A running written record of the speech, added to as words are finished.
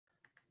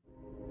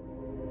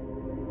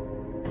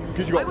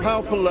Because you've got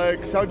powerful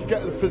legs. How'd you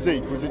get the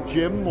physique? Was it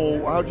gym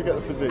or how'd you get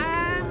the physique?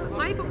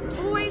 I've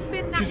always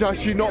been. She's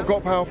actually not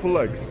got powerful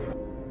legs.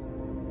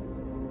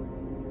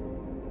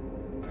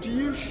 Do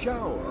you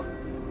shower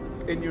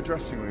in your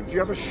dressing room? Do you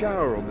have a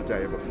shower on the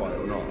day of a fight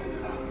or not?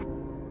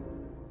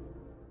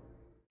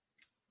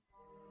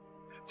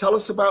 Tell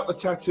us about the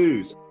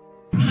tattoos.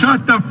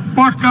 Shut the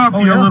fuck up,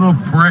 you little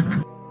prick.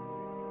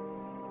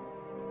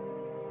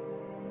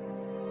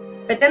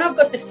 But then I've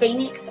got the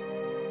Phoenix.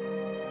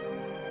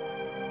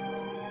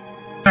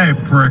 Hey,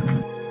 prick.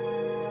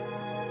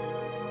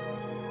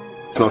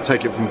 So I'll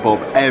take it from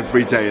Bob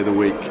every day of the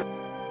week.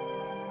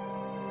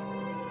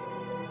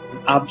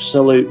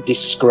 Absolute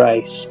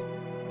disgrace.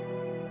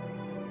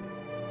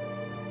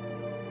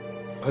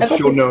 That's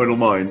your nodal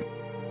mind.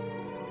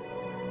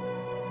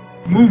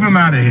 Move him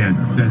out of here,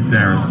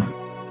 Darren.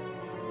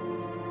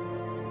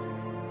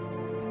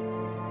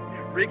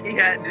 Ricky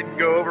Hatton didn't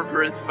go over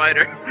for his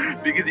fighter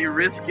because he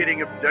risked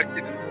getting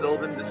abducted and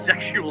sold into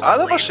sexual I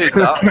never said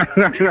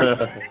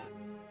that.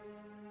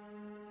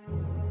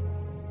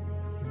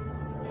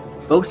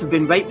 Both have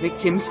been rape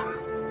victims. I'm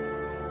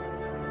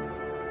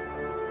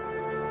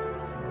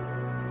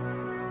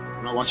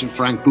not watching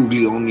Frank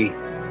Buglioni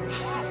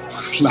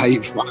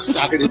live on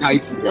Saturday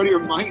night. You're out of your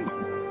mind.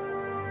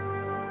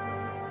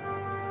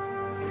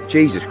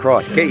 Jesus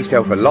Christ, get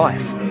yourself a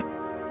life.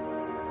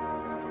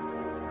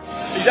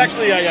 He's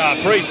actually a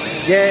priest.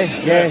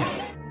 Yeah.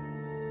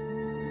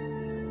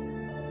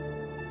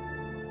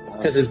 It's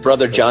because his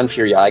brother John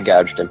Fury eye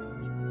gouged him.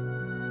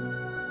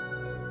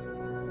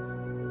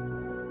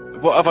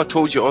 What have I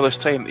told you all this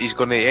time? He's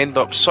going to end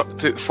up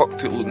sucked out,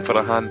 fucked out, looking for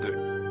a handout.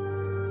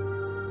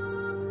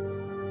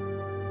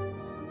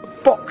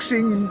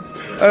 Boxing,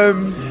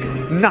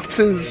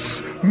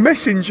 nutters,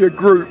 messenger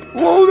group.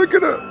 I'm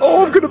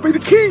gonna be the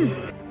king.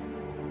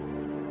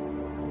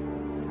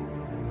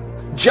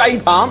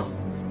 J-Pump.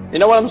 You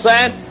know what I'm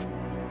saying?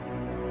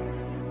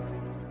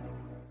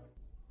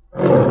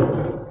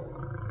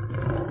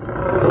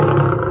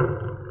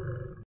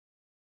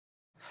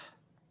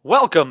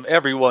 Welcome,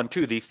 everyone,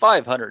 to the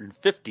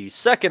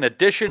 552nd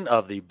edition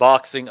of the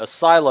Boxing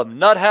Asylum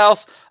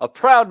Nuthouse, a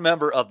proud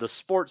member of the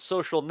Sports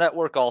Social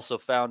Network, also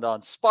found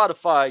on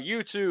Spotify,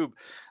 YouTube,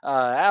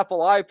 Apple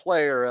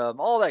iPlayer,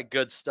 all that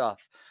good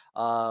stuff.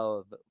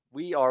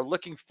 We are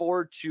looking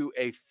forward to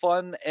a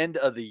fun end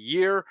of the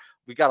year.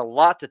 We got a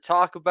lot to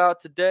talk about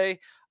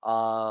today.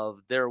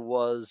 There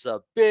was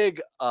a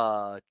big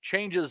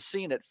changes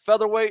seen at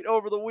featherweight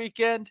over the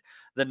weekend.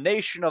 The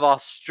nation of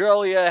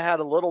Australia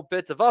had a little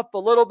bit of up, a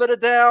little bit of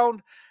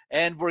down,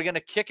 and we're going to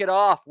kick it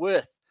off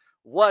with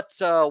what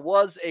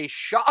was a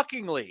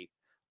shockingly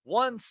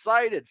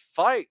one-sided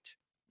fight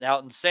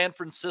out in San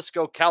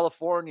Francisco,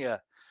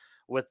 California,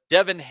 with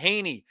Devin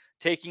Haney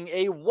taking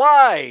a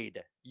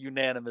wide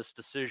unanimous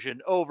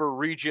decision over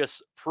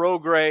Regis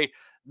Prograis,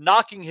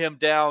 knocking him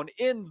down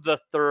in the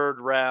third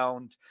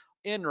round,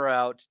 en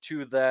route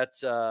to that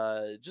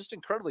just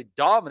incredibly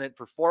dominant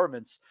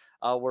performance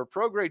where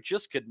Prograis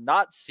just could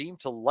not seem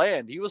to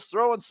land. He was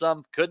throwing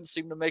some, couldn't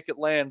seem to make it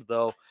land,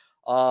 though.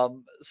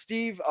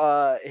 Steve,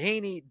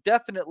 Haney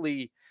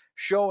definitely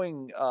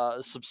showing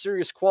some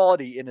serious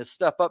quality in his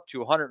step up to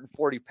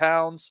 140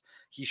 pounds.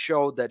 He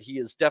showed that he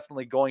is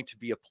definitely going to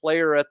be a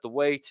player at the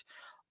weight.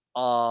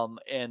 I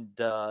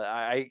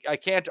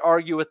can't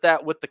argue with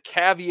that, with the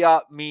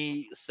caveat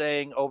me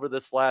saying over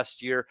this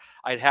last year,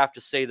 I'd have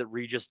to say that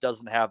Regis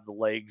doesn't have the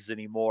legs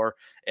anymore,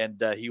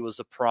 and he was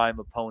a prime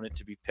opponent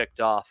to be picked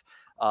off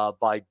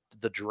by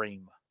the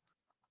Dream.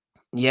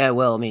 Yeah,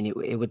 well, I mean,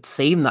 it would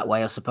seem that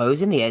way, I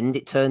suppose. In the end,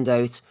 it turned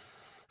out,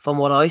 from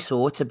what I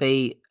saw, to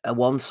be a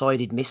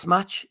one-sided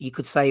mismatch. You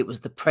could say it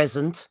was the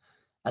present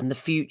and the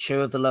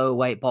future of the lower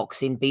weight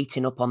boxing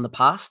beating up on the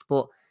past,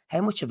 but how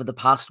much of the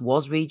past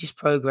was Regis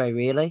Prograis,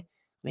 really? I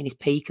mean, his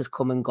peak has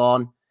come and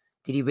gone.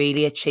 Did he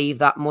really achieve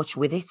that much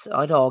with it?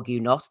 I'd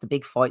argue not. The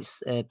big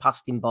fights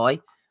passed him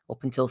by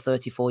up until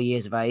 34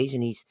 years of age,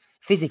 and he's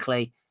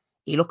physically,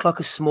 he looked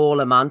like a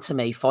smaller man to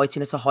me,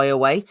 fighting at a higher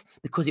weight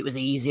because it was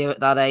easier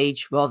at that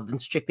age rather than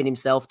stripping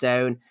himself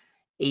down.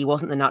 He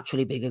wasn't the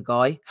naturally bigger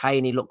guy.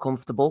 Haney looked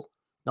comfortable.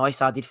 Nice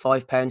added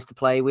 5 pounds to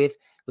play with.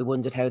 We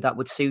wondered how that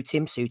would suit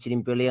him. Suited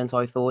him brilliant,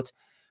 I thought.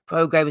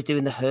 Prograis was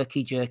doing the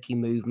herky-jerky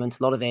movement,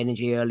 a lot of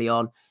energy early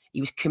on. He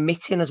was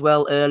committing as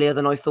well earlier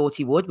than I thought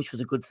he would, which was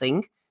a good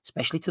thing,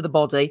 especially to the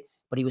body,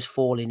 but he was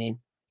falling in.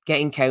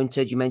 Getting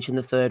countered, you mentioned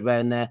the third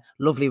round there,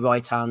 lovely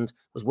right hand,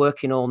 was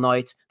working all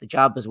night, the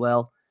jab as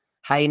well.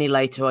 Haney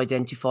later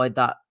identified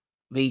that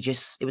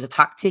Regis, it was a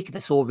tactic, they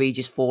saw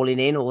Regis falling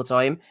in all the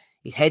time.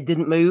 His head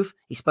didn't move,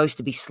 he's supposed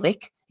to be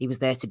slick, he was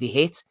there to be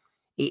hit.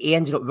 He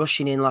ended up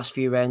rushing in last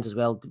few rounds as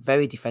well,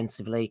 very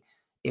defensively.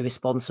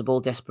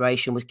 Irresponsible,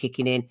 desperation was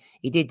kicking in.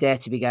 He did dare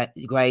to be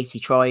great. He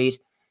tried a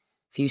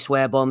few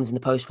swear bombs in the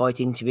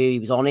post-fight interview. He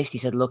was honest. He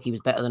said, look, he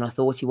was better than I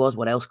thought he was.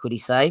 What else could he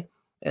say?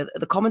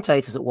 The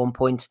commentators at one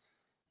point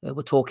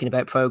were talking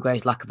about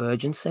Prograis' lack of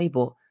urgency,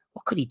 but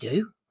what could he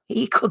do?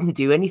 He couldn't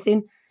do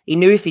anything. He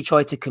knew if he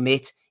tried to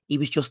commit, he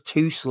was just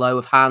too slow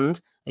of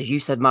hand. As you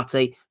said,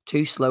 Matty,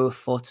 too slow of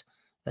foot.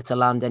 to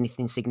land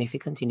anything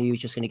significant. He knew he was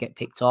just going to get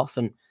picked off.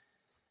 And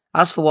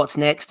as for what's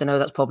next, I know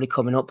that's probably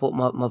coming up, but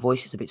my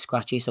voice is a bit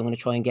scratchy, so I'm going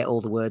to try and get all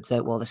the words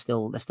out while they're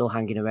still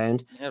hanging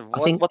around. Yeah,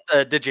 I think.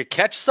 Did you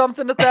catch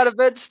something at that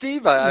event,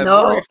 Steve? I'm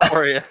No. worried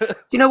for you.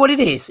 You know what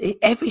it is?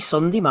 Every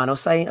Sunday, man. I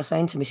was saying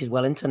to Mrs.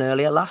 Wellington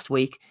earlier, last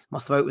week my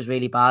throat was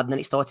really bad, and then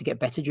it started to get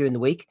better during the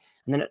week.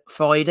 And then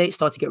Friday it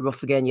started to get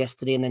rough again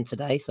yesterday, and then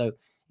today. So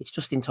it's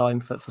just in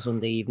time for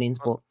Sunday evenings.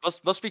 But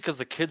must be because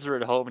the kids are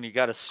at home and you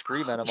got to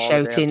scream at them all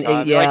shouting, the damn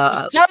time. yeah,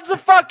 like, sons of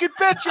fucking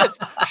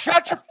bitches,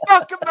 shut your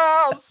fucking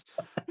mouths.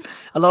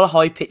 A lot of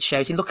high pitched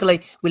shouting.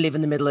 Luckily, we live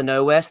in the middle of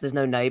nowhere, so there's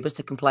no neighbours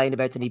to complain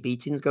about any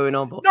beatings going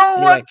on. But no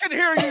one can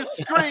hear you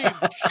scream.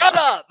 Shut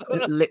up.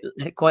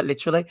 Quite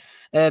literally.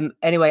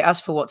 Anyway, as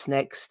for what's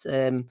next,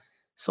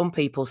 some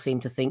people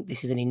seem to think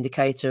this is an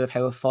indicator of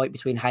how a fight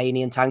between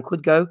Haney and Tank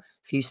would go.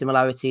 A few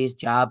similarities,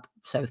 jab,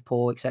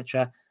 southpaw,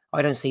 etc.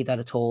 I don't see that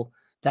at all.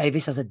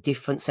 Davis has a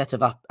different set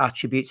of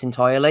attributes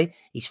entirely.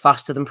 He's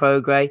faster than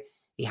Prograis.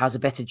 He has a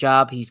better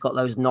jab. He's got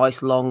those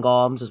nice long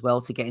arms as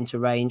well to get into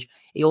range.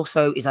 He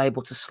also is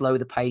able to slow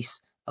the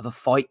pace of a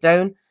fight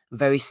down,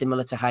 very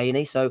similar to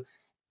Haney. So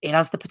it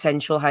has the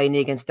potential, Haney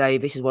against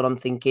Davis is what I'm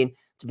thinking,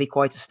 to be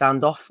quite a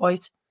standoff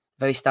fight.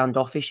 Very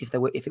standoffish if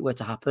it were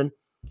to happen.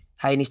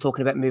 Haney's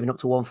talking about moving up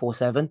to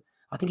 147.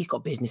 I think he's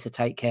got business to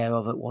take care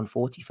of at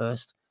 140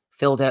 first.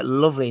 Filled out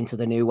lovely into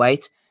the new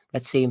weight.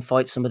 Let's see him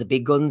fight some of the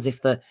big guns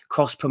if the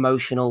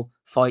cross-promotional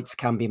fights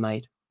can be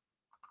made.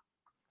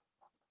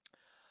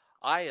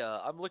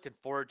 I'm looking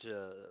forward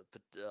to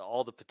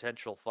all the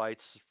potential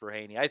fights for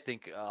Haney. I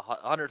think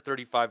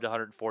 135 to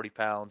 140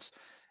 pounds,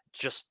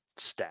 just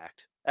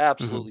stacked.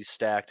 Absolutely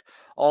stacked.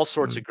 All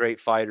sorts of great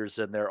fighters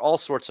in there. All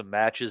sorts of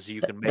matches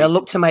you can make. They'll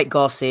look to make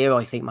Garcia,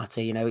 I think,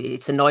 Matty. You know,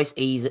 it's a nice,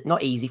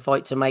 not easy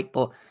fight to make,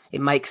 but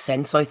it makes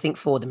sense, I think,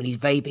 for them, and he's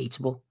very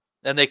beatable.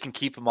 And they can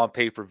keep him on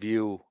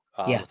pay-per-view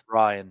with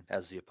Ryan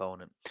as the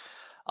opponent.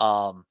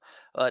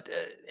 But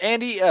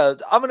Andy, I'm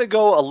going to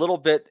go a little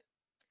bit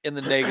in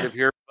the negative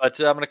here, but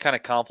I'm going to kind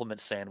of compliment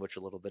Sandwich a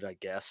little bit, I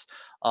guess.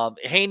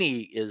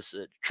 Haney is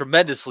a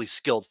tremendously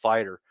skilled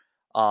fighter.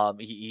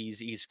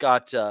 He's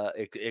got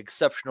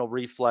exceptional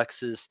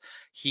reflexes.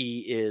 He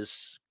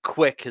is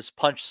quick. His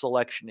punch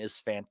selection is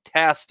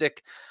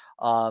fantastic.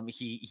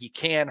 He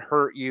can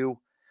hurt you.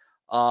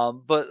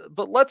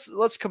 But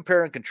let's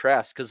compare and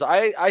contrast, because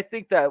I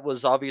think that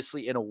was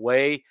obviously in a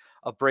way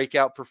a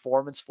breakout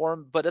performance for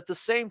him. But at the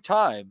same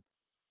time,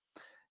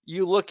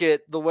 you look at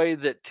the way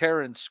that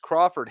Terrence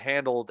Crawford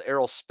handled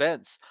Errol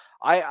Spence.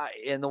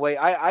 In the way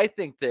I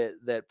think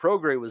that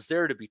Prograis was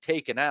there to be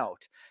taken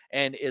out,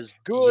 and as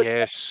good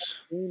as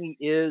he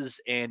is,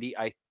 Andy,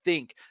 I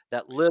think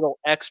that little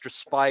extra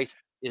spice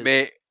is.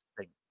 Mate,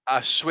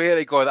 I swear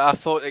to God, I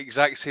thought the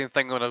exact same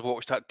thing when I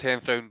watched that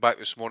 10th round back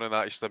this morning.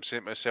 Actually, I'm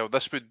saying to myself,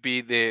 this would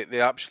be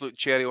the absolute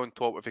cherry on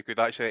top if he could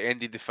actually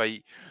ended the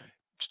fight,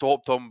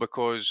 stopped him,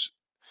 because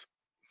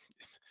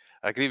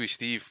I agree with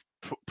Steve.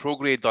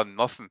 Prograis done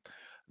nothing.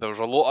 There was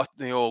a lot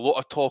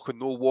of talk and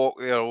no walk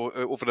there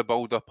over the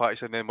build-up,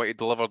 actually, and then what he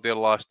delivered there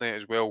last night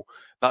as well.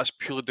 That's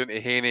purely down to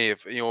Haney.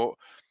 If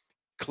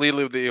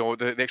clearly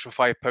the extra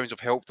 5 pounds have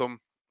helped him.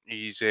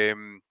 He's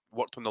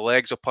worked on the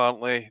legs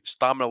apparently.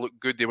 Stamina looked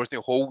good. He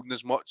wasn't holding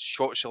as much.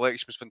 Shot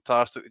selection was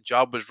fantastic. The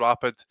jab was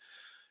rapid.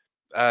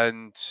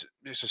 And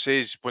as I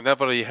says,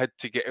 whenever he had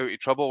to get out of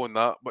trouble on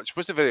that, which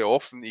wasn't very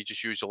often, he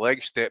just used the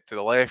leg step to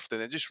the left,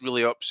 and it just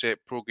really upset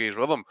Prograis'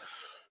 rhythm,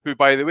 who,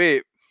 by the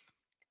way,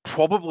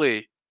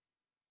 probably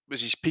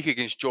was his peak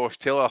against Josh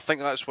Taylor. I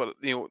think that's what,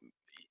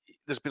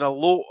 there's been a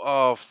lot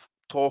of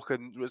talk,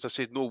 and as I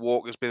said, no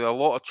walk. There's been a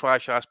lot of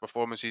trash-ass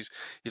performances.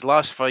 His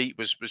last fight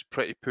was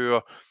pretty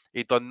poor.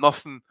 He'd done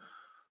nothing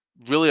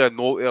really a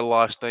note there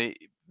last night.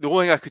 The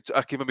only thing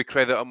I could maybe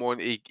credit him on,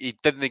 he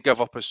didn't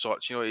give up as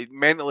such.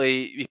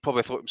 Mentally, he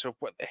probably thought to himself,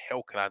 what the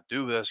hell can I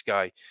do with this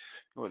guy?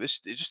 This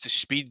just the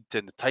speed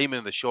and the timing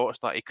and the shots,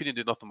 that he couldn't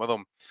do nothing with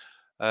him.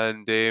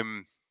 And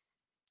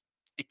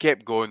he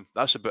kept going.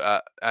 That's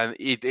about it. And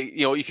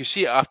you could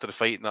see it after the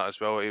fight and that as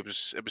well. It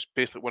was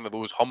basically one of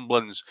those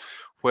humblings.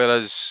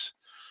 Whereas,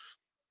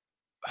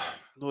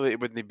 not that it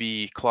wouldn't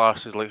be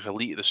classed as like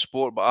elite of the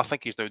sport, but I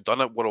think he's now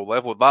done it world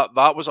level.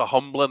 That was a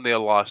humbling there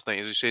last night,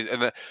 as you said,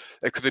 and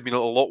it could have been a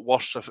lot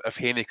worse if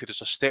Haney could have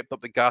just stepped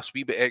up the gas a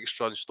wee bit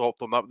extra and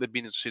stopped him. That would have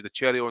been, as I say, the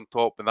cherry on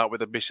top, and that would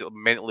have basically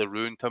mentally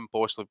ruined him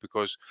possibly,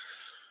 because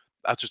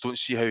I just don't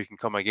see how he can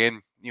come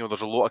again.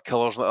 There's a lot of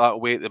killers like that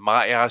weight. The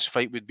Matias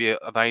fight would be an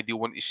ideal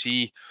one to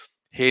see.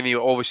 Haney,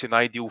 obviously an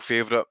ideal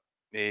favourite.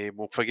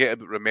 We'll forget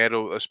about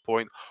Romero at this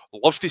point.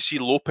 Love to see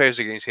Lopez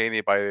against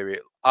Haney, by the way.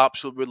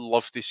 Absolutely would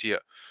love to see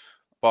it.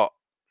 But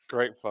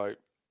great fight.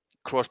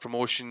 Cross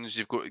promotions,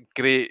 you've got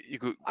great.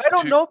 I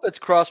don't know if it's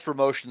cross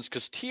promotions,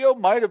 because Tio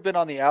might have been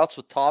on the outs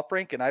with Top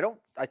Rank, and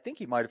I think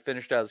he might have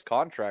finished out his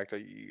contract.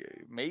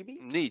 Maybe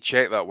need to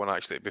check that one,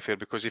 actually, to be fair,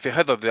 because if he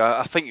had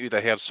I think you'd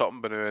have heard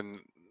something by now. And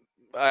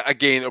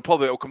again,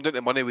 it'll come down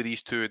to money with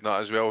these two and that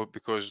as well,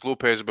 because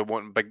Lopez have been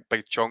wanting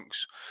big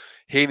chunks.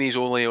 Haney's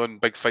only on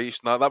big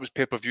fights and that was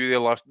pay-per-view there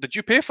last. Did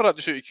you pay for that,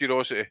 just out of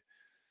curiosity?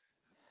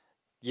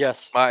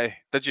 Yes. Matty,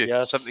 did you?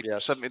 Yes.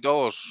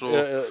 $70. So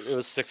it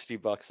was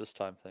 $60 this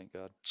time. Thank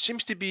God.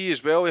 Seems to be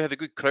as well. He had a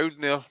good crowd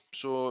in there,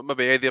 so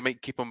maybe Eddie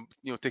might keep him,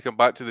 take him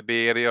back to the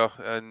Bay Area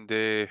and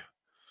get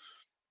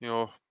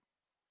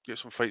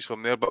some fights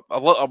from there. But I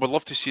would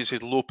love to see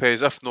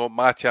Lopez. If not,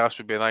 Matias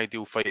would be an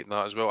ideal fight in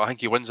that as well. I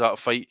think he wins that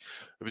fight.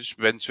 It would just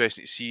be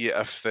interesting to see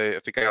if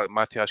the guy like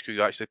Matias could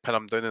actually pin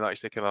him down and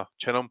actually kind of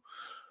chin him.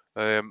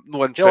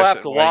 No interest. He'll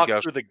have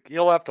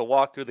to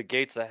walk through the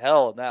gates of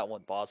hell in that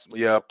one, possibly.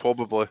 Yeah,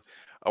 probably.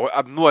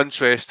 I'm no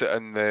interested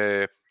in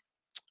the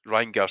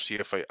Ryan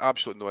Garcia fight.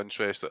 Absolutely no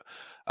interest. So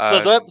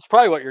that's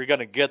probably what you're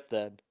gonna get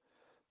then.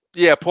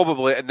 Yeah,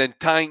 probably. And then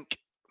Tank,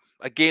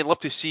 again, love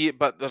to see it,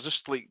 but they're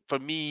just like, for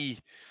me,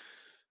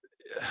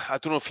 I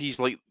don't know if he's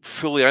like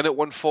fully in at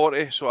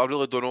 140. So I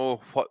really don't know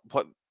what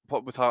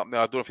would happen there.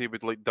 I don't know if he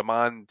would like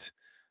demand,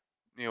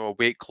 a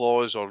weight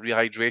clause or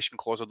rehydration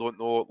clause. I don't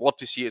know. Love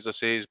to see it, as I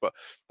says, but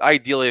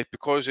ideally,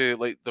 because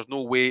there's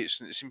no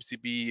weights, and it seems to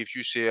be, if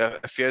you say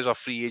if he is a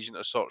free agent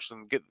as such,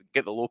 then get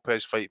the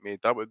Lopez fight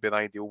made. That would be an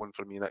ideal one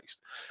for me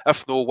next.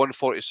 If no,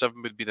 147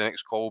 would be the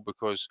next call,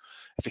 because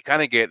if you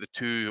kind of get the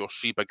 2 or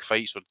 3 big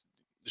fights or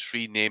the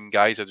 3 named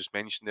guys I just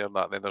mentioned there,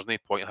 then there's no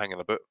point hanging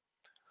about.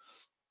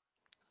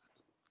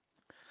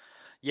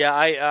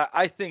 Yeah,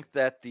 I think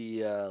that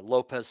the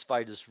Lopez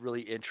fight is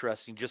really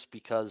interesting, just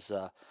because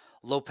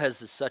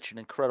Lopez is such an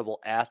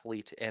incredible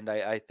athlete, and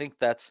I think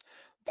that's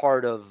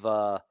part of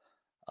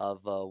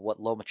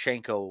what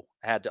Lomachenko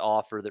had to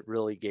offer that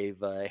really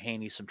gave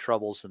Haney some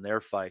troubles in their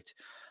fight.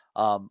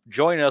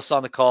 Joining us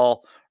on the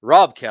call,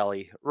 Rob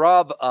Kelly.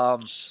 Rob,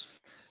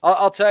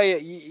 I'll tell you,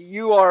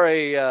 you are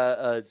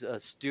a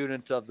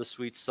student of the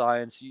sweet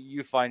science.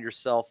 You find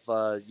yourself,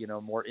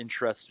 more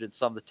interested in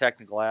some of the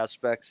technical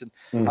aspects, and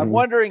I'm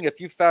wondering if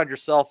you found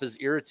yourself as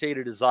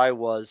irritated as I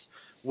was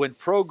when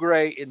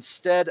Prograis,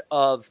 instead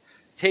of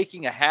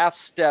taking a half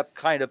step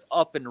kind of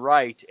up and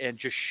right and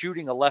just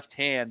shooting a left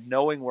hand,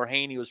 knowing where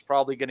Haney was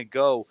probably going to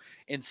go,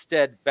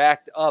 instead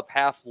backed up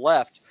half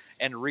left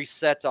and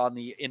reset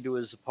into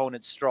his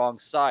opponent's strong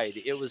side.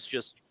 It was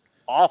just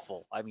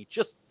awful. I mean,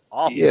 just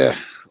awful. Yeah.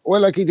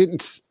 Well,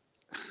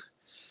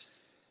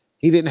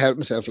 he didn't help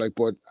himself,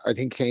 but I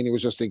think Haney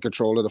was just in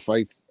control of the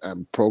fight.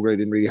 Prograis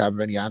didn't really have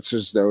any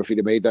answers there. If he'd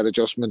have made that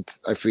adjustment,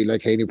 I feel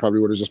like Haney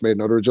probably would have just made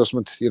another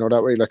adjustment,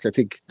 that way. I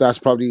think that's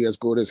probably as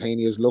good as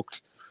Haney has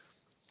looked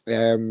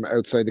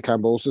outside the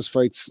Kambosos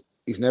fights.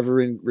 He's never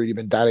really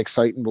been that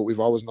exciting, but we've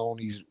always known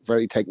he's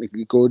very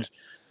technically good.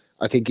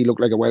 I think he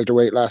looked like a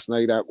welterweight last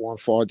night at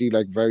 140,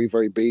 very,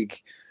 very big.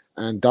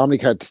 And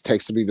Dominic had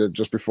texted me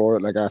just before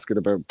it, asking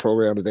about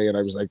Prograis on the day, and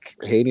I was like,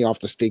 Haney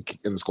off the stick,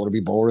 and it's going to be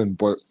boring.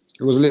 But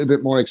it was a little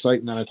bit more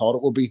exciting than I thought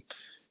it would be.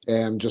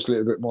 Just a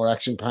little bit more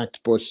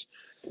action-packed. But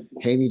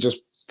Haney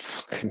just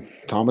fucking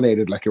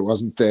dominated. It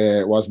wasn't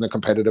a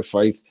competitive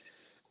fight.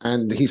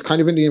 And he's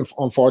kind of in the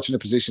unfortunate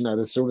position that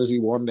as soon as he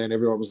won, then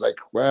everyone was like,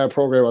 well,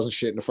 Prograis wasn't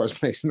shit in the first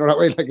place. That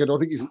way. I don't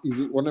think he's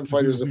one of them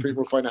fighters that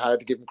people find it hard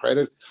to give him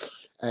credit.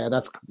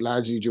 That's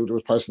largely due to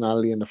his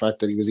personality and the fact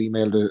that he was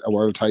emailed a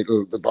world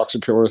title. The boxing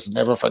purists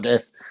never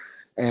forget.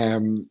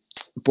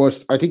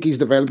 But I think he's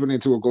developing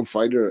into a good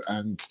fighter,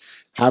 and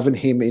having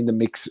him in the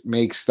mix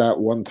makes that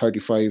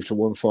 135 to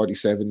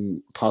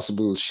 147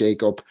 possible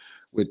shake-up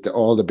with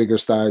all the bigger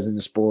stars in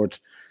the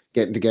sport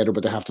getting together,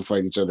 but they have to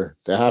fight each other.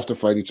 We have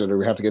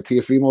to get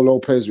Teofimo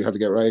Lopez, we have to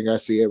get Ryan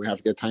Garcia, we have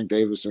to get Tank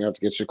Davis, and we have to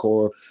get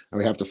Shakur, and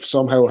we have to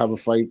somehow have a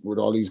fight with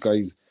all these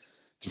guys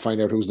to find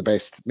out who's the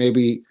best.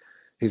 Maybe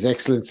His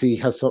Excellency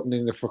has something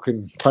in the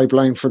fucking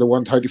pipeline for the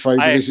 135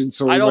 division.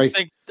 So I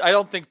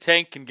don't think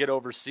Tank can get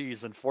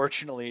overseas,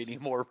 unfortunately,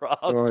 anymore, Rob.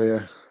 Oh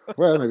yeah.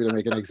 Well, maybe they'll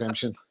make an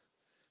exemption.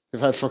 They've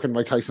had fucking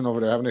Mike Tyson over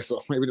there, haven't they? So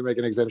maybe they'll make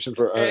an exemption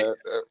for an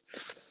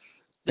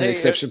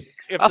exception.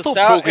 I thought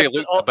Prograis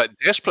looked a bit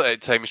desperate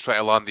at times trying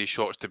to land these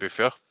shots, to be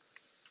fair.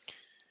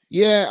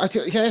 Yeah,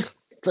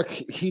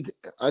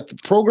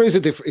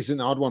 Prograis is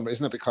an odd one,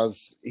 isn't it?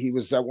 Because he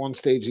was at one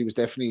stage, he was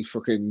definitely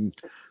fucking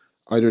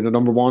either the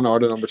number 1 or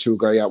the number 2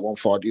 guy at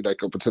 140,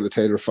 up until the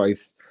Taylor fight,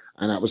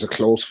 and that was a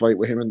close fight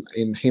with him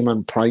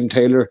and Prime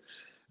Taylor,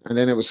 and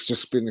then it was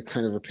just been a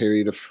kind of a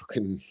period of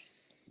fucking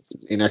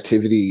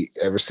inactivity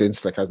ever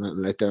since. Hasn't it,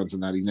 letdowns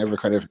and that. He never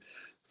kind of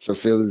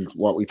fulfilled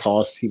what we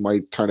thought he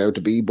might turn out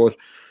to be, but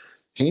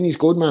Haney's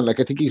good, man. I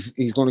think he's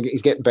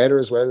getting better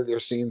as well. You're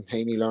seeing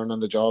Haney learn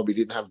on the job. He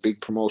didn't have big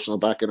promotional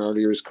backing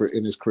earlier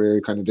in his career.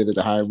 He kind of did it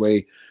the hard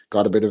way,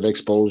 got a bit of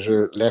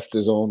exposure, left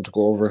his own to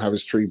go over and have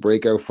his 3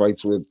 breakout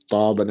fights with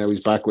Bob, and now he's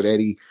back with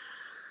Eddie.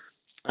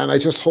 And I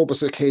just hope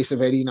it's a case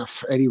of Eddie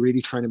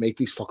really trying to make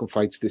these fucking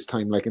fights this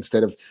time.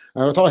 Instead of,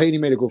 I thought Haney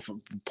made a good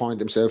point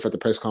himself at the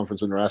press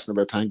conference when they're asking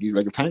about Tank. He's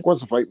like, if Tank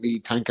wants to fight me,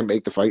 Tank can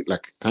make the fight.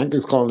 Tank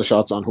is calling the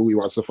shots on who he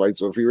wants to fight.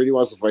 So if he really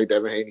wants to fight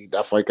Devin Haney,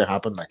 that fight can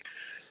happen.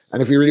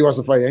 And if he really wants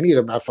to fight any of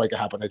them, that fight can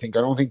happen. I think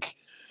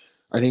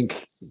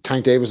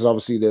Tank Davis is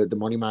obviously the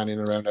money man in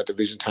and around that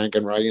division, Tank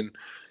and Ryan,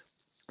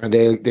 and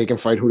they can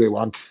fight who they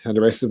want, and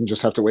the rest of them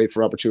just have to wait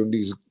for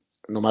opportunities.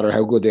 no matter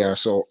how good they are.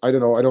 So I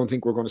don't know. I don't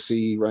think we're going to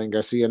see Ryan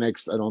Garcia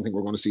next. I don't think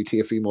we're going to see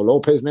Teofimo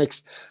Lopez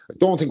next. I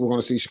don't think we're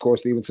going to see Shakur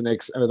Stevenson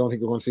next, and I don't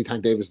think we're going to see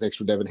Tank Davis next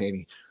for Devin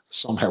Haney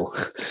somehow.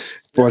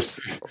 But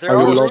I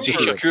would love to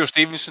see Shakur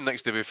Stevenson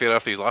next, to be fair,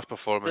 after his last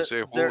performance.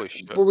 Holy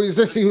shit. But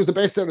let's see who's the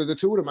best out of the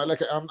two of them.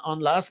 Like on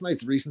last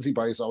night's, recency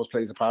bias always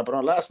plays a part, but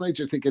on last night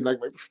you're thinking like,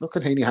 look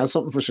at Haney has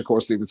something for Shakur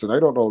Stevenson.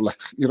 I don't know, like,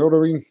 you know what I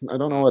mean? I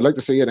don't know. I'd like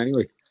to see it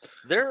anyway.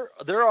 There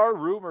are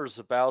rumors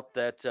about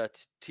that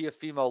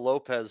Teofimo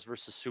Lopez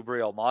versus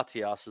Subriel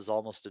Matias is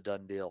almost a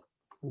done deal.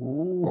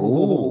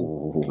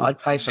 Ooh. I'd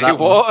pay for that.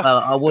 What? Well,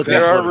 I would.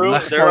 There are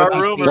rumors.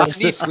 That's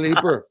the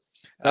sleeper.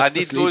 I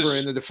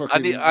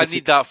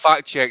need that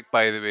fact checked,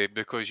 by the way,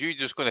 because you're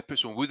just going to put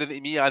some wood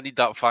into me. I need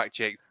that fact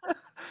checked.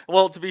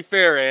 Well, to be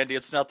fair, Andy,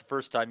 it's not the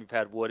first time you've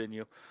had wood in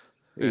you.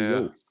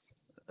 Yeah.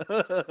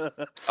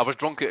 I was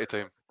drunk at the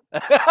time.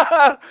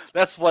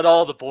 That's what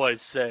all the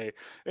boys say.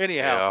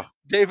 Anyhow,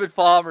 David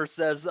Palmer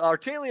says, "Are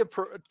Taylor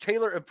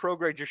and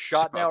Prograis just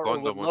shot now, or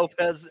would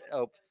Lopez,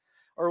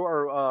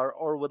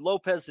 or would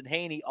Lopez and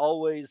Haney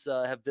always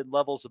have been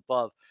levels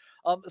above?"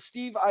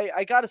 Steve,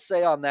 I got to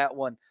say on that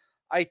one,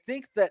 I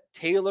think that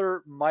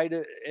Taylor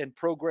and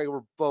Prograis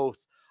were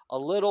both a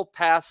little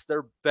past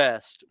their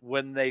best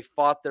when they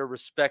fought their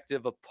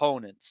respective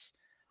opponents.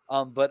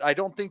 But I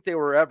don't think they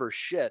were ever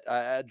shit.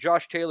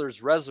 Josh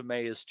Taylor's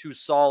resume is too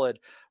solid.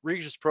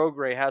 Regis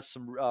Prograis has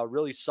some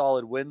really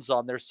solid wins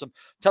on. There's some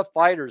tough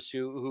fighters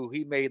who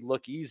he made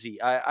look easy.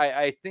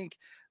 I think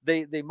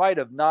they might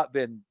have not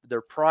been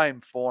their prime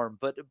form,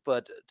 but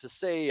to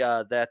say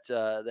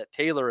that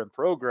Taylor and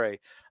Prograis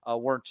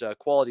weren't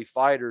quality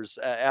fighters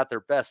at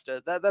their best,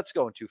 that's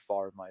going too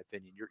far, in my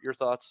opinion. Your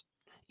thoughts?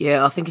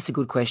 Yeah, I think it's a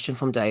good question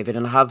from David,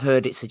 and I have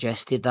heard it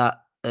suggested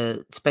that,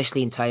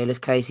 especially in Taylor's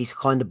case, he's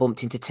kind of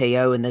bumped into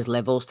Teo, and there's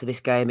levels to this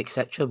game,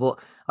 etc. But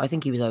I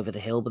think he was over the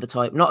hill by the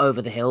time. Not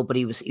over the hill, but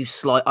he was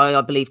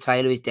I believe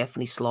Taylor is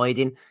definitely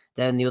sliding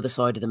down the other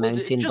side of the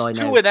mountain. Just by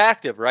too now.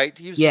 Inactive, right?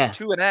 He was just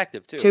too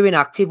inactive too. Too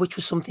inactive, which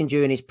was something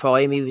during his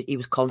prime. He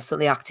was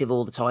constantly active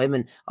all the time.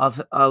 And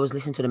I was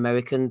listening to an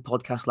American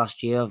podcast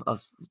last year.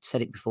 I've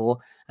said it before,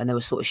 and they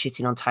were sort of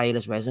shitting on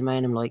Taylor's resume,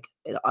 and I'm like,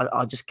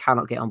 I just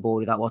cannot get on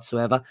board with that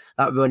whatsoever.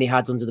 That run he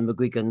had under the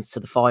McGuigans to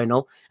the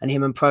final, and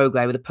him and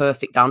Prograis were the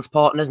perfect dance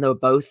partners, and they were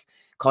both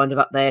kind of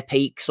at their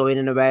peaks or in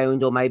and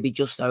around, or maybe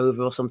just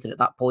over or something at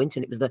that point,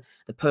 and it was the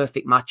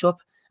perfect matchup.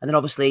 And then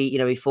obviously,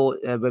 he fought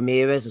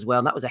Ramirez as well,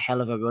 and that was a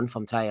hell of a run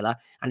from Taylor.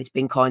 And it's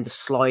been kind of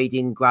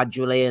sliding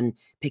gradually and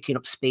picking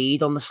up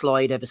speed on the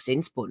slide ever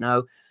since. But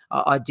no,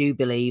 I do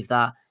believe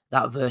that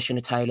version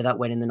of Taylor that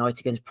went in the night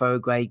against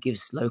Prograis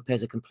gives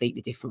Lopez a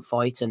completely different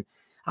fight. And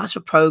as for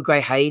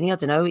Prograis Haney, I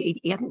don't know,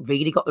 he hadn't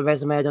really got the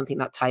resume I don't think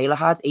that Taylor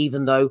had,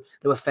 even though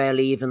they were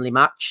fairly evenly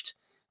matched.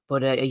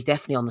 But he's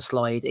definitely on the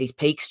slide. His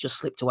peaks just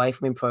slipped away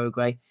from him,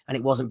 Prograis, and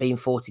it wasn't being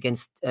fought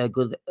against a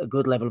good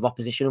level of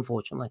opposition,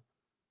 unfortunately.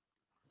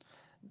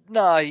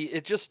 No,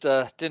 it just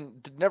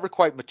never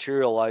quite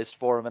materialized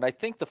for him. And I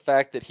think the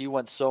fact that he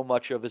went so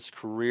much of his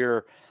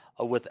career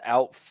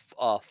without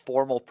a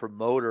formal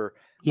promoter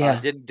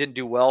didn't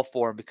do well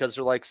for him, because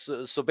they're like,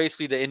 so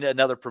basically to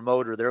another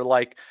promoter, they're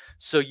like,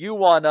 so you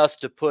want us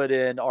to put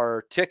in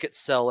our ticket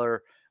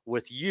seller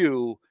with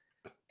you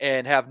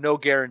and have no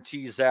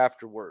guarantees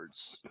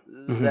afterwards.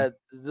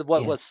 Mm-hmm.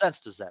 What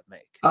sense does that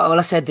make? Well,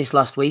 I said this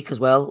last week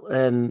as well,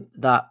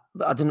 that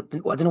I don't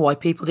know why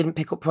people didn't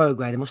pick up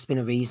Prograis. There must have been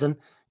a reason.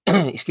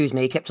 Excuse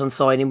me. He kept on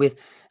signing with,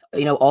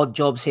 odd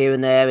jobs here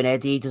and there, and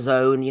Eddie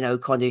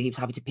DAZN, kind of, he was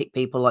happy to pick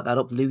people like that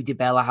up. Lou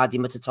DiBella had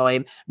him at a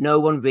time. No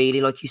one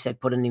really, like you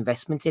said, put an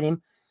investment in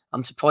him.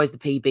 I'm surprised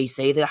the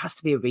PBC, there has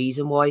to be a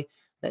reason why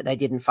that they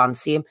didn't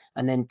fancy him.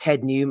 And then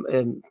Ted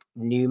Newman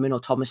or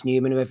Thomas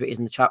Newman, whoever it is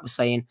in the chat, was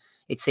saying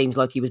it seems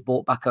like he was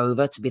brought back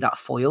over to be that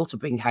foil to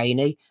bring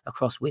Haney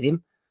across with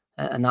him.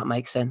 And that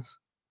makes sense.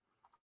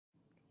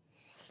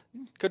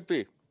 Could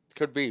be,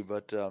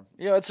 but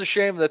it's a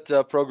shame that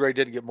Prograis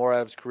didn't get more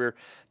out of his career.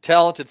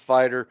 Talented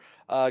fighter,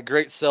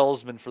 great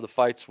salesman for the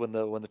fights when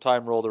the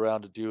time rolled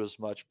around to do as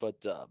much, but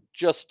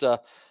just a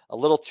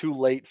little too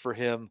late for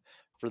him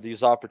for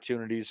these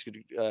opportunities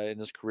in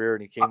his career,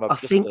 and he came up. I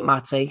think,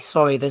 Matty,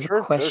 sorry, there's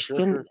a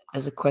question. Sure.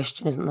 There's a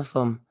question, isn't there,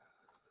 from?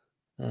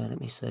 Let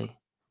me see.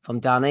 From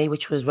Danny,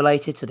 which was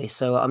related to this.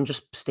 So I'm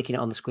just sticking it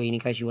on the screen in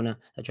case you want to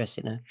address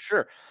it now.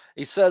 Sure.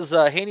 He says,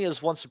 Haney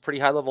has won some pretty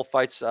high-level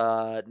fights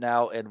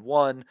now and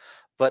won,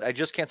 but I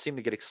just can't seem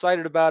to get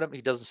excited about him.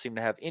 He doesn't seem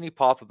to have any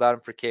pop about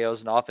him for KOs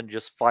and often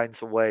just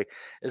finds a way.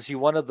 Is he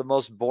one of the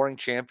most boring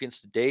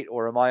champions to date,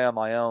 or am I on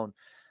my own?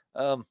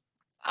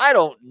 I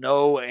don't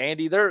know,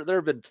 Andy. There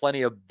have been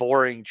plenty of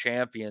boring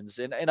champions,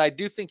 and I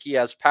do think he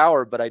has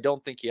power, but I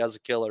don't think he has a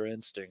killer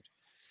instinct.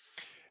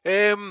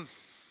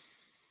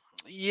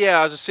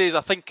 Yeah, as I say,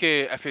 I think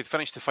if he'd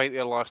finished the fight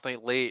there last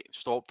night late,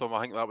 stopped him,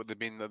 I think that would have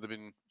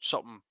been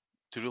something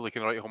to really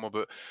kind of write home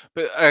about.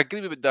 But I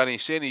agree with what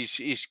Danny's saying.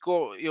 He's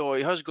got, he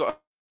has got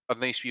a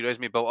nice wee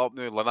resume built up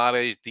now.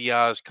 Linares,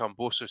 Diaz,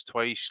 Cambosos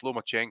twice,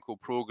 Lomachenko,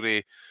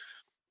 Prograis.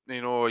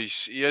 You know, he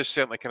is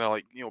certainly kind of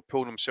like, you know,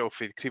 pulling himself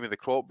for the cream of the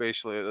crop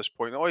basically at this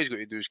point. All he's got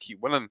to do is keep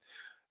winning.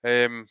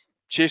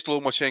 Chased the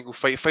Lomachenko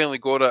fight, finally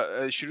got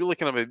it. She really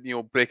kind of, you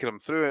know, breaking him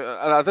through.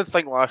 And I did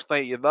think last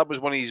night that was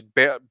one of his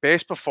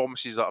best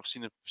performances that I've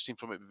seen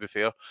from it. To be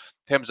fair, in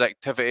terms of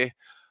activity,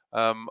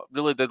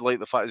 really did like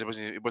the fact that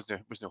he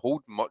wasn't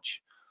holding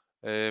much.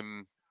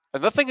 And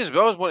the thing as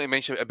well, I was wanting to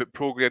mention about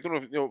Prograis. I don't know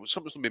if, you know,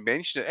 something's going to be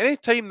mentioned. Any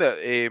time that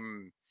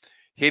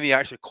Haney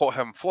actually caught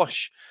him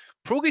flush,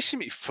 Prograis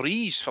seemed to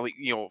freeze for like,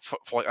 you know,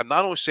 for like a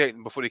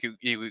nanosecond before he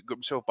got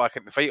himself back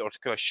in the fight, or to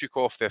kind of shook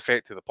off the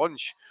effect of the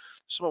punch.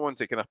 Something I wanted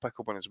to kind of pick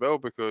up on as well,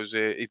 because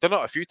he'd done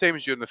it a few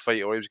times during the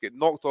fight, or he was getting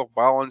knocked off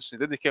balance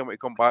and he didn't care what to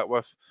come back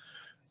with.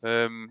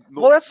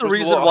 Well, that's the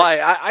reason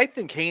why I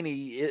think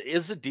Haney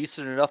is a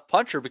decent enough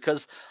puncher,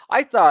 because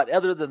I thought,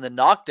 other than the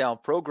knockdown,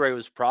 Prograis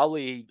was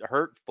probably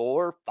hurt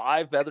 4 or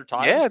 5 other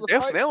times. Yeah,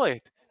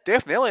 definitely.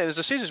 Definitely. And as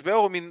I say as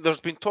well, I mean, there's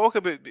been talk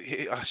about,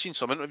 I've seen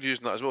some interviews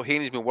on that as well,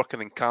 Haney's been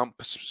working in camp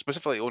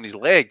specifically on his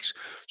legs.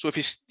 So if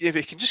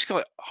he can just kind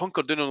of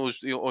hunker down on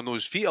those, you know, on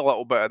those feet a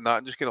little bit and that,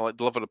 and just kind of like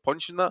deliver a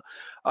punch in that,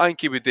 I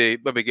think he would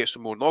maybe get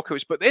some more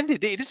knockouts. But at the end of the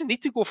day, he doesn't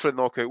need to go for a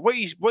knockout. What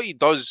he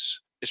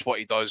does is what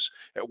he does.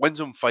 It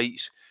wins him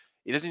fights.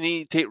 He doesn't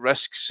need to take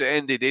risks at the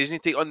end of the day. He doesn't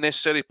need to take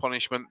unnecessary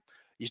punishment.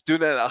 He's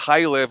doing it at a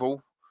high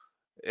level.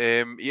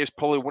 He is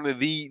probably one of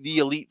the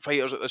elite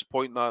fighters at this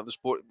point in the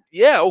sport.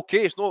 Yeah,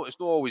 okay, it's not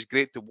always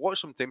great to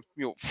watch. Sometimes,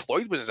 you know,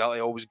 Floyd wasn't exactly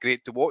always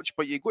great to watch,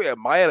 but you got to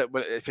admire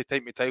it from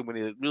time to time when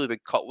he really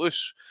did cut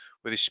loose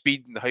with his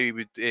speed and how he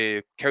would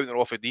counter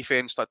off a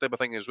defense, that type of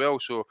thing as well.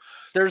 So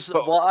there's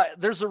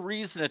a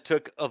reason it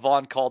took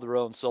Yvonne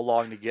Calderon so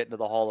long to get into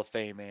the Hall of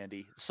Fame,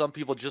 Andy. Some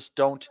people just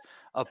don't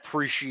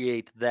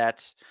appreciate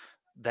that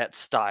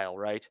style,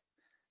 right?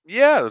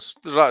 Yeah, there's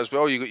that as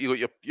well. You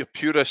got your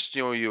purists,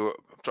 you know,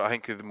 I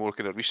think of the more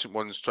kind of recent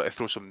ones, try to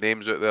throw some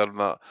names out there and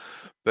that.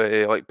 But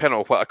like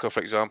Pernell Whitaker, for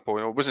example,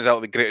 you know, wasn't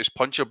exactly the greatest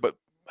puncher, but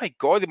my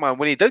God, man,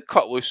 when he did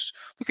cut loose,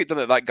 look at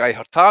that guy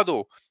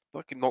Hurtado.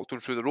 Fucking knocked him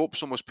through the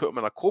ropes, almost put him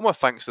in a coma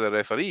thanks to the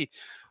referee.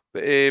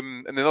 But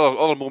and then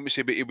other moments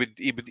he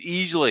would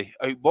easily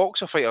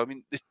outbox a fighter. I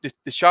mean,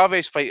 the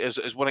Chavez fight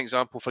is one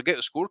example. Forget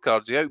the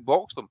scorecards, he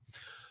outboxed him.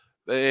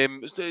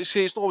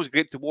 It's not always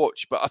great to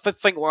watch, but I did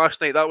think last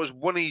night that was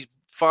one of his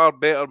far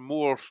better,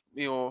 more,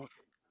 you know,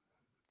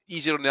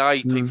 easier on the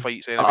eye type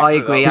fights. Anyway. I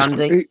agree,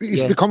 Andy.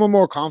 He's becoming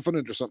more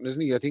confident or something,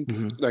 isn't he? I think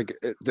like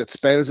that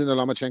spells in the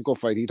Lomachenko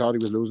fight, he thought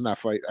he was losing that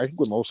fight. I think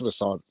when most of us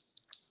thought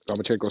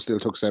Lomachenko still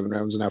took 7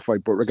 rounds in that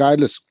fight, but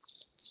regardless,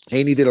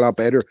 Haney did a lot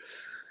better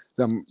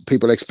than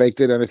people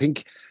expected, and I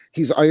think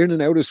he's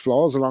ironing out his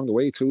flaws along the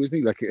way too, isn't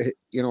he? Like,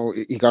 you know,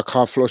 he got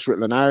caught flush with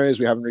Linares.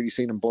 We haven't really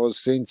seen him buzz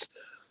since.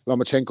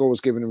 Lomachenko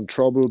was giving him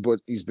trouble, but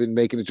he's been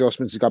making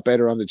adjustments. He's got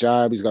better on the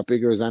jab. He's got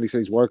bigger, as Andy said.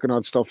 He's working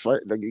on stuff. Like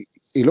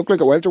he looked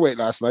like a welterweight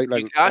last night.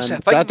 Like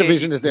that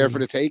division is there for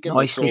the taking.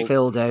 Nicely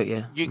filled out,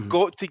 yeah. You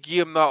got to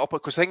give him that up,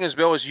 because the thing as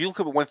well is you look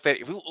at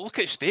 130. If you look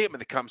at his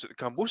statement, the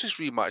Cambosis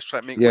rematch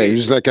trying to make weight, he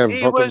was like a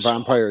fucking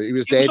vampire. He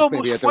was dead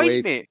maybe at the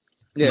weight. Mate.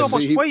 Yeah, he was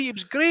almost white. He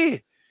was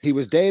grey. He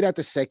was dead at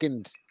the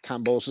second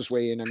Cambosis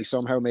weigh-in, and he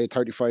somehow made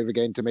 35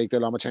 again to make the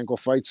Lomachenko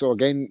fight. So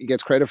again, he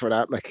gets credit for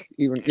that. Like,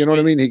 even, you know what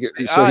I mean?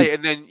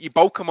 And then you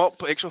bulk him up,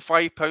 extra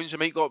 5 pounds, and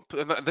might got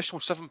an additional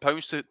 7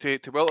 pounds to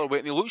welterweight,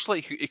 and he looks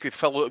like he could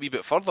fill out a wee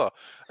bit further.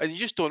 And you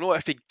just don't know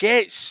if he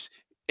gets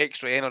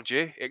extra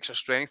energy, extra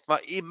strength,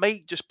 that he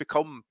might just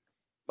become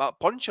that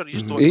puncher. You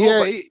just don't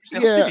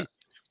know.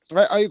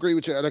 I agree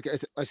with you. Like,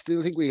 I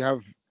still think we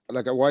have.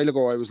 Like a while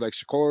ago, I was like,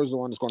 Shakur's the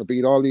one that's going to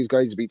beat all these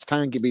guys. He beats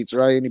Tank, he beats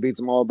Ryan, he beats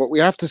them all. But we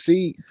have to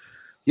see,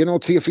 you know,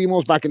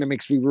 Teofimo's back in the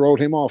mix. We wrote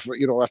him off,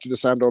 you know, after the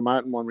Sandor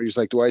Martin one, where he's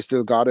like, do I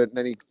still got it? And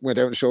then he went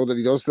out and showed that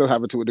he does still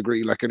have it to a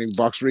degree. Like, and he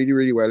boxed really,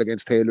 really well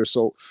against Taylor.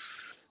 So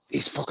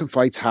these fucking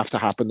fights have to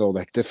happen, though.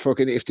 Like, the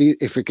fucking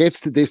if it gets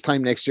to this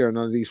time next year and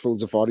none of these fools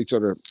have fought each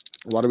other,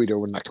 what are we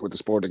doing like with the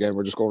sport again?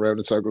 We're just going around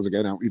in circles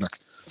again, aren't we? Like,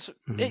 so,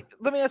 hey,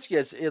 let me ask you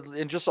guys, and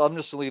I'm just going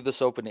to leave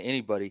this open to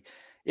anybody.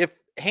 If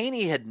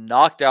Haney had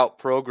knocked out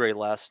Prograis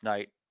last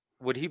night,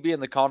 would he be in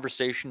the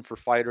conversation for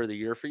Fighter of the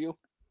Year for you?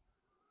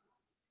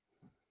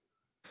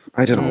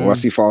 I don't know.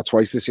 He fought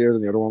twice this year,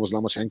 and the other one was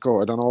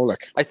Lomachenko. I don't know.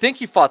 Like, I think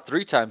he fought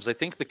 3 times. I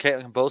think the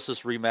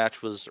Cambosis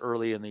rematch was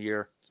early in the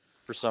year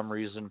for some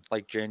reason,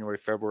 like January,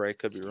 February. I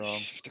could be wrong.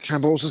 The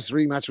Cambosis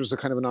rematch was a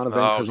kind of a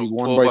non-event because he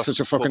won by such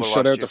a fucking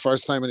shutout the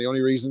first time, and the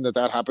only reason that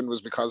happened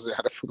was because they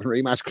had a fucking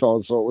rematch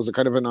clause. So it was a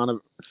kind of a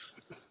non-event.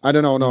 I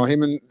don't know. No,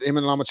 him and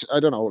Lomachenko. I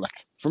don't know.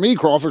 Like, for me,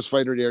 Crawford's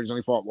fighter of the year, he's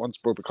only fought once,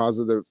 but because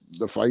of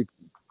the fight,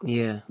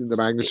 the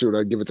magnitude,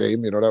 I'd give it to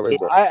him. You know that way.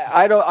 But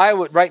I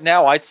would right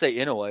now. I'd say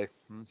Inoue.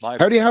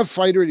 How do you have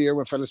fighter of the year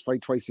when fellas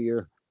fight twice a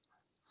year?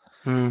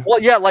 Well,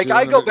 yeah, like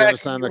I go back.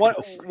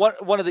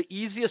 Like one of the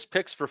easiest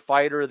picks for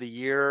Fighter of the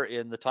Year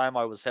in the time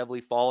I was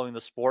heavily following the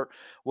sport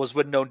was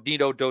when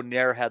Nonito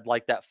Donaire had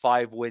like that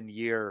 5-win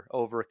year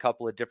over a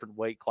couple of different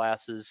weight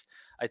classes.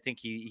 I think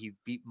he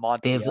beat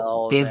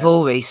Montiel.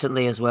 Bivol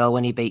recently as well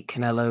when he beat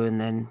Canelo, and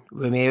then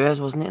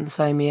Ramirez, wasn't it, in the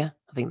same year?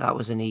 I think that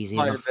was an easy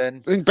enough. I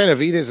think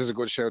Benavidez is a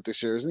good shout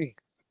this year, isn't he?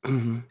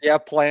 Yeah,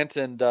 Plant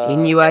and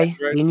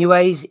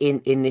Inoue's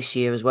in this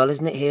year as well,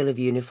 isn't it? Heel of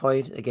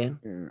Unified again.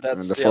 And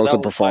the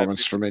Fulton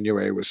performance from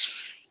Inoue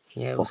was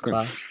it was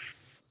class.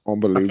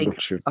 Unbelievable.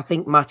 I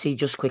think Matty,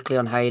 just quickly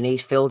on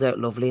Haney's, filled out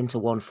lovely into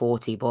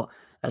 140, but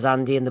as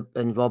Andy and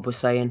Rob were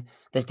saying,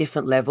 there's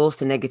different levels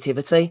to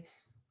negativity.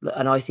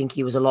 And I think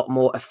he was a lot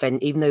more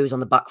even though he was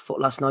on the back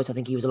foot last night, I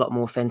think he was a lot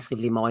more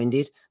offensively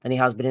minded than he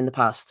has been in the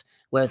past.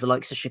 Whereas the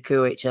likes of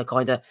Shakuich are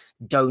kind of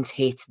don't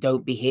hit,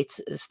 don't be hit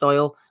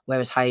style.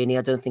 Whereas Haney,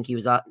 I don't think he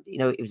was that,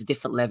 it was a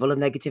different level of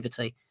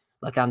negativity.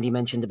 Like Andy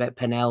mentioned about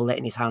Pennell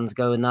letting his hands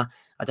go and that.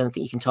 I don't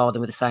think you can tar them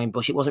with the same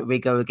brush. It wasn't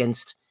Rigo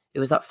against, it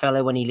was that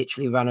fella when he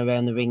literally ran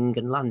around the ring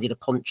and landed a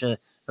puncher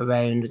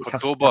around. Was it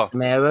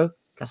Casemiro?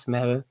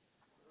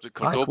 Was it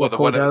Cordoba?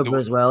 Cordoba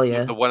as well,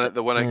 yeah. The one at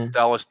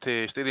Dallas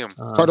Stadium.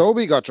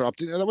 Cordoba got dropped.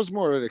 That was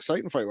more an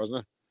exciting fight, wasn't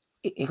it?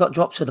 He got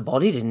dropped to the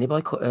body, didn't he?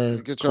 By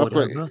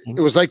Cordoba, it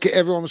was like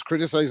everyone was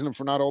criticizing him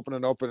for not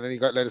opening up, and then he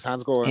let his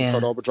hands go, and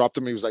Cordoba dropped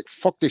him. He was like,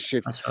 "Fuck this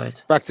shit." That's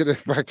right. Back to the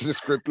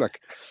script,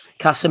 like.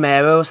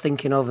 Casemiro, I was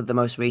thinking of the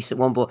most recent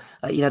one, but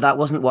that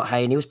wasn't what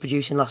Haney was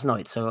producing last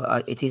night,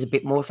 so it is a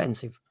bit more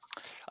offensive.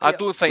 I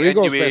don't think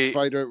Rigo's best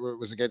fighter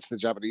was against the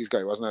Japanese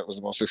guy, wasn't it? It was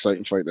the most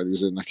exciting fight that he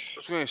was in. Like. I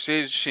was going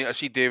to say, I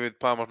see David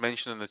Palmer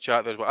mentioning in the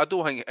chat there as well. I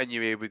don't think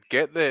Inoue would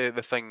get the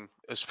thing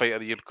as fight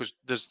of the year, because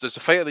does the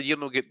fight of the year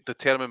not get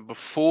determined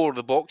before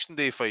the Boxing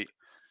Day fight?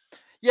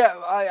 Yeah,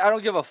 I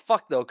don't give a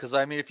fuck though, because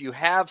I mean, if you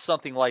have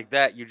something like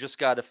that, you just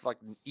got to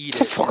fucking eat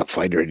it. It's a fucking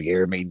fighter of the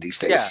year, I mean, these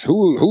days. Yeah.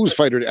 Who's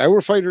fighter?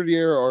 Our fighter of the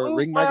year, or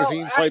Ring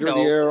Magazine fighter of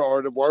the year,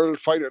 or the World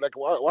Fighter? Like,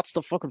 what's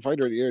the fucking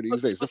fighter of the year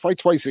these days? They fight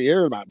twice a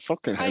year, man.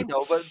 Fucking hell. I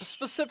know, but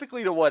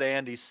specifically to what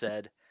Andy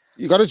said,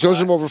 you got to judge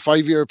them over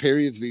 5-year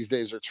periods these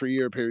days, or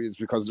 3-year periods,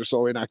 because they're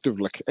so inactive.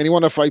 Like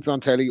anyone that fights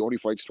on telly only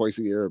fights twice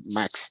a year,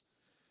 max.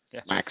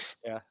 Yeah. Max.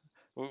 Yeah.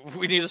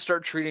 We need to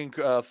start treating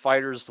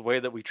fighters the way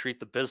that we treat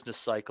the business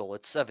cycle.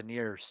 It's 7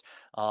 years.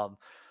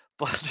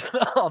 It's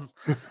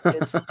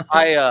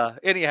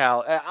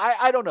anyhow,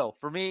 I don't know.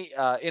 For me,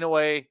 in a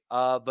way,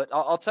 but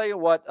I'll tell you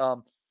what,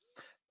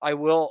 I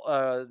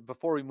will,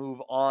 before we move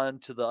on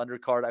to the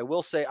undercard, I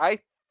will say, I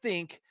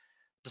think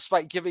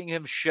despite giving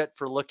him shit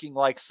for looking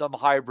like some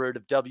hybrid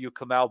of W.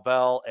 Kamau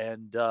Bell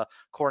and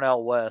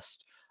Cornell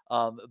West,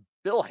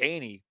 Bill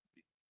Haney,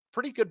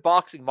 pretty good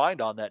boxing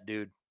mind on that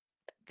dude.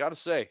 Gotta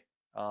say.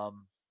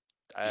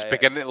 He's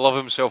beginning to love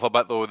himself a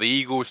bit though. The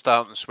ego's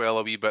starting to swell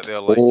a wee bit there.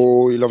 Like,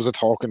 he loves a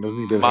talking,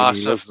 doesn't he?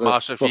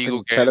 Massive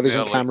ego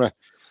television camera. Like,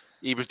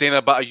 he was doing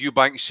a bit of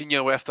Eubank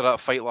Senior after that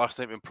fight last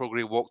night when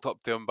Prograis walked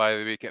up to him by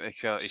the way,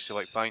 he said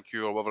like thank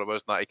you or whatever it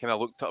was. And that he kind of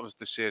looked at him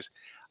and says,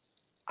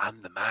 "I'm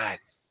the man."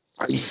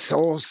 I'm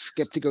so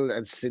skeptical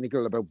and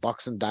cynical about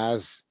boxing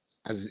dads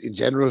as in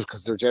general,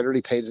 because they're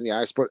generally pains in the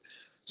ass. But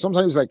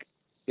sometimes, like,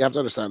 you have to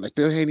understand, like,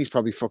 Bill Haney's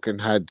probably fucking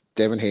had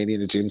Devin Haney in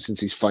the gym since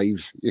he's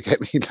 5. You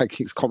get me? Like,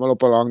 he's coming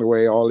up along the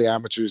way, all the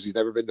amateurs. He's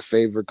never been the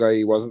favorite guy.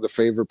 He wasn't the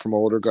favorite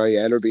promoter guy.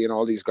 Ellerby and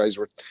all these guys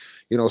were,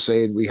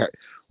 saying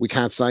we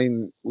can't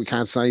sign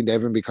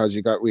Devin because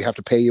we have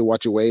to pay you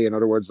what you weigh. In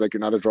other words, like,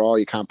 you're not a draw.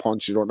 You can't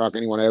punch. You don't knock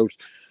anyone out.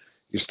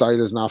 Your style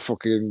is not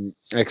fucking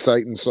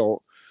exciting.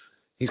 So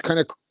he's kind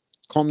of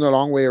come a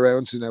long way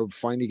around to now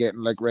finally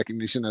getting like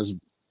recognition as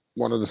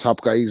one of the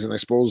top guys. And I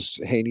suppose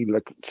Haney,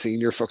 like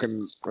senior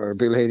fucking, or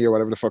Bill Haney or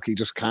whatever the fuck, he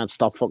just can't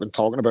stop fucking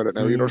talking about it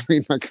now. You know what I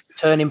mean? Like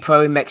turning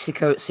pro in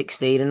Mexico at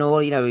 16 and all,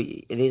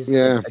 it is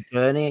a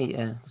journey.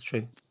 Yeah, that's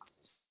true.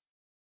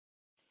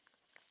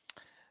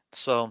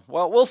 So,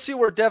 well, we'll see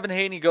where Devin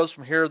Haney goes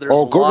from here. There's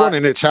good one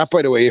in the chat,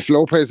 by the way. If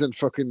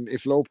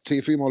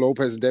Teofimo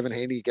Lopez and Devin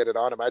Haney get it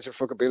on, imagine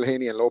fucking Bill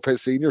Haney and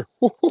Lopez Senior.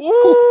 Fuck.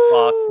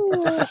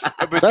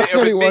 That's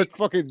really what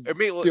fucking the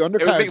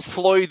undercard. It would make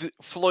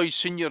Floyd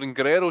Senior and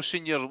Guerrero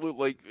Senior look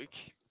like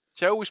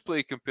child's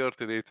play compared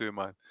to they two,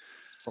 man.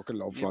 Fucking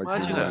love Floyd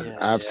Senior. Yeah,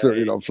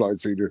 absolutely love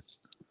Floyd Senior.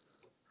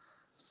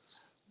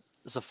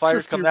 Is a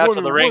fighter coming out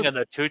to the ring in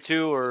the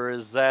tutu, or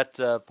is that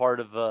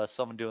part of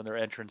someone doing their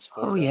entrance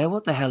for them? Yeah,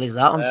 what the hell is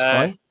that on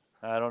Sky?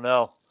 I don't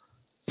know.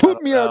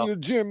 Put me out of your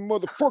gym,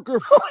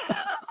 motherfucker.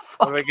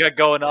 What do we got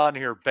going on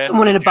here, Ben?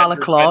 Someone in a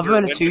balaclava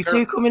and a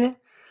tutu coming in?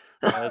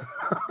 Is that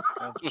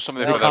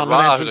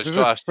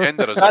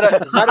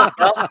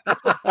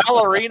a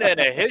ballerina and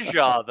a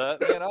hijab?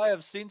 I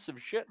have seen some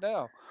shit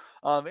now.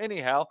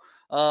 Anyhow,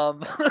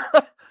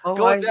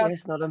 going down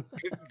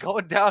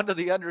to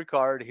the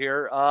undercard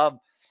here.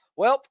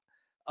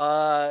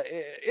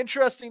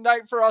 Interesting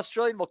night for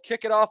Australian. We'll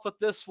kick it off with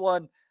this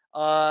one.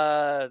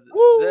 There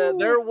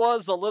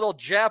was a little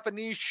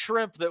Japanese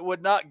shrimp that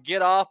would not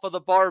get off of the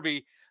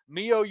Barbie.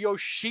 Miyo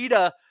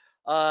Yoshida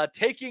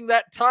taking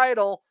that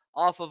title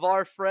off of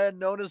our friend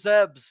known as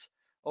Ebs.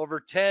 Over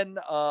 10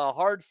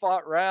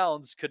 hard-fought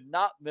rounds. Could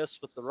not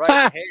miss with the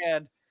right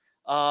hand.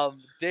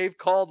 Dave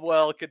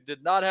Caldwell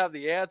did not have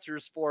the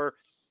answers for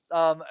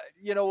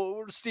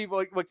Steve,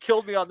 what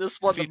killed me on this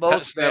one the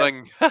most,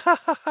 man,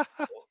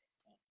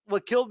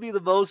 what killed me the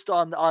most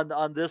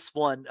on this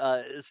one,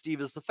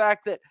 Steve, is the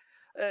fact that,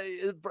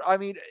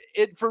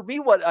 for me,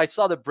 what I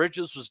saw that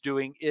Bridges was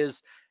doing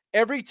is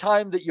every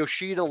time that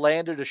Yoshida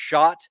landed a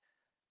shot,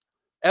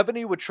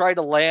 Ebanie would try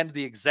to land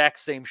the exact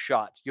same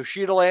shot.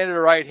 Yoshida landed a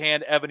right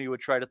hand, Ebanie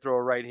would try to throw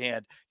a right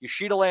hand.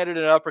 Yoshida landed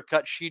an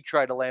uppercut, she'd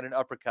try to land an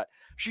uppercut.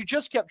 She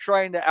just kept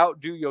trying to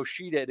outdo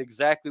Yoshida at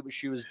exactly what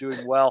she was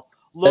doing well.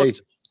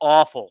 Looked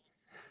awful.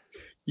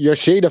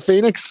 Yoshida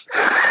Phoenix.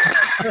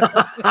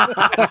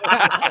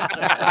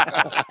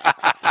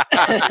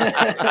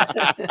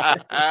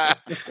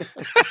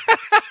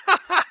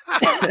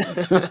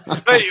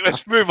 Right,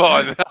 let's move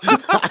on.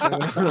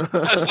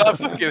 That's not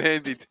fucking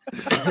ended.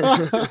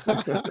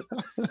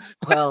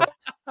 Well,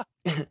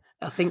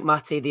 I think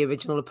Matty, the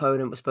original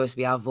opponent, was supposed to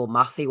be Avil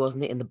Mathy,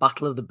 wasn't it? In the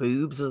Battle of the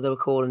Boobs, as they were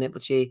calling it,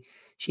 but she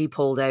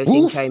pulled out.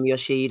 In came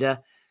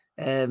Yoshida.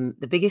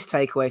 The biggest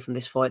takeaway from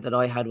this fight that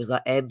I had was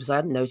that Ebbs, I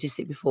hadn't noticed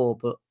it before,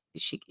 but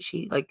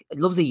she like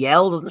loves a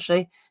yell, doesn't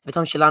she? Every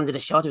time she landed a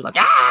shot, it was like,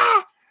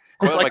 ah!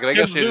 It's like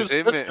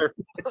sister.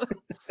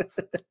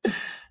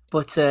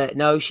 But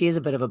no, she is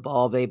a bit of a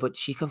Barbie, but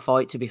she can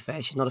fight, to be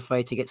fair. She's not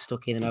afraid to get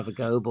stuck in and have a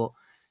go, but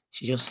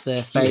she just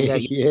found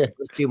out it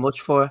was too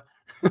much for her.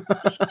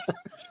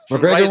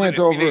 McGregor went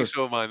over.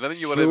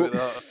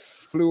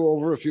 Flew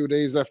over a few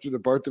days after the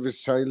birth of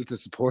his child to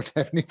support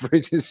Ebanie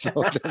Bridges. So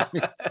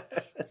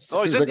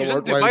he was in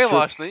Dubai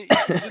last night.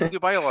 He was in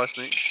Dubai last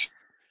night.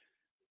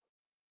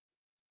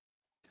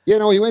 Yeah,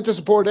 no, he went to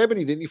support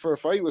Ebanie, didn't he, for a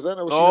fight? Was that?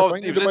 He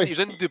was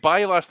in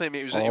Dubai last night, mate.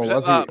 He was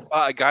at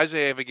that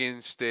Gazaev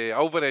against the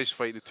Alvarez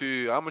fight, the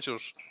two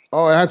amateurs.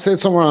 Oh, I had said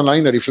somewhere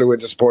online that he flew in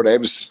to support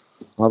Ebbs.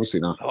 Obviously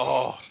not.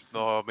 Oh,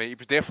 no, mate. He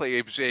was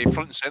definitely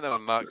front and centre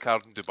on that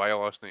card in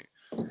Dubai last night.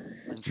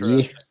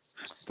 Yeah.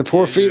 The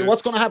poor feeling.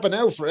 What's going to happen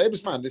now for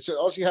Ebbs, man?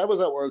 All she had was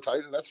that world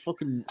title. That's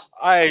fucking.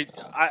 I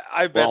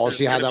bet. Well, all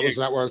she had was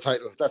that world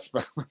title. That's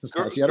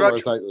she had a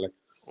world title. Like.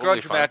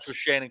 Grudge match with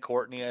Shannon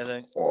Courtney, I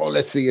think. Oh,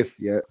 let's see it.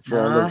 Yeah, for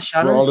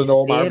all the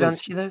no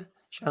marbles.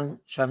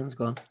 Shannon's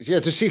gone. Yeah,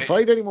 does she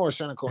fight anymore,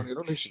 Shannon Courtney? I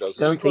don't think she does.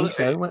 Don't think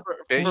so.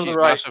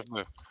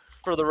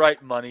 For the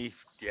right money,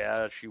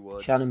 yeah, she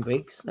would. Shannon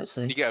Briggs, let's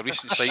see. You get a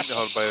recent sight to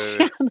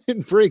her by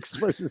Shannon Briggs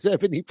versus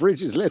Ebanie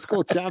Bridges. Let's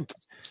go, champ.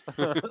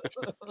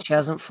 She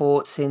hasn't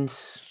fought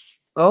since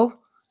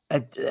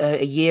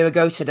a year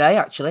ago today,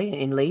 actually,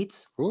 in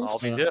Leeds. I'll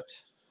be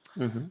dipped.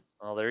 Mm-hmm.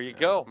 Well, there you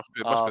go. Must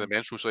be the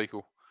menstrual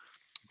cycle.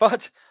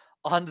 But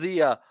on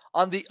the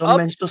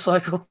menstrual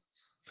cycle.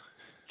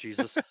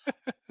 Jesus.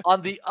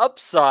 On the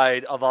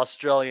upside of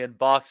Australian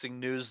boxing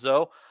news,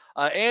 though,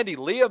 Andy,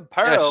 Liam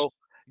Paro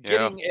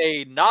getting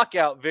a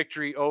knockout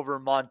victory over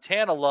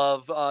Montana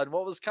Love in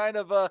what was kind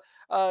of a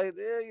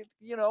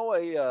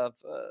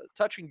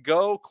touch and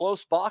go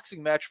close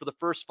boxing match for the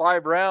first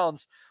 5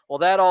 rounds. Well,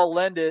 that all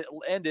ended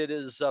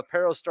as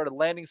Paro started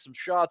landing some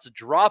shots,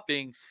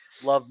 dropping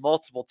Love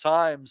multiple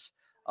times.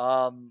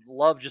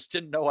 Love just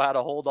didn't know how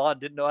to hold on,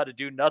 didn't know how to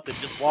do nothing,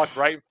 just walked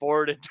right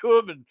forward into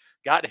him and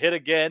got hit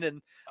again.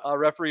 And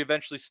referee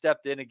eventually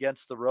stepped in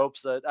against the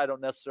ropes. I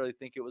don't necessarily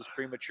think it was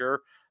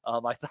premature. I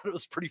thought it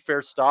was pretty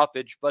fair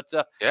stoppage, but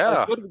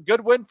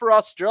good win for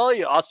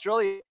Australia.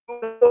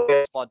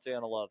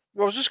 Montana Love.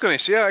 Well, I was just going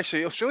to say,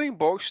 actually, Australian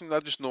boxing, I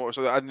just noticed,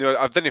 I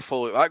didn't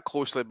follow it that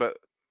closely, but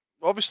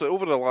obviously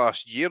over the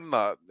last year and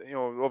that,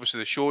 obviously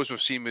the shows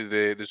we've seen with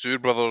the Zur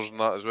brothers and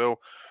that as well,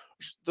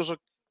 there's a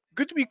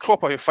good wee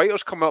crop of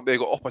fighters coming up. They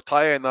got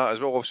Opataya and that as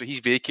well. Obviously,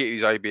 he's vacated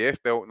his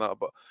IBF belt and that,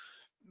 but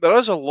there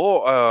is a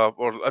lot,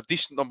 or a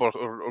decent number,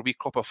 or wee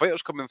crop of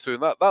fighters coming through.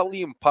 And that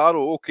Liam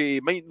Paro, okay,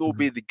 he might not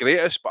be the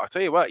greatest, but I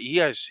tell you what, he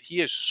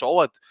is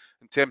solid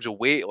in terms of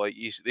weight. Like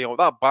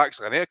that back's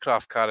like an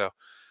aircraft carrier.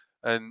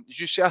 And as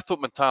you see, I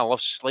thought Montana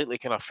Love slightly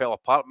kind of fell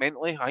apart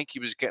mentally. I think he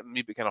was getting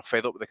maybe kind of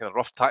fed up with the kind of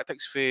rough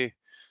tactics for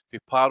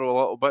Paro a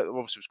little bit.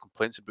 Obviously, it was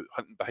complaints about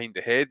hunting behind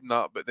the head and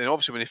that. But then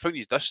obviously when he found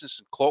his distance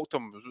and clocked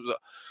him, I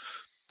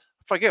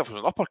forget if it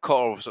was an uppercut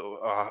or was it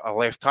a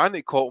left hand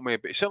that caught me,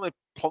 but he certainly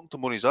plunked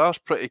him on his arse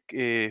pretty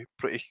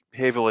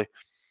heavily.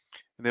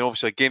 And then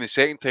obviously again the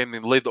second time,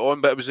 then laid it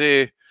on. But it was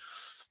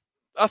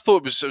I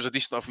thought it was a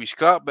decent enough wee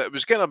scrap, but it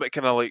was getting a bit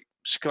kind of like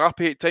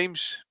scrappy at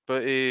times.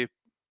 But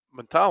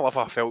Montana Love,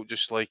 I felt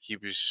just like he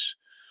was.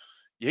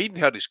 You even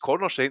heard his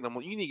corner saying, "I'm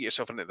like, you need to get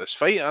yourself into this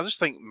fight." And I just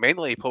think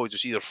mentally he probably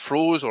just either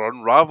froze or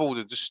unravelled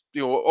and just,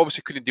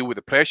 obviously couldn't deal with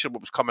the pressure of what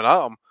was coming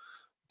at him.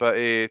 But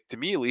to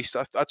me, at least,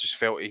 I just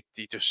felt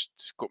he just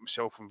got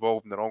himself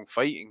involved in the wrong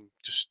fight and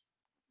just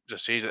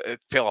says it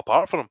fell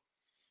apart for him.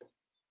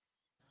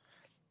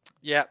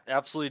 Yeah,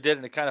 absolutely did,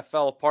 and it kind of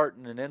fell apart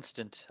in an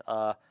instant.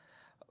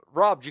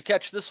 Rob, did you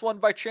catch this one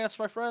by chance,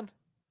 my friend?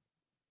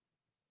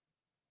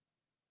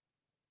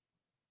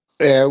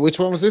 Which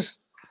one was this?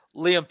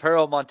 Liam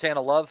Paro,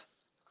 Montana Love.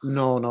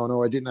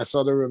 No, I didn't. I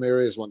saw the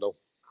Ramirez one though.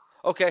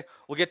 Okay,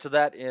 we'll get to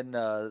that in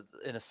a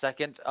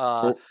second.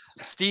 Cool.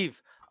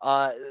 Steve,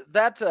 I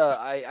got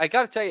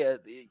to tell you,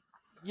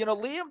 you know,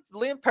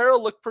 Liam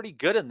Paro looked pretty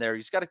good in there.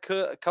 He's got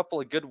a couple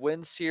of good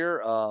wins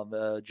here.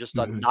 Just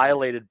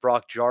annihilated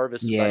Brock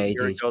Jarvis about a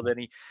year ago. Then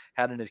he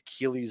had an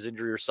Achilles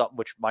injury or something,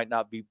 which might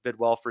not bid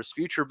well for his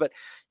future. But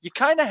you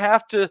kind of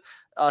have to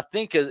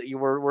think as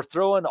we're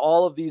throwing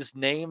all of these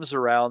names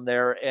around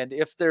there, and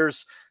if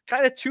there's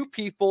kind of two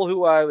people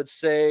who I would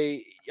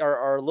say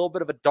are a little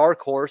bit of a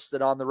dark horse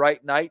that on the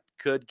right night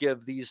could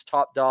give these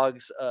top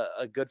dogs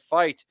a good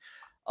fight.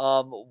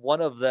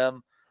 One of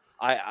them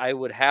I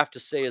would have to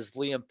say is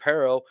Liam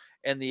Paro,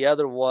 and the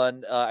other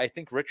one, I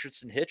think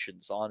Richardson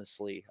Hitchens,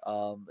 honestly.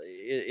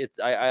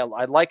 I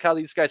like how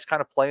these guys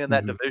kind of play in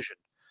that division.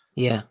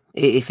 Yeah,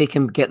 if he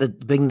can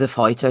bring the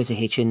fight out of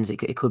Hitchens,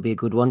 it could be a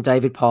good one.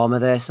 David Palmer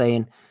there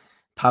saying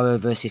Paro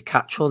versus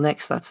Cattrall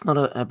next. That's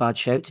not a bad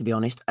shout, to be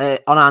honest.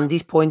 On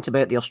Andy's point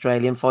about the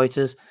Australian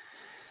fighters,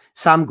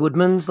 Sam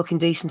Goodman's looking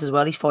decent as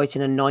well. He's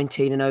fighting a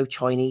 19-0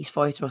 Chinese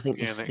fighter, I think,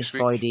 this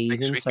Friday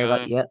evening.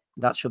 So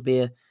that should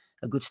be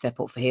a good step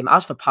up for him.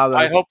 As for Paro,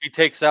 I hope he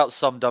takes out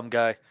some dumb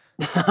guy.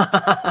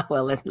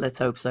 Well, let's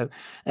hope so.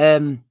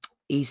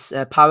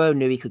 Paro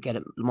knew he could get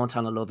it.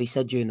 Montana Love. He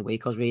said during the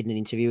week, I was reading an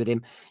interview with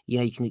him. You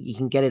know, you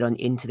can get it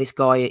into this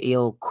guy.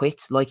 He'll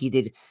quit like he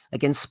did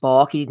against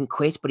Spark. He didn't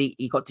quit, but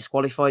he got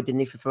disqualified, didn't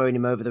he, for throwing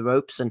him over the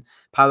ropes? And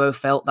Paro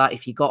felt that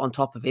if you got on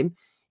top of him,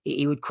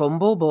 he would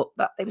crumble. But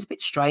it was a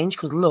bit strange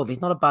because Love,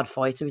 he's not a bad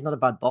fighter. He's not a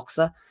bad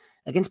boxer.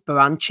 Against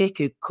Baranchik,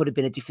 who could have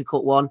been a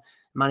difficult one,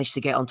 managed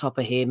to get on top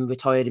of him,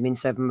 retired him in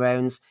 7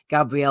 rounds.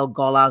 Gabriel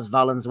Golaz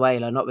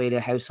Valenzuela, not really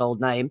a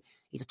household name.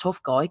 He's a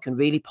tough guy, can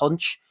really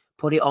punch,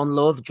 put it on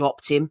Love,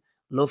 dropped him.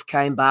 Love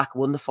came back,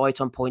 won the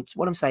fight on points.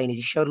 What I'm saying is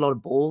he showed a lot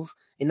of balls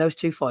in those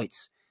 2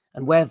 fights.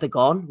 And where have they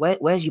gone?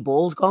 Where's your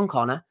balls gone,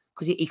 Connor?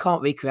 Because he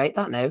can't recreate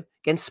that now.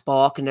 Against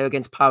Spark and now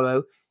against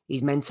Paro,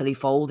 he's mentally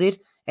folded.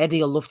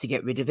 Eddie will love to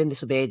get rid of him.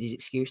 This will be Eddie's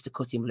excuse to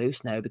cut him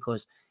loose now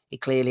because he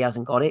clearly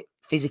hasn't got it.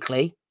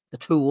 Physically, the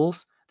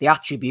tools, the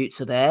attributes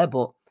are there,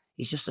 but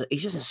he's just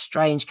a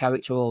strange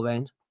character all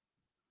round.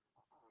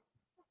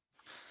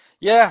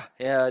 Yeah,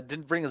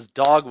 didn't bring his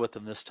dog with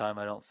him this time,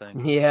 I don't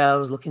think. Yeah, I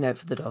was looking out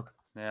for the dog.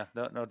 Yeah,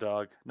 no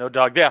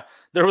dog. Yeah,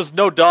 there was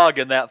no dog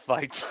in that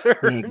fight.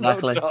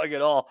 Exactly. No dog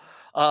at all.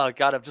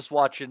 God, I'm just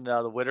watching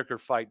the Whitaker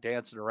fight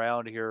dancing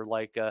around here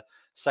like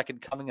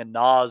second coming of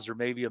Nas or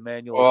maybe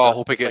Emmanuel. Oh, I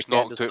hope he gets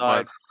knocked out,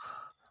 man.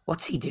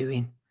 What's he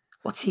doing?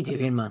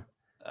 Man?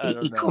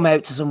 He come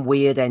out to some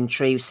weird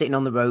entry, sitting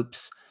on the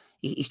ropes.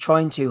 He's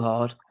trying too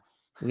hard.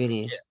 He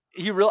really is.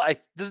 He really.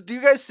 Do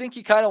you guys think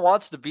he kind of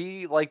wants to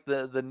be like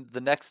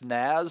the next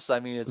Nas? I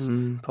mean, it's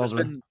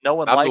probably been no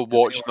one. I'm like not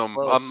watching him.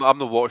 I'm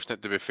not watching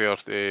it, to be fair.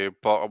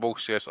 But I will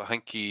say this, I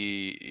think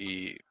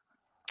he's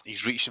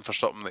reaching for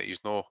something that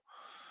he's not.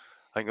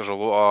 I think there's a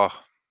lot of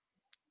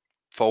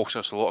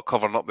falseness, a lot of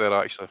covering up there.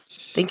 Actually, I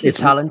think he's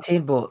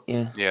talented, but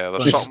yeah.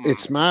 There's something.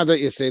 It's mad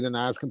that you say the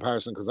Nas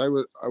comparison because I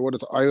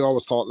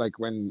always thought like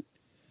when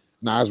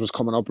Nas was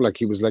coming up, like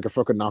he was like a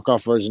fucking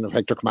knockoff version of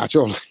Hector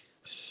Camacho.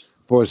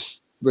 But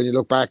when you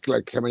look back,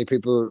 like how many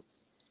people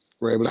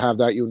were able to have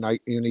that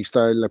unique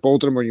style, like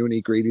both of them were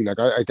unique, really. Like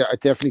I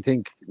definitely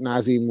think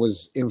Nazim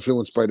was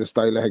influenced by the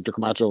style of Hector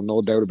Camacho,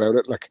 no doubt about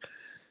it. Like,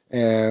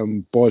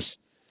 but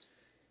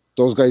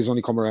those guys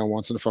only come around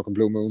once in a fucking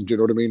blue moon. Do you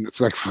know what I mean? It's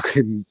like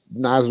fucking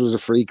Nas was a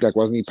freak. Like,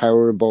 wasn't he?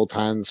 Power in both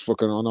hands,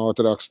 fucking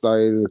unorthodox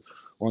style,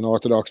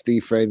 unorthodox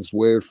defense,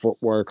 weird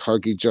footwork,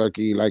 herky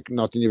jerky, like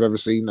nothing you've ever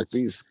seen. Like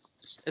these.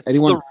 It's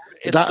the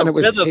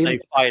rhythm they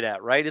fight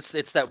at, right? It's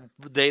that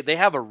they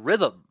have a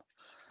rhythm.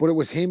 But it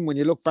was him when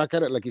you look back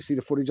at it, like you see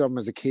the footage of him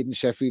as a kid in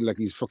Sheffield, like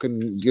he's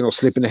fucking,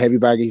 slipping the heavy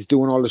bag. He's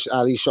doing all the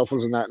alley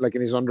shuffles and that, like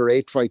in his under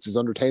 8 fights, his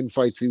under 10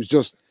 fights. He was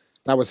just,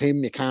 that was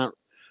him. You can't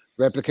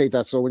replicate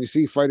that. So when you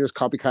see fighters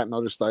copycatting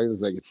other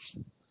styles, like it's,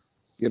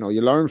 you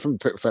learn from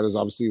fellas,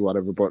 obviously,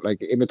 whatever, but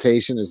like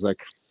imitation is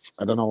like,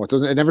 I don't know.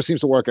 It never seems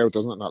to work out,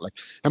 doesn't it? Not like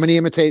how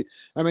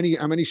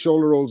many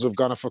shoulder rolls have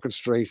gone a fucking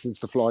stray since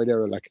the Floyd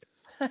era, like.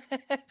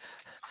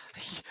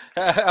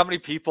 How many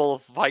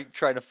people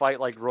trying to fight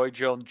like Roy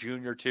Jones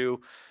Jr. too,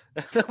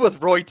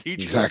 with Roy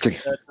teaching? Exactly.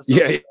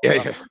 Yeah.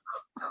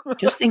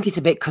 Just think it's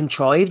a bit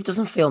contrived. It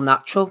doesn't feel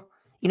natural.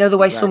 You know the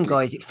way some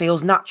guys, it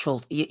feels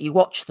natural. You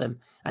watch them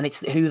and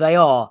it's who they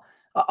are.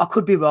 I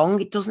could be wrong.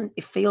 It doesn't.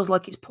 It feels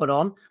like it's put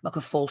on, like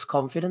a false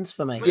confidence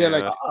for me. Yeah,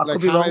 like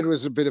Hamid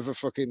was a bit of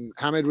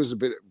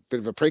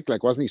a prick,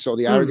 like, wasn't he? So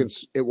the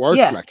arrogance, it worked.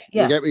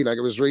 You get me? Like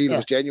it was real. It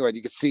was genuine.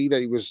 You could see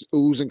that he was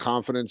oozing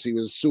confidence. He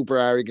was super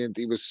arrogant.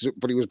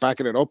 But he was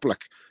backing it up.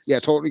 Like, yeah, I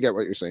totally get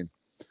what you're saying.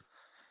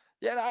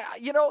 Yeah,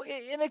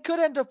 and it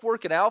could end up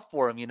working out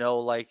for him.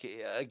 Like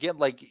again,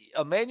 like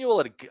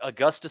Emmanuel at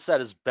Augustus at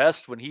his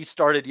best when he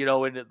started,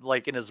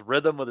 in his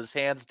rhythm with his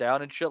hands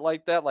down and shit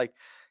like that, like.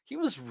 He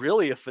was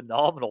really a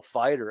phenomenal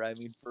fighter. I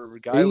mean, for a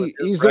guy with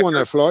he's the one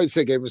that Floyd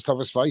said gave him his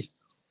toughest fight.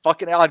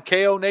 Fucking on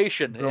KO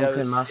Nation.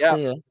 Drunken Master,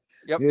 yeah.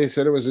 Yep. Yeah, he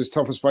said it was his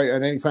toughest fight.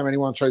 And anytime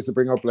anyone tries to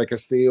bring up like a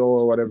Castillo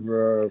or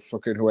whatever,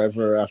 fucking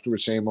whoever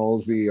afterwards, Shane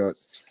Mosley,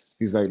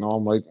 he's like, no,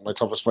 my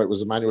toughest fight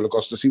was Emmanuel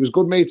Augustus. He was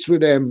good mates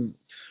with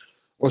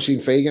Oisin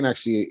Fagan,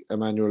 actually,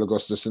 Emmanuel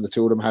Augustus, and the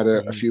two of them had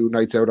a few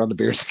nights out on the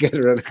beer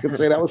together, and I could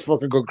say that was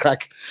fucking good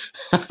crack.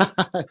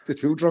 The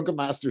two drunken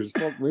masters,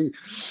 fuck me.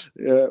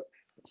 Yeah.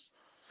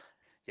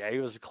 Yeah, he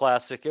was a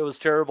classic. It was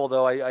terrible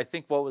though. I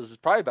think what was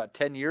probably about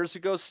 10 years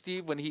ago,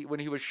 Steve, when he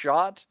was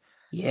shot.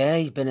 Yeah,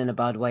 he's been in a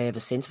bad way ever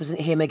since. Wasn't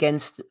it him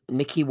against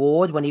Mickey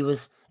Ward when he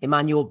was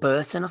Emmanuel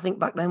Burton, I think,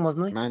 back then,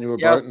 wasn't he? Emmanuel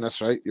Burton,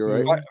 that's right.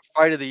 You're right.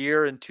 Fight of the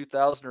year in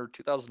 2000 or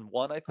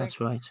 2001, I think.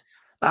 That's right.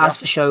 But as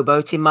for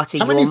showboating, Matty,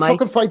 how many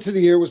fucking fights of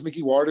the year was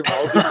Mickey Ward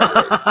involved in?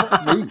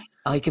 Fuck me.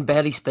 He can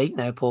barely speak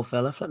now, poor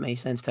fella. Flip me,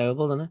 sounds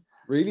terrible, doesn't it?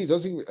 Really?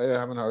 Does he? I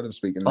haven't heard him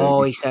speaking.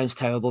 Oh, he sounds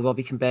terrible.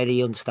 Robbie can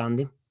barely understand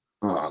him.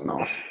 Oh,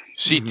 no.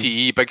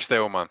 CTE, big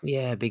style, man.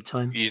 Yeah, big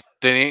time. He's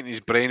donating his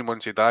brain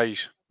once he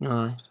dies.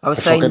 No, I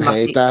fucking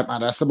hate that, man.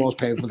 That's the most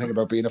painful thing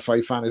about being a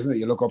fight fan, isn't it?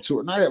 You look up to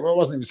it. No, I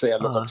wasn't even saying I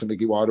look up to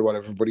Mickey Ward or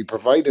whatever, but he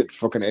provided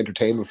fucking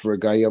entertainment for a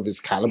guy of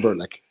his caliber.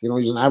 Like, you know,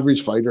 he's an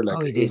average fighter.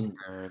 Like, he did.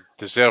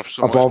 Deserves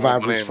so above much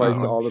average money,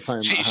 fights all the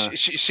time.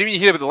 See, when you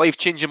hear about the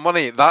life-changing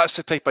money, that's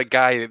the type of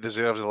guy that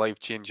deserves the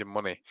life-changing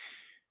money.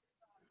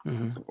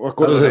 What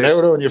good is it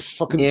now, though? And you're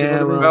fucking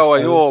well,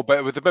 I know,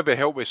 but with the maybe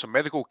help with some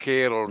medical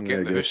care or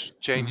getting the house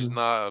changed and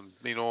that, and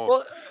you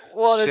know,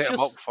 well, set him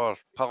up for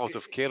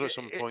palliative care at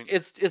some point.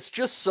 It's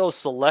just so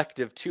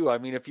selective too. I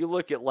mean, if you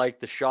look at like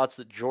the shots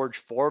that George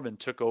Foreman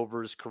took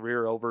over his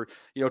career over,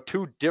 you know,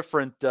 2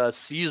 different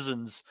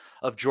seasons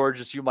of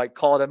George's, you might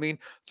call it. I mean,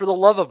 for the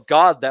love of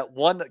God, that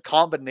one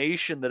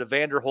combination that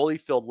Evander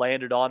Holyfield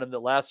landed on him that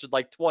lasted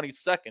like 20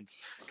 seconds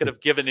could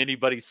have given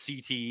anybody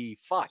CTE.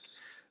 Fuck.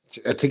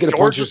 Think of the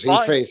punches he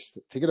faced.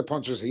 Think of the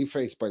punches he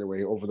faced, by the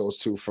way, over those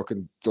two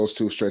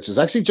stretches.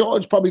 Actually,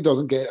 George probably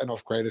doesn't get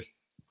enough credit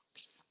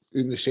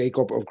in the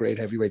shake-up of great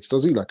heavyweights,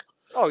 does he? Like,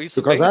 oh, he's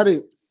because at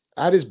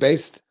his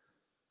best,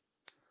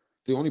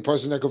 the only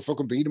person that could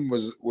fucking beat him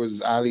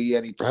was Ali,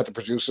 and he had to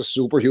produce a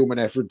superhuman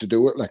effort to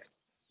do it. Like,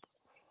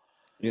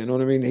 you know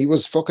what I mean? He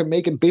was fucking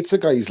making bits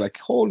of guys. Like,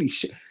 holy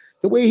shit!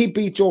 The way he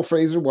beat Joe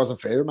Frazier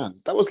wasn't fair,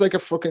 man. That was like a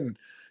fucking.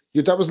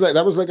 That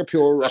was like a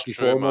pure Rocky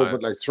IV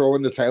movement, like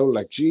throwing the towel,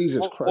 like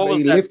Jesus Christ.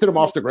 He lifted him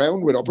off the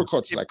ground with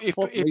uppercuts, like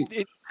fuck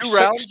me. 2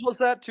 rounds was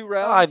that? 2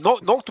 rounds? I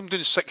knocked him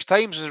down 6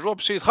 times, and as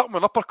Rob says, hit him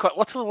an uppercut,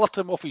 literally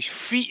lifted him off his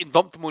feet and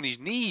dumped him on his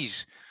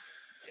knees.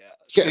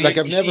 Yeah, like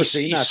I've never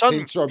seen that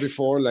since or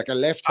before. Like a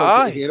left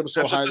hook, he hit him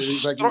so hard,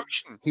 he's like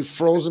he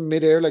froze in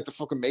midair like the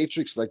fucking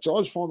Matrix. Like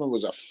George Foreman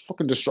was a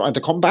fucking destroyer. And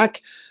to come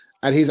back.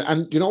 And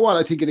you know what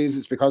I think it is?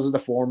 It's because of the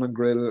Foreman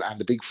grill and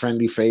the big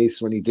friendly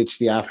face when he ditched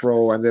the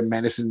afro and the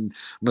menacing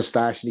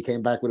mustache, and he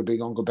came back with a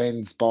big Uncle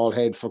Ben's bald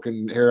head,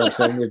 fucking here I'm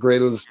saying your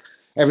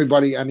grills,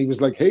 everybody, and he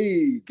was like,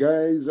 "Hey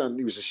guys," and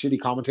he was a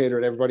shitty commentator,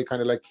 and everybody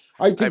kind of like.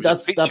 I think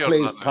that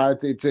plays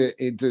part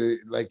into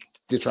like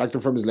detracting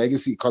from his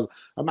legacy. Because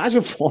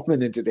imagine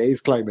Foreman in today's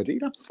climate,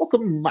 he'd have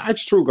fucking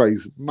march through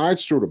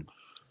them.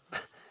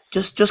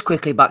 Just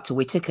quickly back to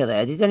Whittaker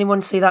there. Did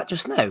anyone see that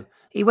just now?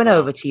 He went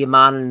over to your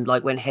man and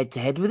like went head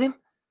to head with him.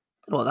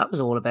 Don't know what that was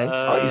all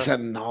about. He's a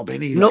knob,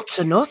 isn't he? Nut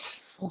to nut.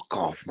 Fuck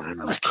off, man.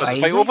 That's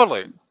crazy.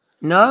 Overlay.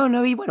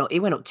 No, he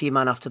went up to your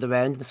man after the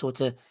round and sort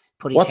of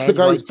put his What's head the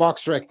guy's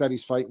box rec that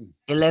he's fighting?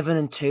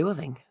 11-2, I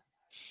think.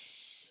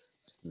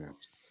 Yeah.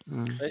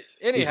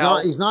 Anyhow,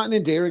 he's not an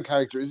endearing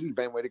character, is he,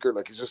 Ben Whittaker?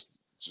 Like, he's just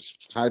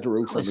hard to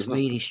root for him, isn't it?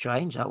 Really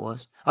strange, that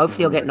was.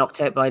 Hopefully he'll get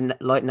knocked out by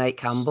like Nate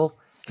Campbell.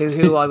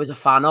 Who I was a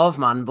fan of,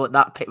 man, but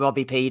that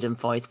Robbie Peden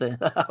fight,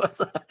 that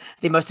was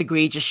the most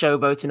egregious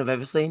showboating I've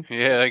ever seen.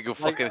 Yeah, go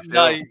fucking.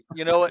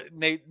 You know what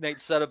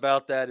Nate said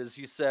about that is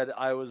he said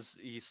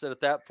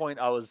at that point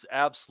I was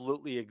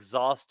absolutely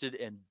exhausted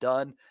and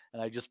done,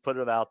 and I just put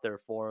it out there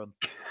for him.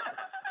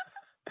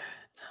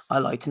 I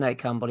liked Nate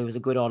Campbell. He was a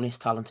good, honest,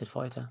 talented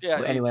fighter. Yeah.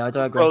 But anyway, I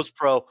digress. Pros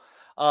pro.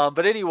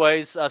 But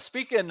anyways,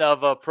 speaking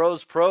of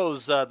pros,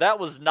 that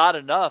was not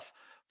enough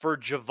for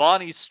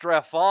Giovanni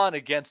Straffon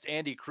against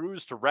Andy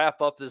Cruz to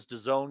wrap up this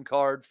DAZN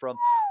card from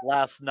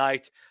last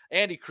night.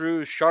 Andy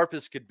Cruz, sharp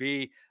as could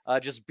be,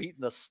 just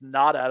beating the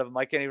snot out of him.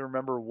 I can't even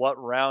remember what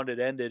round it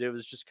ended. It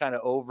was just kind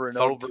of over and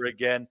over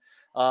again.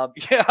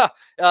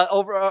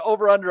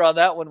 Over under on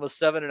that one was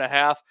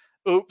 7.5.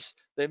 Oops,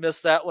 they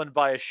missed that one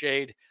by a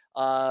shade.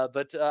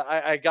 But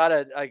I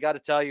gotta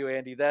tell you,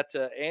 Andy, that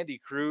Andy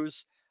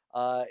Cruz,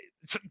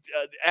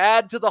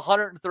 add to the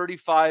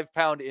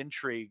 135-pound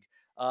intrigue.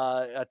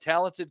 A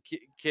talented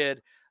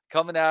kid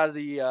coming out of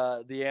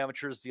the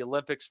amateurs, the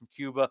Olympics from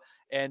Cuba,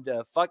 and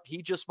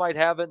he just might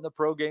have it in the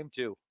pro game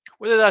too.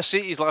 What did I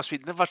say to you last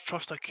week? Never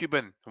trust a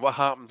Cuban. What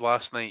happened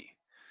last night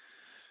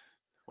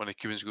when the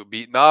Cubans got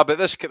beat? Nah, but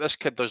this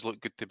kid does look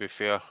good, to be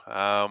fair.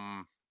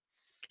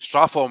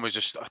 Straffon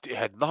was he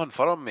had nothing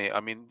for him, mate.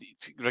 I mean,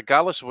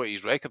 regardless of what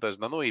his record is,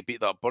 and I know he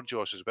beat that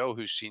Burgos as well,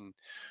 who's seen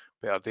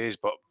better days,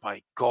 but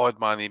my God,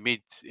 man, he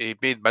made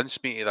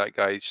mincemeat of that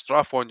guy.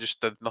 Straffon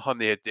just did nothing.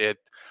 He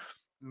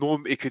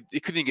couldn't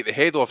even get the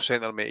head off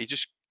centre, mate. He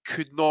just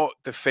could not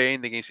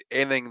defend against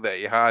anything that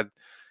he had.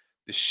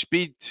 The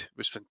speed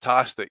was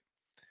fantastic.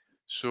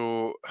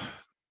 So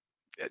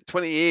at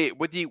 28,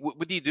 what do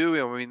you do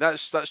with him? I mean,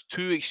 that's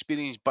 2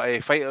 experienced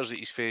fighters that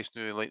he's faced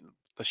now, like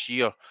this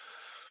year.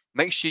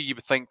 Next year, you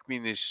would think, I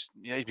mean, he's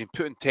been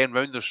putting 10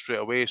 rounders straight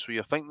away, so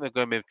you think they're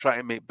going to be trying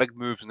to make big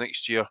moves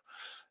next year.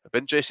 It'd be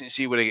interesting to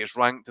see where he gets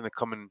ranked in the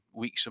coming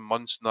weeks and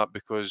months and that,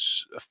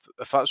 because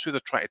if that's who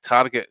they're trying to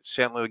target,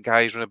 certainly the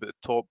guys around about the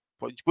top.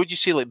 What would you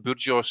say, like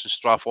Burgos and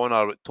Strathon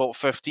are at top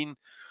 15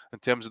 in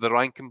terms of the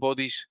ranking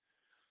bodies?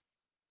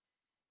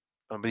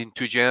 I'm being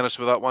too generous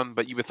with that one,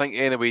 but you would think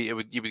anyway you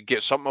would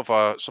get some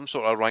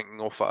sort of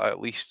ranking off that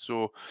at least.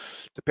 So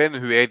depending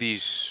on who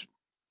Eddie's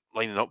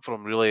lining up for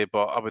him, really,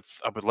 but I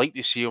would like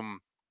to see him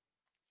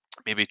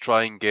maybe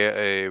try and get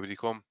what do you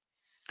call him?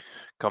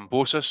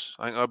 Cambosis.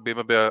 I think that'd be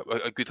maybe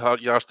a good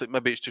hard yardstick.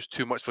 Maybe it's just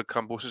too much for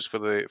Cambosis for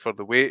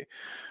the weight.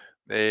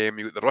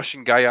 You got the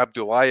Russian guy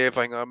Abdullayev.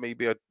 I think that may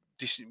be a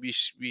decent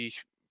wee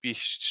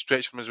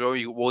stretch from him as well.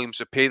 You got William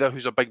Zepeda,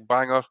 who's a big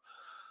banger.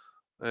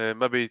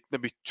 Maybe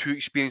too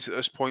experienced at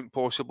this point,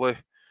 possibly.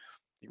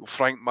 You got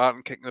Frank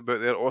Martin kicking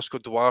about there, Oscar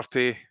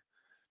Duarte.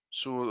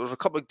 So there's a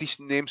couple of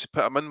decent names to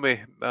put him in with.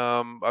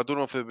 I don't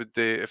know if they would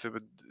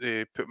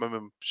put him in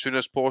as soon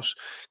as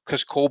possible.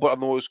 Chris Colbert, I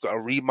know, has got a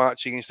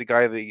rematch against the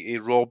guy that he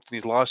robbed in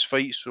his last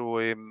fight, so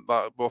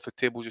that'll be off the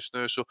table just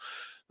now. So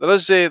there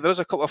is a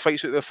couple of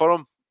fights out there for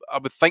him. I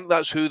would think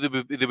that's who they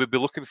would be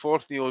looking for,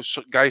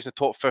 guys in the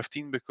top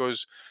 15,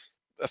 because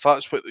if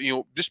that's what,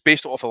 just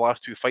based off the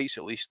last 2 fights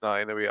at least,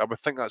 anyway, I would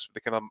think that's what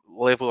the kind of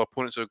level of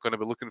opponents are going to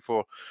be looking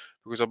for,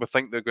 because I would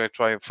think they're going to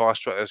try and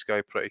fast track this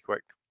guy pretty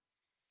quick.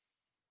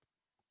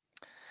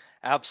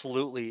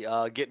 Absolutely.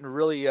 Getting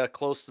really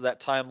close to that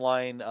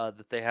timeline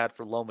that they had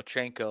for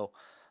Lomachenko,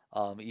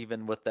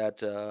 even with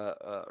that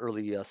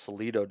early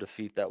Salido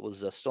defeat. That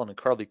was still an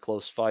incredibly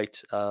close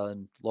fight.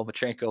 And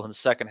Lomachenko in the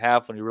second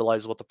half, when he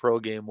realized what the pro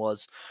game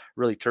was,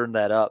 really turned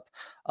that up.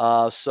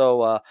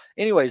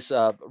 Anyways,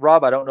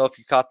 Rob, I don't know if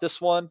you caught this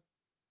one.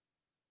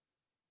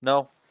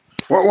 No?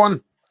 What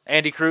one?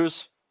 Andy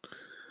Cruz.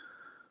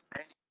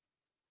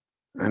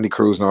 Andy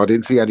Cruz. No, I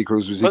didn't see Andy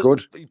Cruz. Was he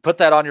good? Put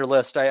that on your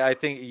list. I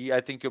think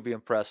you'll be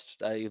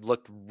impressed. He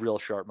looked real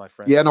sharp, my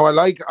friend. Yeah, no, I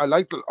like.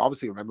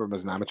 Obviously, remember him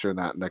as an amateur and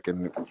that. Like,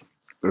 and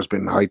there's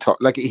been high talk.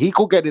 Like, he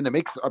could get in the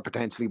mix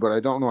potentially, but I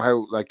don't know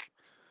how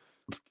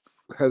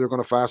they're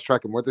going to fast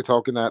track him. What they're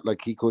talking that like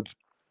he could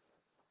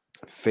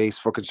face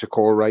fucking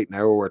Shakur right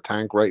now, or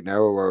Tank right now,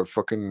 or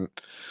fucking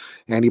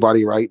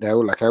anybody right now.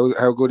 Like,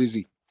 how good is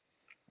he?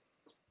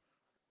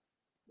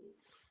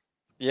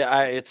 Yeah,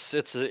 I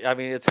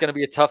mean, it's going to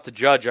be tough to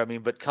judge. I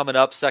mean, but coming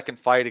up, second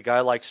fight, a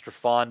guy like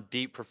Strathon,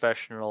 deep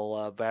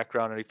professional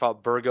background, and he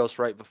fought Burgos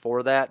right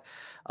before that.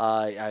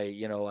 I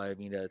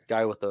mean, a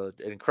guy with an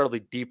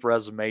incredibly deep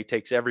resume,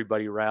 takes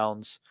everybody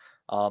rounds.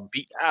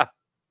 Beat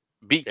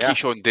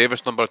Keyshawn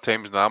Davis a number of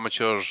times in the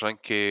amateurs. I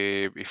think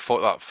he fought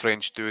that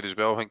French dude as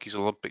well. I think he's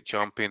Olympic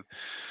champion.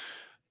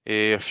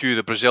 A few of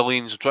the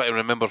Brazilians. I'm trying to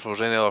remember if there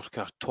was any other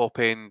kind of top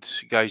end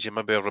guys you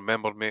maybe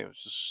remember, mate.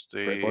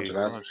 It was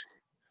just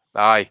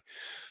aye,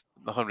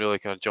 nothing really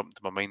kind of jumped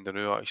to my mind I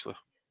know actually.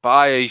 But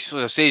aye, as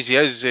I say, he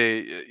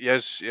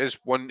is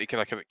one to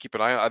kind of keep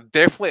an eye on.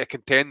 Definitely a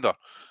contender.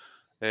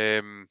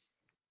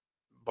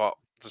 But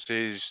as I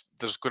say,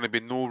 there's going to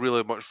be no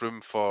really much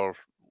room for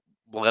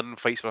learning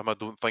fights for him, I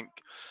don't think.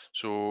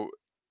 So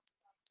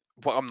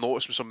what I'm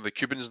noticing with some of the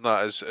Cubans and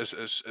that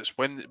is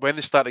when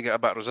they start to get a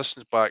bit of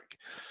resistance back,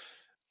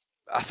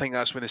 I think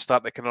that's when they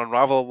start to kind of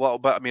unravel a little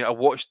bit. I mean, I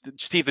watched.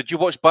 Steve, did you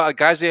watch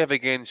Batagazev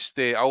against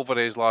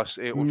Alvarez last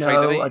on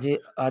Friday night?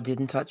 I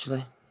didn't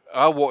actually.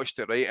 I watched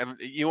it, right, and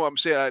you know what I'm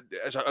saying.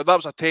 That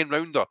was a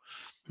 10-rounder,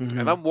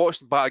 and I'm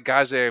watching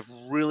Batagazev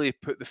really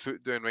put the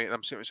foot down, right. And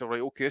I'm saying to myself,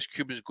 right, okay, this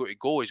Cuban's got to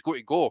go. He's got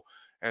to go,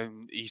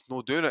 and he's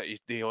not doing it.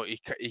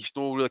 He's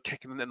not really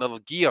kicking into another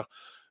gear.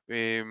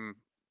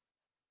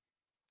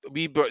 A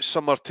wee bit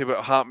similar to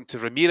what happened to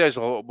Ramirez.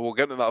 We'll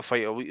get into that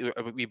fight a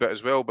wee bit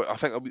as well. But I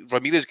think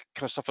Ramirez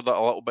kind of suffered that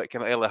a little bit,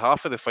 kind of early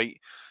half of the fight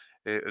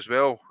as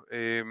well.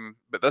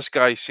 But this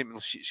guy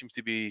seems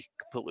to be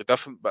completely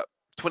different. But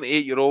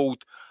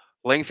 28-year-old,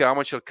 lengthy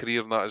amateur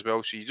career and that as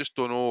well. So you just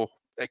don't know.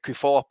 It could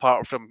fall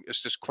apart from him as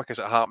just quick as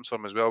it happens for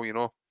him as well, you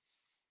know.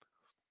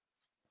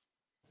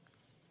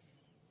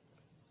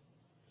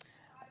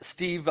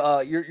 Steve,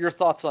 your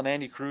thoughts on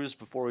Andy Cruz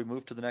before we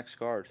move to the next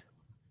card?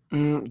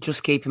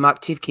 Just keep him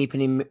active, keep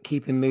him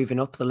moving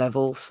up the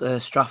levels.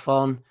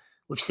 Strathon,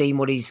 we've seen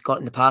what he's got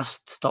in the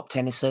past. Stopped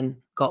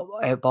Tennyson, got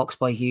outboxed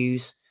by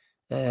Hughes.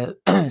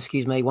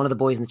 Excuse me, one of the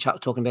boys in the chat were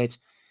talking about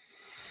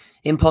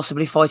him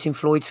possibly fighting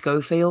Floyd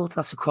Schofield.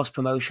 That's a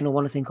cross-promotional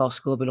one. I think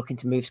Oscar will be looking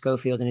to move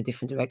Schofield in a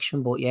different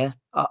direction. But yeah,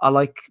 I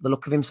like the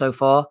look of him so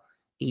far.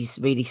 He's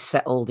really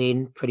settled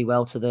in pretty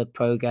well to the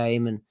pro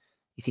game, and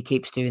if he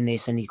keeps doing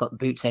this, and he's got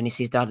Boots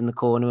Ennis' dad in the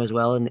corner as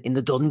well, and in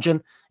the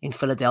dungeon in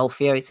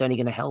Philadelphia, it's only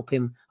going to help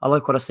him. I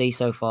like what I see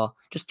so far.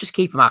 Just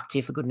keep him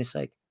active, for goodness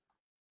sake.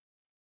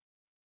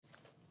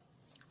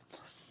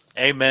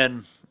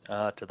 Amen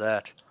to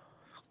that.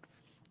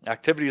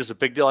 Activity is a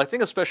big deal. I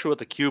think especially with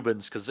the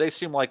Cubans, because they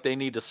seem like they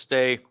need to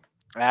stay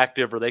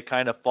active, or they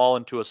kind of fall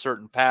into a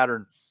certain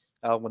pattern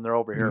when they're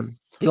over here.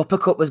 The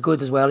uppercut was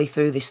good as well. He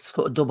threw this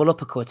sort of double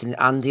uppercut, and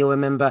Andy, you'll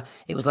remember,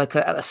 it was like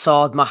a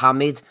Saad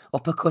Mohammed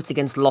uppercut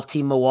against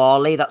Lottie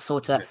Mawali, that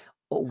sort of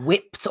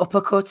whipped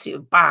uppercut.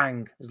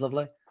 Bang! It was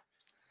lovely.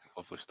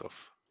 Lovely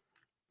stuff.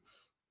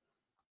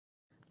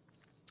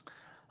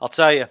 I'll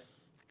tell you,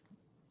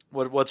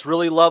 what's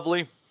really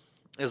lovely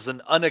is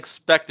an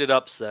unexpected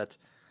upset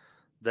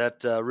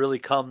that really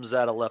comes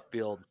out of left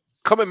field.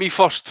 Come at me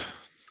first.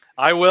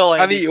 I will,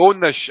 Andy. I need to own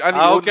this. I need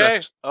to own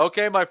this.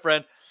 Okay, my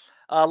friend.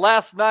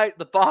 Last night,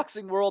 the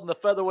boxing world in the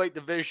featherweight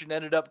division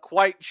ended up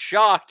quite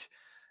shocked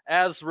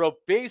as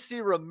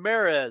Robeisy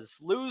Ramirez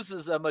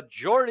loses a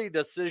majority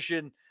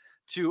decision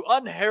to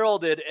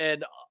unheralded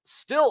and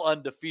still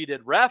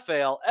undefeated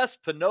Rafael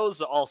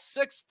Espinoza, all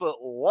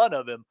 6'1"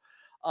 of him,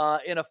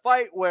 in a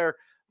fight where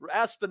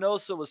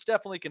Espinoza was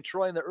definitely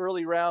controlling the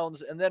early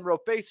rounds, and then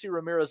Robeisy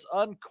Ramirez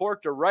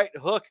uncorked a right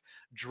hook,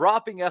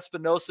 dropping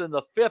Espinoza in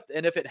the 5th.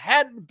 And if it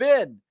hadn't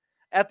been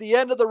at the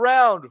end of the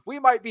round, we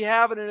might be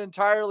having an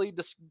entirely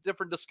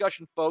different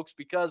discussion, folks,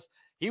 because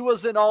he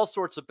was in all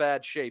sorts of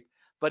bad shape.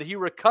 But he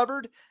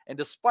recovered, and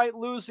despite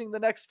losing the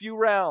next few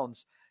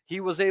rounds, he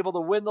was able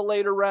to win the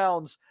later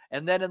rounds.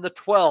 And then in the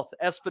 12th,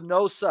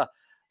 Espinoza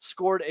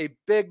scored a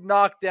big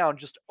knockdown,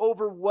 just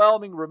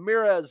overwhelming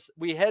Ramirez.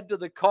 We head to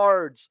the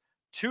cards.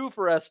 2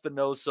 for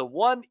Espinoza,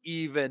 1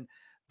 even.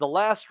 The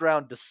last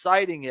round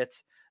deciding it,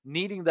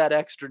 needing that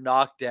extra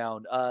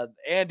knockdown.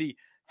 Andy,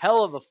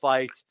 hell of a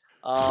fight.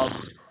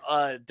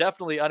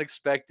 Definitely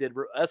unexpected.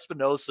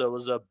 Espinoza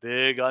was a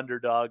big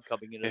underdog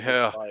coming into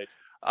this fight.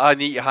 I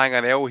need to hang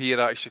an L here,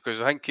 actually, because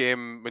I think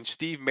when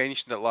Steve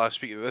mentioned it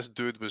last week that this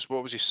dude was,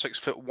 what was he,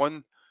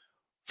 6'1"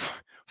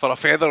 for a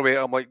featherweight,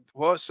 I'm like,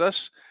 what's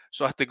this?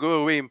 So I had to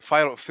go away and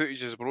fire up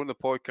footage as we're on the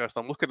podcast.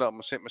 I'm looking at him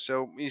and saying to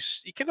myself,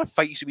 he kind of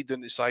fights to be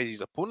doing the size of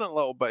his opponent a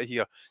little bit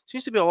here.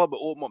 Seems to be a little bit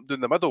open up down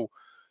the middle.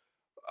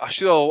 I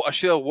should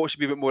have watched a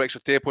bit more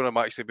extra tape on him,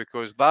 actually,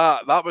 because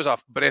that was a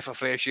breath of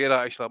fresh air,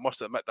 actually. I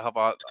must admit, to have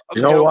a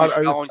you know what?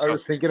 I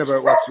was thinking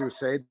about what you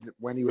said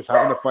when he was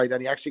having the fight,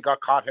 and he actually got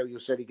caught. How you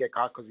said he get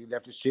caught because he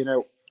left his chin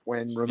out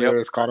when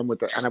Ramirez caught him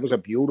with it, and it was a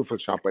beautiful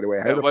shot, by the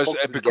way. It was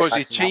because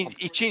he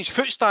changed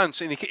foot stance,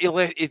 and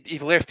he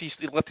left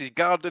his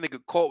guard down. He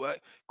got caught.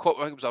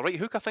 I think it was a right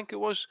hook, I think it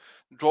was,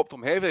 dropped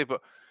him heavy.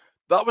 But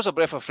that was a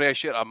breath of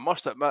fresh air, I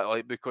must admit,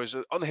 like, because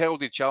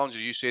unheralded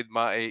challenges, you said,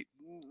 Matty,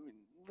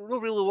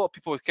 not really a lot of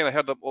people kind of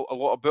heard a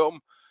lot about him.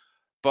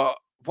 But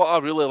what I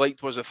really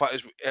liked was the fact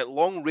is at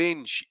long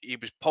range, he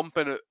was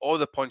pumping out all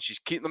the punches,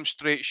 keeping them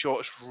straight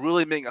shots,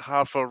 really making it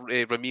hard for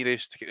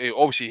Ramirez to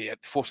obviously he had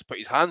forced to put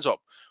his hands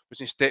up, was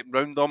he stepping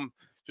round them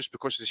just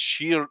because of the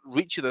sheer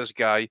reach of this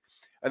guy.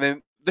 And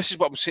then this is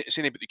what I'm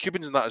saying about the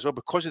Cubans and that as well,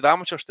 because of the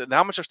amateur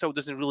style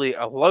doesn't really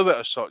allow it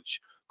as such,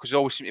 because they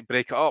always seem to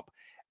break it up.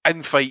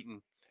 In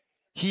fighting,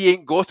 he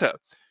ain't got it.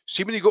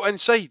 See, when he got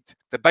inside,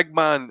 the big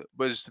man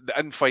was the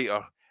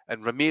infighter.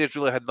 And Ramirez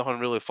really had nothing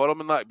really for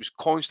him in that. He was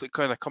constantly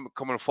kind of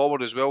coming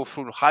forward as well,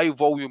 throwing high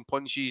volume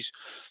punches.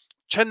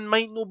 Chin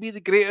might not be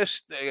the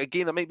greatest.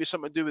 Again, it might be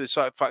something to do with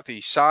the fact that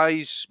his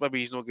size.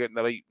 Maybe he's not getting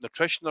the right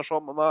nutrition or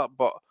something like that.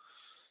 But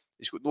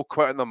he's got no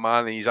quit in the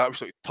man. And he's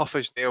absolutely tough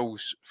as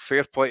nails.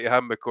 Fair play to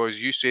him,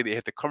 because you said he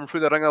had to come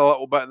through the ring a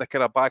little bit in the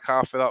kind of back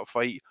half of that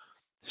fight.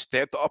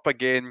 Stepped it up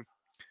again.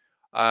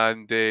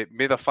 And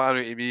made a fan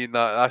out of me in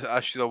that. I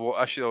should have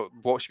watched a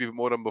bit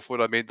more of him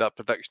before I made that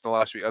prediction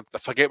last week. I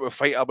forget what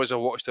fight I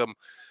watched him,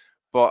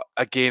 but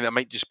again, it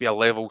might just be a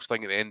levels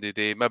thing at the end of the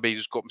day. Maybe he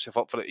just got himself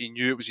up for it. He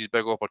knew it was his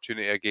big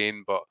opportunity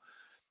again, but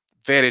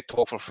very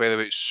tough for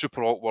featherweight,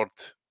 super awkward.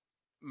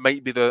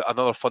 Might be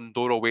another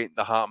Fundora waiting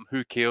to happen.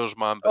 Who cares,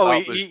 man?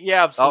 But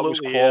yeah,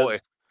 absolutely. That was quality.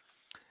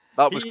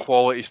 That was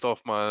quality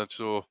stuff, man.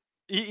 So.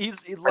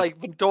 He's like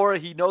Fundora.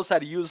 He knows how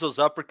to use those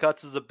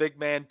uppercuts as a big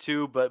man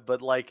too,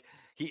 but like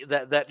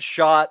that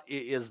shot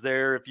is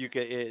there if you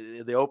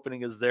can. The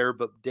opening is there,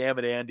 but damn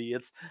it, Andy,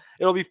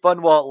 it'll be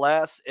fun while it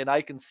lasts, and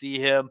I can see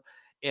him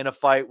in a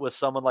fight with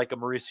someone like a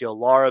Mauricio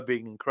Lara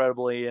being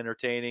incredibly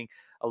entertaining,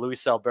 a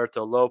Luis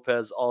Alberto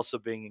Lopez also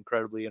being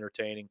incredibly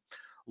entertaining.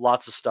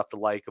 Lots of stuff to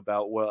like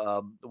about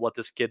what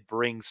this kid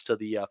brings to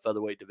the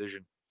featherweight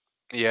division.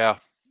 Yeah,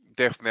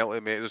 definitely,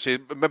 mate. Say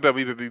maybe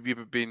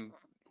we've been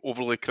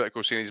overly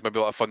critical, saying he's maybe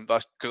like a fun.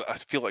 Because I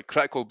feel like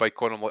critical by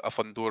calling him like a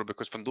Fundora,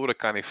 because Fundora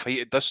can't fight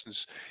at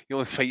distance. He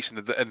only fights in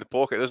the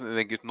pocket, doesn't he? And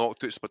then gets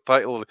knocked out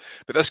spectacularly.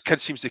 But this kid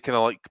seems to kind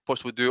of like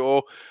possibly do it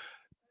all.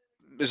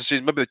 As I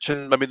say, maybe the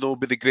chin maybe not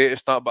be the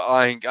greatest, but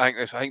I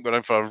think we're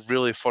in for a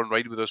really fun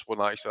ride with this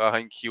one. Actually, I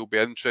think he'll be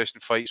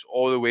interesting fights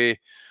all the way.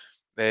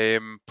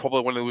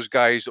 Probably one of those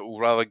guys that will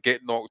rather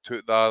get knocked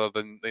out rather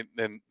than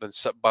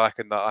sit back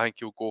in that. I think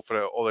he'll go for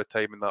it all the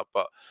time in that.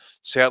 But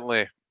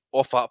certainly,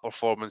 off that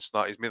performance,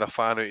 he's made a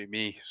fan out of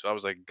me. So I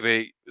was like,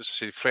 great, as I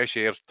say, fresh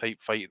air type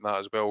fight in that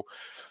as well.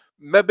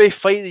 Maybe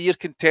fight of the year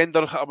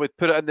contender. I would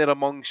put it in there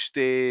amongst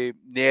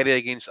Neri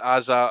against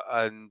Azat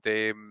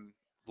and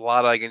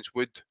Lara against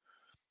Wood.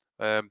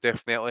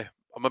 Definitely.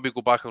 I'll maybe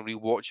go back and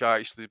rewatch it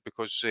actually,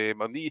 because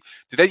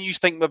didn't you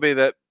think maybe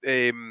that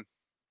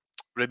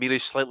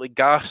Ramirez slightly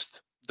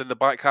gassed in the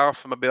back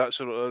half. Maybe that's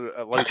sort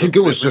of. I think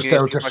it was just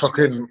out to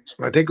fucking.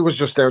 I think it was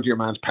just out to your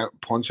man's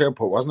punch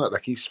output, wasn't it?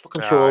 Like he's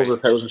fucking threw over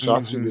 1,000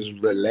 shots. He was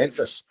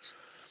relentless.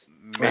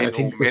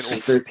 Mental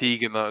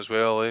fatigue in that as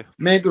well, eh?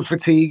 Mental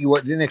fatigue. He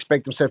didn't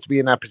expect himself to be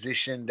in that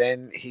position.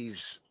 Then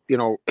he's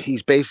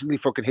basically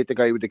fucking hit the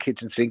guy with the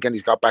kitchen sink, and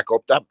he's got back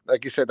up. That,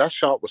 like you said, that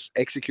shot was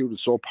executed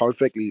so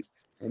perfectly.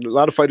 A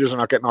lot of fighters are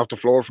not getting off the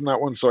floor from that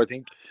one. So I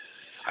think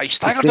he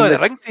staggered out of the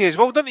ring as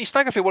well, didn't he?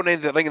 Staggered for one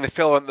end of the ring and they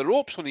fell on the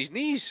ropes on his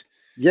knees.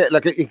 Yeah,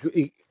 like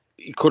he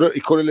could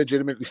have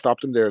legitimately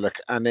stopped him there, like,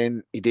 and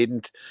then he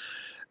didn't,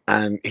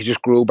 and he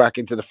just grew back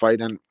into the fight.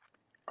 And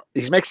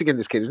he's Mexican,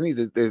 this kid, isn't he?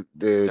 The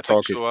I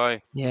think so,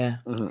 yeah.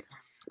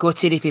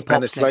 Gutted if he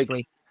pops next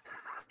week.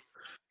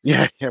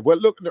 Yeah. Well,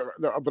 look,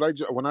 but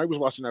when I was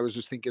watching, I was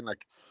just thinking,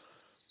 like,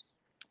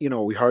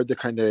 we heard the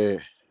kind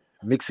of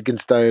Mexican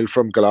style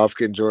from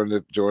Golovkin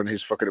during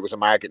his fucking, it was a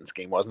marketing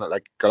scheme, wasn't it?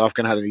 Like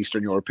Golovkin had an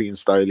Eastern European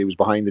style. He was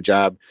behind the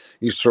jab.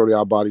 He used to throw the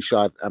odd body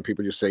shot, and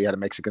people just say he had a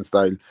Mexican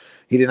style.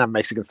 He didn't have a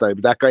Mexican style,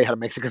 but that guy had a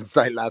Mexican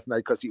style last night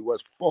because he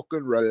was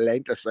fucking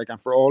relentless. Like,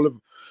 and for all of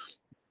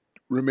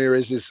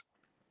Ramirez's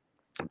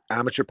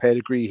amateur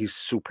pedigree, his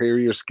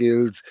superior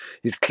skills,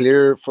 his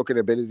clear fucking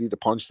ability to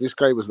punch, this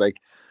guy was like,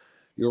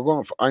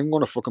 I'm going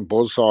to fucking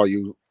buzzsaw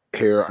you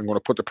here. I'm going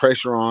to put the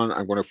pressure on.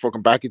 I'm going to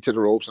fucking back you to the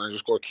ropes, and I'm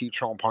just going to keep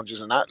throwing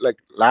punches. And that, like,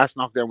 last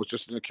knockdown was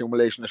just an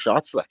accumulation of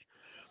shots, like,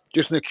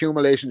 just an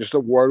accumulation, just a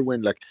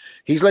whirlwind. Like,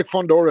 he's like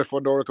Fundora.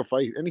 Fundora can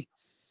fight, isn't he?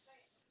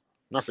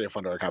 Not saying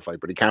Fundora can't fight,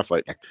 but he can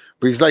fight. Like,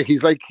 but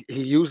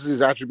he uses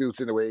his attributes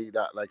in a way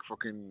that, like,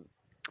 fucking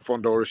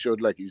Fundora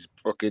should. Like, he's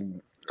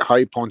fucking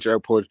high punch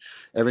output,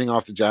 everything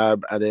off the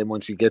jab, and then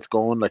once he gets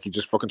going, like, he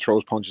just fucking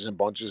throws punches and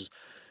bunches.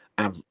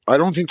 And I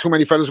don't think too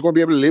many fellas are going to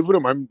be able to live with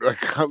him. I'm like,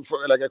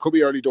 I could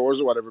be early doors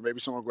or whatever. Maybe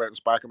someone will go out and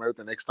spark him out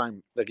the next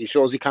time. Like, he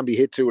shows he can be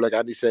hit too. Like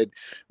Andy said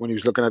when he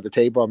was looking at the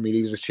tape on me, he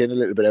leaves his chin a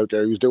little bit out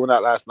there. He was doing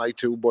that last night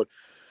too. But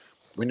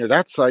when you're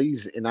that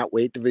size in that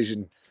weight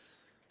division,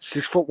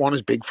 6'1"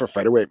 is big for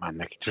featherweight, man.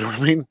 Like, do you know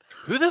what I mean?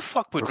 Who the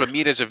fuck would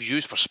Ramirez have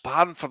used for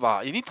sparring for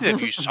that? You need to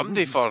have used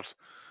somebody for.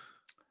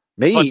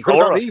 Me, you could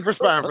have got me for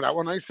sparring for that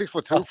one. I'm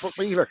 6'2". Fuck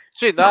me, like.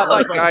 See that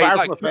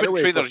guy, that Cuban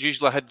trainers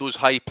usually had those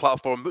high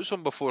platform boots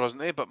on before,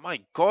 hasn't he? But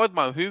my God,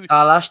 man, who?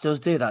 Alash does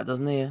do that,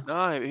 doesn't he?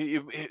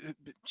 No,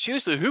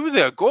 seriously, who would they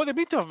have got? They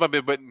need to have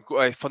maybe went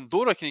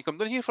Fundora. Can you come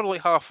down here for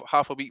like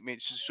half a week,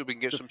 mate, so we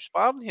can get some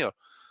sparring here?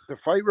 The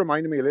fight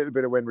reminded me a little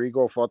bit of when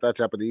Rigo fought that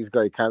Japanese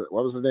guy.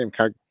 What was his name?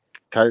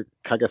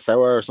 Kagasawa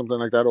or something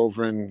like that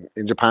over in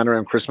Japan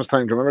around Christmas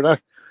time. Do you remember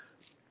that?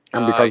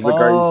 And because the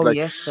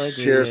guy's like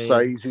sheer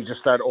size, he just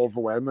started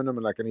overwhelming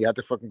him, and he had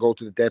to fucking go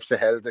to the depths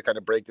of hell to kind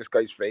of break this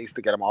guy's face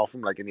to get him off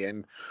him, like, in the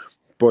end.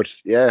 But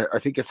yeah, I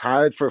think it's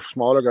hard for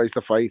smaller guys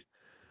to fight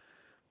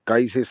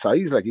guys his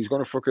size. Like, he's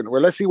gonna fucking,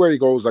 well, let's see where he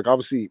goes. Like,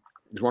 obviously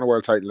he's won a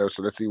world title now,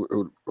 so let's see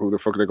who the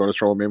fuck they're gonna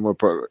throw him in with.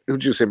 But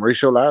who'd you say,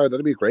 Mauricio Lara?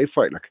 That'd be a great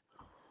fight. Like,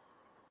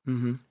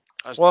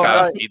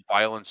 well,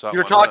 violence.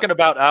 You're talking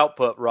about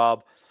output,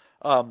 Rob.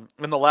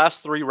 In the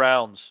last 3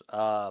 rounds,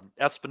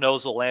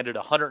 Espinoza landed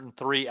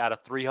 103 out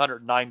of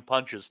 309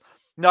 punches.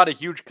 Not a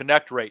huge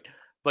connect rate,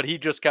 but he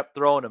just kept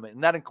throwing them.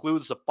 And that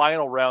includes the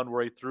final round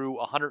where he threw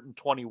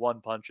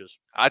 121 punches.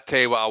 I tell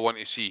you what I want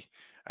to see,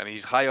 and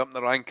he's high up in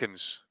the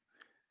rankings.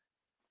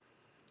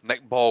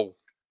 Nick Ball.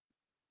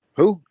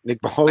 Who?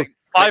 Nick Ball?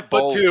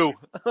 5'2".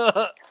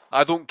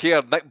 I don't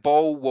care. Nick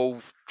Ball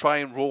will try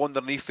and roll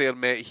underneath there,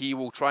 mate. He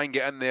will try and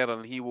get in there,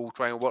 and he will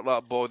try and work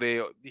that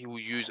body. He will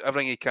use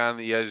everything he can.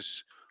 He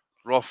is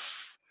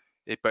rough,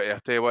 but I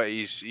tell you what,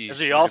 he's is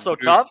he also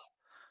tough?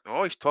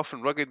 Oh, he's tough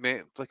and rugged,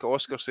 mate, like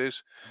Oscar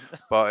says.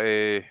 But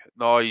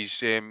no, he's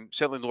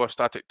certainly not a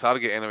static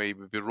target anyway. He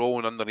would be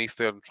rolling underneath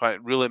there and trying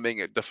to really make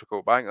it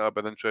difficult. But I think that'd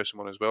be an interesting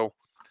one as well.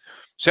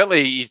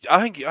 Certainly,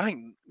 I think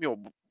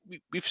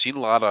we've seen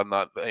Lara in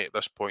that at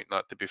this point.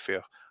 That, to be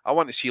fair, I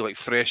want to see like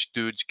fresh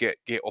dudes get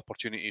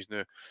opportunities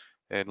now.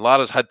 And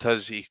Lara's had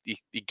his. He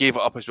gave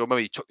it up as well.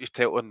 Maybe he took his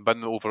title and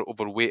been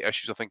over weight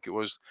issues. I think it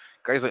was.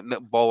 Guys like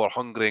Nick Ball are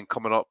hungry and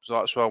coming up. So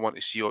that's what I want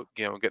to see.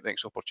 Get the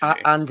next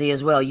opportunity. Andy,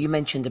 as well, you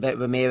mentioned about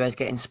Ramirez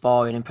getting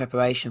sparring in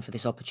preparation for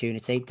this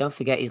opportunity. Don't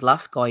forget his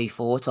last guy he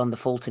fought on the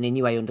Fulton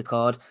Inoue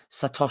undercard,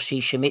 Satoshi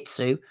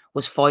Shimizu,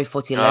 was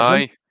 5'11".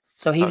 Aye.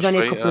 So he was only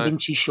a couple of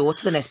inches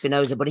shorter than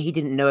Espinoza, but he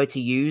didn't know how to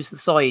use the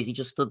size. He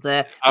just stood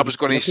there. I was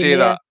going to say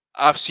that.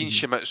 I've seen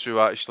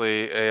Shimizu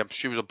actually.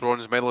 She was a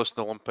bronze medalist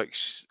in the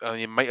Olympics, and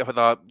he might have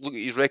had look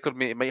at his record,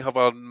 mate. He might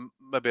have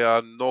maybe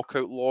a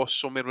knockout loss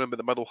somewhere around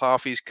the middle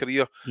half of his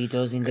career. He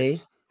does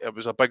indeed. It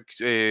was a big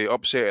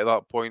upset at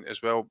that point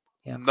as well.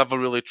 Yep. Never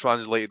really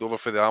translated over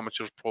for the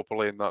amateurs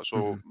properly, and that.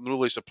 So I'm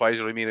really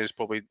surprised Ramirez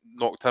probably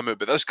knocked him out.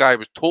 But this guy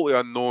was totally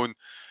unknown.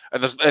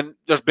 And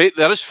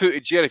there is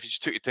footage here if you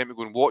just took your time to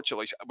go and watch it,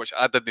 which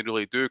I didn't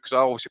really do because I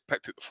obviously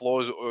picked out the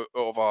flaws out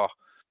of a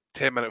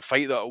 10-minute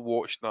fight that I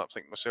watched, and I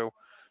think myself,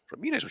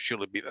 Ramirez will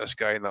surely beat this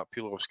guy in that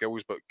pool of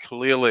skills, but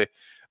clearly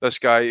this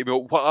guy,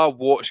 what I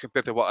watched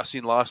compared to what I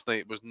seen last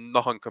night was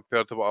nothing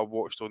compared to what I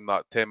watched on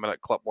that 10-minute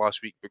clip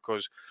last week,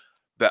 because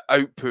the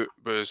output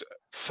was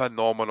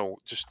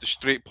phenomenal. Just the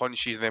straight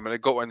punches, and then when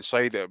it got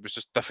inside, it was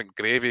just different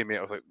gravy, mate.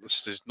 I was like,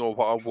 this is not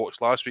what I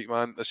watched last week,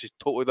 man. This is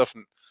totally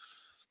different.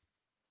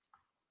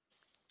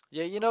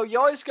 Yeah, you know, you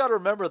always got to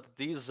remember that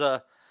these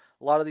a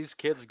lot of these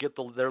kids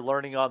they're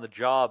learning on the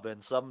job,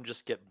 and some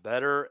just get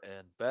better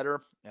and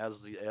better as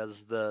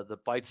the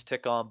fights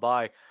tick on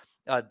by.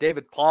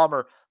 David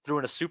Palmer threw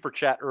in a super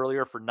chat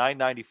earlier for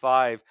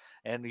 $9.95,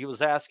 and he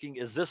was asking,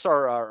 "Is this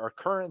our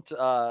current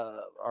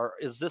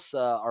is this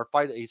our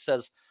fight?" He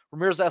says,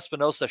 "Ramirez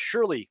Espinoza,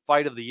 surely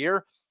fight of the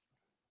year."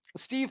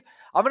 Steve,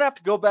 I'm gonna have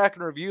to go back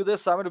and review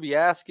this. I'm gonna be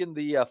asking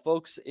the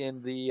folks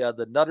in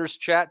the Nutters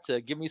chat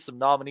to give me some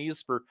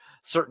nominees for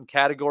certain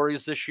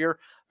categories this year.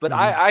 But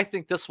I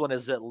think this one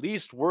is at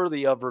least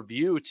worthy of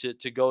review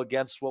to go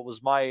against what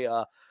was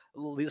my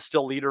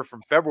still leader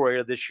from February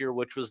of this year,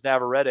 which was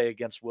Navarrete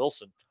against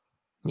Wilson.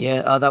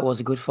 Yeah, that was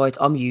a good fight.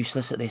 I'm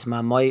useless at this,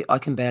 man. I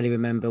can barely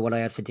remember what I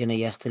had for dinner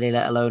yesterday,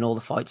 let alone all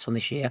the fights from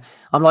this year.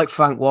 I'm like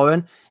Frank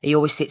Warren. He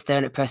always sits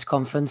down at press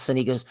conference and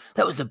he goes,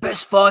 "That was the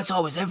best fight I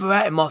was ever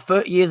at in my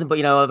 30 years." But,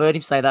 you know, I've heard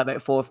him say that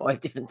about 4 or 5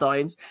 different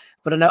times.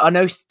 But I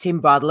know Tim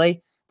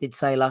Bradley did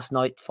say last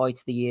night, fight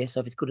of the year.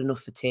 So if it's good enough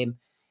for Tim,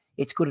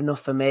 it's good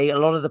enough for me. A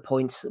lot of the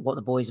points, what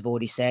the boys have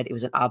already said, it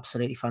was an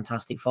absolutely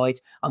fantastic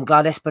fight. I'm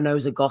glad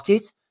Espinoza got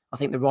it. I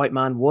think the right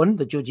man won.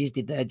 The judges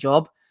did their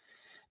job.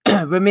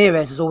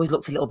 Ramirez has always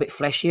looked a little bit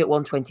fleshy at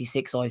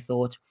 126, I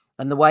thought.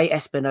 And the way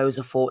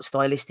Espinoza fought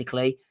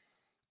stylistically,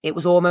 it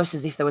was almost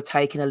as if they were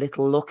taking a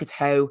little look at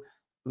how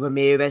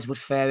Ramirez would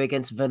fare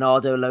against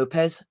Bernardo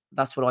Lopez.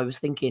 That's what I was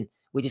thinking.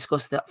 We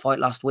discussed that fight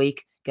last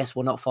week. Guess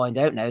we'll not find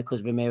out now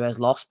because Ramirez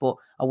lost, but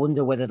I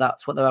wonder whether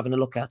that's what they're having a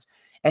look at.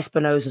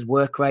 Espinoza's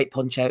work rate,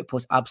 punch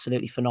output,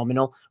 absolutely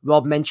phenomenal.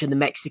 Rob mentioned the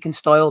Mexican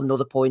style,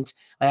 another point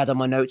I had on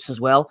my notes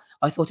as well.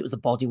 I thought it was the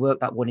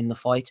bodywork that won in the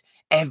fight.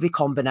 Every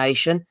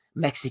combination,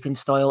 Mexican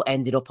style,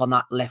 ended up on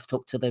that left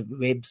hook to the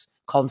ribs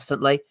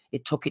constantly.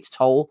 It took its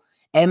toll.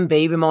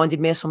 MB reminded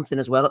me of something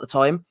as well at the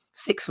time.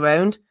 6th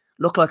round,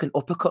 looked like an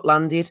uppercut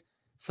landed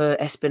for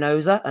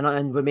Espinoza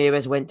and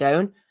Ramirez went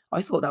down.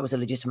 I thought that was a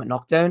legitimate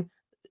knockdown.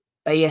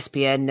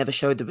 ESPN never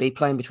showed the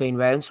replay in between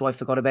rounds, so I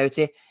forgot about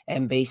it.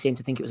 MB seemed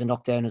to think it was a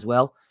knockdown as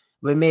well.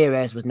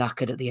 Ramirez was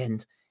knackered at the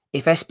end.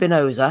 If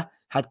Espinoza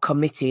had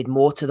committed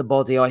more to the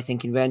body, I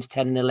think, in rounds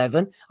 10 and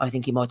 11, I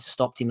think he might have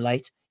stopped him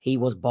late. He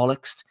was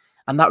bollocksed.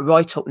 And that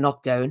right hook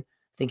knockdown,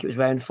 I think it was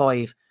round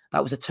 5,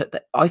 that was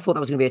I thought that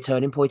was going to be a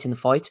turning point in the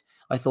fight.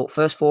 I thought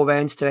first 4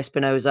 rounds to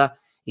Espinoza,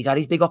 he's had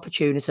his big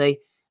opportunity.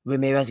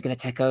 Ramirez is going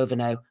to take over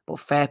now. But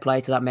fair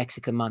play to that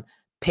Mexican man.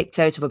 Picked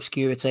out of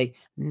obscurity.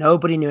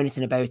 Nobody knew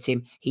anything about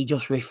him. He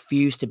just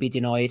refused to be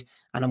denied.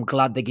 And I'm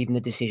glad they gave him the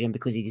decision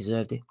because he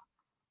deserved it.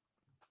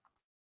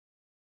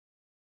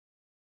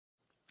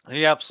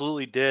 He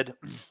absolutely did.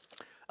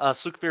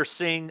 Sukhbir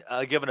Singh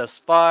giving us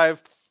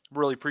 5.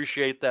 Really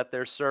appreciate that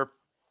there, sir.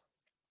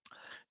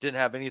 Didn't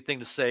have anything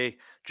to say,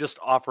 just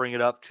offering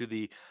it up to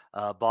the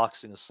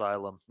Boxing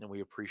Asylum. And we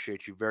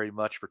appreciate you very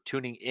much for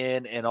tuning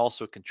in and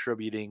also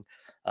contributing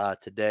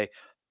today.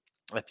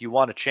 If you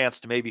want a chance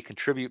to maybe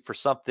contribute for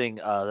something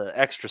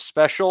extra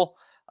special,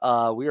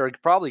 we are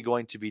probably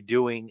going to be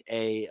doing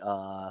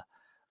our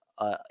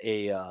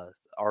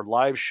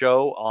live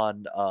show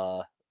on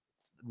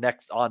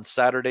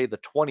Saturday the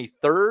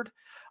 23rd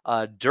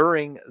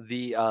during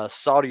the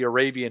Saudi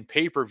Arabian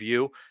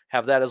pay-per-view.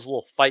 Have that as a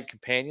little fight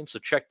companion, so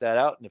check that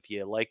out. And if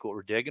you like what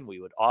we're digging,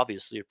 we would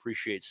obviously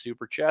appreciate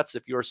super chats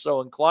if you're so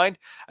inclined.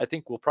 I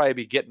think we'll probably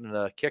be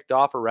getting kicked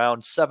off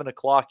around 7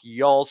 o'clock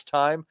y'all's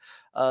time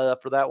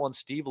for that one.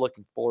 Steve,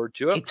 looking forward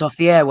to it. Kicked off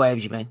the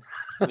airwaves, you mean?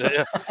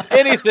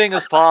 Anything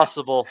is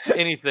possible.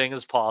 Anything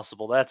is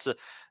possible.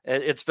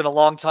 It's been a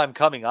long time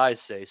coming, I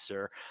say,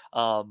 sir.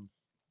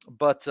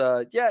 But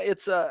yeah,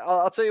 it's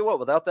I'll tell you what,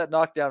 without that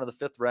knockdown in the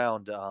 5th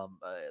round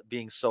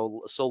being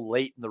so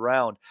late in the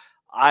round,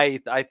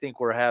 I think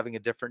we're having a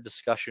different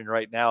discussion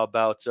right now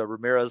about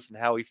Ramirez and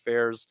how he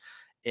fares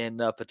in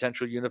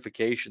potential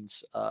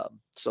unifications.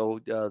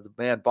 So the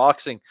man,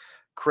 boxing,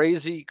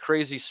 crazy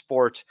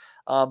sport.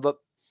 But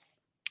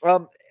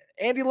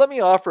Andy, let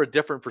me offer a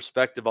different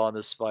perspective on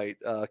this fight,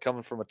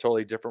 coming from a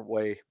totally different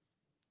way.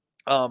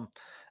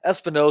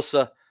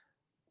 Espinoza,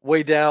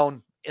 way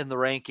down in the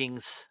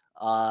rankings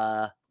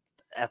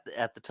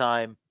at the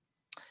time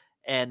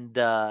and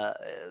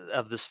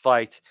of this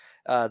fight.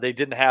 They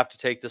didn't have to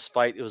take this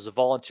fight. It was a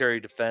voluntary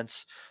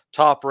defense.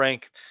 Top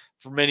rank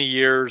for many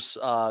years.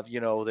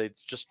 They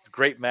just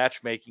great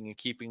matchmaking and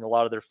keeping a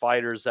lot of their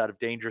fighters out of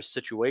dangerous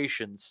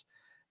situations.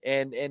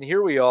 And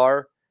here we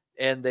are,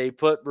 and they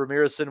put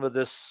Ramirez in with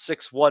this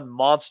 6'1"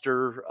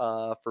 monster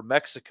for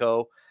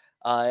Mexico.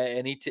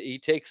 And he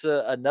takes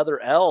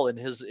another L in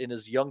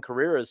his young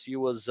career as he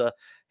was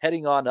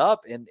heading on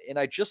up, and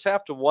I just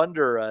have to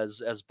wonder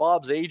as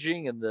Bob's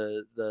aging and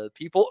the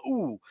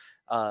people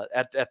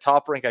at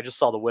Top Rank. I just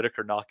saw the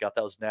Whitaker knockout,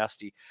 that was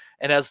nasty,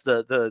 and as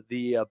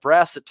the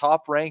brass at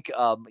Top Rank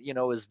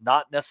is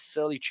not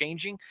necessarily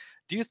changing.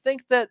 Do you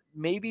think that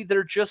maybe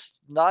they're just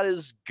not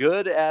as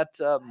good at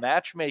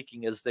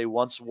matchmaking as they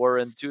once were,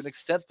 and to an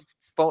extent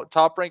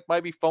Top Rank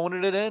might be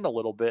phoning it in a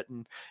little bit,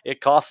 and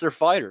it costs their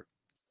fighter.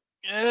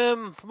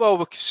 Well,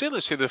 we can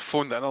certainly say they've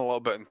phoned it in a little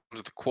bit in terms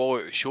of the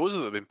quality of the shows that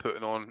they've been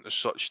putting on as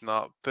such and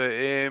that. But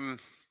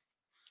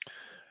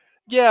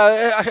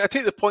yeah, I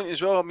take the point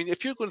as well. I mean,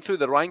 if you're going through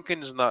the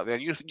rankings and that,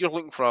 then you're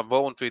looking for a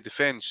voluntary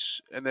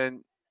defence, and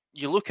then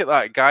you look at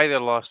that guy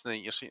there last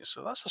night, you're saying,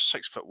 so that's a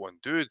 6'1"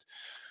 dude.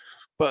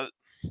 But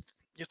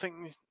you're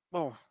thinking,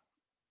 well,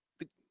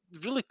 they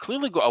really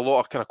clearly got a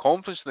lot of kind of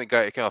confidence in the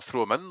guy to kind of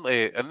throw him in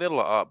there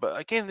like that. But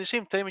again, at the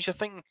same time, as you're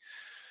thinking,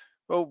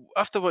 well,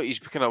 after what he's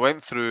kind of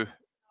went through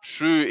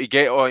to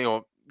get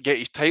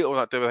his title and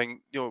that type of thing,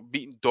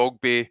 beating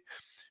Dogbay,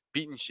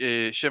 beating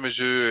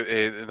Shimizu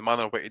in the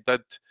manner of what he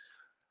did,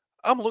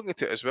 I'm looking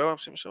at it as well. I'm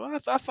saying, so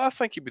I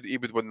think he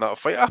would win that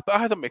fight. I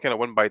had him to kind of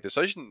win by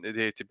decision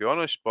today, to be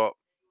honest, but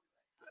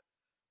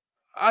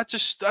I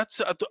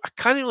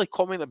can't really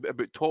comment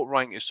about Top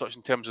Rank as such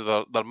in terms of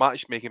their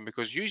matchmaking,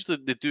 because usually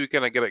they do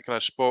kind of get it kind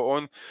of spot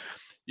on.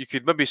 You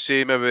could maybe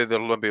say maybe they're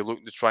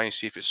looking to try and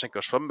see if it's sink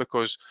or swim,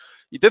 because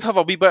you did have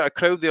a wee bit of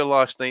crowd there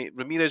last night.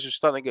 Ramirez was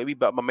starting to get a wee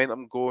bit of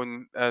momentum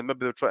going, and maybe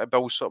they're trying to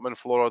build something in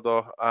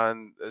Florida,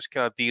 and it's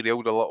kind of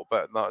derailed a little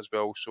bit in that as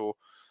well. So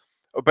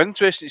it'll be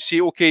interesting to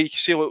see. Okay, you can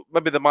say, look,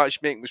 maybe the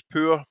matchmaking was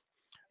poor.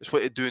 It's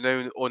what they do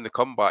now on the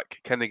comeback.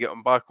 Can they get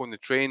them back on the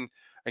train,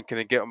 and can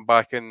they get them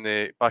back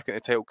into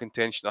title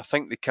contention? I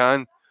think they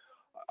can.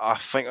 I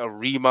think a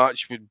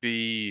rematch would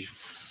be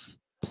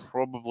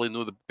probably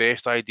not the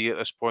best idea at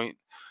this point.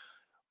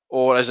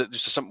 Or is it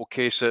just a simple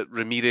case that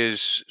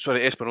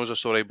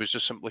Espinoza, was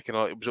just simply kind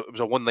of it was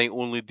a one night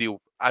only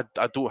deal? I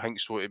don't think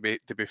so. To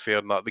be fair,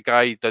 in that the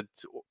guy did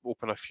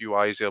open a few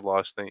eyes there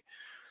last night.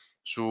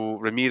 So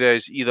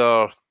Ramirez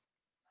either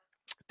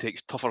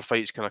takes tougher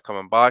fights, kind of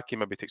coming back. He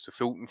maybe takes the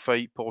Fulton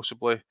fight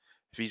possibly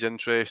if he's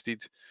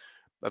interested.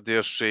 I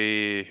dare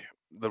say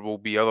there will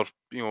be other,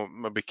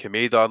 maybe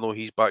Kameda. I know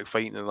he's back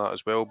fighting in that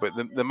as well. But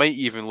they might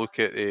even look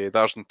at the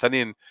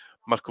Argentinian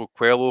Marco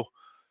Coelho,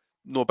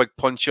 no big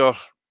puncher.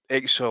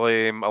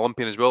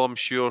 Ex-Olympian as well, I'm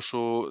sure,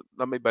 so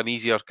that might be an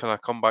easier kind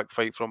of comeback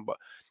fight for him. But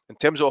in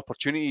terms of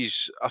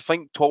opportunities, I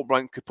think Top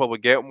Rank could probably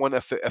get him one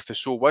if they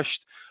so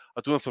wished.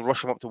 I don't know if they'll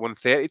rush him up to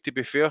 130, to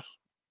be fair.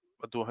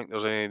 I don't think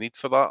there's any need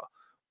for that.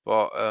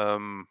 But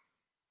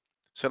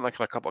certainly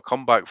a couple of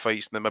comeback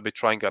fights and then maybe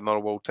try and get another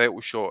world title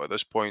shot at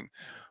this point.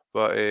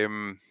 But I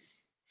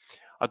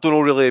don't know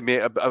really,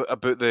 mate,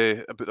 about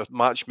the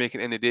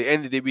matchmaking in the day.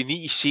 End of the day, we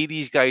need to see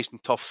these guys in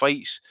tough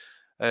fights.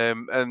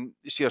 And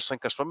you see her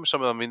sink or swim with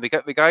some of them. I mean,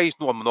 the guy's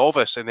not a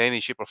novice in any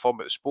shape or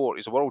form of the sport.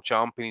 He's a world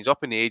champion. He's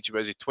up in the age of,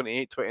 is he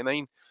 28,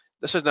 29?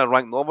 This isn't a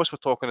ranked novice we're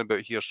talking about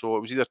here. So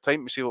it was either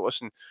time to say, look,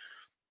 listen,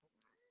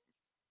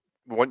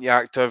 we want you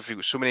active. You've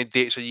got so many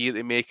dates a year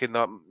to make in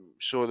that.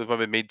 So they've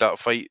maybe made that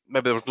fight.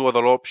 Maybe there was no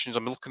other options.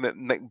 I'm looking at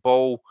Nick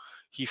Ball.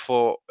 He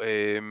fought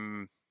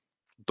Dogbay,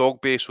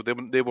 so they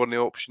weren't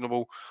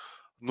optionable.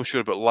 I'm not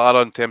sure about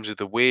Lara in terms of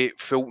the weight.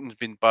 Fulton's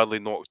been badly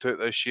knocked out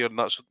this year, and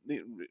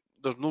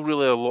there's no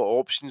really a lot of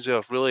options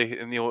there, really,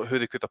 and who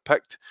they could have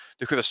picked.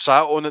 They could have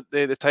sat on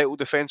the title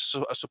defence,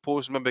 I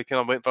suppose, and maybe kind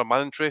of went for a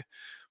mandatory,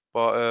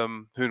 but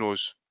who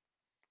knows?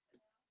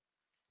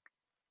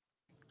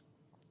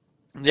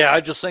 Yeah, I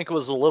just think it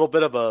was a little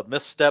bit of a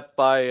misstep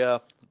by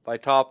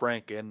Top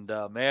Rank, and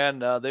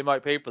they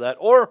might pay for that.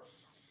 Or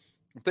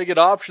if they get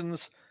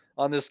options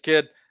on this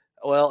kid,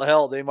 well,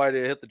 hell, they might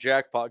have hit the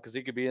jackpot, because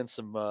he could be in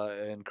some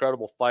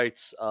incredible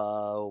fights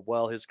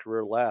while his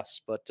career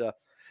lasts. But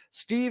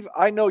Steve,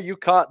 I know you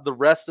caught the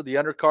rest of the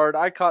undercard.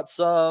 I caught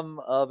some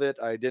of it.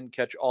 I didn't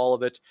catch all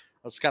of it.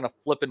 I was kind of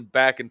flipping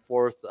back and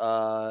forth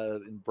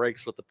in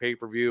breaks with the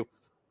pay-per-view.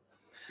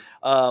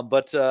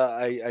 But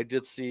I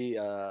did see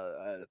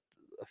a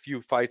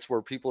few fights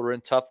where people were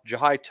in tough.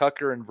 Jahai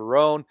Tucker and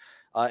Verone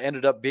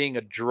ended up being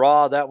a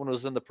draw. That one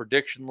was in the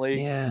prediction league.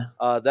 Yeah.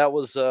 That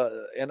was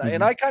and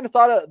I kind of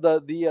thought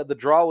the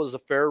draw was a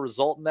fair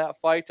result in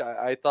that fight.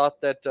 I thought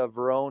that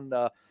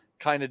Verone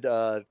kind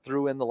of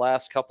threw in the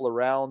last couple of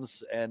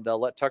rounds and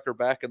let Tucker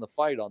back in the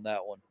fight on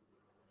that one.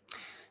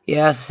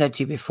 Yeah, as I said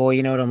to you before,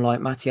 you know what I'm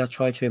like, Matty. I'll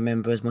try to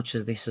remember as much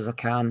of this as I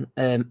can.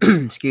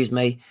 Excuse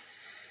me.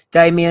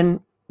 Damien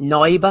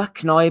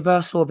Kneiber,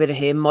 I saw a bit of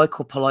him.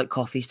 Michael Polite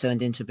Coffee's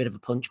turned into a bit of a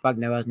punch bag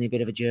now, hasn't he? A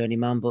bit of a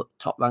journeyman, but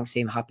Top Rank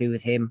seem happy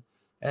with him.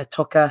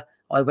 Tucker,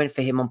 I went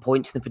for him on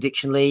points in the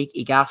prediction league.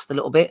 He gassed a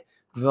little bit.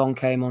 Veron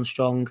came on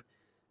strong,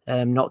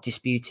 not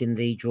disputing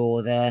the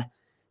draw there.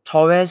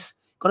 Torres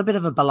got a bit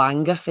of a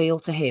Balanga feel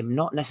to him.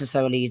 Not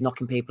necessarily he's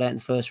knocking people out in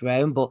the first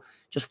round, but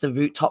just the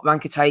route Top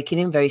Rank are taking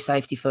him, very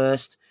safety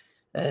first.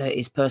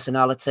 His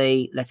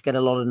personality, let's get a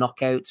lot of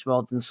knockouts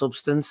rather than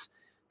substance.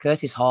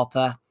 Curtis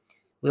Harper,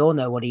 we all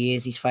know what he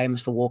is. He's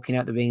famous for walking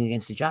out the ring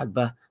against the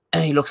Jagba.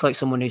 He looks like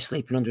someone who's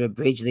sleeping under a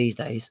bridge these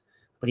days,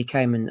 but he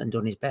came and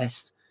done his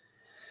best.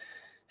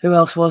 Who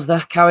else was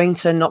there?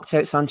 Carrington knocked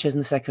out Sanchez in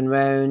the second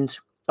round.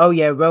 Oh,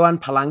 yeah, Rohan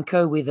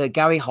Palanco with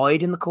Gary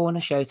Hyde in the corner.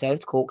 Shout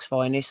out, Cork's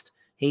finest.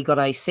 He got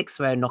a 6th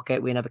round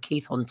knockout win over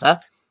Keith Hunter.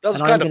 That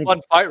was kind of a fun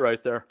fight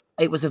right there.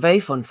 It was a very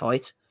fun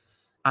fight.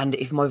 And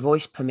if my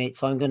voice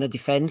permits, I'm going to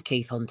defend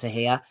Keith Hunter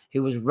here,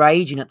 who was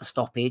raging at the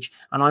stoppage,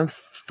 and I'm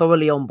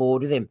thoroughly on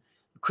board with him.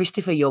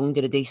 Christopher Young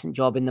did a decent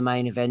job in the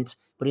main event,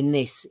 but in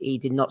this, he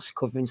did not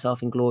cover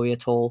himself in glory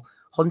at all.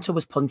 Hunter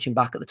was punching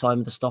back at the time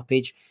of the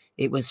stoppage.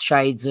 It was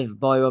shades of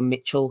Byron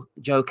Mitchell,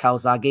 Joe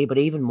Calzaghe, but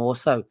even more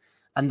so.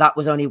 And that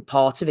was only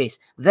part of it.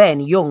 Then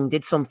Young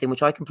did something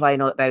which I complain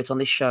about on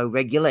this show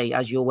regularly,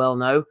 as you'll well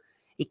know.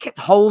 He kept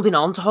holding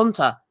on to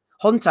Hunter.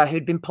 Hunter,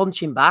 who'd been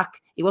punching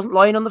back. He wasn't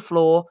lying on the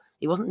floor.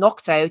 He wasn't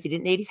knocked out. He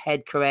didn't need his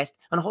head caressed.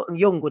 And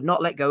Young would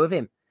not let go of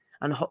him.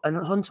 And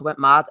Hunter went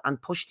mad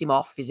and pushed him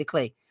off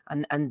physically.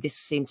 And this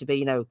seemed to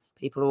be,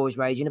 people are always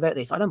raging about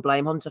this. I don't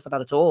blame Hunter for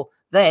that at all.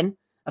 Then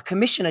a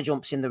commissioner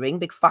jumps in the ring,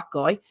 big fat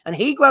guy, and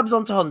he grabs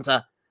onto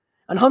Hunter.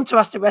 And Hunter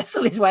has to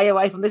wrestle his way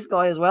away from this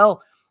guy as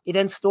well. He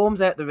then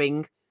storms out the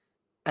ring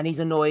and he's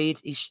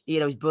annoyed. His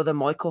brother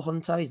Michael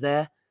Hunter is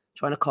there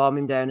trying to calm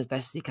him down as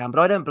best as he can.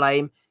 But I don't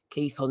blame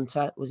Keith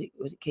Hunter. Was it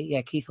Keith?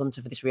 Yeah, Keith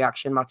Hunter for this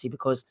reaction, Matty,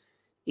 because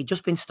he'd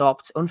just been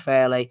stopped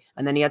unfairly.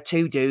 And then he had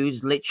two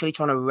dudes literally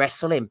trying to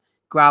wrestle him,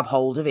 grab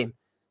hold of him.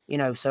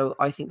 So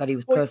I think that he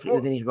was perfectly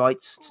within his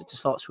rights to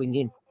start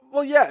swinging.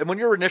 Well, yeah, and when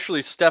you're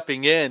initially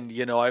stepping in,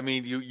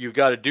 you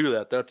got to do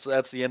that.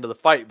 That's the end of the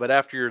fight. But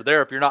after you're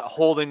there, if you're not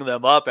holding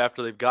them up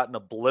after they've gotten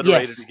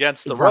obliterated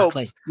against the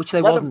ropes, which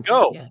they let wasn't. them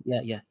go.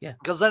 Yeah.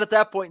 Because then at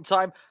that point in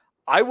time,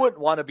 I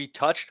wouldn't want to be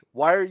touched.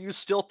 Why are you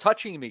still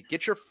touching me?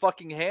 Get your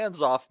fucking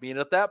hands off me. And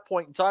at that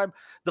point in time,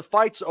 the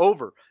fight's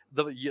over.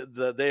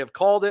 They have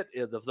called it.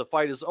 The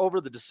fight is over.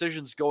 The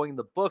decision's going in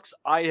the books.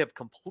 I have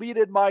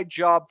completed my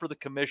job for the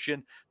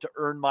commission to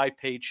earn my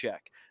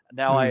paycheck.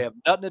 Now I have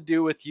nothing to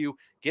do with you.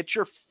 Get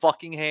your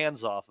fucking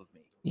hands off of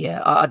me.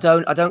 Yeah, I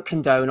don't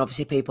condone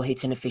obviously people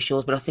hitting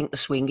officials, but I think the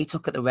swing he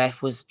took at the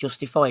ref was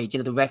justified.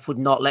 The ref would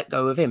not let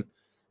go of him.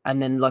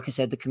 And then, like I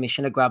said, the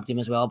commissioner grabbed him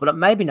as well. But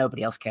maybe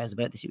nobody else cares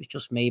about this. It was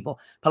just me. But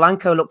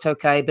Polanco looked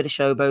okay. Bit of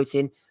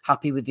showboating.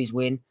 Happy with his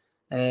win.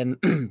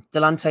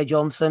 Delante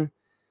Johnson.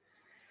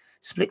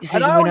 Split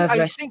decision win over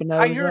Espinoza.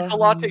 I hear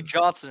Delante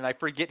Johnson, and I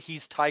forget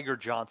he's Tiger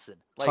Johnson.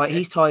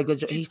 He's Tiger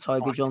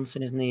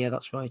Johnson, isn't he? Yeah,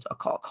 that's right. I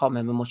can't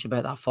remember much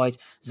about that fight.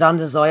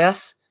 Xander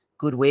Zayas,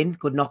 good win.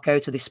 Good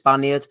knockout to the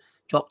Spaniard.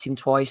 Dropped him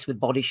twice with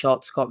body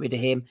shots. Got rid of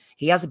him.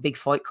 He has a big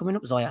fight coming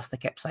up, Zayas. They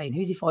kept saying.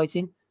 Who's he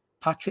fighting?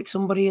 Patrick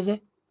somebody, is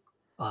it?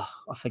 Oh,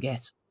 I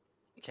forget.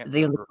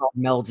 The undercard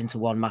melds into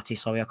one, Matty.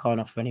 Sorry, I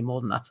can't offer any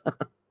more than that.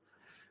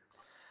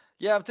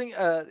 Yeah, I think,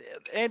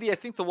 Andy, I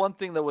think the one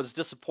thing that was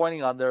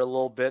disappointing on there a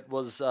little bit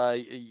was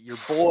your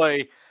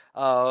boy,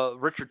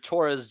 Richard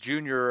Torres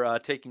Jr.,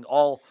 taking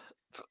all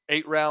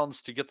 8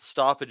 rounds to get the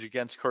stoppage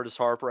against Curtis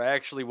Harper. I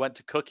actually went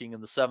to cooking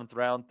in the 7th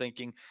round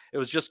thinking it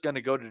was just going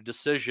to go to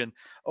decision.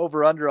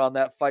 Over under on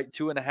that fight,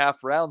 2.5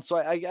 rounds. So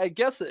I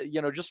guess,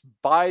 just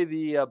by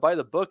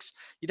the books,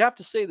 you'd have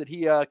to say that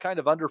he kind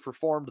of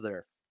underperformed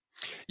there.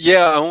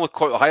 Yeah, I only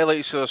caught the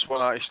highlights of this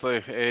one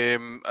actually,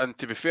 and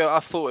to be fair, I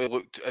thought he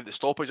looked at the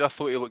stoppage. I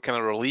thought he looked kind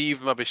of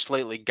relieved, maybe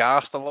slightly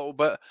gassed a little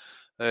bit.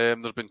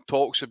 There's been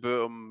talks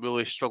about him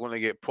really struggling to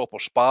get proper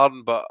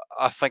sparring, but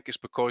I think it's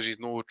because he's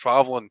no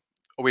travelling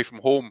away from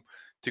home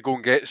to go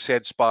and get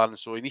said sparring,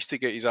 so he needs to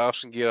get his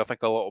arse in gear. I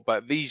think a little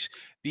bit.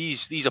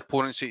 These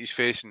opponents that he's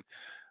facing,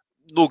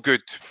 no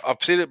good. I've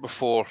said it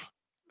before.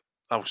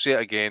 I'll say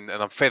it again,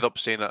 and I'm fed up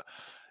saying it.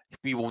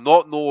 We will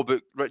not know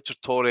about Richard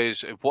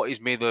Torres and what he's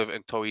made of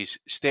until he's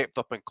stepped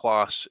up in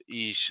class.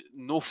 He's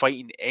no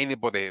fighting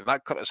anybody.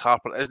 That Curtis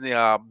Harper isn't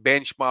a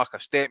benchmark,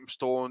 a stepping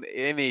stone,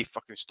 any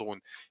fucking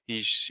stone.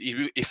 He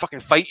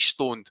fucking fight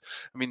stoned.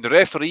 I mean, the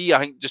referee,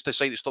 I think, just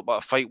decided to stop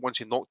that fight once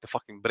he knocked the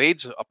fucking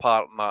braids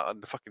apart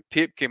and the fucking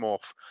tape came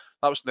off.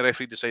 That was when the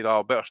referee decided,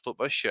 I better stop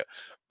this shit.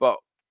 But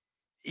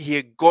he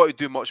had got to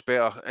do much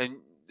better. And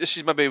this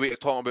is maybe a way to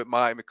talk about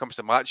Matt when it comes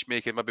to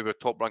matchmaking. Maybe we're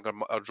top ranker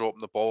are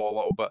dropping the ball a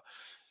little bit.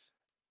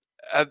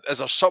 Is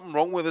there something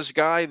wrong with this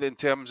guy in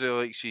terms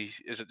of is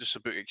it just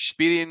about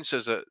experience?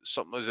 Is it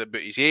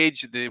about his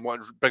age? They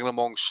want to bring him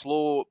along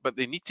slow, but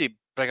they need to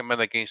bring him in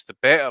against the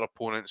better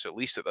opponents at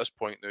least at this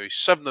point now. He's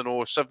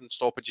 7-0, 7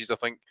 stoppages, I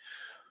think.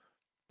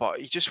 But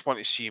you just want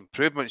to see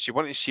improvements. You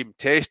want to see him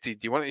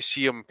tested. You want to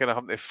see him kind of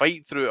having to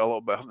fight through it a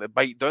little bit, having to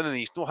bite down, and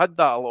he's not had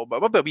that a little bit.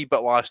 Maybe a wee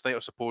bit last night, I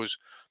suppose,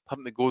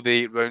 having to go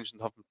the 8 rounds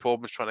and having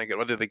problems trying to get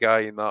rid of the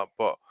guy and that,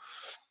 but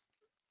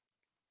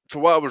for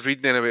what I was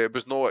reading anyway, it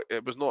was not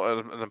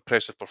an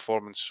impressive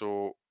performance.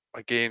 So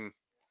again,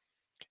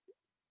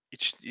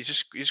 he's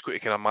just got to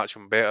kind of match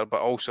him better. But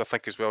also, I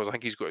think as well, I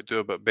think he's got to do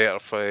a bit better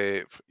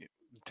in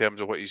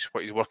terms of what he's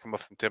working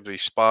with in terms of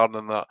his sparring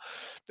and that.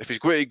 If he's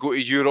going to go to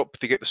Europe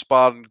to get the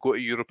sparring, go to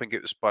Europe and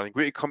get the sparring.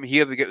 Going to come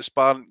here to get the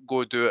sparring,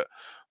 go do it.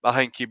 I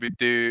think he would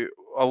do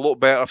a lot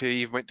better if he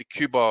even went to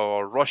Cuba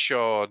or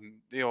Russia, and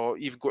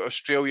even go to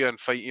Australia and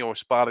fight,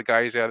 spar the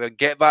guys there.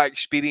 Get that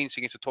experience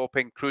against the top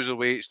end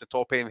cruiserweights, the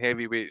top end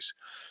heavyweights,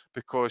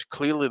 because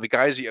clearly the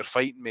guys that you're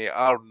fighting, mate,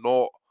 are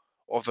not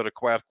of the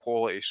required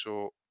quality.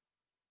 So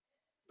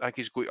I think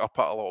he's going up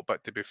it a little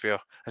bit, to be fair,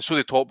 and so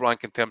the top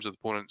rank in terms of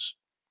opponents.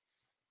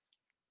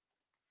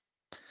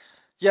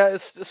 Yeah,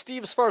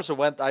 Steve, as far as it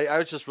went, I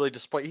was just really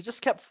disappointed. He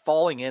just kept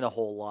falling in a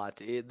whole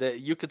lot.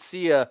 You could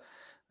see a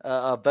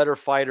better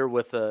fighter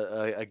with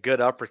a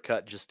good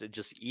uppercut just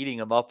eating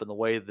him up in the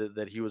way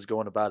that he was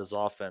going about his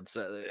offense.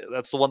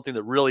 That's the one thing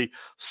that really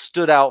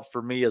stood out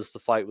for me as the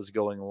fight was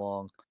going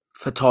along.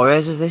 For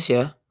Torres, is this,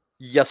 yeah?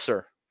 Yes,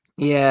 sir.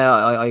 Yeah,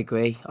 I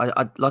agree.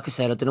 I like I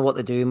said, I don't know what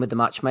they're doing with the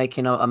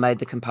matchmaking. I made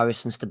the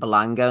comparisons to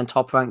Berlanga, and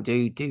Top Rank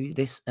do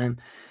this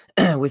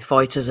with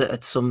fighters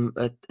at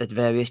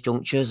various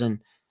junctures, and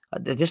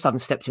they just haven't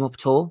stepped him up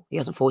at all. He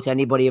hasn't fought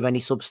anybody of any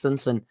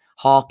substance, and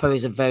Harper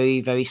is a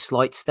very, very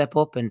slight step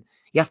up. And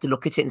you have to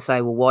look at it and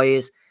say, well, why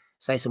is,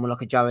 say, someone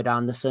like a Jared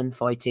Anderson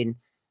fighting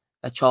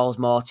a Charles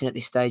Martin at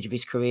this stage of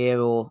his career?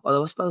 Or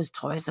although I suppose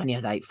Torres only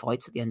had 8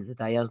 fights at the end of the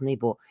day, hasn't he?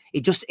 But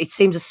it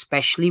seems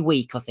especially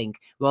weak, I think,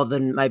 rather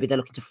than maybe they're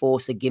looking to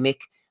force a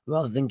gimmick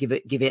rather than give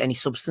it any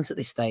substance at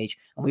this stage.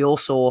 And we all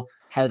saw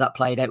how that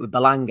played out with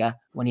Berlanga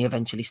when he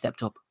eventually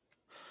stepped up.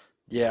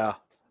 Yeah,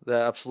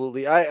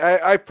 absolutely.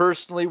 I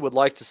personally would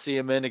like to see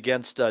him in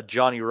against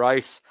Johnny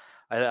Rice.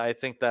 I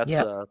think that's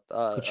a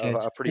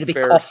pretty It'll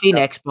fair. be Coffee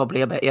next,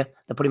 probably. I bet you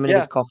they'll put him in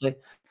against Coffee.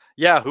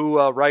 Yeah, who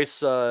Rice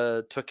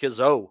took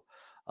his O.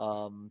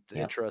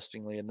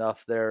 Interestingly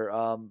enough, there.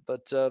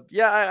 But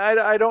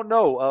I don't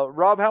know.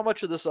 Rob, how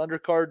much of this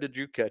undercard did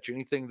you catch?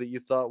 Anything that you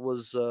thought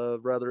was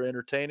rather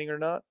entertaining or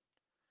not?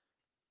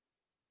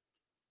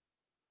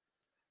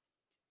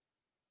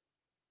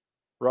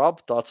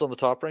 Rob, thoughts on the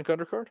Top Rank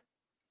undercard?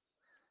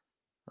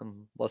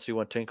 Unless you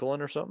went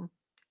tinkling or something.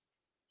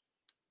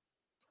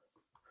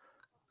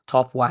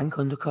 Top wank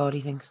undercard, he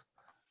thinks.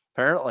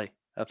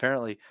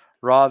 Apparently,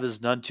 Rob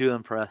is none too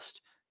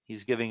impressed.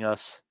 He's giving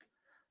us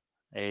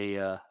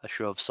a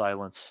show of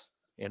silence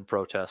in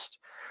protest.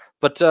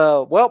 But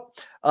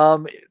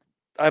I'm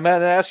going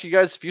to ask you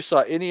guys if you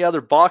saw any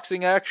other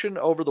boxing action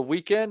over the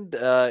weekend,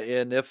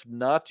 and if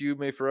not, you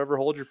may forever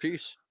hold your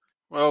peace.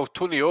 Well,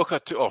 Tony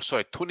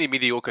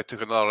Medioka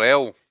took another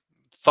L,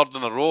 3rd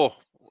in a row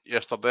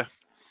yesterday.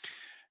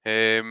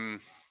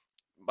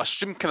 My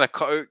stream kind of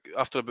cut out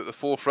after about the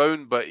 4th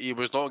round, but he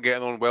was not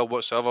getting on well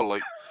whatsoever.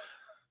 Like,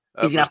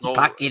 he's gonna have to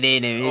pack it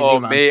in.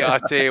 Mate, I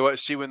tell you what.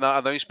 See, when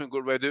that announcement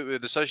got read out with the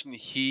decision,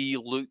 he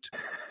looked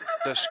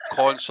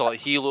disconsolate.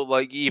 He looked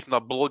like even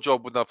a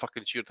blowjob wouldn't have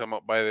fucking cheered him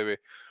up. By the way,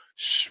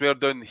 swear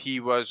down, he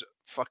was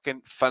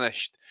fucking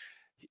finished.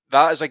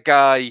 That is a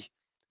guy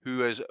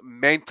who is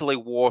mentally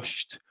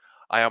washed.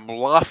 I am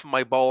laughing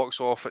my bollocks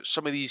off at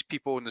some of these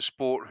people in the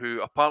sport who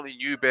apparently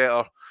knew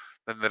better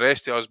than the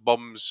rest of us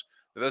bums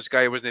that this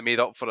guy wasn't made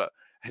up for it,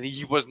 and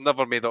he was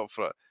never made up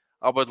for it.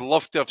 I would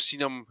love to have seen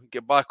him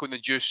get back on the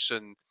juice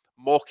and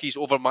mock his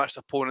overmatched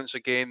opponents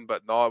again,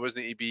 but no, it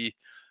wasn't to be.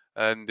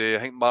 And I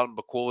think Martin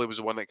Bacoli was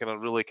the one that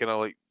really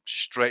like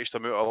stretched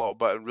him out a little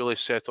bit and really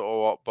set it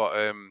all up.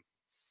 But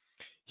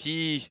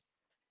he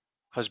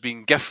has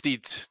been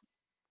gifted.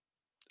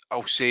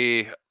 I'll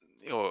say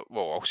he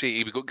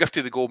got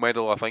gifted the gold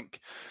medal. I think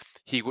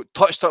he got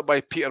touched up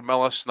by Peter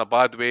Millis in a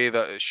bad way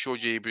that it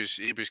showed you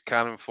he was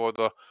cannon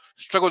fodder.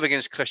 Struggled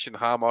against Christian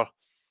Hammer.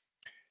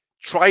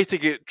 Tried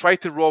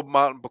to rob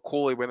Martin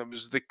Bacoli when it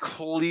was the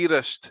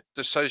clearest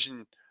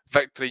decision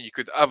victory you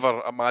could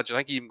ever imagine. I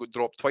think he even got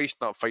dropped twice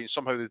in that fight.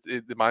 Somehow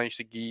they managed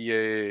to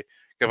give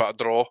it a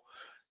draw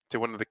to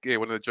one of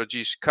the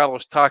judges.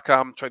 Carlos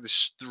Takam tried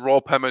to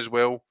rob him as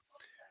well,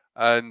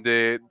 and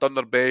done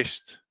their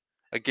best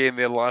again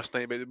there last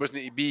night, but it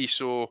wasn't to be.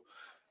 So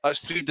that's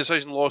 3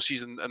 decision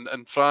losses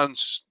in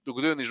France. They'll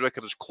go down these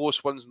records as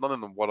close ones. None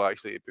of them were,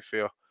 actually, to be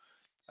fair.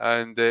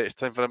 And it's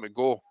time for him to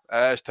go.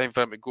 It's time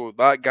for him to go.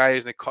 That guy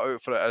isn't cut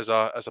out for it as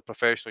a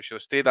professional. He should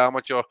have stayed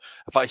amateur.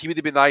 In fact, he would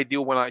have been the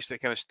ideal one actually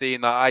to kind of stay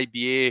in that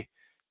IBA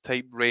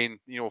type reign,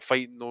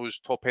 fighting those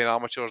top end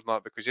amateurs and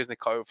that, because he isn't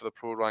cut out for the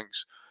pro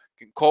ranks.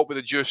 Getting caught with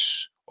the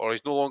juice, or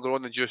he's no longer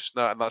on the juice,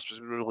 and that's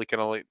what's really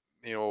kind of like,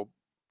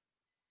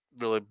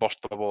 really burst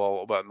the bubble a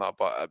little bit in that.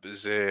 But it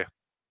was,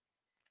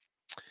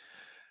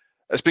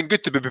 it's been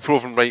good to be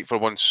proven right for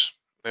once.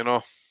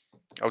 I'll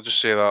just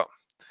say that.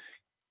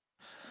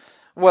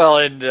 Well,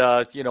 and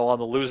on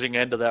the losing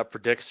end of that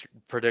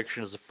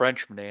prediction is a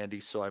Frenchman, Andy.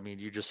 So I mean,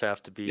 you just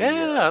have to be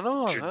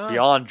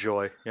beyond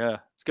joy. Yeah,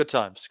 it's good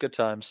times. Good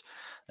times,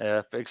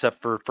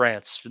 except for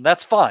France, and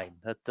that's fine.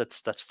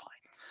 That's fine.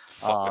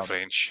 Fuck the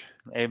French.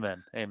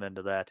 Amen. Amen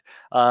to that.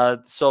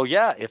 So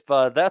yeah, if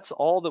that's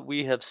all that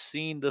we have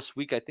seen this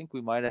week, I think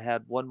we might have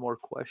had one more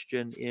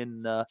question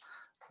in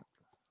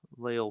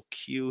Lael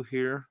Q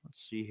here.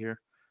 Let's see here,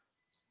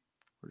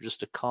 or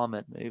just a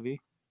comment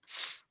maybe.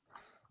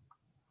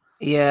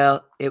 Yeah,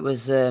 it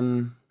was.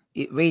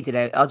 Read it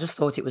out. I just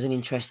thought it was an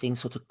interesting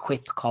sort of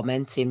quip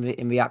comment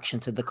in reaction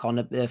to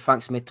the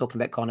Frank Smith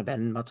talking about Conor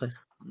Benn matter.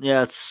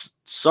 Yeah, it's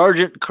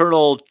Sergeant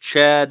Colonel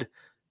Chad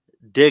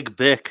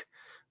Digbick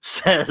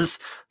says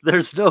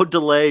there's no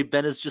delay.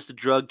 Ben is just a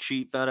drug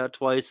cheat, found out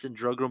twice in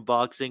drug room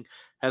boxing,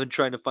 having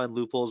trying to find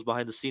loopholes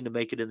behind the scene to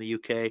make it in the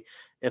UK.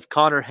 If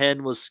Conor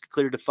Henn was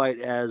cleared to fight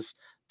as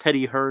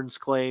Petty Hearns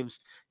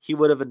claims, he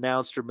would have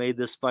announced or made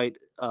this fight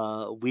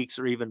weeks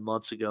or even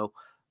months ago.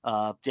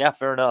 Yeah,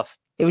 fair enough.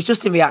 It was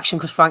just in reaction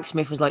because Frank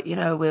Smith was like,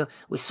 we're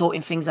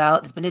sorting things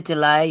out. There's been a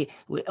delay.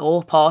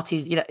 All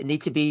parties,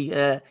 need to be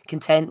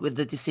content with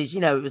the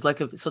decision. It was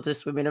like a sort of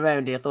swimming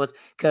around here. I thought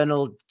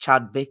Colonel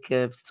Chadwick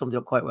summed it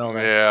up quite well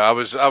there. Yeah, I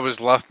was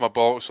laughing my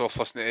bollocks off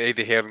listening to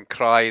Eddie Hearn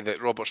cry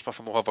that Robert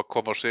Smith will have a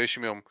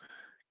conversation with him.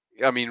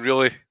 I mean,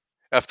 really,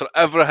 after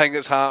everything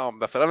that's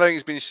happened, after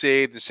everything's been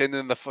said, and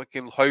sending the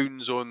fucking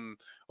hounds onto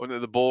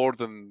the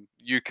board and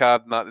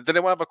UCAD and that, did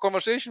anyone have a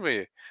conversation with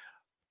you?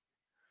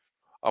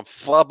 I'm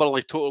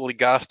flabberly, totally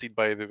gasted,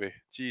 by the way.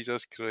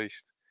 Jesus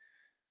Christ.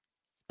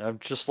 I'm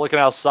just looking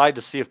outside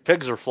to see if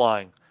pigs are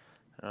flying.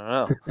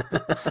 I don't know.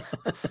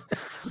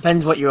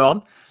 Depends what you're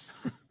on.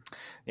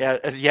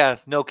 Yeah,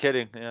 no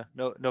kidding. Yeah,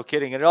 no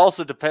kidding. And it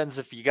also depends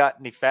if you got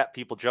any fat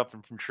people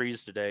jumping from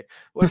trees today,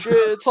 which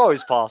it's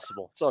always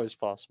possible. It's always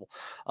possible.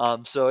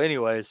 So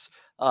anyways,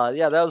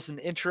 that was an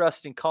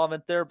interesting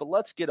comment there, but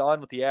let's get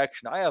on with the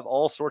action. I have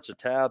all sorts of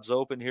tabs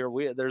open here.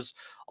 There's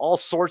all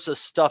sorts of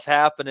stuff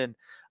happening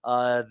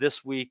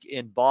this week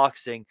in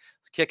boxing.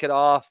 Let's kick it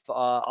off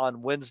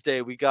on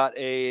Wednesday. We got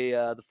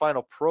the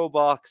final Pro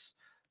Box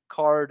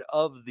card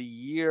of the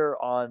year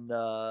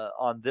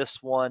on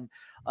this one.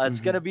 It's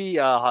going to be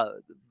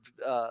highlighted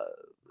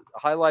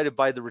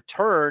by the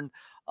return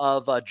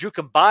of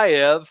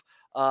Jukambayev,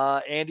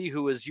 Andy,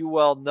 who, as you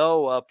well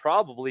know,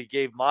 probably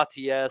gave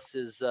Matias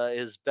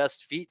his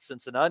best feat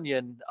since an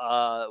Onion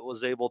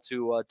was able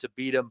to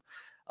beat him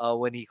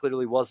when he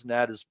clearly wasn't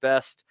at his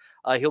best.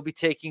 He'll be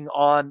taking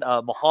on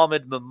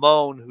Mohamed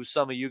Mamone, who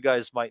some of you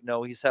guys might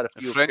know. He's had a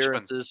few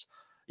appearances.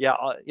 Yeah,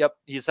 yep.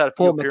 He's had a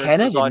few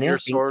appearances on your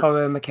sword.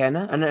 Paro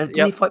McKenna, and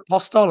didn't he fight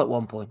Postol at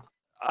one point?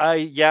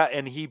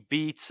 And he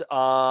beat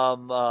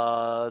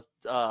whatchamacallit,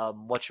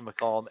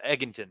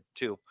 Eggington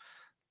too.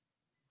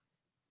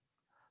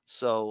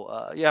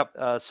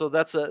 So so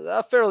that's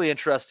a fairly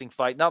interesting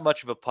fight. Not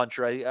much of a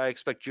puncher. I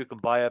expect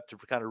Jukambayev to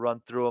kind of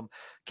run through him.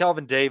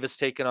 Calvin Davis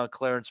taking on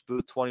Clarence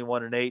Booth,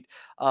 21-8.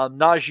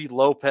 Najee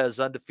Lopez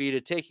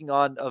undefeated taking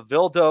on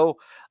Vildo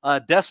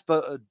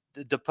Depestre.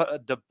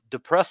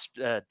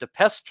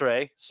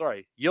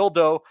 Sorry,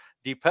 Yildo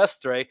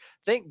Depestre.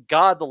 Thank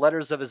God the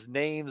letters of his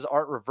names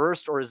aren't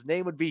reversed, or his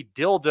name would be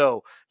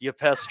Dildo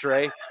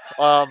Depestre.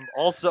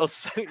 Also,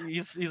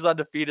 he's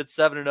undefeated,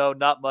 7-0.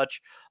 Not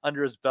much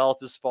under his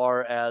belt as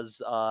far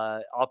as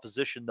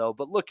opposition, though.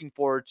 But looking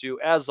forward to,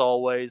 as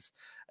always,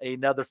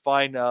 another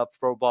fine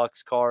Pro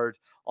Box card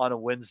on a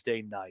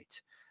Wednesday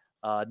night.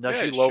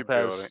 Najee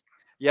Lopez.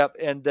 Yep,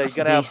 and that's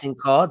a decent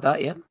card.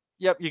 That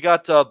Yep, you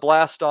got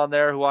Blast on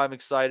there, who I'm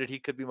excited. He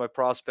could be my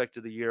prospect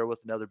of the year with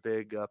another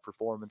big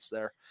performance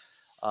there.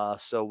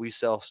 So we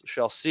shall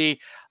see.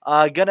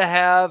 Gonna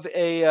have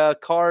a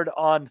card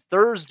on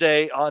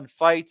Thursday on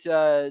Fight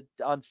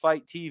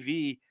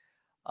TV.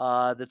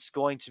 That's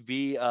going to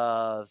be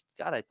God.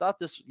 I thought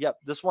this. Yep,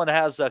 this one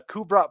has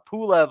Kubrat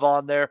Pulev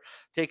on there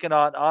taking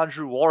on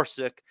Andrew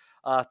Warsick.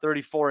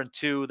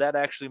 34-2. That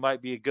actually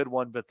might be a good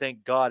one, but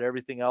thank God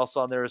everything else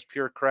on there is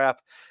pure crap.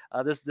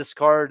 This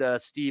card,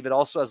 Steve, it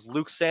also has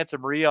Luke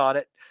Santamaria on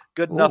it.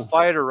 Good enough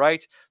fighter,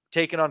 right?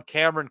 Taking on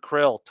Cameron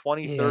Krill,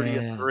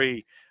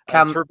 20-30-3.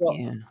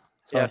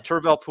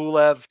 Turvel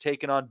Pulev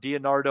taking on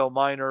Leonardo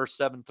Minor,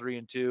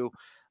 7-3-2.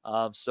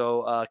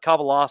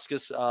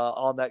 Kavalauskas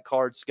on that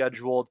card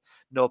scheduled.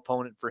 No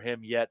opponent for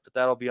him yet, but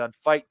that'll be on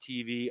Fight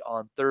TV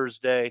on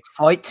Thursday.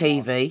 Fight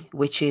TV,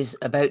 which is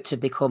about to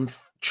become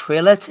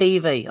Triller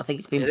TV. I think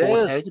it's been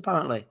bought out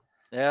apparently.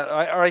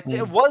 Yeah,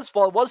 it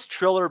was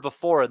Triller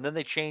before, and then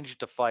they changed it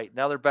to Fight.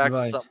 Now they're back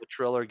to something with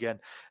Triller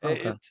again.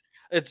 Okay.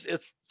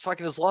 It's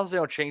fucking, as long as they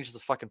don't change the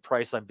fucking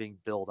price I'm being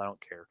billed, I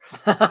don't care.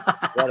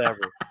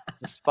 Whatever.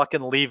 Just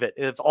fucking leave it.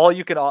 If all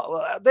you can,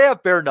 they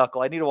have bare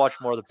knuckle. I need to watch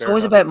more of the bare. It's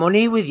always about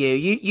money with you.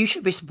 You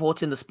should be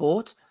supporting the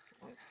sport.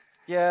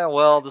 Yeah,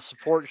 well, the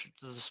sport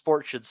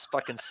should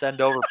fucking send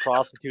over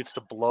prostitutes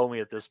to blow me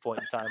at this point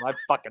in time. I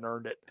fucking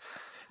earned it.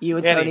 You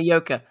and Tony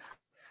Yoka.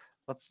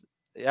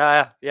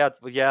 Yeah.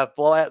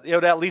 Well, it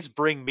would at least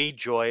bring me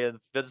joy, and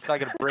if it's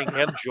not going to bring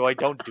him joy,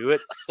 don't do it.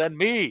 Send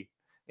me.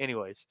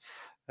 Anyways.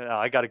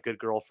 I got a good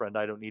girlfriend.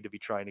 I don't need to be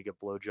trying to get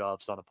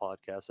blowjobs on a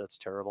podcast. That's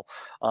terrible.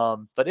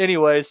 But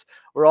anyways,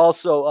 we're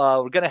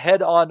also we're going to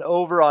head on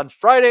over on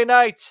Friday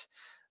night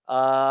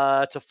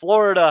to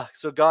Florida.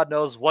 So God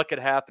knows what could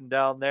happen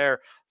down there.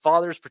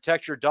 Fathers,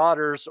 protect your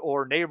daughters,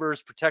 or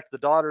neighbors, protect the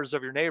daughters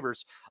of your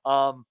neighbors.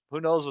 Who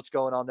knows what's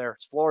going on there?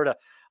 It's Florida.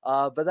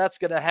 But that's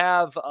going to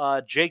have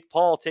Jake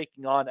Paul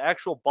taking on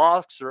actual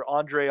boxer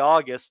Andre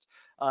August.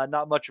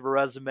 Not much of a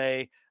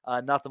resume.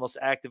 Not the most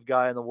active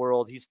guy in the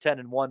world. He's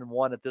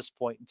 10-1-1 at this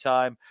point in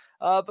time.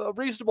 But a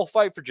reasonable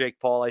fight for Jake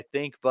Paul, I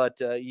think, but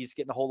he's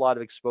getting a whole lot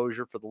of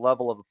exposure for the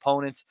level of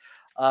opponent.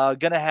 Going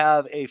to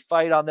have a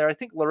fight on there. I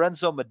think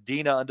Lorenzo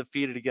Medina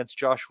undefeated against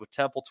Joshua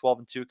Temple,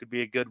 12-2 could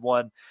be a good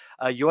one.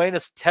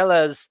 Yoenis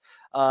Tellez,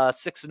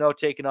 6-0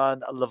 taking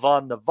on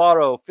Levon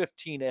Navarro,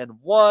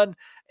 15-1.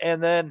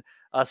 And then,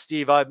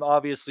 Steve, I'm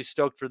obviously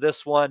stoked for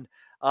this one.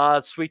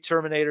 Sweet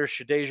Terminator,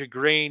 Shadeja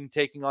Green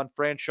taking on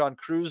Franchon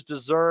Cruz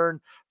Dezern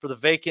for the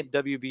vacant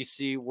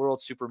WBC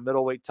World Super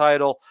Middleweight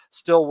title.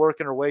 Still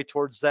working her way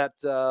towards that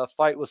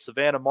fight with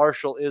Savannah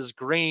Marshall is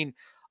Green.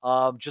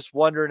 Just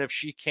wondering if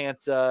she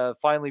can't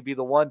finally be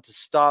the one to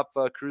stop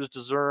Cruz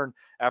Dezern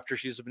after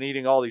she's been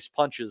eating all these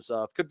punches.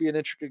 Could be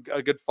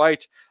a good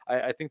fight.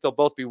 I think they'll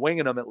both be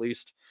winging them at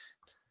least.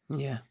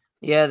 Yeah.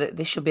 Yeah,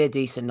 this should be a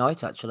decent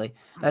night, actually.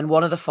 And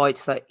one of the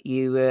fights that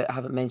you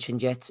haven't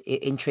mentioned yet,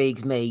 it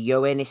intrigues me.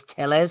 Yoenis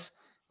Tellez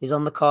is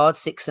on the card,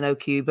 6-0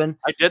 Cuban.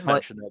 I did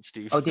mention that,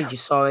 Steve. Oh, did you?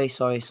 Sorry.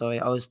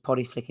 I was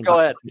probably flicking Go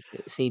back ahead.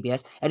 to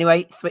CBS.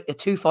 Anyway,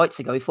 2 fights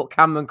ago, he fought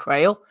Cameron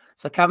Crail.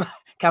 So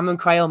Cameron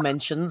Crail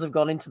mentions have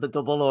gone into the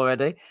double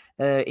already.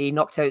 He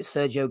knocked out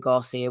Sergio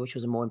Garcia, which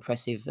was a more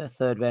impressive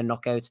third-round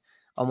knockout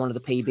on one of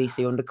the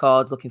PBC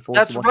undercards. Looking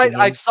forward to watching right.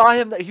 him. I saw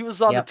him that he was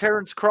on the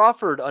Terrence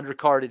Crawford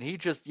undercard, and he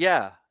just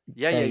yeah.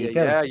 Thank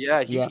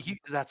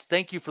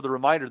you for the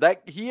reminder.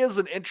 That he is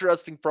an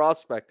interesting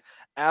prospect.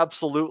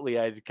 Absolutely,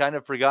 I'd kind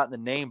of forgotten the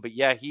name, but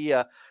yeah, he.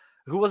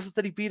 Who was it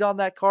that he beat on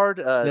that card?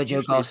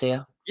 Sergio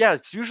Garcia. Yeah,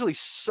 it's usually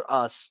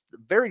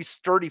very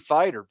sturdy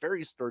fighter,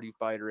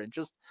 and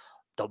just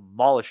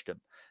demolished him.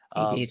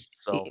 He did.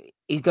 So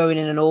he's going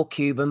in an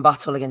all-Cuban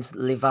battle against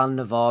Livan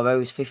Navarro,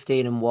 who's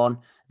 15-1.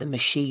 The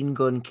Machine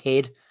Gun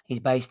Kid. He's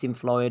based in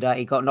Florida.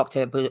 He got knocked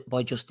out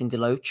by Justin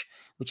Deloach,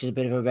 which is a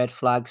bit of a red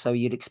flag. So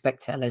you'd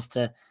expect Tellez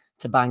to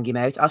bang him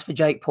out. As for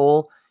Jake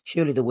Paul,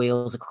 surely the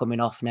wheels are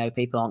coming off now.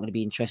 People aren't going to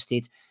be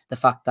interested. The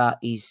fact that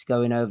he's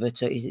going over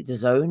to, is it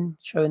DAZN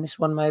showing this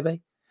one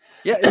maybe?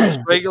 Yeah, it's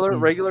just regular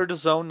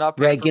DAZN, not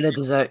regular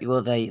DAZN.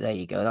 Well, there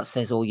you go. That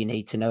says all you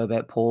need to know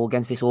about Paul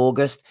against this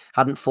August.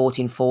 Hadn't fought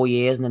in 4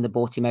 years, and then they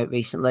bought him out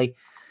recently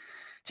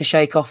to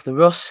shake off the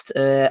rust.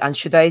 And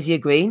Shadeja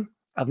Green,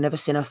 I've never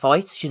seen her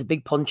fight. She's a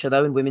big puncher,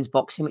 though, in women's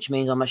boxing, which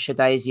means I'm a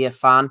Shadeja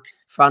fan.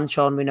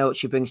 Franchon, we know what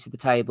she brings to the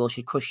table.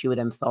 She'd crush you with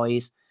them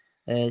thighs.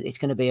 This is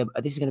going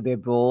to be a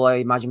brawl, I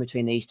imagine,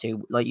 between these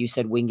two. Like you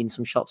said, winging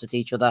some shots at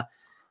each other.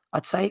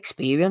 I'd say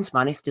experience,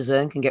 man. If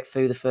DAZN can get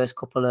through the first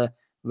couple of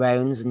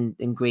rounds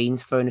and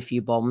Green's throwing a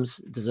few bombs,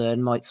 DAZN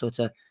might sort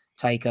of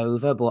take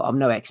over. But I'm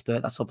no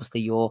expert. That's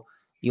obviously your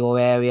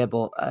area.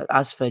 But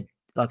as for,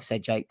 like I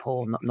said, Jake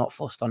Paul, not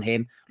fussed on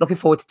him. Looking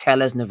forward to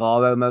Tellez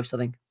Navarro most, I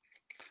think.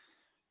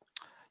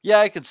 Yeah,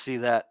 I can see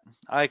that.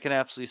 I can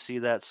absolutely see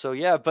that. So,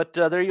 yeah, but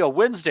there you go.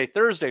 Wednesday,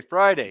 Thursday,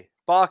 Friday,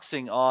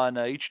 boxing on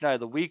each night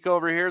of the week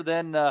over here.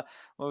 Then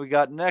what we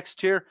got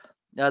next here?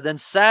 Then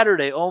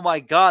Saturday, oh, my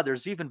God,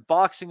 there's even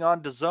boxing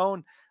on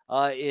DAZN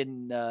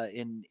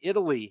in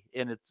Italy.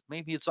 And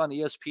maybe it's on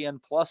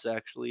ESPN Plus,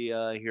 actually,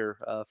 here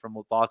from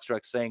what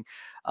BoxRec's saying.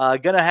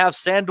 Going to have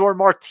Sandor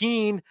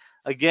Martin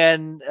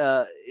again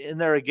in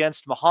there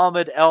against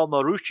Muhammad El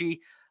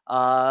Marouchi.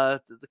 There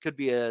could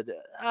be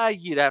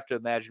you'd have to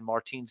imagine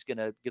Martin's going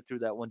to get through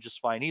that one just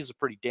fine. He's a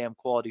pretty damn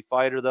quality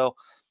fighter, though.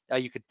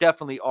 You could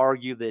definitely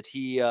argue that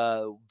he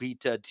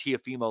beat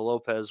Teofimo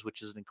Lopez,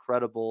 which is an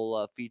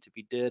incredible feat if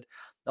he did.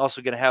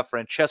 Also going to have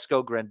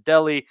Francesco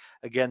Grandelli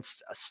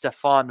against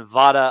Stefan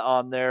Vada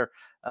on there.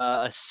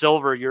 A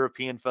silver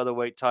European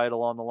featherweight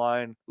title on the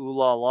line. Ooh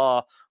la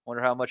la.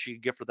 Wonder how much you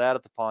can get for that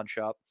at the pawn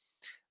shop.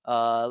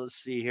 Let's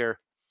see here.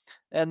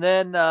 And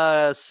then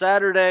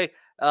Saturday,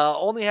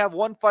 only have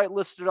one fight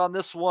listed on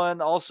this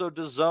one. Also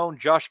DAZN,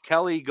 Josh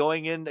Kelly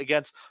going in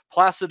against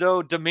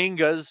Placido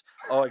Dominguez.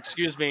 Oh,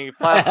 excuse me,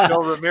 Placido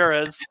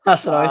Ramirez.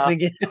 That's what I was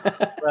thinking.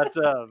 But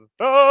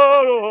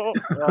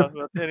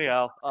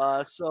anyhow,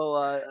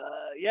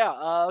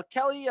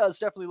 Kelly is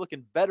definitely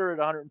looking better at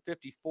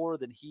 154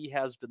 than he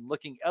has been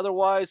looking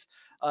otherwise.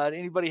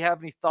 Anybody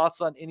have any thoughts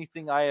on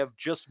anything I have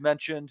just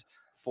mentioned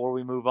before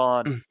we move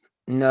on?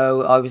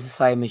 No, I was the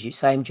same as you.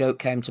 Same joke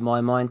came to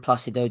my mind,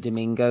 Placido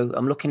Domingo.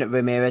 I'm looking at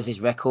Ramirez's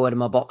record in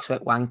my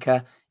BoxRec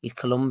wanker. He's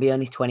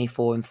Colombian, he's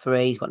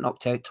 24-3. He's got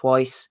knocked out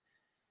twice.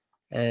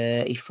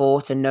 He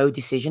fought a no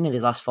decision in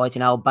his last fight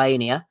in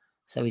Albania.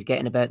 So he's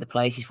getting about the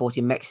place. He's fought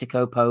in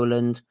Mexico,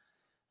 Poland.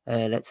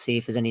 Let's see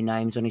if there's any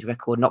names on his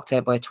record. Knocked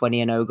out by a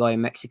 20-0 guy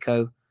in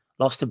Mexico.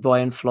 Lost to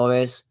Brian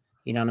Flores,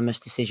 unanimous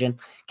decision.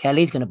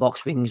 Kelly's going to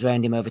box rings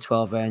around him over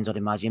 12 rounds, I'd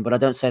imagine. But I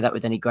don't say that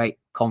with any great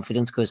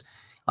confidence because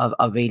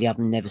I really have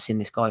never seen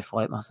this guy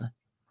fight, Massa.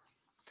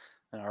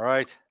 All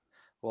right.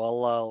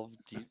 Well,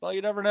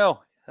 you never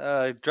know.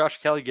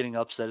 Josh Kelly getting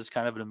upset is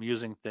kind of an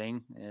amusing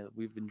thing.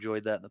 We've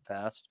enjoyed that in the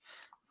past.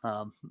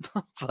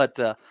 But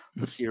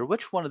let's see here.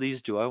 Which one of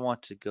these do I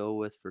want to go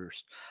with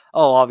first?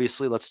 Oh,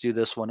 obviously, let's do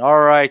this one.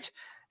 All right.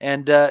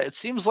 And it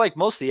seems like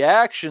most of the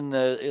action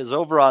is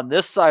over on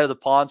this side of the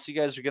pond. So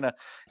you guys are going to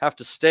have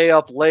to stay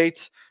up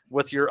late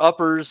with your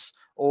uppers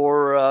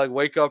or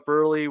wake up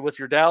early with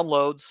your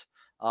downloads.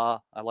 I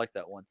like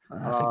that one.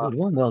 That's a good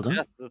one. Well done.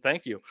 Yeah,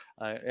 thank you.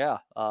 But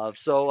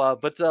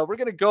we're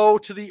going to go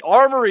to the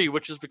Armory,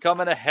 which is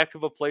becoming a heck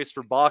of a place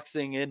for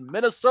boxing in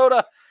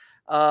Minnesota,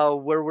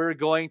 where we're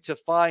going to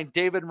find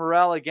David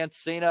Morrell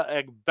against Sena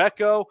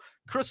Agbeko,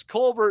 Chris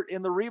Colbert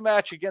in the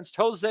rematch against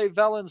Jose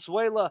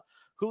Valenzuela,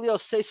 Julio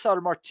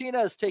Cesar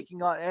Martinez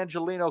taking on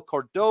Angelino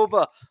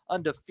Cordova,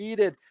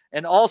 undefeated.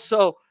 And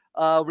also,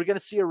 we're going to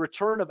see a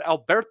return of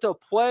Alberto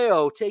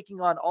Puello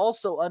taking on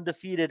also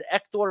undefeated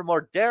Hector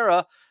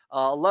Mordera,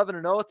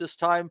 11-0 at this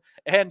time.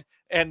 And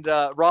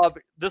Rob,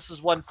 this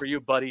is one for you,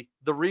 buddy.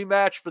 The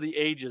rematch for the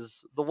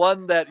ages, the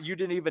one that you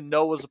didn't even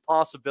know was a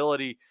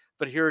possibility,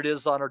 but here it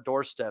is on our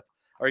doorstep.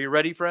 Are you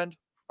ready, friend?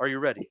 Are you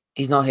ready?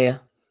 He's not here.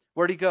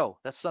 Where'd he go?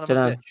 That son of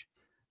Dunno. a bitch.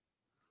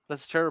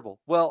 That's terrible.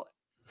 Well,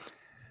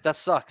 that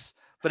sucks.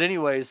 But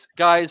anyways,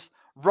 guys,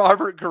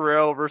 Robert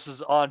Guerrero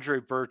versus Andre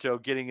Berto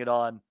getting it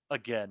on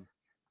again.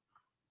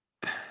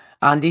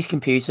 Andy's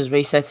computer's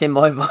resetting.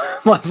 My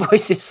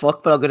voice is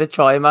fucked, but I'm going to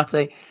try,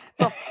 Matty,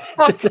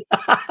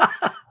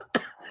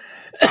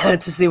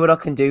 to see what I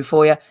can do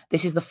for you.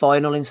 This is the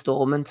final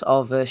installment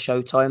of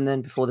Showtime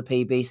then, before the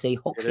PBC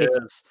hooks it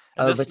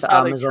over to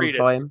Amazon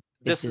Prime.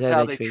 This is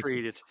how they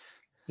treat it.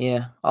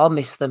 Yeah, I'll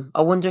miss them.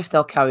 I wonder if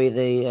they'll carry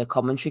the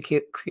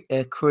commentary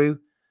crew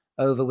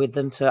over with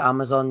them to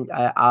Amazon.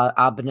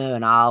 Abner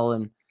and Al,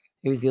 and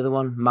who's the other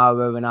one?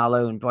 Mauro and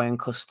Alo and Brian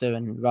Custer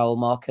and Raul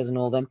Marquez and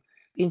all them.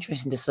 Be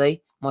interesting to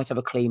see. Might have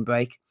a clean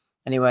break.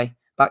 Anyway,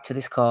 back to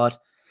this card.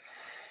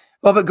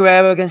 Robert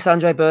Guerrero against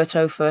Andre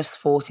Berto, first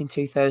fought in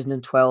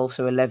 2012,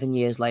 so 11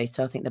 years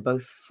later. I think they're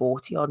both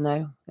 40 odd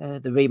now. The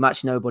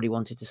rematch nobody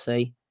wanted to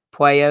see.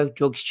 Puello,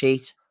 drugs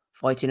cheat,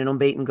 fighting an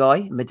unbeaten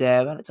guy.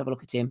 Madeira, let's have a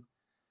look at him.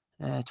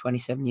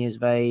 27 years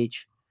of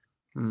age.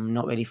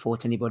 Not really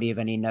fought anybody of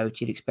any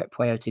note. You'd expect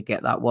Puello to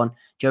get that one.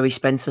 Joey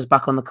Spencer's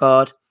back on the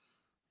card.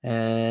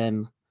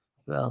 Who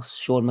else?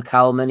 Sean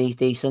McCallman, he's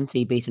decent.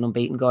 He beat an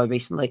unbeaten guy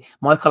recently.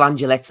 Michael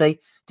Angeletti,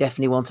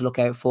 definitely one to look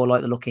out for.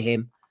 Like the look of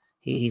him.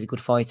 He's a good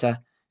fighter.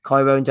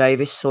 Kyrone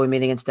Davis, saw him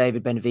in against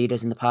David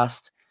Benavidez in the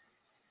past.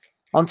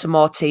 On to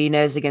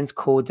Martinez against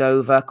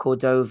Cordova.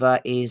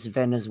 Cordova is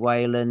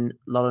Venezuelan.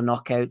 A lot of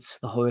knockouts.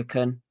 The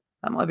Hurricane.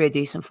 That might be a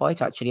decent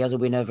fight, actually. He has a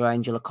win over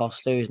Angel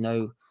Acosta, who's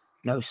no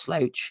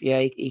slouch. Yeah,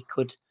 he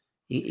could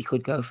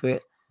go for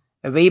it.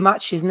 A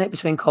rematch, isn't it,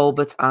 between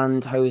Colbert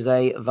and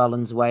Jose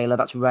Valenzuela?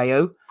 That's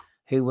Rayo,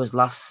 who was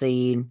last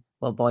seen,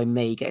 well, by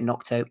me, getting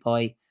knocked out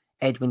by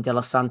Edwin De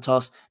Los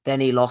Santos. Then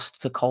he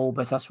lost to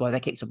Colbert. That's why they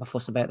kicked up a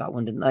fuss about that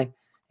one, didn't they?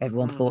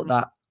 Everyone thought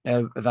that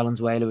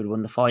Valenzuela would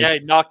win the fight. Yeah, he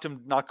knocked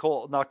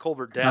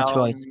Colbert down. That's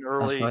right.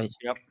 Early. That's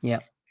right. Yep.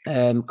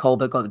 Yeah.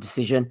 Colbert got the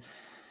decision.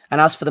 And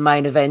as for the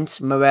main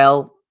event,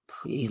 Morrell,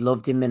 he's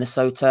loved in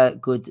Minnesota.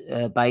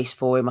 Good base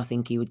for him. I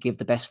think he would give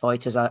the best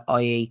fighters,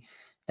 i.e.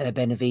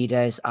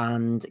 Benavidez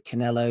and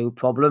Canelo,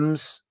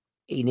 problems.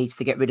 He needs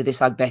to get rid of this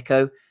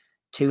Agbeko.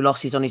 2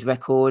 losses on his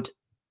record.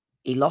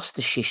 He lost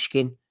to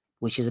Shishkin,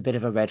 which is a bit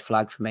of a red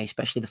flag for me,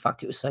 especially the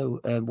fact it was so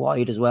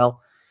wide as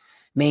well.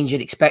 Means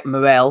you'd expect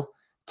Morrell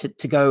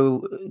to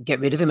go get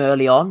rid of him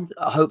early on.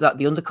 I hope that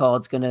the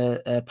undercard's going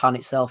to pan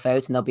itself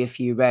out and there'll be a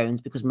few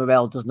rounds, because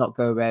Morrell does not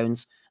go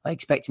rounds. I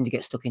expect him to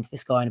get stuck into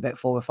this guy in about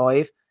 4 or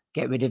 5,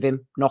 get rid of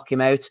him, knock him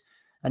out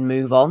and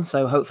move on.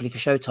 So hopefully for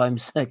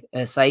Showtime's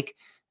sake,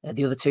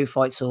 the other 2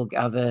 fights will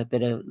have a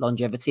bit of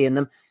longevity in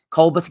them.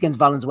 Colbert against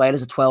Valenzuela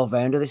is a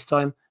 12-rounder this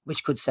time,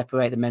 which could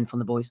separate the men from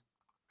the boys.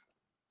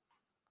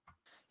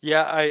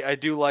 Yeah, I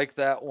do like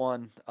that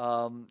one.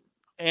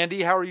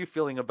 Andy, how are you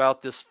feeling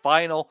about this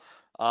final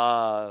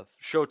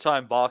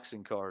Showtime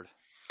boxing card?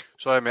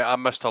 Sorry, mate, I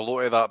missed a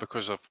lot of that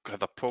because I've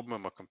had a problem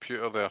with my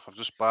computer there. I'm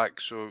just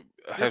back. So,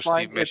 how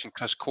Steve mentioned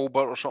Chris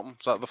Colbert or something?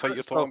 Is that the fight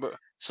you're talking about?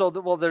 So,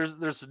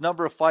 there's a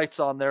number of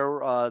fights on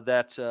there on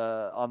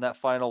that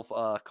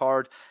final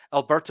card.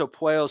 Alberto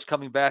Puello's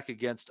coming back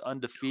against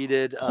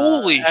undefeated.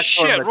 Holy Hector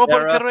shit! Madera.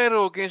 Robert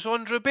Guerrero against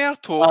Andre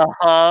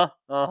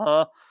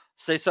Berto.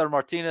 Cesar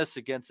Martinez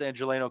against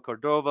Angelino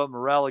Cordova.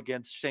 Morrell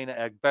against Shayna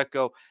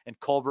Agbeko. And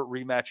Colbert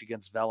rematch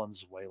against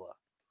Valenzuela.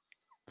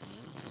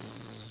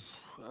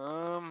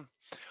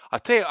 I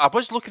tell you, I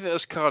was looking at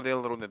this card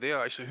earlier on the day,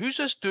 actually. Who's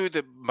this dude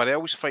that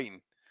Morrell's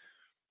fighting?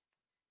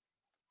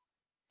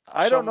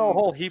 I don't know a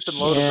whole heap and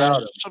load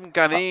about it. Some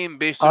Ghanaian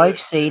based. I've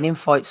seen him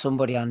fight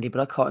somebody, Andy,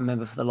 but I can't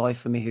remember for the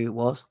life of me who it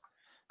was.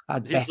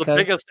 Agbeko. He's the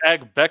biggest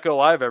Agbeko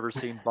I've ever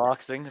seen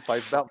boxing, by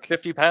about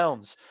 50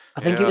 pounds.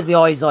 I think it was the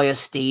Isaiah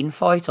Steen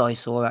fight I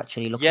saw,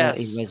 actually, looking at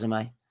his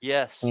resume.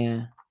 Yes.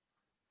 Yeah.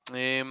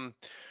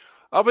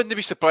 I wouldn't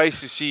be surprised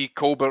to see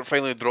Colbert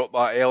finally drop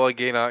that L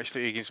again,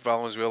 actually, against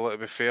Valenzuela, to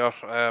be fair.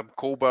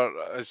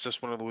 Colbert is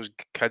just one of those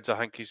kids, I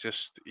think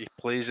he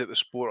plays at the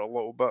sport a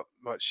little bit,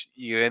 which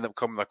you end up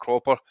coming a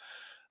cropper.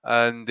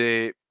 And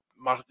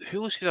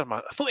who was Cesar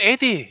Martinez? I thought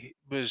Eddie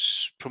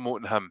was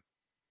promoting him.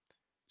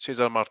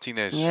 Cesar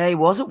Martinez. Yeah, he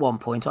was at one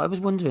point. I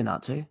was wondering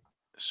that too.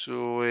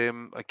 So,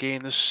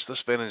 again, this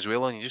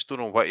Venezuelan, you just don't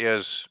know what he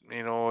is.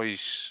 You know, he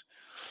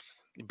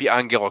beat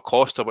Angel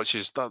Acosta, which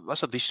is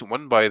that's a decent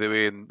one, by the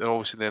way, and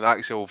obviously then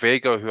Axel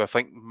Vega, who I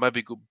think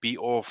maybe got beat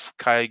off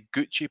Kai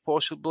Gucci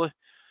possibly.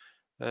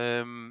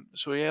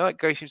 So yeah, that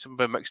guy seems to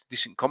be mixed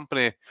decent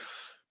company,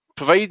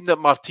 providing that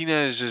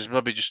Martinez is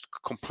maybe just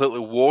completely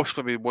washed,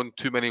 maybe won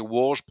too many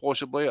wars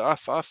possibly. I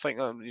think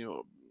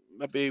that,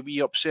 maybe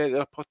we upset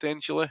there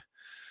potentially.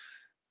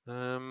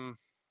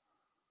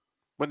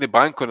 What When they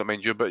bank on it,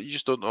 mind you, but you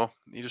just don't know.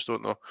 You just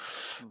don't know.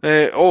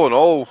 All in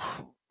all,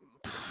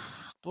 not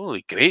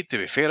really great, to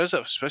be fair, is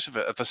it?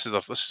 Especially if this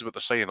is what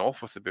they're signing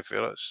off with, to be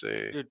fair. It's,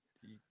 Dude,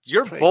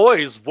 your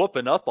boy's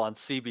whooping up on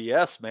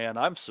CBS, man.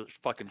 I'm so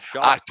fucking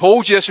shocked. I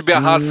told you this would be a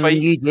hard fight.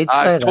 You did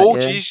say that.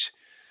 told yeah. you.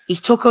 He's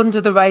took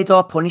under the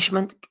radar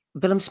punishment,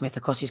 Billum Smith,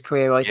 across his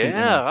career, I think.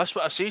 Yeah, that's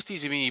what I say to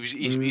you. I mean,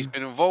 he's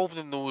been involved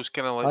in those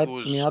kind of like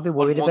those I'd be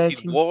worried about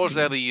him. wars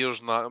early years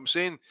and that. I'm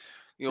saying,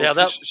 you know,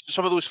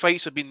 some of those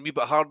fights have been a wee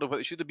bit harder than what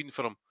they should have been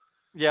for him.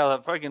 Yeah,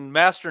 that fucking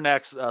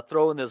Masternak's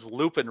throwing this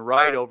looping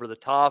right over the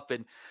top,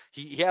 and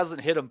he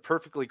hasn't hit him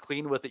perfectly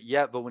clean with it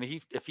yet. But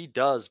if he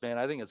does, man,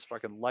 I think it's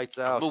fucking lights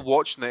out. I'm not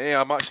watching it.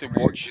 I'm actually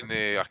watching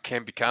a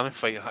Ken Buchanan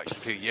fight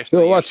actually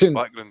yesterday. You're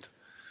background.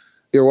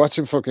 You're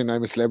watching fucking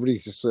I'm a Celebrity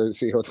just to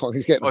see how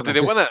Tony's getting. Oh, did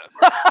he win it?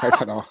 I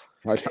don't know.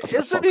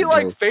 Isn't he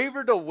like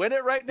favored to win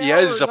it right now? He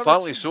is,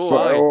 apparently so.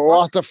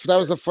 What that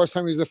was the first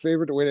time he was the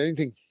favourite to win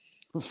anything.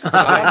 And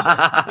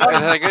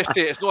I guess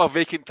it's not a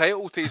vacant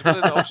title. He's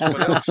winning it off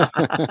someone else.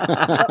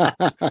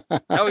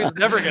 Now he's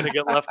never going to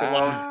get left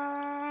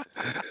alone.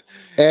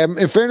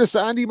 In fairness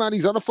to Andy, man,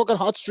 he's on a fucking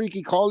hot streak.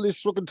 He called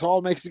this fucking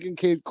tall Mexican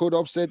kid could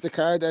upset the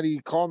card, and he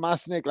called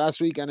Masternak last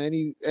week. And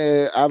any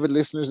avid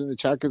listeners in the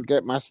chat could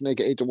get Masternak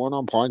 8-1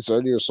 on points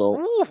earlier. So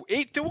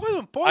 8-1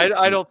 on points.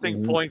 I don't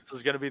think points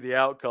is going to be the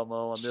outcome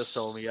though on this,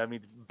 homie. I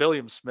mean,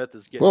 William Smith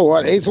is getting. Well,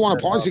 what 8-1 on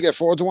points? You get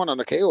 4-1 on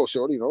a KO,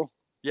 surely, no?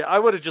 Yeah, I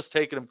would have just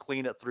taken him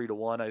clean at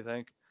 3-1. I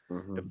think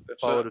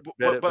if I would have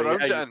bet it.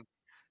 But yeah,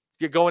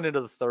 you're going into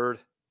the third.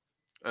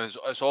 And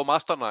it's all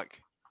Masternak.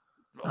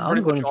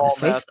 I'm going into the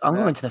fifth. I'm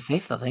going to the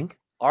fifth, I think.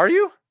 Are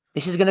you?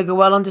 This is going to go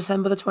well on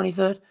December the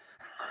 23rd.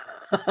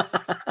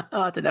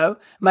 I don't know.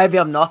 Maybe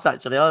I'm not,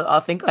 actually. I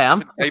think I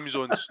am. Time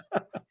zones.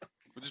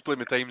 We'll just blame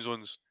the time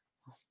zones.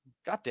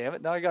 God damn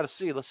it. Now I got to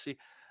see. Let's see.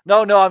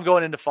 No, I'm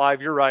going into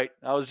 5. You're right.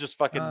 I was just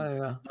fucking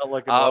not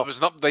looking it was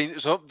an up, down, it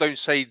was an up,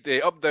 downside,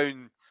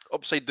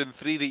 upside down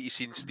 3 that you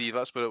seen, Steve.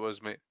 That's what it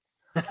was, mate.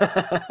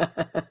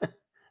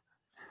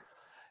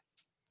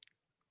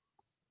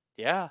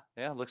 Yeah,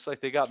 looks like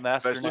they got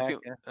Masternak.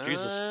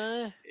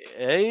 Jesus.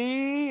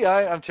 Hey,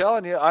 I'm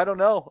telling you, I don't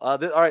know. All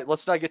right,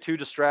 let's not get too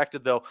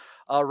distracted, though.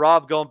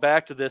 Rob, going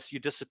back to this, you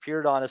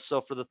disappeared on us. So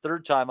for the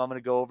third time, I'm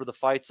going to go over the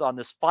fights on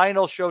this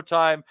final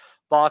Showtime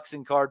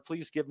boxing card.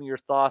 Please give me your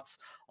thoughts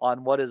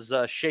on what is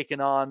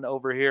shaking on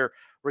over here.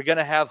 We're going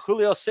to have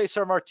Julio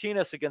Cesar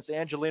Martinez against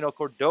Angelino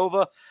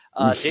Cordova.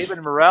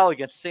 David Morrell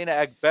against Sena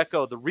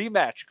Agbeko. The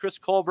rematch, Chris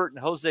Colbert and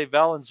Jose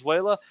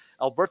Valenzuela.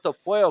 Alberto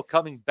Puello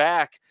coming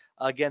back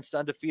against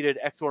undefeated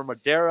Hector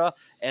Madera.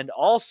 And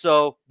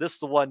also, this is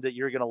the one that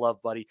you're going to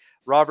love, buddy.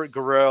 Robert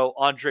Guerrero,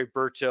 Andre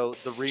Berto,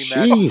 the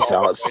rematch.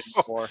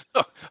 Jesus.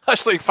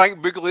 That's like Frank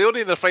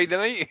Buglioni on the Friday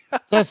night.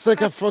 That's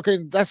like a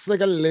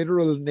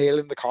literal nail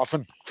in the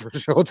coffin for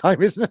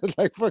Showtime, isn't it?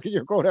 Like fucking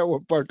you're going out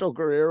with Berto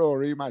Guerrero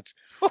rematch.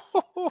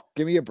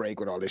 Give me a break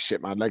with all this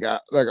shit, man. Like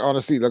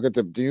honestly, look at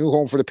the new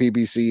home for the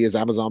PBC is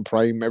Amazon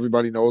Prime.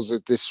 Everybody knows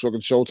that this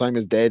fucking Showtime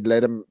is dead.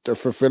 They're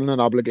fulfilling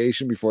an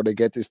obligation before they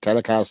get this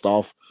telecast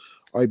off.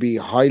 I'd be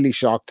highly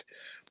shocked.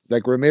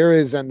 Like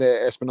Ramirez and the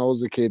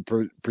Espinoza kid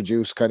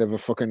produced kind of a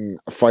fucking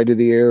fight of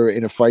the year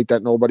in a fight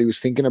that nobody was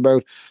thinking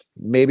about.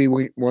 Maybe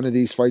one of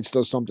these fights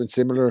does something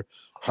similar.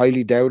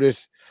 Highly doubt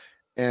it.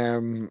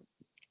 Yeah,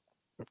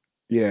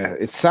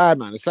 it's sad,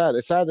 man. It's sad.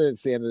 It's sad that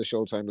it's the end of the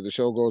Showtime, but the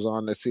show goes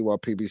on. Let's see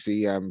what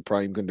PBC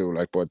Prime can do.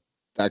 But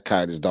that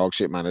card is dog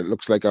shit, man. It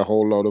looks like a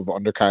whole load of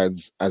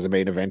undercards as a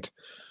main event.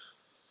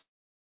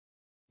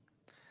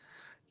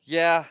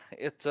 Yeah,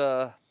 it's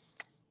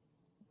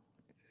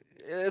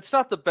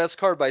not the best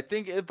card, but I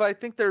think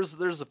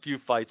there's a few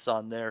fights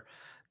on there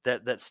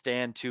that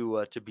stand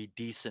to be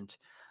decent.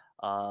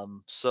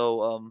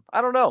 So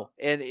I don't know,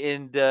 and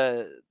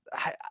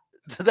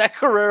that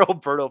Guerrero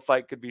Berto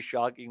fight could be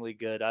shockingly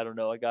good. I don't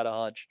know. I got a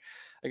hunch.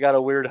 I got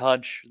a weird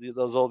hunch.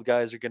 Those old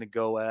guys are going to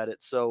go at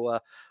it. So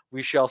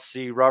we shall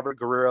see. Robert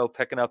Guerrero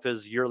picking up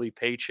his yearly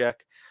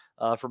paycheck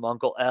from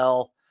Uncle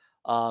L.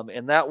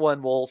 And that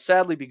one will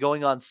sadly be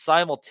going on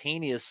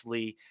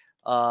simultaneously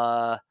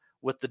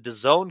with the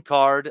DAZN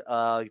card.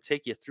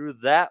 Take you through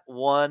that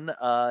one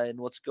and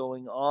what's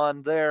going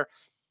on there.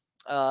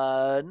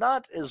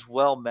 Not as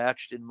well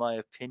matched, in my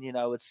opinion,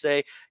 I would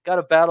say. Got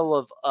a battle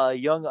of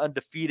young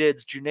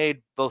undefeateds.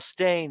 Junaid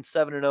Bostain,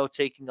 7-0,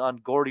 taking on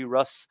Gordy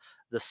Russ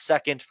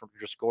II, from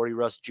just Gordy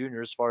Russ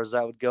Jr., as far as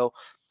that would go.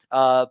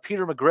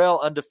 Peter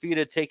McGrail,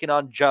 undefeated, taking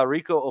on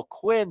Jarico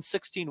O'Quinn,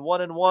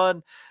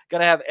 16-1-1.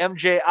 Gonna have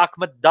MJ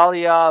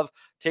Akhmadaliev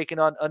taking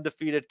on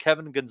undefeated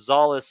Kevin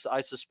Gonzalez.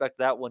 I suspect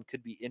that one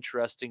could be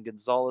interesting.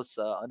 Gonzalez,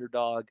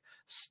 underdog,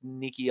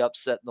 sneaky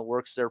upset in the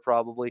works there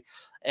probably.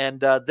 And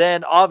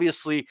then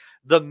obviously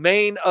the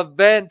main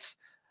event,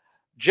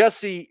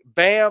 Jesse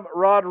Bam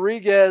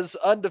Rodriguez,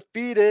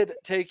 undefeated,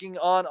 taking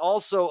on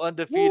also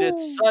undefeated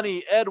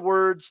Sonny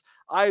Edwards,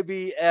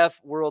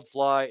 IBF World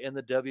Fly and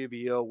the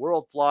WBO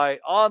World Fly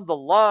on the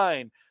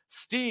line.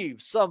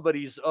 Steve,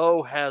 somebody's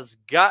O has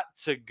got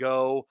to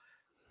go.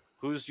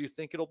 Whose do you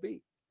think it'll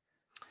be?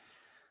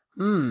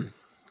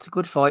 It's a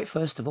good fight,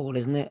 first of all,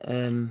 isn't it?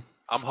 I'm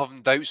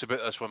having doubts about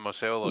this one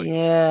myself. Like.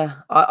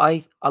 Yeah,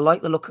 I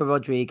like the look of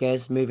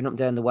Rodriguez moving up and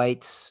down the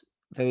weights.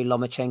 Very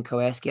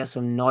Lomachenko-esque. He has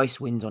some nice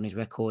wins on his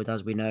record,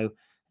 as we know.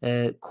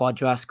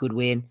 Quadras, good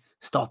win.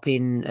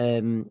 Stopping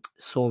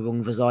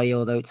Sorung Vazai,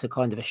 although it's a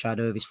kind of a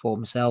shadow of his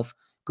former self.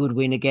 Good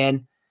win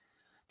again.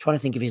 Trying to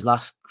think of his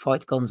last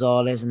fight,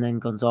 Gonzalez, and then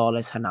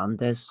Gonzalez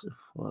Hernandez.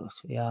 Well,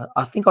 yeah,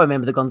 I think I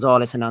remember the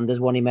Gonzalez Hernandez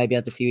one. He maybe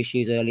had a few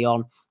issues early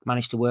on,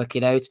 managed to work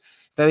it out.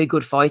 Very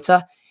good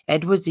fighter.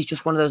 Edwards is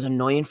just one of those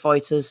annoying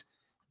fighters,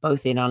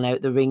 both in and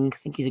out the ring. I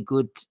think he's a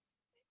good.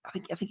 I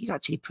think he's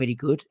actually pretty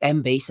good.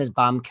 MB says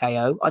Bam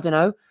KO. I don't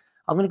know.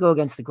 I'm going to go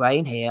against the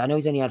grain here. I know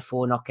he's only had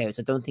 4 knockouts.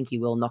 I don't think he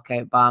will knock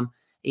out Bam.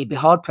 He'd be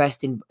hard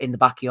pressed in the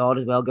backyard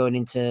as well, going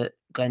into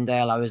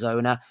Glendale,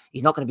 Arizona.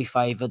 He's not going to be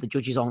favoured. The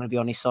judges aren't going to be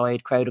on his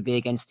side. Crowd will be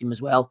against him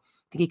as well.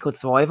 I think he could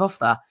thrive off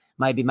that.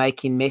 Maybe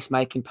make him miss,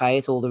 make him pay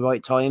at all the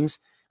right times.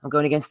 I'm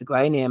going against the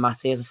grain here,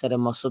 Matty, as I said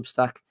on my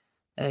Substack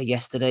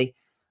yesterday.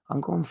 I'm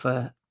going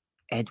for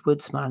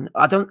Edwards, man.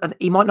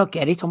 He might not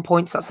get it on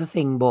points. That's the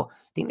thing, but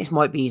I think this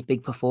might be his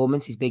big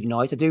performance, his big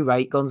night. I do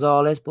rate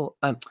Gonzalez, but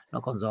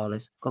not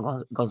Gonzalez.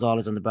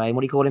 Gonzalez on the brain.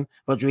 What do you call him?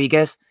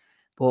 Rodriguez.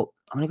 But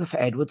I'm going to go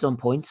for Edwards on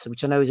points,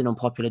 which I know is an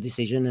unpopular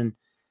decision, and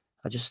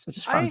I just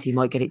fancy he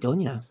might get it done.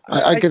 You know,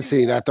 I can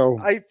see that though.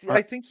 I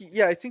think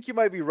you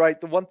might be right.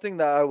 The one thing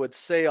that I would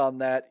say on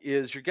that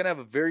is you're going to have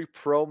a very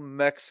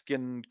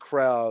pro-Mexican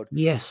crowd.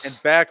 Yes,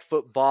 and back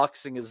foot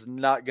boxing is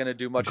not going to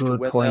do much to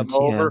win them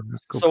over.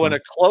 Yeah, so in a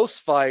close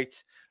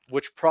fight,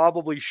 which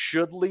probably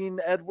should lean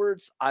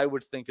Edwards, I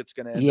would think it's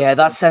going to end. Yeah,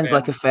 that sounds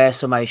like a fair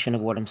summation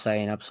of what I'm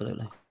saying.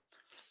 Absolutely.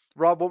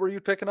 Rob, what were you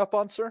picking up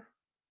on, sir?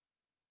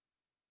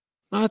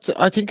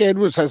 I think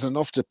Edwards has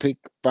enough to pick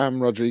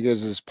Bam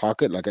Rodriguez's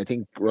pocket. Like, I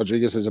think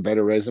Rodriguez has a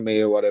better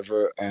resume or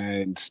whatever.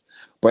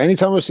 But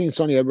anytime I've seen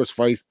Sonny Edwards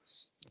fight,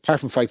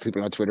 apart from fight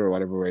people on Twitter or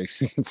whatever, where he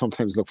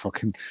sometimes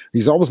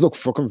he's always looked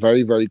fucking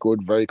very, very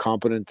good, very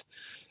competent,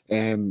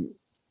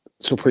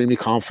 supremely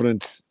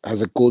confident,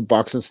 has a good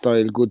boxing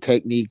style, good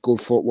technique,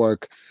 good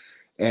footwork.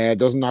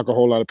 Doesn't knock a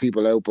whole lot of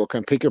people out, but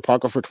can pick your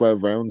pocket for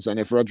 12 rounds. And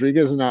if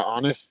Rodriguez is not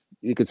on it,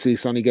 you could see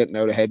Sonny getting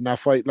out ahead in that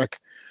fight.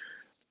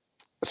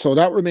 So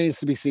that remains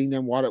to be seen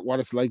then what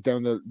it's like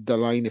down the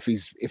line if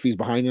he's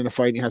behind in a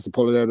fight and he has to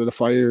pull it out of the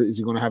fire. Is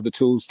he going to have the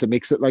tools to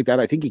mix it like that?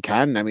 I think he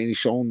can. I mean, he's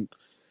shown,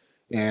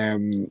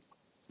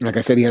 like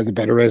I said, he has a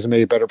better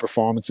resume, better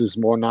performances,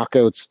 more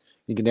knockouts.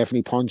 He can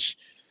definitely punch.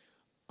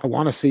 I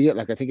want to see it.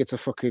 I think it's a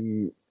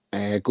fucking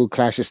good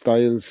clash of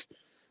styles.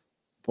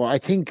 But I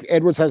think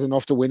Edwards has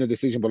enough to win a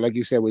decision. But like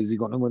you said, is he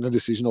going to win a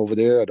decision over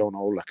there? I don't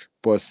know.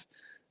 But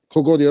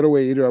could go the other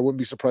way either. I wouldn't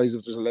be surprised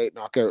if there's a late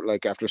knockout,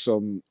 after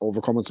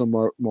overcoming some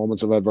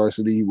moments of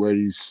adversity where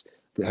he's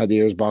had the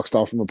ears boxed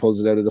off him and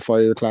pulls it out of the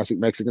fire, classic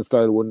Mexican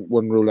style.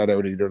 Wouldn't rule that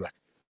out either.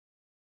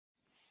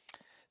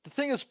 The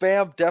thing is,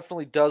 Bam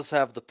definitely does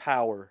have the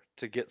power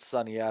to get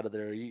Sonny out of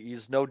there.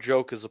 He's no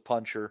joke as a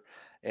puncher,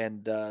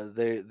 and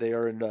they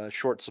are in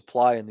short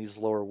supply in these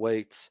lower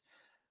weights.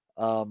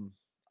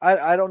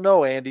 I don't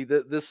know, Andy.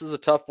 This is a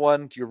tough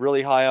one. You're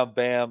really high on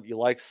Bam. You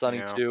like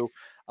Sonny too.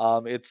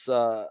 I'll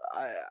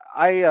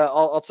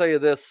tell you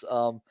this.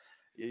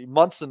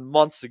 Months and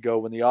months ago,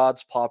 when the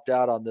odds popped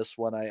out on this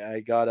one, I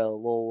got a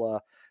little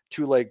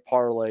 2-leg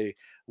parlay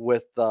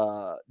with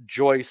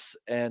Joyce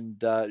and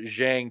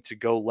Zhang to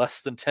go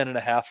less than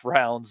 10.5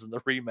 rounds in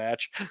the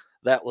rematch.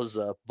 That was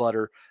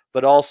butter.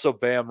 But also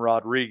Bam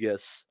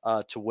Rodriguez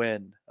to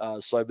win.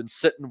 So I've been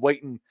sitting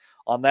waiting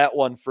on that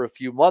one for a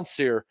few months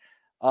here.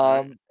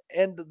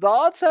 And the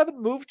odds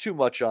haven't moved too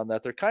much on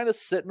that. They're kind of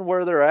sitting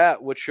where they're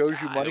at, which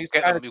shows you money's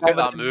kind of you get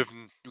that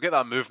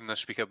moving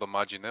this week, I'd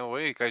imagine. No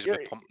way, you guys will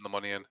be pumping the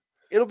money in.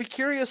 It'll be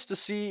curious to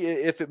see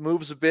if it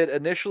moves a bit.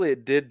 Initially,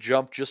 it did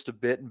jump just a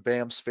bit in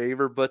Bam's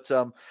favor, but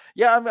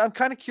yeah, I'm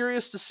kind of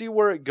curious to see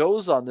where it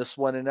goes on this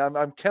one, and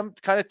I'm kind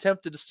of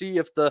tempted to see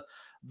if the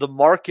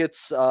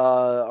markets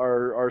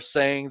are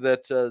saying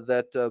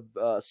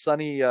that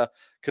Sonny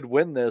could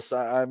win this.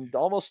 I'm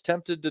almost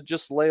tempted to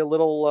just lay a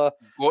little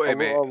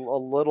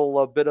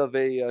bit of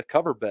a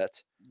cover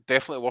bet.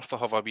 Definitely worth to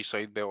have a wee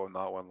side bet on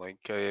that one.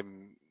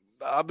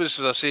 I was,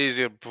 as I say,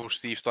 here before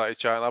Steve started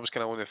chatting, I was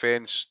kind of on the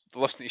fence.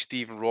 Listening to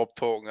Steve and Rob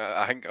talking,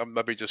 I think I'm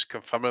maybe just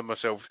confirming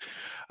myself,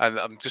 and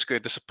I'm just going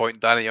to disappoint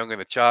Danny Young in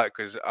the chat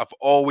because I've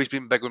always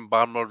been big on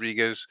Bam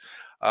Rodriguez.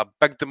 I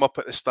bigged him up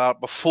at the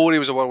start before he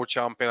was a world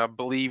champion. I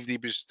believed he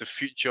was the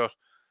future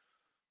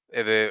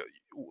of the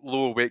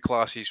lower weight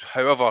classes.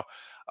 However,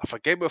 I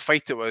forget what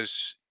fight it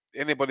was.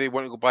 Anybody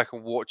want to go back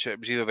and watch it? It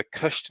was either the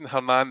Christian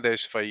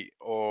Hernandez fight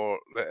or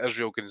the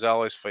Israel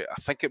Gonzalez fight.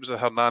 I think it was the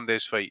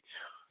Hernandez fight.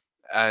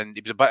 And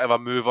he was a bit of a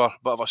mover, a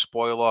bit of a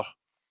spoiler,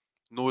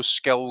 not as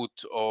skilled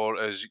or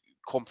as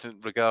competent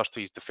in regards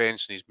to his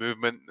defence and his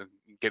movement and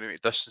getting out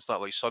of distance,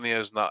 that like Sonny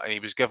is, and he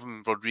was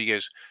giving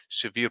Rodriguez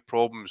severe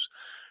problems.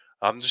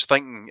 I'm just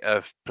thinking,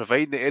 if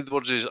providing that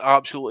Edwards is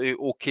absolutely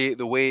okay at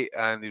the weight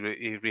and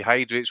he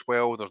rehydrates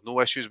well, there's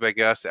no issues with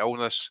gas, the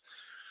illness,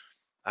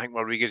 I think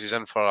Rodriguez is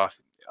in for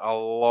a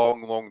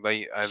long, long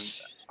night,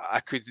 and I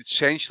could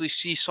essentially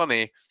see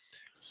Sonny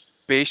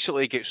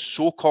basically get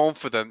so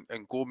confident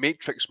and go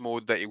Matrix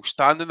mode that he'll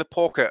stand in the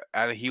pocket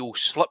and he'll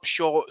slip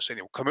shots and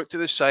he'll come out to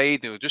the side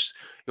and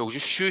he'll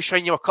just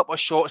shoe-shine you a couple of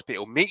shots, but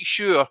he'll make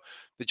sure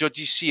the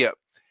judges see it,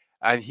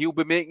 and he'll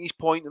be making his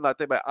point in that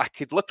time. I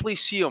could literally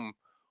see him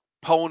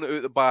pulling it out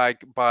of the bag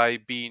by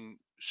being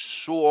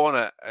so on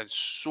it and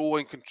so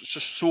in control,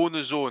 just so in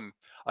the zone.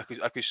 I could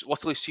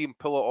literally see him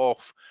pull it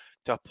off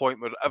to a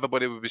point where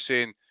everybody would be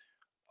saying,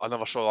 I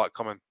never saw that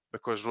coming,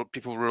 because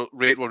people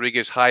rate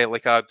Rodriguez high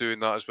like I do in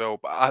that as well.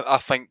 But I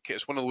think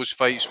it's one of those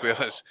fights where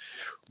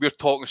we're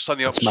talking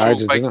Sonny up so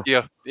big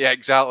here. Yeah,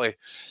 exactly.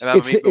 And I'm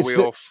making the way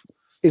off.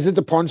 Is it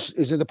the punch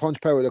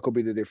power that could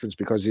be the difference?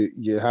 Because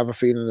you have a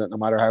feeling that no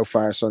matter how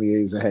far Sonny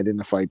is ahead in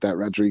the fight, that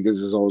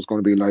Rodriguez is always going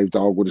to be a live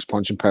dog with his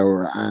punching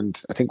power.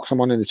 And I think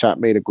someone in the chat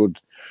made a good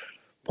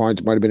point.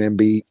 It might have been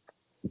MB,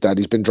 that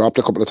he's been dropped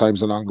a couple of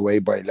times along the way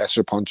by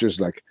lesser punchers.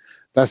 Like,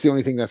 that's the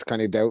only thing that's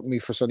kind of doubting me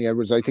for Sonny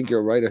Edwards. I think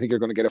you're right. I think you're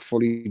going to get a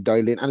fully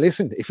dialed in. And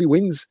listen, if he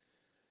wins,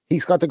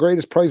 he's got the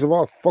greatest prize of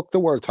all. Fuck the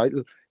world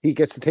title. He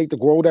gets to take the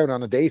Grow down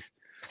on a date.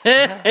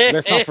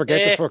 Let's not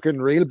forget the fucking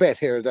real bet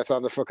here that's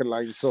on the fucking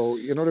line. So,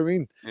 you know what I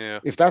mean? Yeah.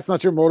 If that's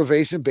not your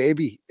motivation,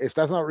 baby, if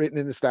that's not written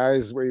in the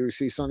stars where you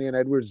see Sonny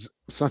Edwards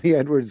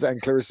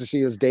and Clarissa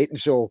Shields dating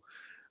show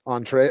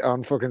on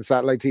fucking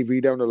satellite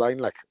TV down the line,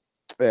 like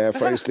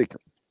Fire Stick.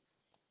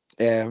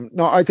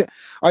 No, I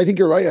think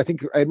you're right. I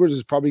think Edwards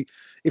is probably,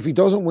 if he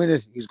doesn't win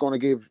it, he's going to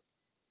give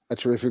a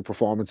terrific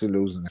performance in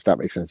losing, if that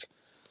makes sense.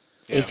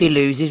 Yeah. If he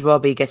loses,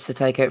 Robbie gets to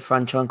take out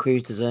Franchon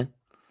Cruz to zone.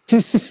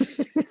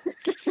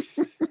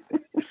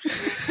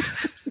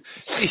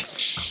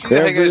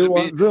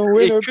 Everyone's a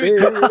winner, baby,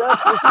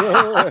 that's for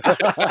sure.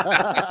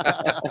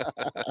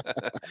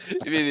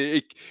 I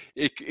mean,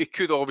 it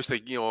could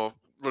obviously, you know,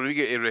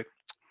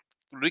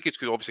 Rodriguez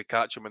could obviously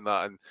catch him in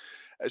that, and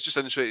it's just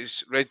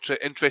interesting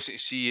to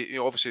see. You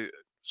know, obviously,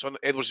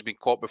 Edwards has been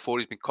caught before;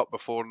 he's been cut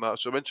before, and that.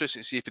 So I'm interested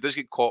to see if he does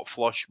get caught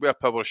flush with a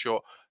power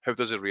shot, how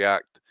does he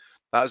react?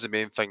 That is the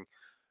main thing.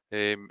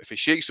 If he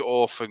shakes it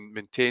off and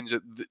maintains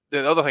it,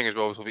 the other thing as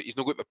well, if he's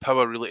not got the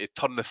power really to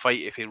turn the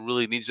fight if he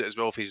really needs it as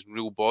well, if he's in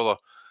real bother.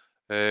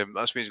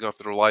 That's when he's going to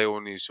have to rely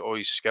on his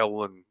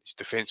skill and his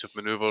defensive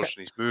maneuvers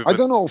and his movement. I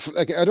don't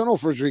know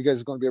if Rodriguez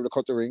is going to be able to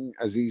cut the ring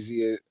as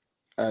easy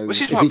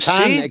as if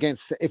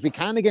he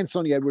can against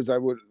Sonny Edwards.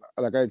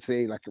 I'd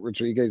say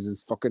Rodriguez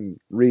is fucking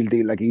real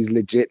deal. Like, he's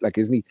legit, like,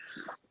 isn't he?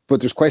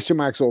 But there's question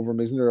marks over him,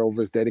 isn't there,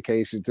 over his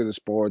dedication to the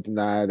sport and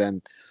that.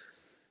 And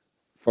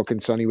fucking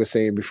Sonny was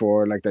saying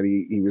before, like, that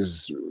he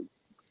was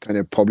kind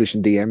of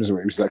publishing DMs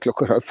where he was like,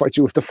 look, I'll fight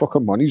you if the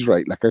fucking money's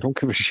right. Like, I don't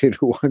give a shit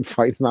who I'm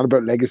fighting. It's not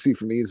about legacy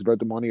for me. It's about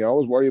the money. I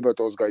always worry about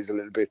those guys a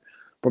little bit.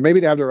 But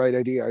maybe they have the right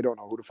idea. I don't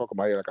know. Who the fuck am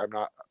I? Like, I'm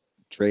not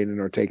training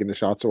or taking the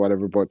shots or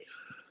whatever. But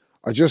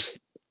I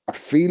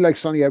feel like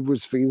Sonny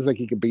Edwards feels like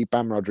he could beat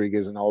Bam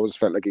Rodriguez, and always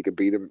felt like he could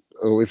beat him.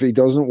 So if he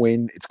doesn't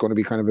win, it's going to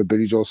be kind of a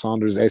Billy Joe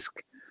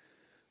Saunders-esque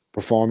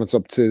performance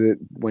up to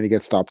when he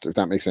gets stopped, if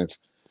that makes sense.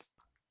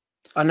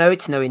 I know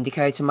it's no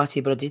indicator,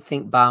 Matty, but I did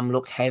think Bam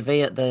looked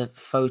heavy at the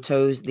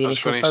photos, the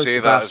initial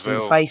photographs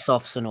and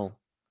face-offs and all.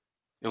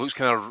 It looks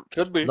kind of...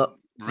 Could be. A lot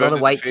of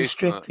weight to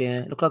strip, yeah.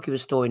 It looked like he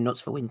was storing nuts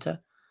for winter.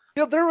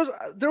 You know,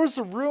 there was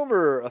a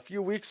rumor a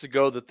few weeks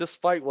ago that this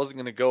fight wasn't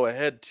going to go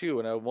ahead, too,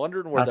 and I'm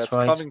wondering where that's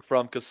coming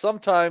from, because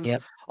sometimes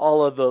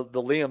all of the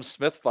Liam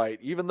Smith fight,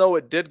 even though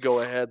it did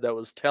go ahead, that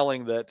was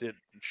telling that it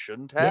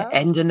shouldn't have. Yeah,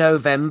 end of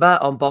November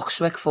on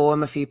Boxrec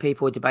Forum, a few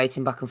people were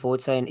debating back and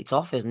forth saying it's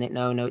off, isn't it?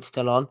 No, it's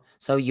still on.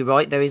 So you're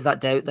right, there is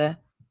that doubt there.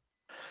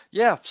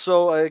 Yeah,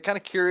 so kind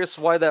of curious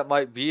why that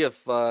might be.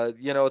 If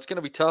you know, it's going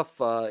to be tough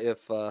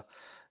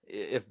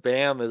if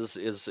Bam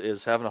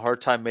is having a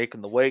hard time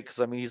making the weight, because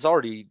I mean he's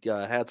already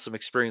had some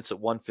experience at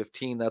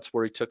 115. That's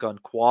where he took on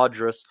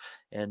Quadras,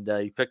 and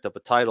he picked up a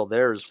title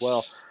there as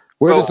well.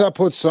 Where does that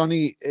put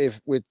Sonny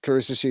with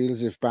Clarissa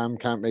Shields if Bam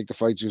can't make the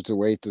fight due to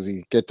weight? Does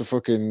he get the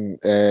fucking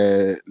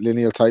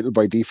lineal title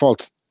by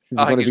default? Is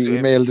he going to be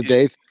emailed the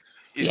date?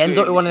 He ends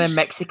up with one of them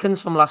Mexicans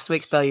from last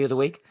week's Bellew of the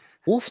Week.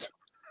 Woofed.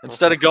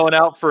 Instead of going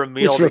out for a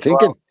meal,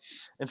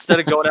 instead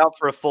of going out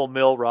for a full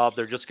meal, Rob,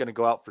 they're just going to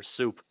go out for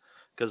soup,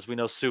 because we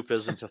know soup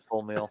isn't a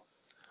full meal.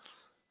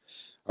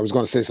 I was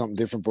going to say something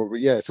different, but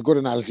yeah, it's a good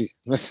analogy.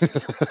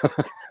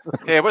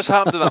 Yeah, what's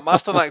happened to that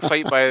Masternak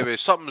fight, by the way?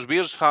 Something's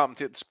weird's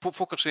happened.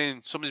 Folk are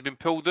saying somebody's been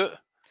pulled out.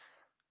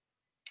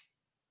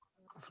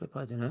 Flip,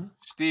 I don't know.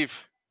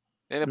 Steve,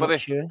 anybody? Not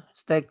sure.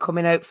 They're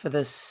coming out for the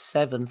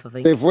 7th, I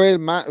think. They've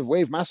waved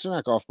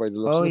Masternak off by the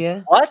looks of it.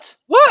 Yeah. What?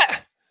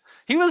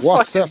 He was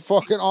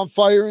fucking on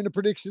fire in the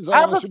predictions.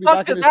 How the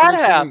fuck did that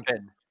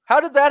happen? How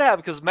did that happen?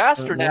 Because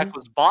Masternak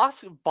was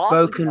boss.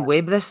 Broken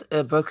rib.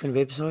 Broken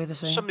rib. Sorry, they're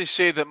saying. Somebody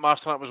said that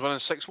Masternak was winning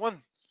 6-1.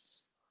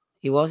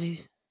 He was.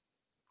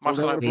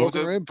 Masternak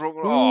broken rib.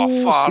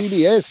 Oh, fuck.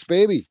 CBS,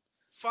 baby.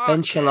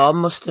 Ben Shalom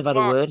must have had a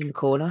word in the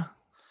corner.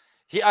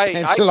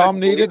 Ben Shalom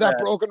needed that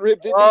broken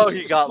rib. Didn't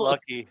he got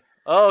lucky.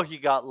 Oh, he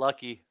got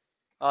lucky.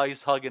 Oh,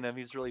 he's hugging him.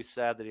 He's really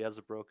sad that he has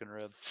a broken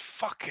rib.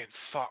 Fucking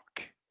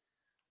fuck.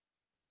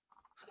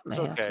 It's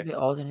Man, that's a okay. bit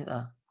odd, isn't it?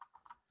 That.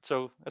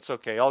 So it's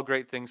okay. All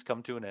great things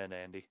come to an end,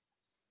 Andy.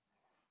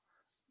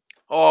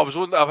 Oh, I was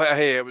on.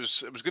 Hey, it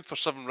was good for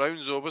 7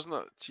 rounds, though, wasn't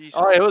it? Jesus.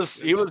 Oh,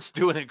 he was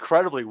doing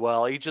incredibly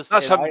well. He just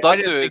That's him I done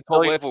didn't now think at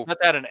top Billy level. Smith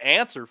had an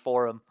answer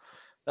for him.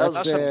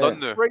 That's him done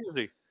now.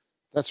 Crazy.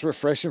 That's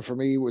refreshing for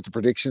me with the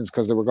predictions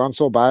because they were gone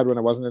so bad when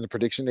I wasn't in the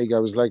prediction league. I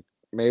was like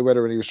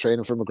Mayweather when he was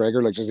training for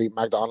McGregor, like just eating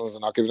McDonald's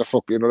and not giving a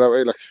fuck, you know that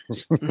way. Like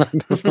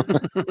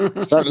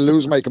starting to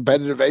lose my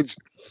competitive edge.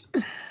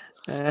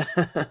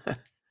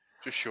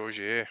 Just shows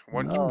you, eh?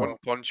 One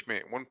punch,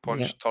 mate. One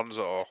punch turns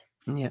it all.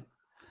 Yeah.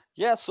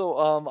 Yeah, so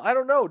I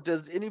don't know.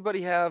 Does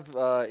anybody have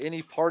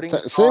any parting?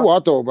 Say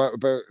what though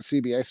about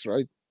CBS,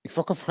 right? He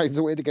fucking finds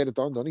a way to get it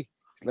done, doesn't he?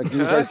 Like you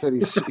guys said,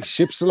 he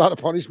ships a lot of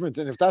punishment,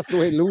 and if that's the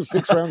way to lose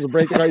 6 rounds and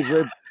break a guy's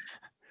rib,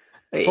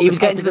 he was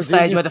getting to the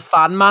stage where the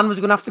fan man was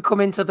going to have to come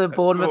into the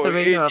Bournemouth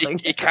arena. I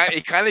think he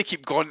can't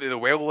keep going to the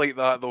well like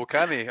that, though,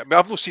 can he? I mean,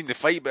 I've not seen the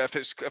fight, but if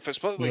it's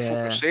what like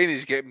folk are saying,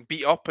 he's getting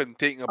beat up and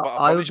taking a bit of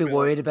punishment. I would be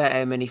worried about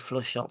how many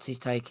flush shots he's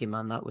taking,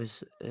 man. That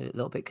was a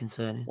little bit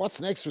concerning.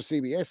 What's next for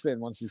CBS then?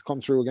 Once he's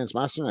come through against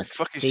Masterneck,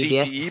 fucking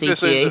CTE.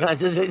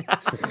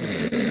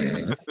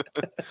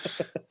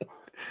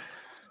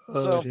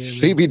 So,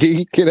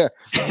 CBD, kidder.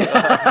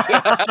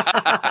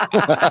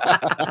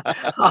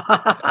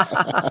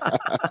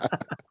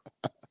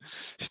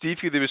 Steve,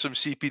 could there be some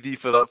CPD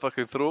for that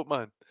fucking throat,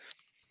 man?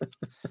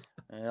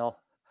 Well,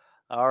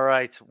 all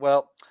right.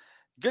 Well,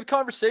 good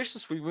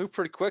conversations. We moved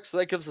pretty quick, so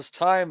that gives us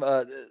time.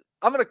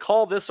 I'm going to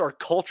call this our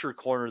culture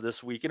corner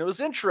this week, and it was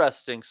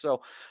interesting.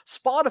 So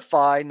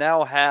Spotify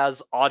now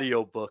has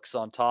audiobooks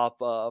on top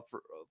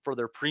for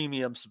their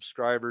premium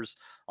subscribers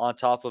on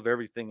top of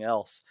everything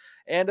else.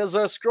 And as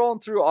I was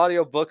scrolling through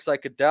audiobooks I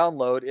could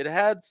download, it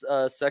had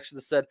a section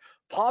that said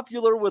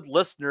popular with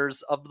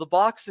listeners of the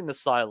Boxing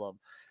Asylum.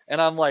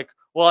 And I'm like,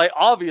 well, I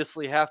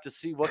obviously have to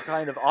see what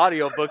kind of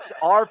audiobooks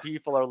our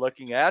people are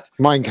looking at.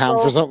 Mein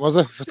Kampf or something, was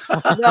it?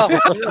 No,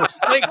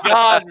 thank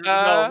God.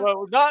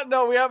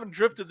 No, we haven't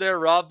drifted there,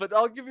 Rob, but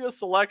I'll give you a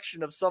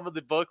selection of some of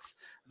the books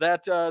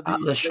that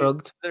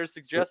they're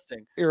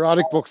suggesting.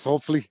 Erotic books,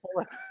 hopefully.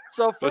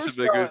 So first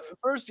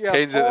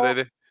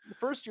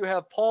you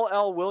have Paul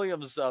L.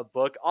 Williams'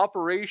 book,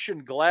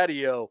 Operation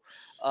Gladio.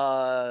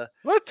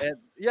 What? And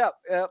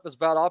it's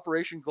about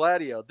Operation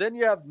Gladio. Then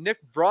you have Nick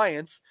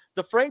Bryant's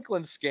The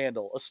Franklin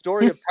Scandal, a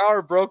story of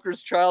power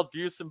brokers, child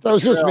abuse, and that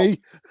was just me.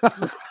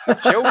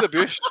 Child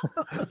abuse.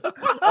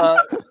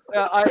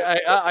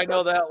 I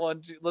know that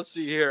one. Let's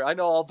see here. I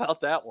know all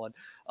about that one.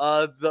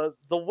 The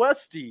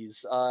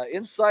Westies,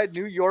 Inside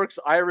New York's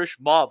Irish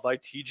Mob by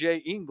T.J.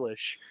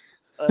 English.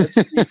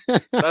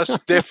 That's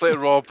definitely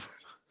Rob.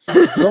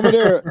 Some of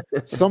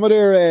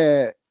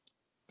the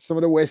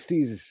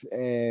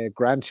Westies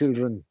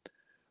grandchildren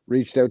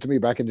reached out to me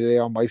back in the day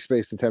on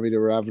MySpace to tell me they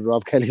were avid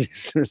Rob Kelly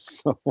listeners.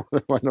 So I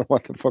wonder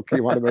what the fuck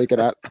you want to make of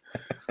that.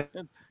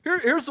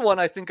 Here's the one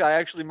I think I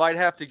actually might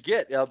have to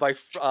get by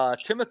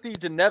Timothy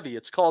DeNevy.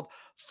 It's called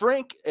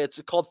Freak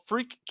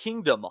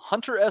Kingdom,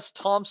 Hunter S.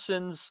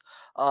 Thompson's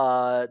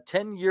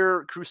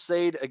 10-year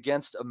crusade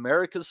against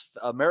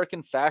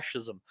American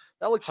fascism.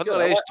 That looks Hunter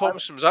good. S.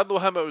 Thompson, was that know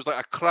him? It was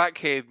like a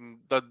crackhead and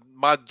did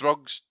mad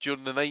drugs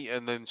during the night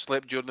and then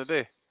slept during the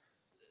day.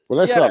 Well,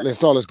 let's not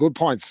list all his good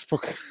points.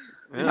 Fuck.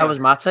 Yeah. That was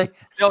Matty.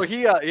 No,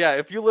 he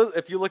if you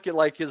look at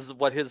like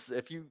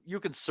if you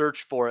can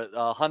search for it,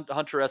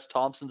 Hunter S.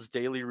 Thompson's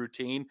daily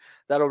routine,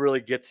 that'll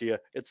really get to you.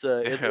 It's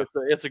a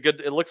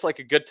good. It looks like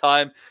a good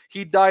time.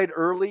 He died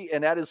early,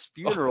 and at his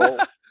funeral,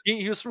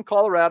 he was from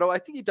Colorado. I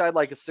think he died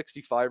like at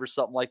 65 or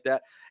something like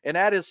that. And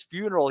at his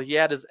funeral, he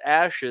had his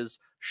ashes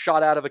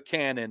shot out of a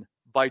cannon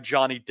by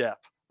Johnny Depp.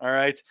 All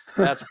right,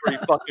 that's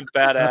pretty fucking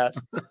badass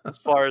as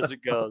far as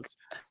it goes.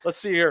 Let's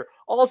see here.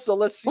 Also,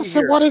 let's see.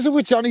 What is it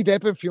with Johnny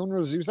Depp and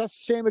funerals? He was at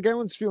Shane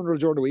McGowan's funeral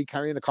during the week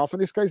carrying a coffin.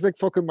 This guy's like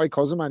fucking my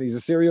cousin, man. He's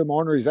a serial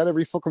mourner. He's at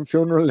every fucking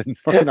funeral in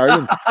fucking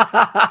Ireland.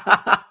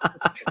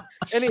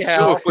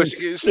 Anyhow, of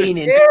course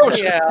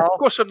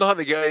I'm not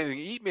having to get anything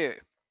to eat, mate.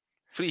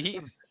 Free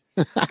heating.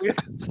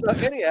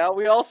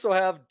 We also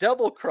have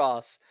Double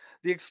Cross,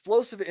 the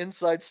explosive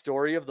inside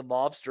story of the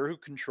mobster who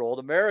controlled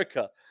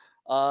America.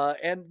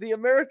 And the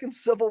American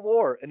Civil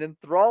War, an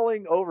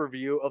enthralling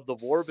overview of the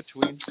war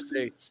between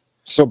states.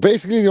 So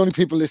basically, the only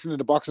people listening to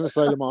the Boxing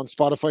Asylum on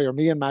Spotify are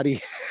me and Maddie.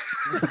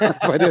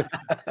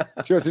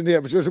 Judging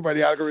by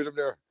the algorithm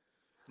there.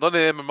 None of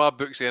them in my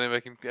books anyway. I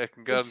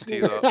can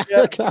guarantee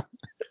that.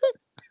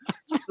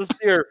 This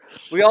year,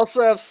 we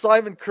also have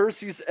Simon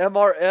Kersey's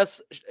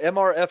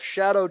MRF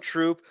Shadow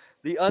Troop,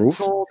 the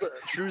untold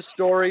true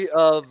story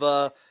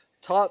of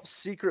top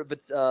secret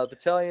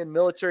battalion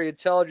military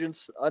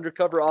intelligence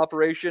undercover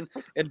operation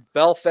in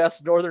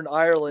Belfast, Northern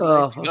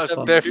Ireland. That's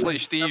definitely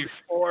Steve.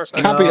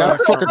 Can't be that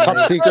fucking top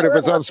secret if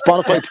it's on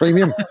Spotify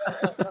Premium.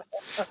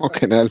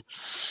 Fucking hell.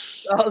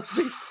 Let's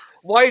see.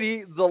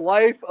 Whitey, the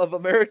life of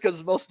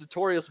America's most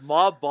notorious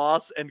mob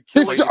boss and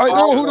killer. I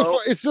know who the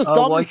fuck. It's just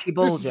Dominic. Whitey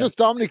This is just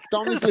Dominic.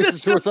 Dominic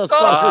listens to us as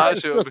Ah,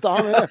 It's just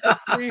Dominic.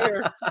 See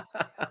here.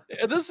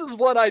 And this is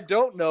what I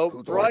don't know.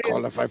 Who do I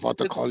call if I want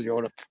to call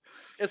Europe?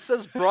 It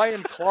says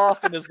Brian Clough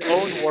in his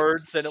own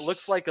words, and it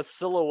looks like a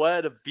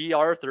silhouette of B.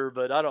 Arthur,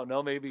 but I don't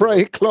know. Maybe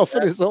Brian Clough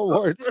in his own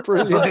words.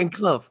 Brilliant. Brian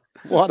Clough.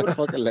 What a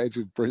fucking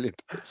legend.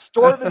 Brilliant.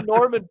 Stormin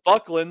Norman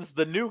Bucklands,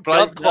 the new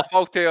Brian governor. Clough,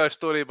 I'll tell you a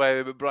story by the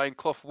way, but Brian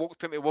Clough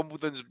walked into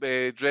Wimbledon's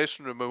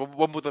dressing room. And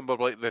Wimbledon were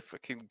like the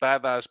fucking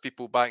badass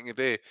people back in the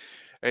day.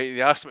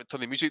 They asked him to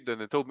turn the music down.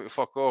 They told me to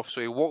fuck off.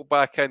 So he walked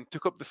back in,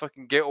 took up the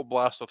fucking ghetto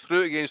blaster,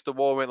 threw it against the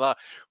wall, and went like,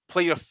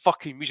 "Play your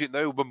fucking music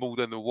now,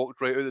 Wimbledon," and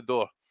walked right out the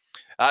door.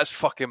 That's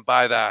fucking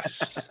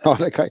badass. Oh,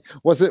 that guy.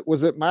 Was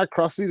it Mark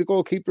Crossley, the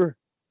goalkeeper?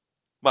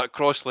 Matt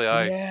Crossley,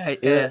 aye.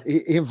 Yeah.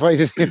 He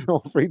invited him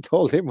over. He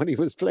told him when he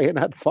was playing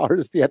at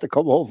Forest, he had to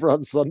come over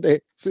on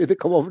Sunday. So he had to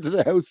come over to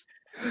the house.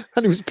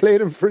 And he was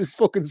playing him for his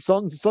fucking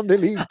son's Sunday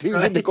league team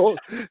in the goal.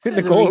 In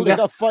the goal, they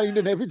got fined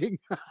and everything.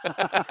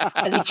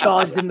 And he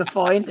charged him the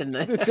fine, didn't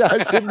he? They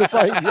charged him the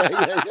fine.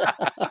 Yeah.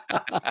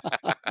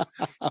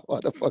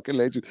 What a fucking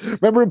legend.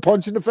 Remember him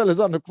punching the fellas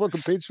on the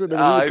fucking pitch when they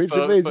were pitch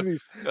invasion?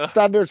 He's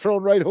standing there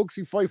throwing right hooks.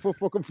 He 5 foot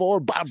fucking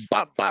 4. Bam,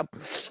 bam, bam.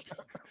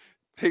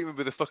 Take me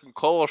with the fucking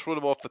collar, throw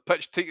him off the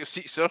pitch. Take your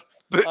seat, sir.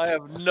 I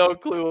have no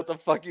clue what the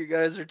fuck you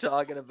guys are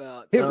talking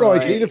about. Hit Roy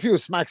Keane a few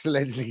smacks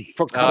allegedly.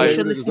 Fuck. I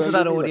should listen to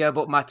that audio,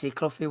 but Matty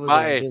Clough was a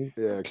legend.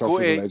 Yeah, Clough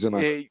was a legend,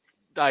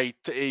 man.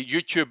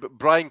 YouTube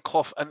Brian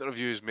Clough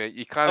interviews, mate.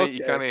 You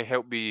can't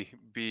help be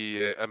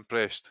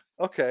impressed.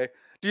 Okay.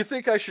 Do you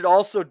think I should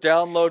also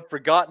download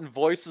Forgotten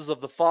Voices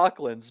of the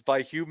Falklands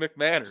by Hugh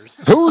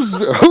McManus?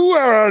 Who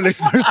are our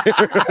listeners here?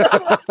 We've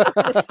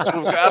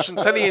got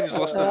Argentinians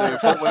listening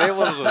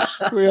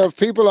to We have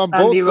people on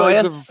Sandy both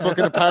Ryan. sides of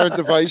fucking apparent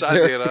divides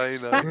here.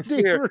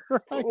 Here.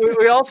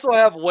 We also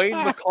have Wayne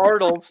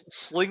McCardle's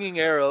Slinging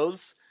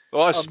Arrows.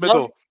 Oh, that's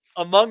Smiddle.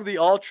 Among the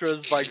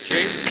Ultras by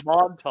James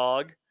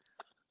Montag.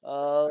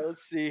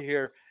 Let's see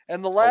here.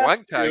 And the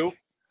last two,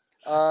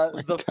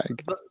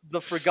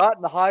 the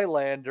Forgotten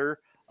Highlander,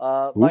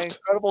 My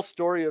Incredible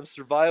Story of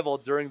Survival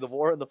During the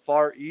War in the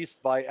Far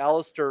East by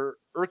Alistair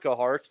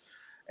Urquhart.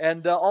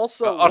 And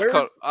also...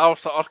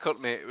 Alistair Urquhart,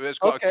 mate. It's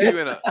got a Q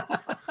in it.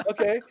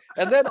 Okay.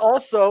 And then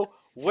also...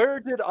 Where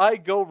Did I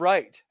Go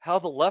Right? How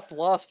the Left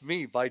Lost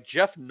Me by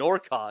Jeff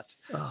Norcott.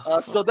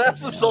 So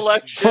that's a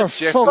selection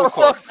For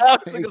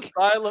Boxing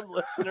Asylum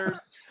listeners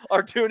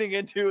are tuning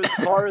into as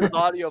far as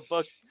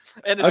audiobooks.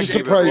 And I'm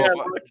surprised.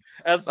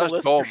 As the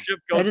listenership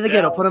goes How did they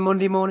get up on a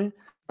Monday morning?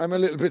 I'm a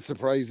little bit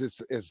surprised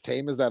it's as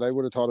tame as that. I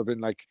would have thought it'd been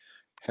like,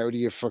 how do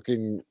you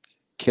fucking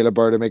kill a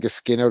bird and make a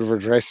skin out of her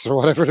dress or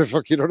whatever the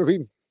fuck, you know what I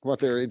mean? What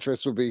their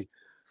interest would be.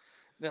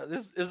 Now,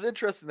 this is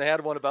interesting. They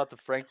had one about the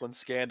Franklin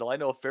scandal. I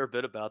know a fair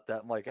bit about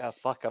that. I'm like,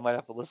 fuck, I might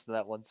have to listen to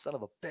that one. Son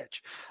of a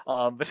bitch.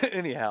 But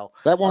anyhow.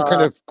 That one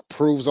kind of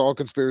proves all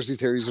conspiracy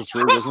theories are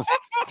true, doesn't it?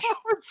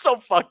 It's so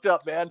fucked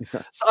up, man.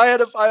 So I have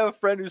a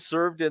friend who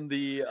served in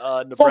the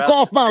Nebraska. Fuck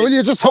off, man. Will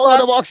you just talk about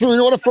the boxing?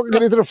 You want to fucking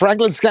get into the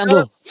Franklin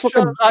scandal?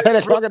 Fucking 10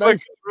 o'clock at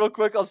night. Real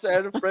quick, I'll say I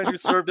had a friend who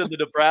served in the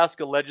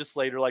Nebraska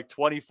legislature like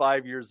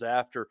 25 years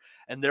after,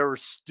 and there were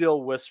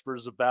still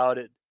whispers about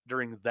it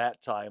during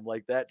that time.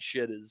 Like that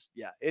shit is,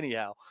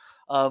 anyhow.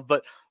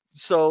 But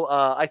so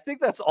I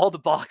think that's all the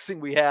boxing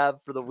we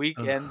have for the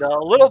weekend. A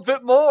little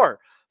bit more.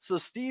 So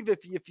Steve,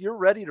 if you're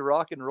ready to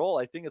rock and roll,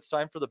 I think it's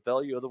time for the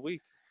Bellew of the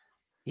week.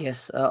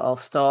 Yes, I'll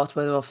start.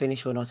 Whether I'll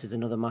finish or not is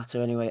another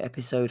matter. Anyway,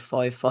 episode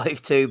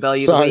 552, Bellew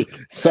of the week.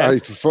 Sorry,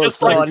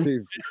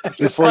 Steve.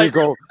 Before you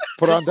go,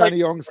 put on Danny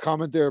Young's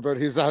comment there about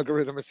his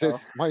algorithm. It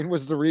says, mine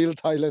was the real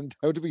Thailand.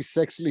 How to be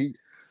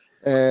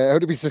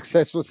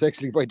successful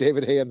sexually by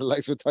David Hay and the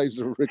Life of Times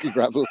of Ricky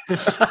Gravel.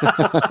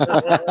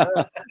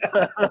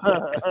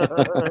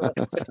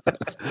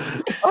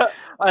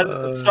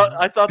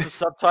 I thought the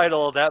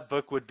subtitle of that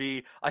book would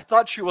be, I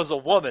Thought She Was a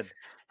Woman.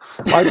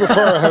 I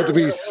prefer How to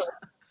Be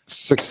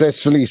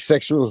Successfully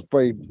Sexual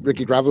by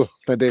Ricky Gravel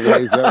than David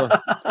Hayes.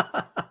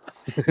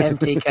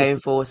 MTK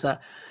Enforcer.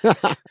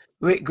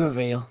 Rick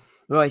Gravel.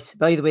 Right,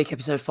 Bellew of the Week,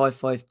 episode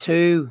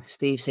 552.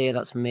 Steve's here,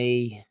 that's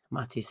me.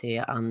 Matty's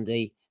here,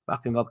 Andy.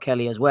 Rapping Rob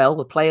Kelly as well.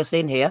 Will play us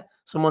in here.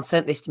 Someone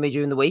sent this to me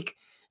during the week.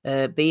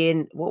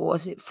 What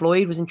was it?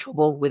 Floyd was in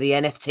trouble with the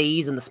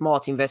NFTs and the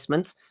smart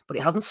investments, but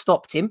it hasn't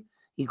stopped him.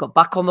 He's got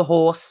back on the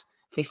horse,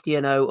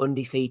 50-0,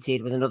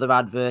 undefeated, with another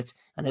advert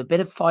and a bit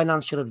of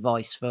financial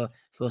advice for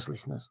us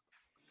listeners.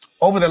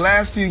 Over the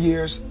last few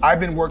years, I've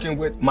been working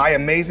with my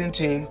amazing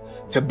team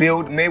to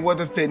build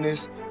Mayweather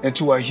Fitness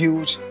into a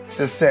huge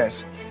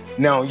success.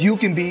 Now you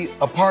can be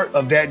a part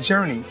of that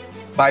journey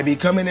by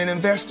becoming an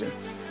investor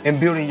and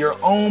building your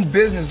own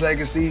business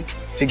legacy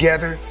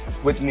together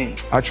with me.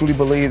 I truly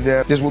believe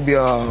that this will be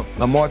a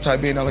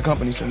multi-billion-dollar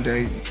company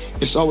someday.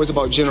 It's always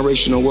about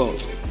generational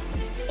wealth.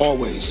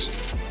 Always.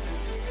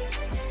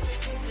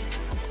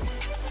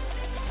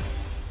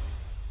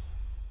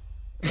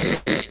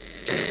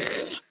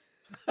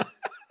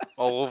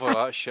 All over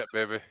that that shit,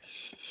 baby.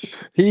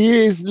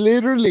 He is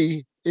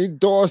literally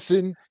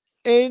endorsing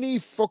any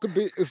fucking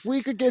bit. If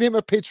we could get him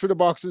a pitch for the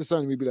Boxing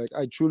Asylum, he'd be like,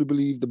 I truly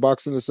believe the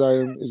Boxing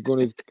Asylum is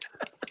going to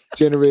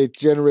generate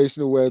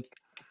generational wealth.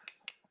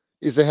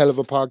 It's a hell of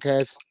a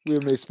podcast.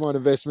 We've made smart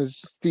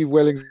investments. Steve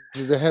Wellings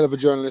is a hell of a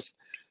journalist.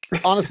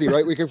 Honestly,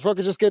 right? We could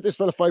fucking just get this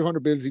fella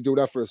 500 bills. He'd do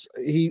that for us.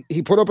 He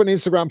put up an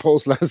Instagram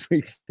post last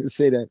week to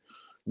say that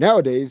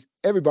nowadays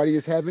everybody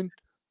is having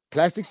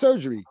plastic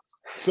surgery.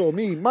 So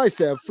me,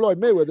 myself, Floyd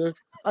Mayweather,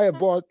 I have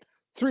bought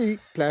 3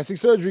 plastic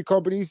surgery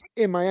companies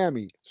in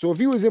Miami. So if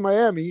you was in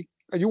Miami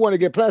and you want to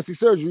get plastic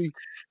surgery,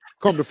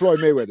 come to Floyd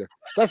Mayweather.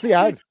 That's the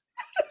ad.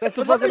 That's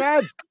the fucking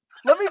ad.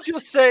 Let me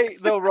just say,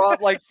 though,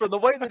 Rob, like, from the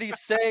way that he's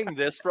saying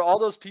this, for all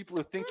those people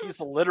who think he's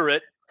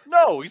illiterate,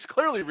 no, he's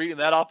clearly reading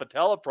that off a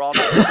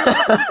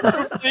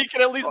teleprompter. He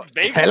can at least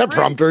make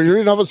teleprompter. You're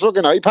reading off his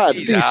fucking iPad.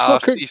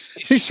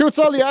 He shoots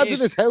all the ads in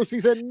his house.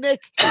 He's a Nick.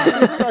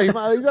 This guy,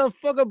 man, he's a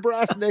fucking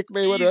brass Nick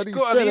Mayweather. He's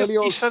selling any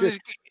old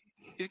shit.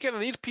 He's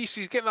getting an earpiece.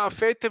 He's getting that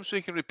fed to him so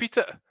he can repeat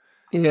it.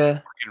 Yeah.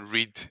 Fucking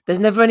read. There's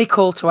never any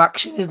call to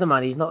action, is there,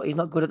 man? He's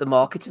not good at the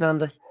marketing,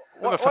 Andy.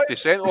 What, 50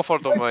 Cent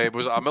offered him, was it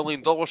 $1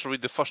 million to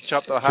read the first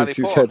chapter of Harry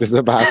Potter? He said he's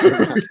a bastard,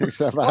 man. He's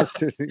a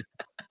bastard.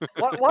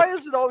 Why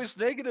is it always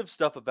negative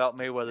stuff about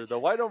Mayweather, though?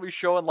 Why don't we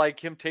show him,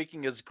 like, him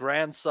taking his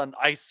grandson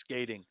ice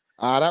skating?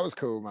 That was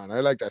cool, man.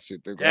 I like that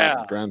shit. The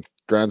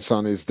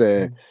grandson is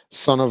the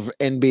son of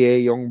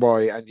NBA young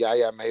boy and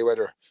Yaya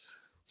Mayweather.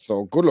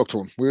 So good luck to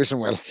him. We wish him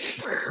well.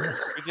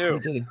 We do. We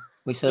do.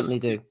 We certainly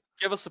do.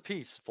 Give us a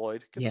piece,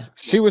 Floyd.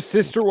 She was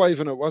sister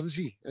wiving it, wasn't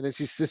she? And then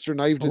she sister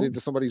knifed it into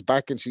somebody's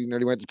back and she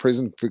nearly went to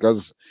prison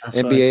because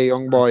NBA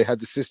young boy had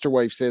the sister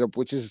wife set up,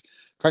 which is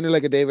kind of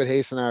like a David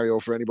Hay scenario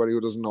for anybody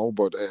who doesn't know,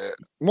 but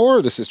more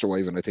of the sister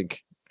wiving, I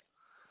think.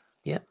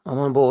 Yeah, I'm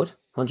on board,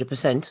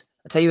 100%.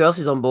 I'll tell you who else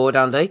is on board,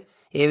 Andy.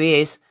 Here he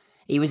is.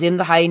 He was in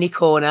the Haney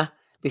corner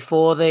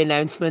before the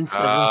announcement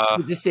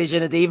of the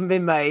decision had even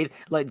been made,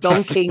 like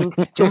Don King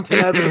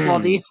jumping over the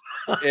bodies.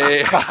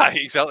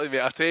 Exactly,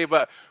 mate. I tell you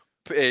what,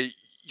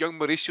 young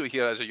Mauricio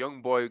here, as a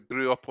young boy,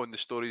 grew up on the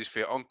stories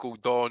for Uncle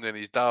Don and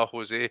his dad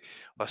Jose.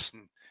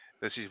 Listen,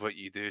 this is what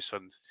you do,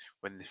 son.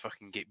 When they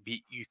fucking get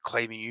beat, you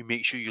climb and you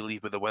make sure you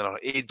leave with the winner.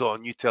 Hey,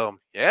 Don, you tell him,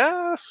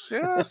 yes.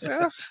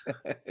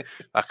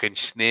 Fucking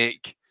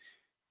snake.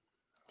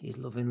 He's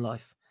loving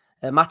life.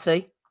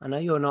 Matty, I know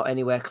you're not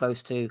anywhere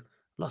close to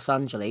Los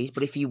Angeles,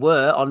 but if you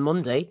were on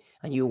Monday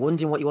and you were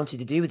wondering what you wanted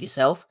to do with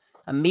yourself,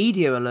 a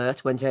media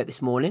alert went out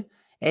this morning.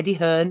 Eddie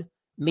Hearn,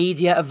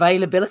 media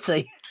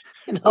availability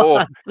in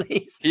Los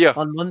Angeles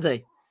on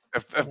Monday.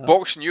 If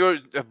Vox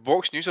News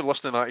are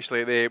listening,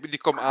 actually, what do you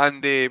call him?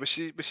 Andy, what's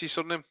his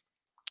surname?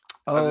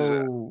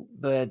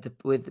 It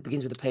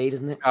begins with a P,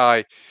 doesn't it?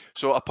 Aye.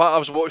 So I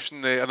was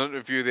watching an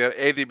interview there.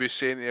 Eddie was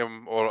saying to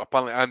him, or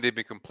apparently Andy had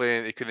been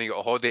complaining he couldn't get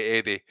a hold of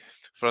Eddie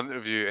for an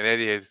interview, and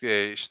Eddie had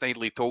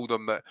snidely told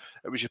him that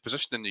it was your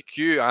position in the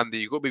queue, Andy.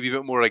 You got to be a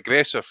bit more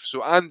aggressive.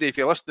 So Andy, if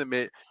you're listening,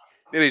 mate,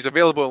 there he's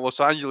available in Los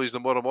Angeles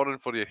tomorrow morning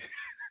for you.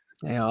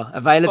 They are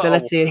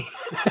availability.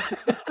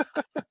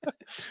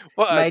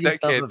 What a made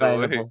himself dickhead,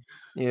 available.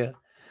 Yeah.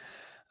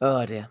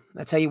 Oh dear.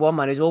 I tell you one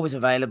man who's always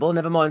available.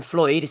 Never mind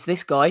Floyd. It's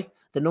this guy.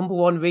 The number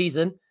one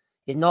reason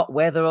is not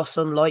weather or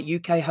sunlight.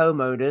 UK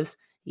homeowners.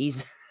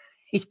 He's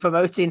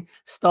promoting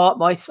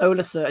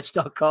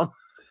startmysolarsearch.com.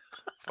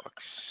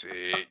 Fuck's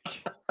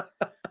sake.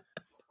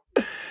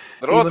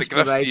 They're all at the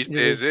grift these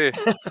days, eh?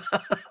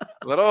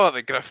 They're all at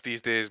the grift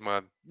these days,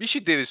 man. We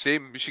should do the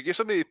same. We should get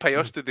somebody to pay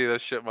us to do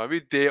this shit, man.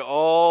 We do it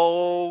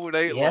all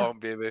night long,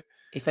 baby.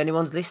 If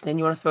anyone's listening,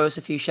 you want to throw us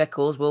a few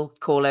shekels, we'll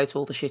call out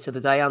all the shit of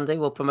the day, Andy.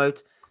 We'll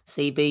promote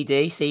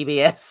CBD,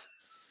 CBS,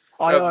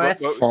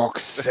 IRS.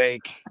 Fuck's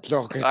sake.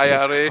 Look at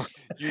IRA,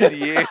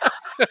 UDA.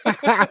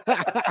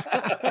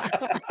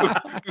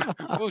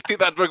 We'll take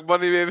that drug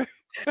money, baby.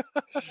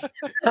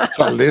 It's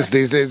all this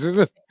these days,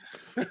 isn't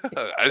it?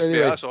 Anyway,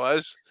 that's all it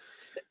is.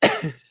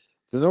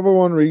 The number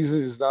one reason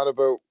is not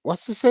about,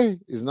 what's to say?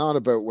 Is not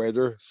about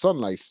weather,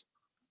 sunlight.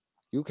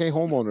 UK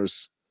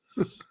homeowners.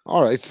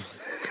 All right.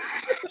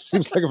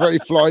 Seems like a very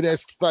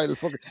Floyd-esque style.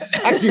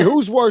 Actually,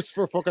 who's worse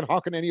for fucking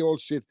hawking any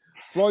old shit?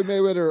 Floyd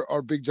Mayweather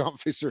or Big John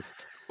Fisher?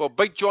 Well,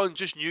 Big John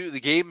just knew the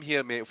game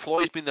here, mate.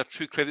 Floyd's been a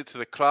true credit to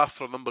the craft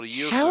for a number of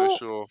years now,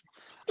 so...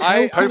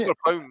 pound for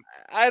pound.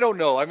 I don't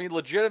know. I mean,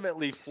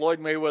 legitimately, Floyd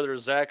Mayweather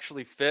is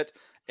actually fit,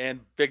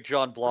 and Big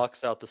John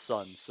blocks out the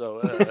sun.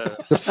 So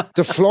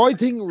the Floyd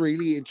thing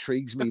really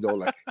intrigues me, though.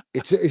 Like,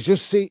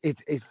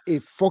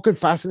 it fucking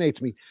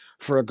fascinates me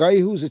for a guy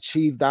who's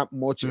achieved that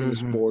much in the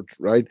sport,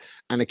 right,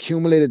 and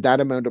accumulated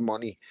that amount of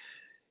money.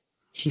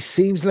 He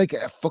seems like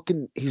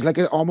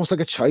almost like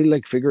a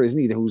childlike figure, isn't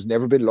he? Who's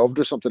never been loved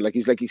or something.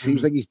 He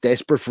seems like he's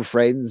desperate for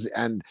friends,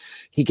 and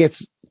he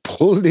gets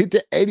pulled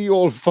into any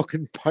old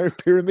fucking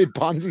pyramid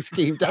Ponzi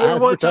scheme to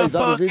advertise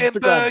on his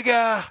Instagram.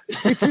 Burger.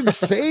 It's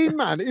insane,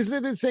 man.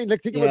 Isn't it insane?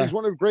 Like, think about it. He's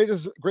one of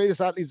the greatest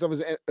athletes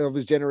of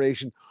his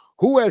generation.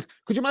 Who else?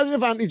 Could you imagine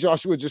if Anthony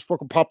Joshua just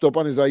fucking popped up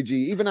on his IG?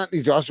 Even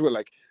Anthony Joshua,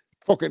 like,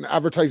 fucking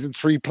advertising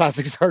 3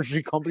 plastic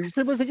surgery companies.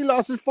 People think he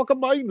lost his fucking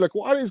mind. Like,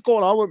 what is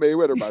going on with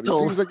Mayweather, man? It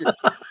seems like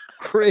a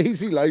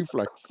crazy life.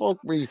 Like,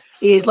 fuck me.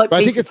 He is like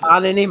But Peter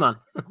Pan, isn't he, man?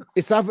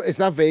 It's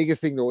that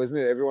Vegas thing, though, isn't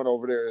it? Everyone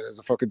over there has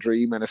a fucking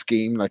dream and a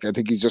scheme. Like, I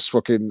think he's just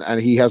fucking,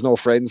 and he has no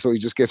friends, so he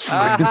just gets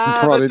fucking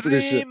brought into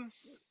this shit.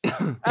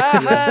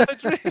 I have a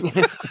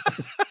dream.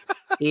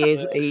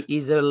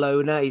 He's a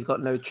loner. He's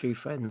got no true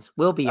friends.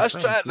 Will be. That's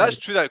true.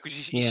 That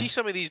because you see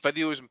some of these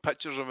videos and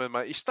pictures of him.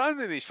 He's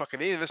standing in his fucking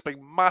in this big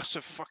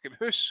massive fucking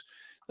house.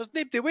 There's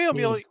nobody with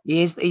him.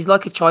 He's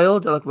like a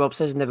child. Like Rob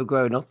says, never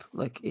grown up.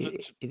 Like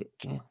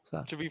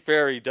to be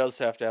fair, he does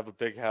have to have a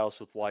big house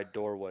with wide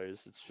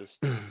doorways. It's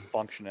just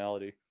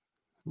functionality.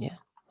 Yeah,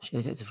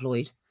 shout out to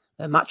Floyd.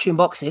 Matchroom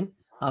Boxing.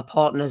 Our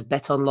partners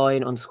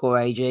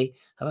BetOnline_AG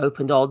have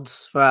opened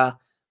odds for our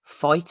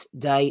Fight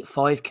Day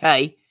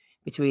 5K.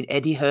 Between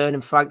Eddie Hearn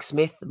and Frank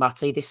Smith,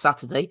 Matty, this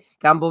Saturday.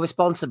 Gamble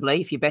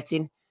responsibly if you're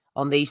betting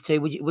on these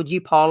two. Would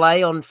you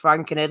parlay on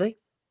Frank and Eddie?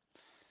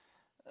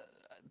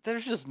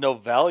 There's just no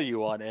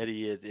value on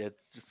Eddie. It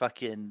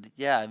fucking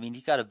I mean,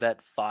 you got to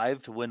bet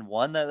 5 to win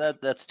 1.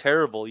 That's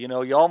terrible. You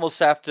know, you almost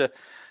have to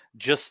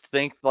just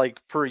think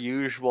like per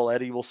usual.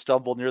 Eddie will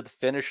stumble near the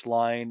finish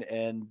line,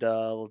 and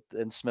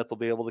Smith will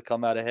be able to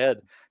come out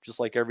ahead, just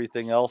like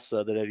everything else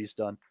that Eddie's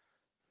done.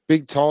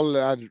 Big tall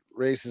lad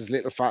races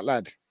little fat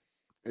lad.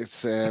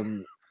 It's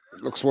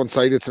looks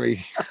one-sided to me.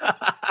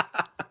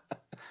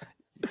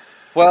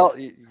 Well,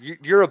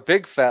 you're a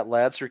big fat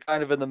lad, so you're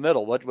kind of in the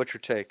middle. What's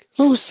your take?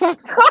 Who's fat?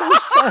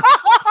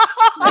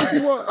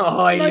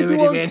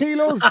 91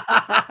 kilos,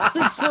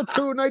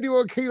 6'2",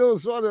 91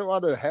 kilos.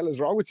 What the hell is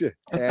wrong with you?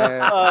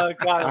 God,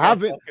 I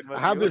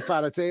have been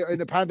fat. I'd say in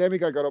the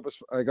pandemic, I got up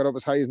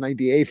as high as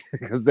 98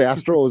 because the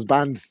Astros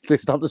banned. They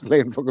stopped us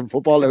playing fucking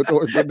football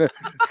outdoors, didn't they?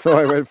 So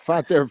I went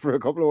fat there for a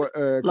couple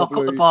of lock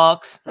up the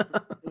parks.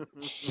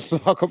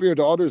 Lock up your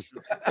daughters.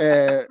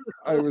 I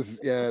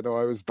was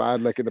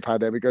bad. Like in the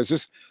pandemic, I was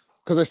just.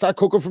 Because I started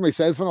cooking for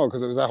myself and all,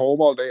 because I was at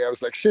home all day. I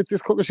was like, shit,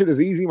 this cooking shit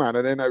is easy, man.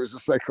 And then I was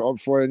just like,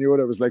 before I knew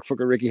it, I was like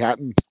fucking Ricky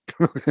Hatton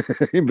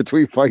in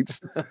between fights.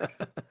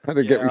 And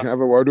then get me to have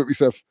a word with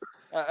myself.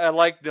 I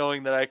like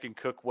knowing that I can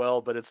cook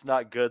well, but it's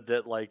not good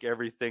that like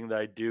everything that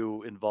I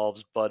do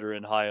involves butter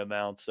in high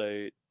amounts.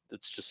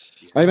 It's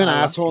just... I'm an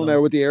asshole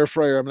now with the air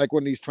fryer. I'm like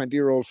one of these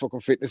 20-year-old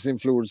fucking fitness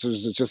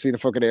influencers that's just seen a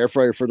fucking air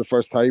fryer for the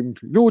first time.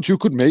 You know what you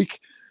could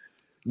make?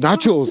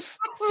 Nachos.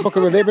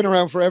 Fucking, they've been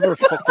around forever.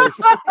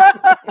 Fuckface.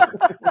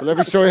 Well, let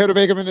me show you how to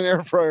make them in an air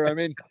fryer. I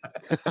mean,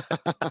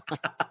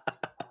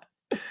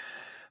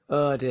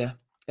 oh dear.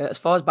 As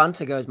far as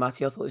banter goes,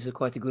 Matty, I thought this was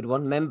quite a good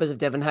one. Members of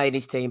Devin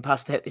Haney's team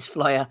passed out this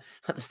flyer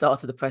at the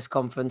start of the press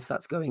conference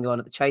that's going on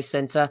at the Chase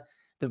Centre.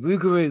 The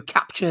Rougarou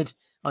captured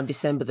on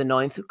December the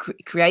 9th.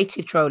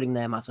 Creative trolling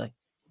there, Matty.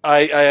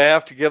 I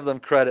have to give them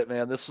credit,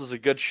 man. This was a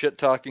good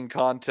shit-talking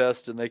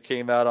contest, and they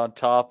came out on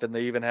top, and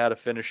they even had a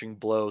finishing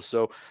blow.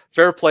 So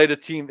fair play to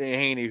Team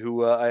Haney,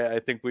 who I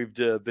think we've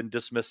been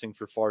dismissing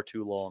for far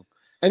too long.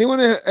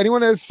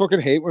 Anyone else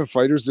fucking hate when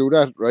fighters do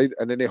that, right?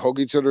 And then they hug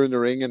each other in the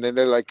ring, and then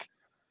they like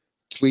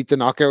tweet the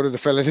knockout of the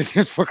fella they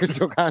just fucking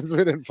shook hands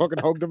with and fucking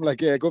hugged him like,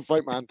 yeah, good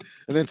fight, man.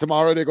 And then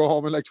tomorrow they go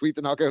home and like tweet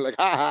the knockout like,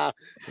 ha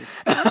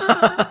ha.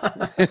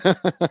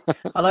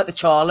 I like the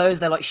Charlos.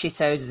 They're like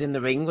shithouses in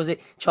the ring. Was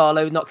it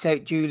Charlo knocked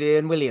out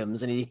Julian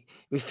Williams and he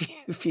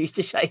refused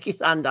to shake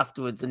his hand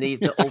afterwards? And he's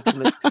the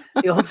ultimate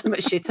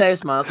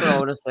shithouse, man. That's what I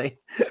want to see.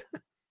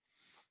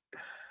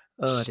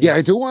 Oh, yeah,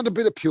 I do want a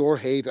bit of pure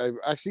hate. I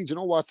actually, do you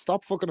know what?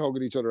 Stop fucking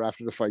hugging each other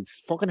after the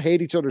fights. Fucking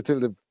hate each other till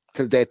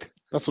death.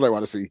 That's what I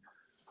want to see.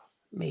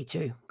 Me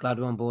too. Glad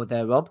we're on board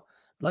there, Rob.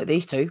 Like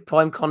these two,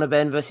 Prime Conor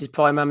Ben versus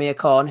Prime Amir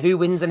Khan. Who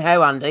wins and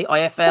how, Andy?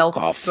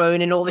 IFL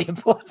throwing in all the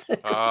important.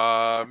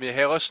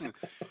 Hey, listen.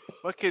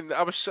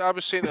 I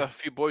was saying to a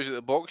few boys at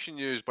the boxing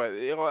news, but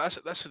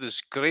that's a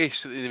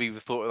disgrace that they've even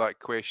thought of that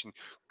question.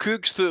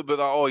 Cougs thought about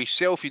that all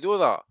himself. You know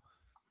that?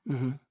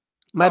 Mm-hmm.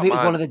 Maybe it was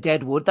one of the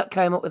dead wood that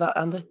came up with that,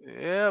 Andy.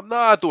 Yeah, no,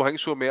 I don't think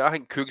so, mate. I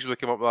think Cougs would have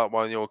come up with that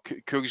one. You know,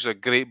 Cougs is a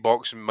great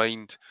boxing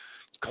mind.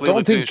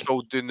 Clearly,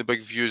 still doing the big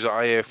views at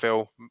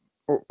IFL.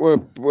 Well,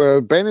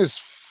 Ben is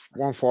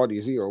 140,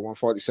 is he, or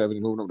 147?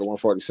 He's moving up to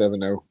 147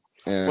 now.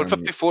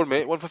 154,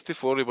 mate.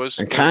 154 he was.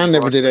 And Khan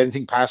never did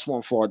anything past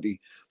 140.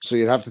 So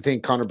you'd have to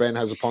think Conor Ben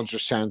has a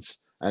puncher's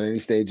chance at any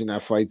stage in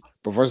that fight.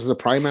 But versus a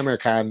prime Amir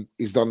Khan,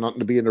 he's done nothing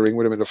to be in the ring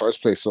with him in the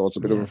first place. So it's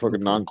a bit of a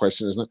fucking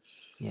non-question, isn't it?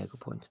 Yeah, good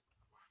point.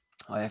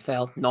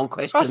 IFL,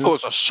 non-questions. I thought it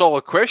was a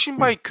solid question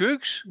by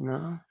Cougs.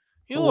 No.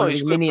 You know,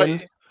 he's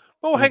minions.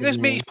 Well, I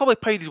think he's probably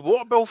paid his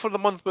water bill for the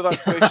month with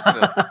that question.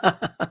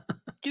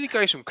 Give the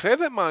guy some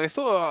credit, man. He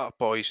thought of that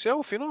by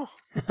himself, you know.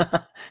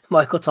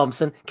 Michael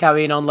Thompson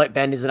carrying on like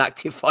Ben is an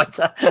active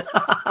fighter.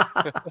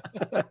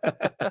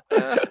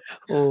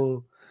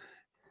 Oh,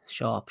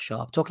 sharp.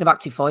 Talking of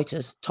active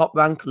fighters, Top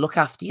Rank look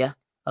after you.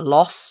 A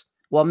loss,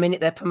 1 minute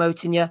they're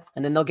promoting you,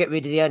 and then they'll get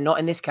rid of you. Not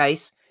in this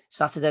case.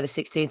 Saturday the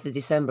 16th of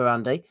December,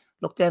 Andy.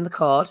 Look down the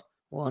card.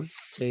 1,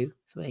 2,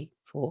 3,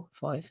 4,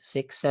 5,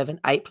 6,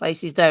 7, 8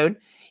 places down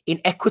in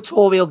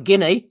Equatorial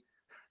Guinea.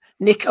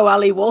 Nico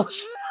Ali Walsh.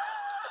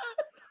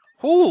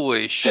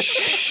 Holy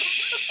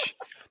sh!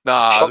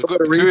 Nah, there's got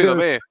to be two of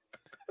them, eh?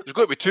 There's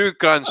got to be two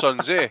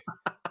grandsons, eh?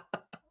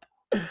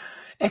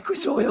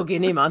 Equatorial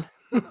Guinea, man.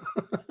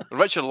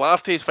 Richard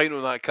Lartey's fighting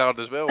on that card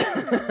as well.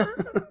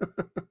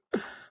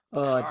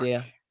 Oh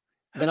dear.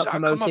 They're not How's that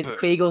come promoting. about?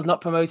 Kriegel's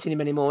not promoting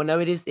him anymore. No,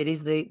 it is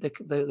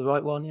the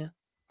right one, yeah.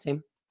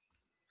 Tim.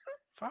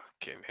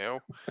 Fucking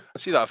hell!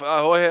 See that?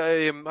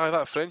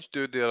 That French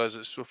dude there, is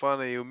it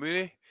Sofane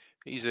Omuri?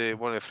 He's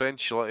one of the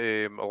French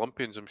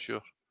Olympians, I'm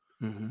sure.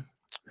 Mm-hmm.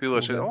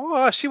 Who said, "Oh,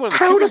 I see one of the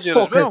How the Cubans here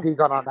as fuck well." has he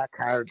got on that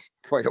card?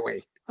 By the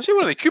way, I see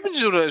one of the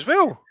Cubans on it as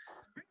well.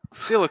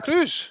 De La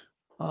Cruz.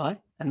 All right,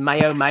 and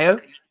Mayo,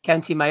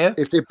 County Mayo.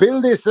 if they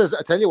build this as,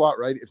 I tell you what,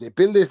 right? If they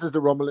build this as the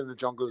Rumble in the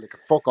Jungle, they can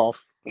fuck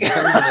off.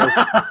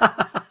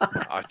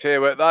 I tell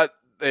you what, that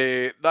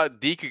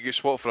D could get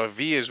swapped for a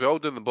V as well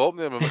down the bottom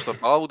there with Mr.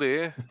 Baldy,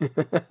 eh?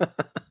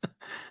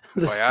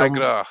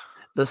 Viagra.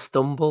 The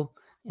stumble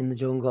in the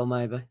jungle,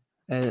 maybe.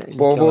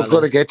 Bobo's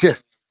going to get you.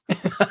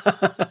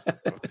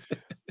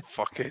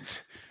 Fucking.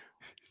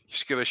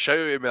 He's going to shout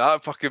at me,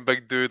 that fucking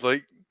big dude,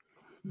 like.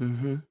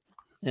 Mm-hmm.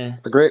 Yeah.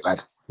 The great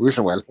lad. Wish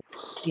him well.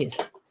 He is.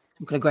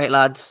 Talking of great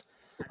lads,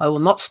 I will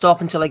not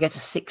stop until I get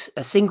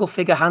a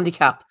single-figure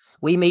handicap.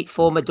 We meet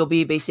former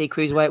WBC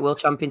Cruiserweight World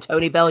Champion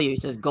Tony Bellew,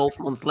 says Golf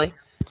Monthly,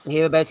 to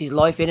hear about his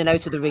life in and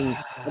out of the ring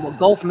and what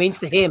golf means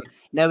to him.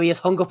 Now he has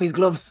hung up his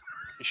gloves.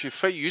 You should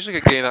fight using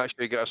again,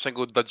 actually, get a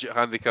single-digit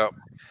handicap.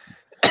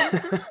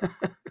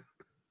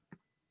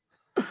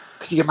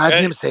 Can you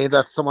imagine him saying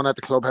that to someone at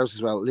the clubhouse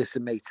as well?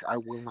 Listen, mates, I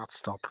will not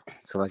stop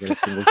until I get a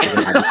single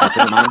handicap.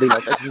 And the man be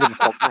like, I can give a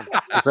fuck, man.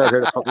 Just out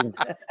here to fucking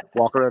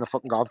walk around a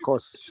fucking golf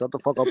course. Shut the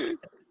fuck up.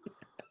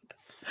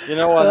 You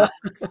know,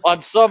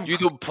 on some... You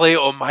don't play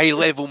on my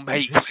level,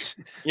 mates.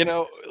 You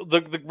know,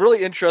 the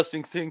really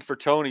interesting thing for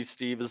Tony,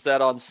 Steve, is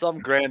that on some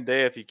grand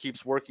day, if he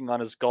keeps working on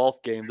his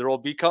golf game, there will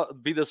be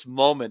this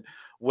moment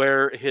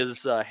where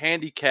his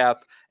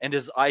handicap and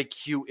his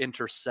IQ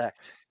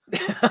intersect.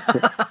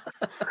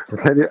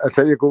 I'll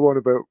tell you a good one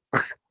about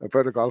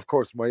a golf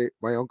course. My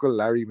uncle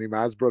Larry, my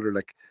ma's brother,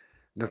 like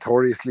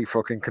notoriously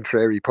fucking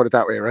contrary. Put it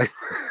that way, right?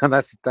 And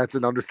that's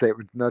an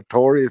understatement.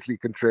 Notoriously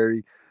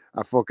contrary.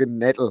 A fucking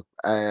nettle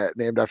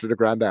named after the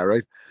granddad,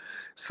 right?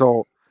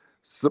 So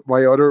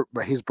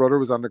his brother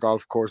was on the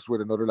golf course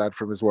with another lad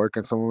from his work,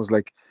 and someone was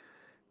like,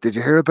 "Did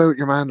you hear about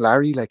your man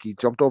Larry? Like he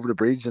jumped over the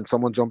bridge and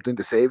someone jumped in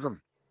to save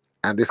him."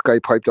 And this guy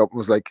piped up and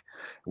was like,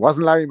 "It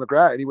wasn't Larry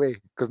McGrath anyway,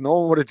 because no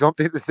one would have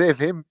jumped in to save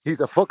him. He's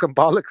a fucking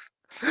bollocks."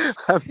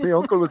 And my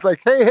uncle was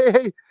like,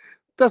 hey,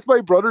 that's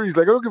my brother. He's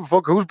like, I don't give a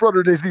fuck whose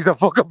brother it is. He's a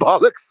fucking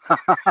bollocks.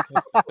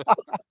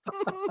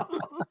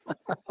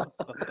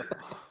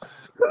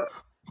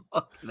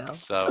 No.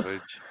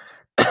 Savage.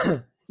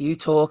 You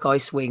talk, I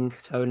swing,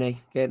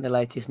 Tony. Getting the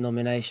latest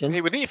nomination.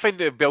 Hey, we need to find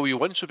out if Bellew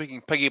wins so we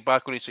can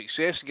piggyback on his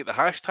success and get the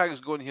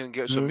hashtags going here and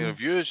get some more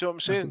views. You know what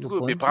I'm saying? We've got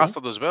to be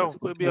bastard as well.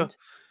 Got to be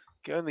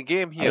get in the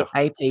game here.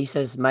 AP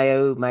says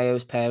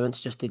Mayo's parents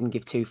just didn't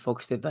give two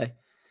fucks, did they?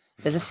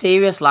 There's a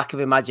serious lack of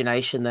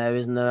imagination there,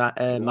 isn't there?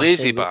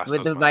 Lazy bastard.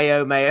 With the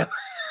Mayo.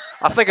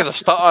 I think as a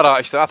starter,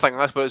 actually, I think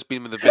that's where it's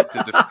been with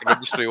the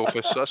registry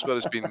office. That's where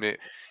it's been, mate.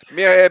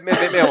 Mayo.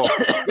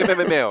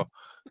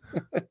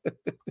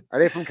 Are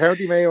they from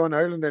County Mayo in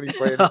Ireland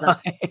anyway?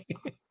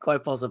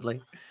 Quite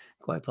possibly.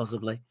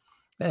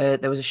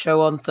 There was a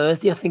show on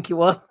Thursday, I think it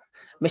was.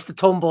 Mr.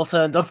 Tumble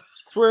turned up.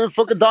 He's wearing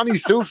fucking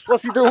Donny's suit.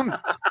 What's he doing?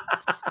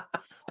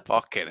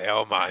 Fucking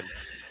hell, man.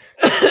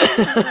 He's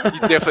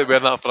definitely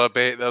wearing that for a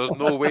bet. There's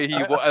no way he...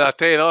 And I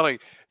tell you nothing,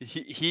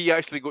 he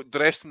actually got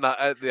dressed in that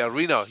at the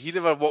arena. He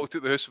never walked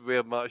out the house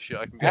wearing that shit,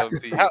 I can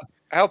guarantee you.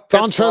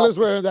 Don Trella's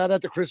wearing that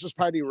at the Christmas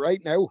party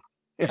right now.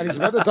 And he's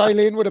about to dial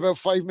in with about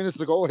 5 minutes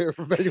to go here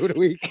for Bellew of the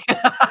Week.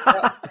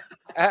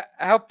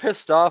 How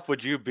pissed off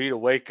would you be to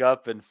wake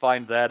up and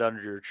find that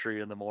under your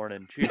tree in the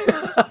morning? Jesus.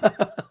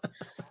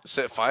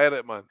 Set fire to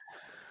it, man.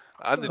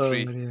 And the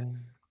tree.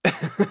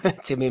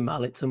 Timmy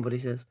Mallet, somebody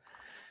says.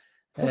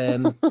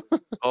 There's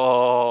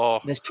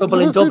trouble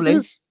in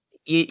Dublin.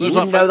 You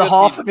didn't know the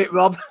half of it,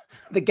 Rob.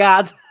 The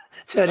guard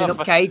turning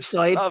up cage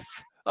side.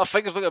 I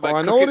think it's looking a bit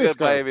I know this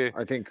there, guy, baby.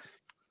 I think.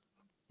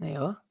 There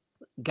you are.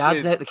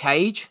 Guard's out the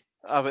cage.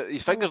 But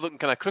his fingers looking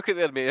kind of crooked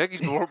there, mate. I think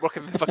he's been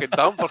working the fucking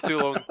damn for too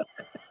long.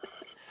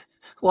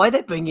 Why are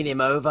they bringing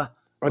him over?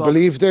 I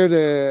believe they're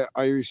the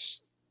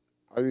Irish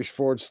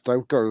Forged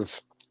Stout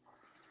Girls.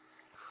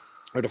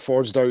 Or the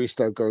Forged Irish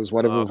Stout Girls,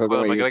 whatever.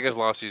 McGregor's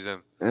last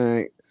season.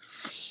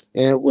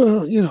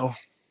 Well, you know.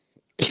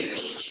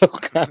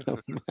 Look at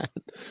him, man.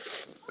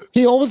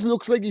 He always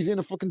looks like he's in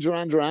a fucking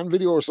Duran Duran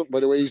video or something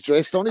by the way he's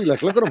dressed, don't he?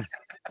 Like, look at him.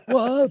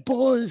 Wild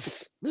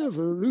boys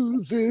never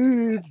lose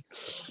it.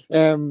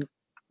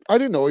 I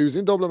didn't know he was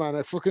in Dublin, man.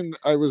 I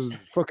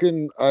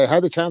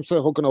had a chance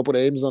of hooking up with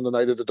Ames on the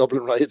night of the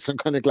Dublin riots. I'm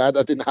kind of glad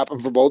that didn't happen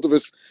for both of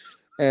us.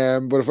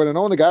 But if I'd have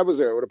known the guy was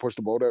there, I would have pushed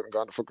the boat out and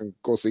gone to fucking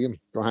go see him,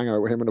 go hang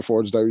out with him and the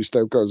Forged Irish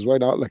Stout Girls. Why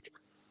not? Like,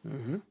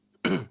 would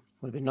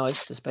have been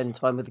nice to spend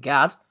time with the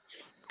guard.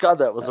 God,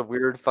 that was a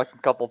weird fucking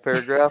couple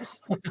paragraphs.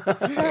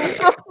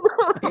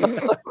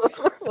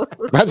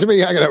 Imagine me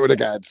hanging out with a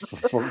guy,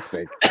 for fuck's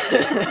sake.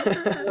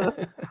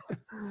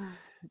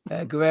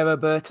 Guerrero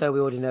Berto,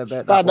 we already know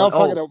about that. Bad one. enough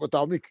hanging out with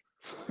Dominic.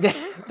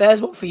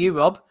 There's one for you,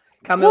 Rob.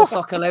 Kamil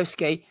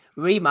Sokolowski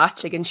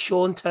rematch against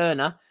Sean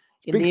Turner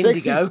in Big the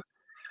sexy. Indigo.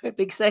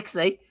 Big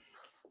sexy.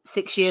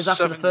 6 years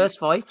after the first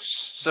fight.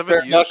 7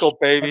 Bare years. knuckle,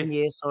 baby. 7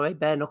 years, sorry.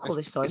 Bare knuckle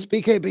this time. It's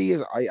BKB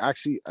is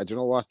do you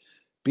know what?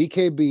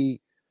 BKB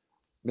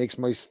makes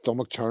my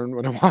stomach turn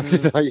when I watch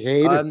it. I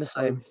hate it. I'm the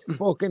same. I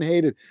fucking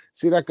hate it.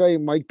 See that guy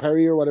Mike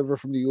Perry or whatever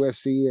from the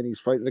UFC, and he's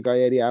fighting the guy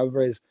Eddie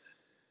Alvarez.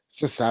 It's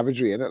just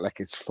savagery in it. Like,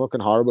 it's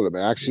fucking horrible. I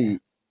mean, actually,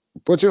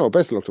 but you know,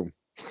 best of luck to him.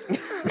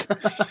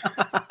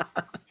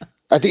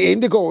 At the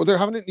Indigo, they're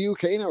having it in the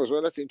UK now as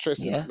well. That's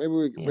interesting. Yeah.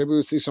 Maybe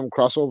we'll see some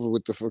crossover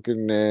with the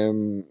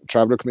fucking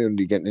traveller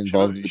community getting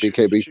involved in the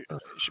BKB.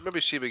 Should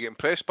maybe see if we getting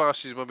press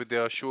passes. Maybe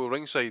they'll show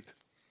ringside.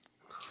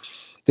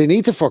 They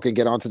need to fucking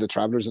get onto the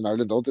travellers in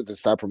Ireland, don't they, to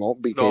start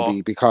promoting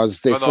BKB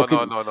because they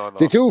No.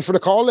 They do for the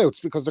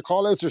call-outs because the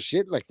call-outs are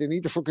shit. Like, they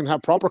need to fucking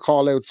have proper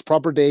call-outs,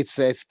 proper date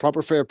set,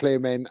 proper fair play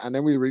men, and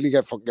then we really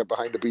get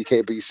behind the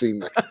BKB scene.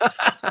 Like.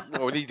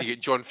 Well, we need to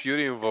get John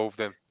Fury involved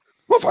then.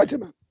 We'll fight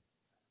him, man.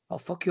 I'll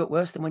fuck you up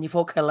worse than when you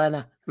fought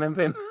Helena.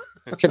 Remember him?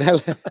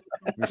 Canella.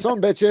 My son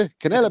bet you.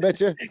 Canella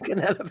bet you.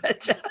 Canella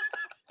bet you.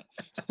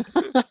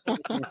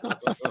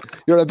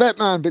 You're a bet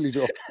man, Billy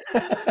Joe.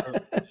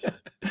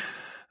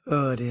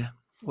 Oh dear.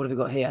 What have we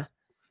got here?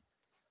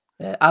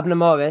 Abner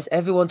Morrez.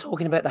 Everyone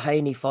talking about the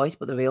Haney fight,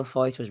 but the real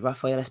fight was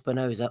Rafael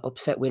Espinoza.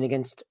 Upset win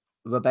against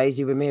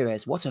Robeisy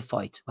Ramirez. What a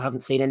fight. I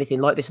haven't seen anything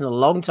like this in a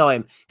long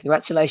time.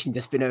 Congratulations,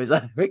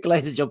 Espinoza. Rick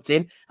Glazer jumped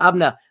in.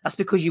 Abner, that's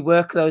because you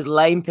work those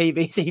lame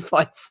PBC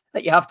fights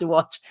that you have to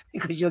watch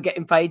because you're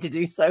getting paid to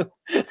do so.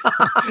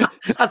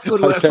 That's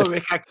good work for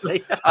Rick,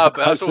 actually. But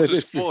that's also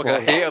sport.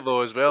 I hate though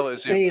as well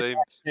at the same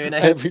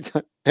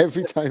time.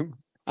 Every time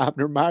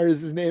Abner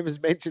Maris' name is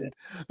mentioned,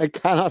 I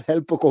cannot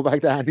help but go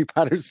back to Andy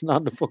Patterson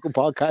on the fucking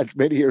podcast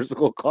many years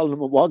ago, calling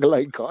him a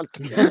woggle-eyed cunt.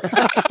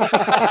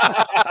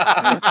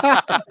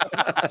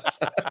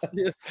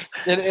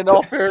 In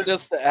all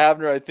fairness to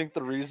Abner, I think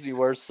the reason he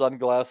wears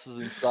sunglasses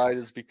inside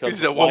is because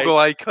he's a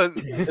woggle-eyed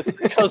cunt. It's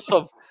because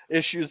of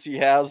issues he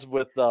has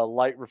with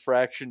light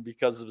refraction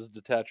because of his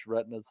detached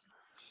retinas.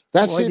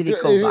 That shit,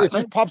 it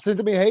just pops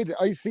into my head.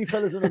 I see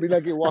fellas and I'll be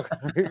like,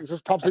 it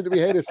just pops into my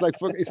head. It's like,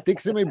 it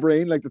sticks in my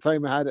brain like the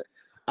time I had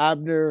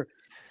Abner,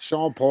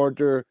 Sean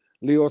Porter,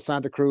 Leo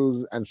Santa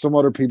Cruz, and some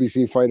other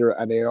PBC fighter,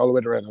 and they all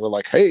went around and were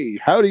like, hey,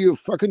 how do you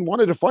fucking want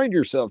to define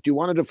yourself? Do you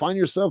want to define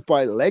yourself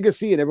by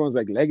legacy? And everyone's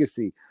like,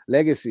 legacy.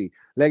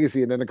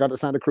 And then it got to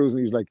Santa Cruz and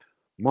he's like,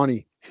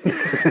 money. He's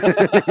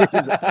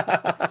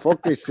like,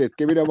 fuck this shit.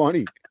 Give me the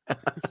money.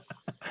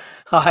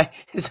 Hi.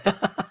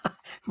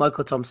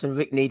 Michael Thompson.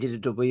 Rick needed a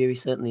W. He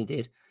certainly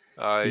did.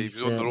 He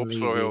was on the ropes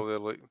for a while there.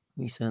 Like.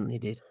 He certainly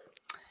did.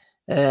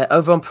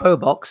 Over on Pro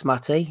Box,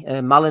 Matty,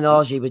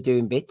 Malignaggi was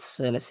doing bits.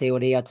 Let's see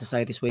what he had to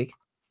say this week.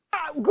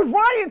 Because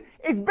Ryan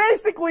is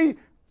basically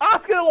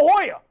Oscar De La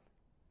Hoya.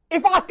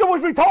 If Oscar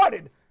was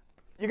retarded,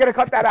 you're going to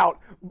cut that out.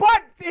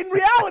 But in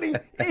reality,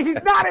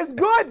 he's not as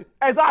good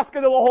as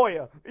Oscar De La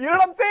Hoya. You know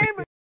what I'm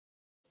saying?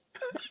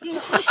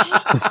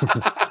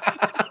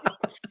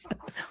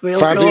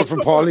 Fabio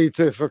from Paulie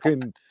to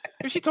fucking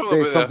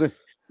say something.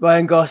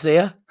 Ryan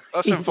Garcia.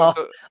 That's He's lost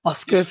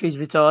Oscar if he's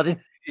retarded.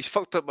 He's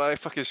fucked up my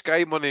fucking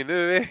Sky money now,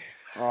 eh?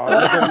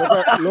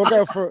 Oh, look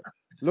out for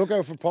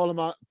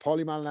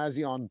Paulie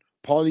Malignaggi on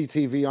Paulie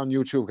TV on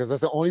YouTube, because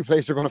that's the only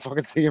place you're going to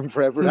fucking see him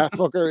forever. That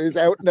fucker is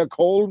out in the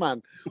cold,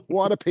 man.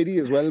 What a pity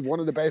as well. One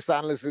of the best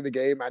analysts in the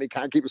game, and he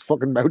can't keep his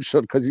fucking mouth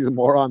shut because he's a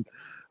moron.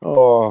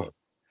 Oh.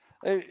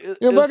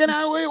 You're fucking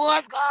out.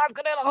 What's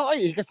Oscar De La Hoya?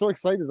 He gets so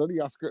excited, doesn't he?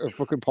 Oscar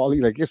fucking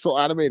Paulie, like, he's so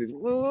animated.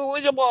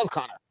 Where's your balls,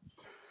 Connor?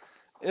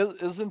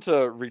 Isn't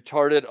a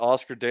retarded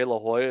Oscar De La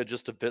Hoya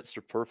just a bit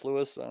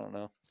superfluous? I don't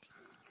know.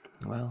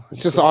 Well,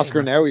 it's just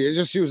Oscar now. You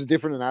just use a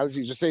different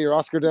analogy. Just say you're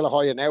Oscar De La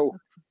Hoya now.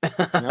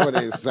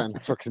 Nowadays,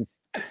 and fucking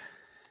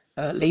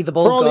Lee the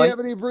bald for all guy. the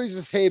Ebanie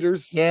Bridges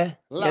haters. Yeah,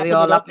 they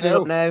are lapping it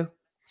up now.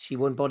 She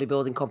won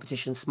bodybuilding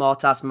competition.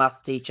 Smart-ass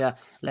math teacher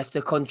left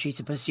her country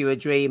to pursue a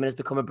dream and has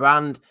become a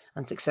brand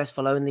and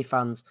successful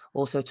OnlyFans.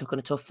 Also took on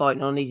a tough fight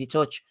and uneasy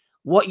touch.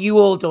 What you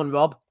all done,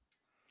 Rob?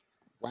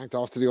 Wanked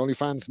off to the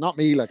OnlyFans. Not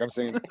me, like I'm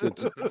saying.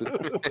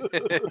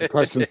 The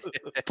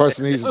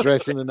person he's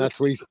addressing in that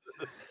tweet.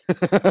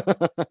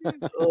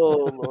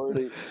 Oh,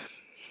 Lordy.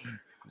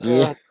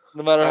 Yeah.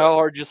 No matter how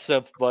hard you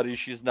simp, buddy,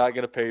 she's not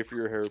going to pay for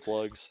your hair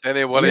plugs.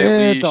 Anyway,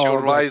 Yeah, she'll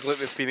dog. rise like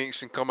the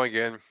phoenix and come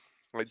again.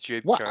 Like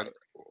Jade can.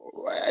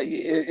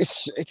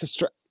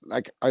 It's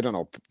like, I don't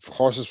know,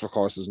 horses for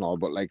courses and all,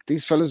 but like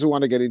these fellas who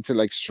want to get into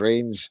like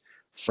strange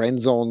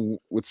friend zone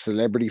with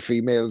celebrity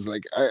females,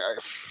 like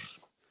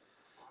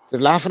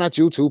they're laughing at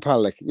you too,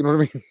 pal. Like, you know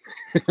what I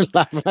mean?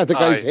 Laughing at the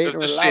guys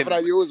hating and laughing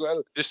at you as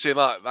well. Just say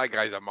that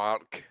guy's a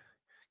mark.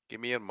 Give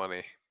me your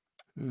money.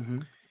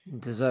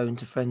 The zone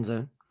to friend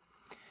zone.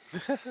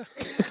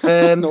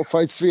 No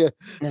fights for you.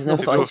 There's no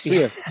fights for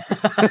you.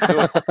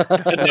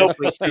 No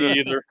fights for you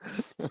either.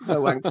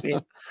 No wanks for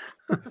you.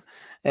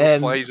 No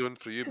fly zone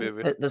for you,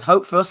 baby. There's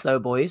hope for us, though,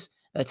 boys.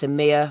 To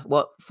Mia,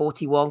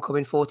 41,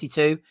 coming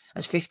 42,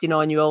 as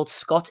 59-year-old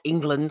Scott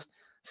England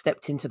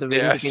stepped into the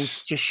ring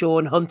against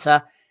Sean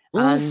Hunter.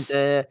 Oof.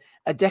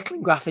 And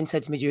Declan Graffin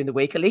said to me during the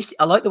week, at least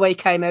I like the way he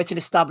came out and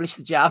established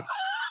the jab,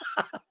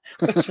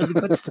 which was a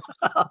good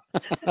start.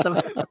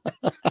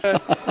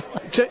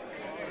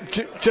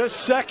 Just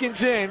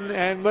seconds in,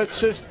 and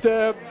let's just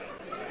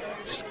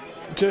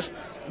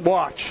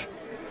watch.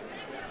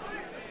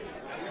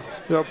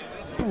 The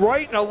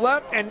right and a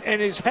left, and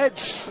his head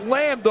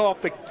slammed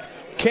off the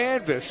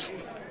canvas.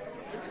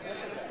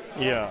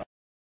 Yeah.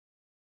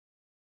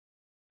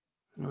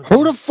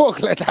 Who the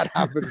fuck let that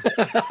happen?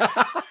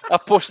 I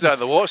posted that in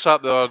the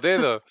WhatsApp the other day,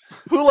 though.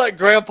 Who let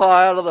Grandpa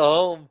out of the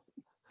home?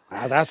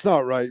 That's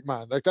not right,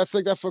 man. Like, that's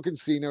like that fucking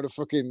scene out of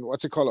fucking,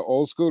 what's it called,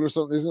 Old School or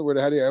something, isn't it? Where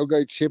they had the old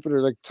guy chipping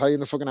or like tying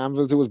the fucking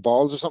anvil to his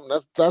balls or something.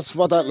 That's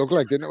what that looked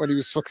like, didn't it, when he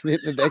was fucking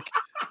hitting the deck?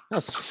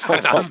 That's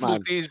fucked up,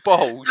 man. His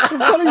balls. The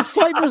fella he's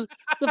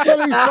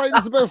fighting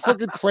is about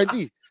fucking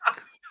 20.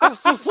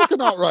 That's so fucking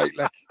not right.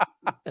 Like,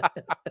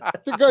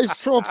 the guy's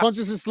throwing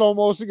punches in slow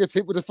motion, gets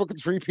hit with a fucking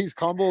 3-piece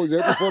combo. He's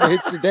out before he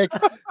hits the deck,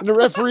 and the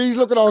referee's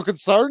looking all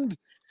concerned.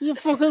 You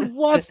fucking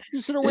what?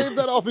 You should have waved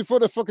that off before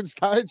the fucking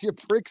started, you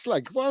pricks.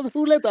 Like, well,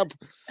 who let that?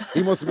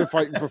 He must have been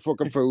fighting for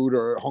fucking food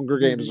or Hunger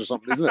Games or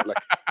something, isn't it?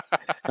 Like,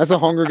 that's a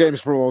Hunger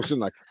Games promotion.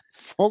 Like,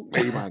 fuck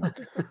me, man.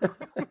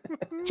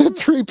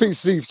 3-piece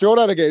Steve, throw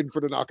that again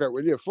for the knockout,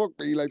 will you? Fuck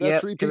me. Like,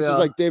 that 3-piece is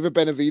like David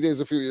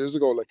Benavidez a few years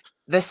ago. Like,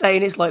 they're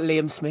saying it's like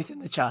Liam Smith in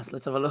the chat.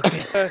 Let's have a look.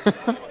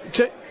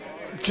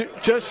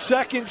 Just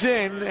seconds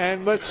in,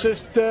 and let's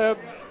just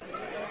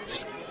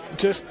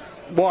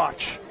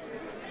watch.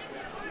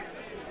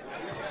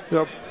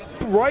 The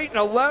right and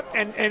a left,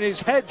 and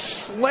his head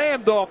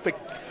slammed off the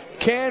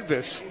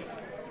canvas.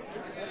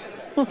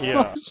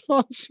 Yeah.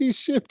 She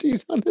shipped.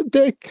 He's on the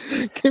deck.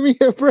 Give me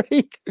a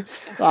break.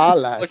 Ah,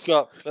 lads. What's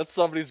up? That's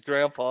somebody's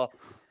grandpa.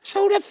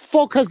 How the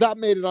fuck has that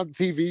made it on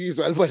TV as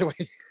well, by the way?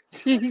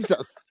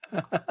 Jesus.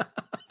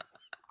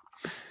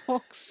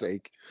 Fuck's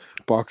sake.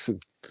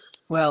 Boxing.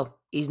 Well,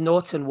 he's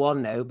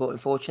 0-1 now, but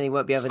unfortunately he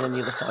won't be having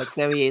any other fights.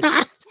 Now he is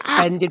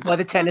suspended by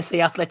the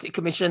Tennessee Athletic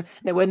Commission.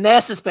 Now, when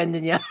they're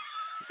suspending you,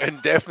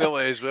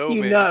 indefinitely as well,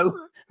 you mate.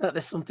 know that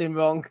there's something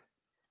wrong.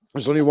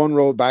 There's only one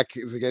roll back.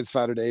 It's against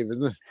Father Dave,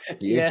 isn't it?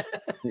 Yeah.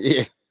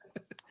 Yeah.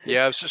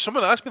 Yeah, so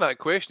someone asked me that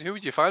question. Who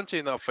would you fancy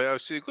in that fight? I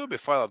was saying, it's going to be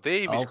Father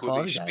Dave. He's got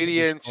the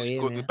experience. He's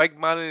got the big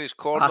man in his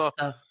corner.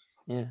 Pasta.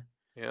 Yeah.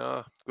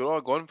 Yeah, they're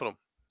all going for him.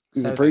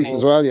 He's a priest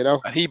as well, you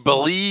know. And he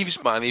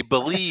believes, man. He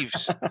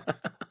believes.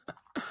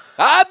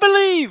 I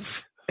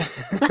believe.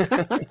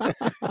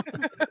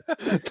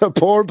 The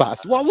poor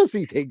bass. What was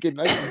he thinking?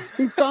 Like,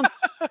 he's gone.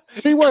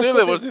 See what?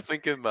 Clearly wasn't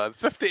thinking, man.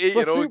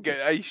 58-year-old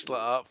get iced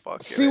like that.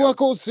 Fuck see what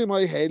goes through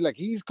my head? Like,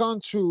 he's gone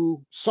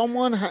through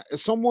somewhere,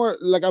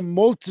 like a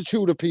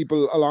multitude of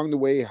people along the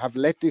way have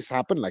let this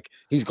happen. Like,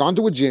 he's gone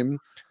to a gym.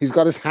 He's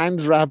got his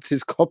hands wrapped,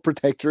 his cup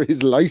protector,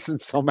 his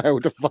license somehow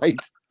to fight.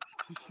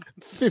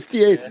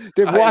 58.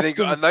 They've watched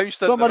him.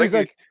 Somebody's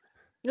like,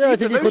 yeah, I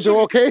think he could do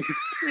okay.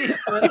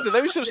 The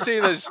announcer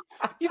saying is,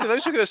 the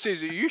announcer going to say,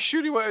 are you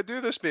sure you want to do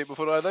this, mate,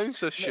 before I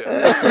announce this shit?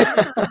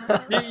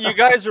 You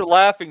guys are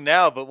laughing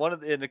now,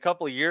 but in a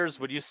couple of years,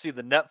 when you see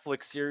the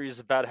Netflix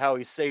series about how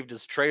he saved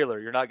his trailer,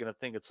 you're not going to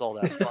think it's all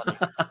that funny.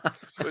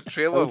 What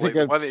trailer? Like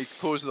the one that he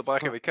closed in the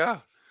back of the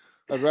car?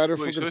 I'd rather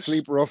fucking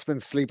sleep rough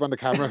than sleep on the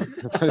camera.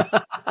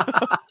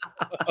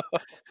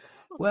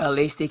 Well, at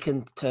least he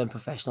can turn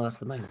professional. That's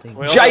the main thing.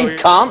 Jade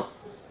can't.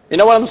 You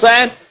know what I'm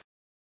saying?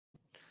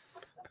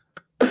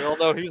 We all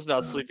know he's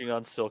not sleeping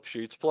on silk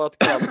sheets. Pull out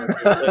the camera.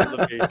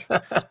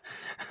 The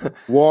beach.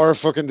 War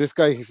fucking this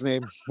guy, his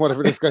name.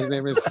 Whatever this guy's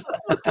name is.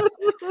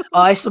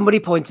 Somebody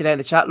pointed out in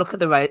the chat, look at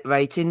the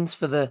ratings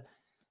for the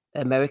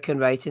American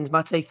ratings.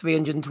 Mate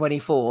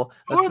 324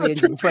 or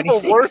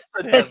 326.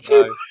 There's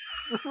two.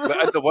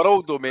 But in the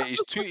world, though, mate,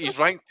 he's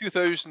ranked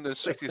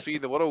 2063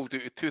 in the world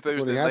to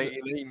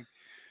 2099.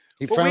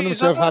 He found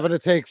himself having to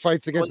take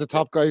fights against the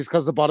top guys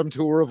because the bottom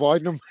two were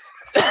avoiding him.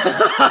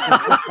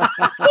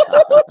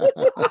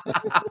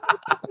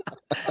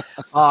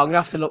 I'm gonna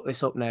have to look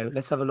this up now.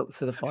 Let's have a look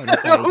to the final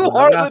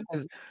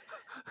page.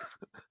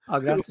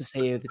 I'm gonna have to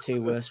see who the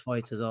two worst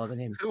fighters are than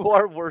him. Who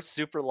are worse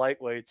super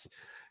lightweights?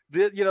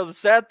 The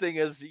sad thing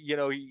is, he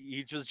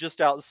was just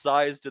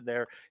outsized in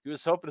there. He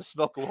was hoping to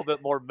smoke a little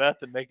bit more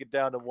meth and make it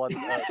down to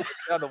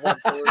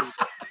 130.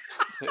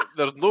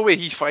 There's no way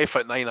he's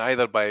 5'9"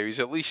 either, by he's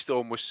at least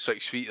almost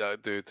 6 feet.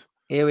 That dude.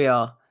 Here we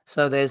are.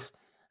 So there's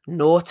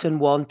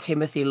 0-1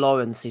 Timothy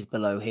Lawrence is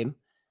below him,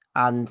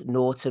 and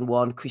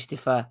 0-1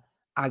 Christopher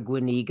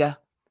Aguiniga.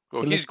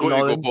 Well, he's going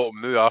to go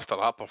bottom now after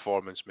that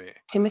performance, mate.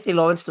 Timothy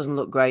Lawrence doesn't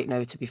look great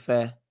now, to be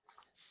fair.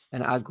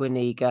 And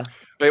Aguiniga.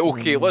 Right,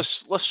 okay,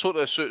 let's sort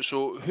this out.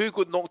 So, who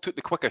got knocked out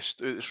the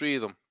quickest out of the three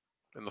of them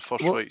in the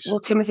first fights? Well,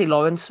 Timothy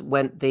Lawrence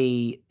went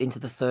into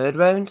the third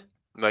round.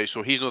 Right,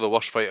 so he's not the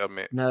worst fighter,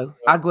 mate. No.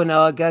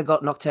 Aguinaga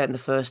got knocked out in the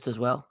first as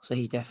well, so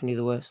he's definitely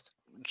the worst.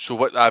 So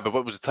what? But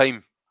what was the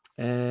time?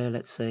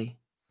 Let's see,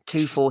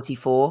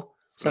 2:44.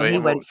 So Right, he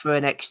went for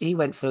he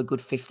went for a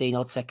good 15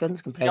 odd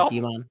seconds compared to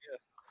your man.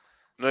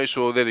 Right,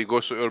 so there you go.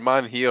 So our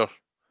man here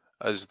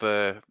is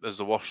the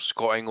worst.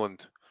 Scott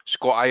England,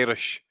 Scott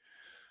Irish.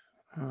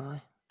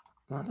 I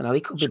don't know.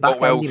 He could be Scott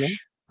back. Andy, Welsh. man.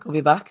 Could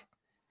be back.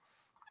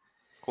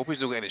 Hope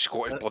he's not getting any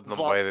Scottish blood in him,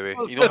 long- by the way. I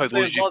was You know gonna how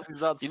say, those as long as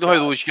he's not you know how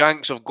Scottish. those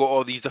Yanks have got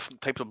all these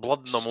different types of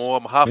blood in them. Oh,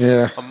 I'm half.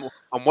 Yeah.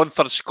 I'm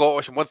 1/3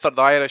 Scottish, I'm 1/3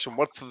 Irish, I'm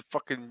 1/3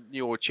 fucking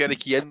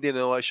Cherokee Indian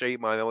and all that shit,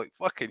 man. I'm like,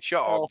 fucking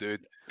shut up,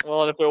 dude.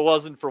 Well, and if it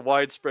wasn't for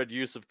widespread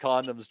use of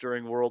condoms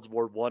during World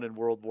War I and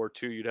World War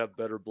II, you'd have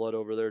better blood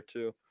over there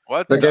too.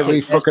 What? Like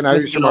every fucking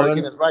Irish American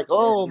is like,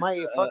 oh,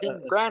 my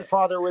fucking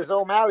grandfather was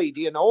O'Malley.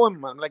 Do you know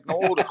him? I'm like, no,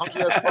 the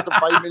country has fucking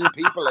 5 million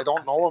people. I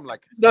don't know him.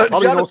 Like, No,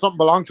 probably you know something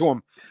belonged to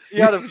him. You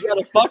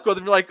gotta fuck with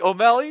him. You're like,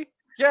 O'Malley?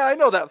 Yeah, I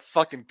know that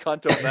fucking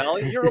cunt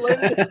O'Malley. You're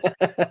related?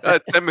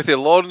 Timothy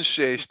Lawrence,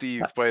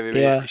 Steve, by the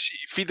way. Yeah.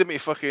 You feed him to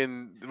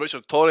fucking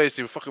Richard Torres,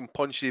 he'll fucking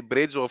punch the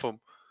braids off him.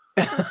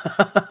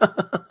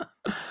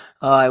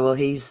 All right, well,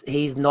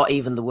 he's not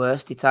even the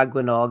worst. It's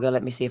Aguinaga.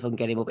 Let me see if I can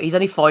get him up. He's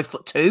only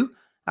 5'2",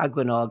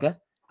 Aguinaga.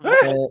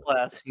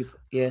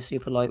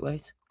 Super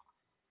lightweight.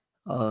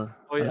 Yeah.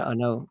 I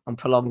know. I'm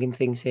prolonging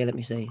things here. Let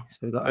me see. So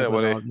we've got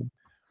Aguinaga.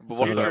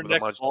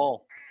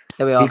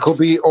 There we are. He could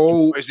be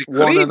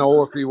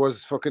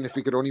 1-0 if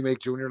he could only make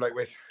junior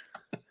lightweight.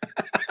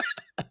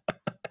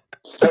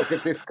 Look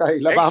at this guy,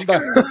 La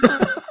Bamba.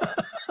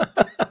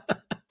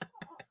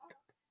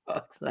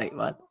 Fuck's sake,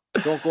 man.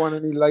 Don't go on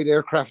any light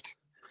aircraft.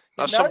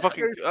 That's some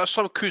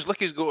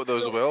Kuzlicki's got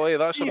those as well, eh?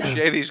 That's some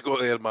Sherry's got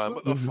there, man.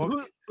 What the fuck?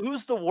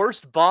 Who's the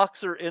worst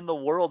boxer in the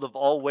world of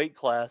all weight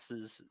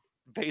classes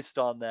based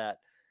on that?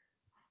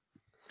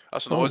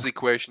 That's an Aussie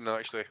question,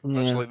 actually.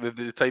 That's like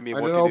the time he I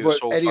wanted don't to know, do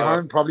but Eddie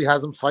Hearn probably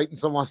has him fighting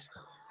someone.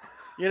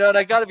 You know, and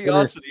I got to be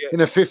honest with you.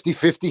 In a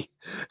 50-50.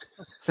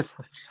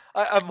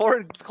 I'm more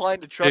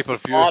inclined to trust the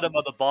bottom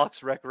of the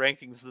box rec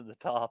rankings than the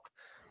top.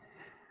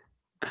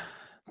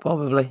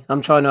 Probably.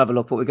 I'm trying to have a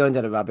look, but we're going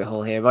down a rabbit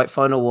hole here. Right,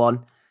 final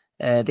one.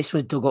 This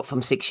was dug up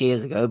from 6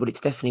 years ago, but it's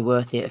definitely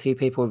worth it. A few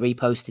people are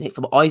reposting it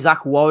from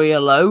Isaac Warrior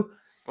Low.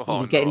 He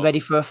was getting ready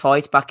for a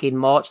fight back in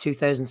March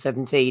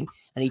 2017,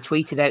 and he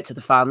tweeted out to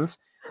the fans,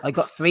 I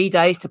got 3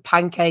 days to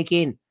pancake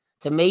in.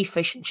 To me,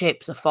 fish and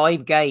chips are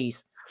 5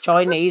 gays.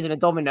 Chinese and a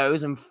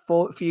Domino's and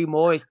a few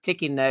more is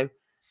ticking now.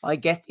 I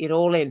get it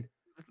all in.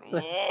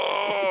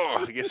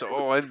 I guess it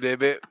all in there,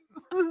 mate.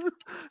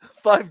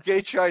 5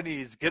 gay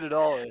Chinese, get it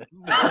all in.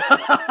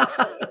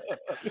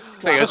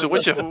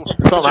 What's your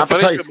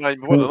appetite?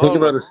 Think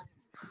about it.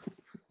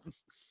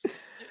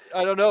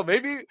 I don't know.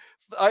 Maybe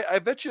I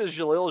bet you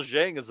Jalil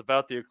Zhang is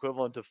about the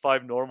equivalent of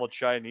 5 normal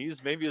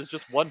Chinese. Maybe it's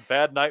just one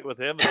bad night with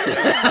him.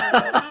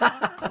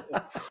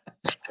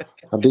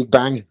 A big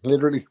bang,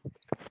 literally.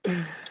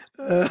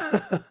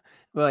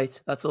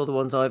 Right, that's all the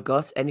ones I've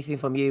got. Anything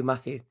from you,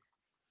 Matthew?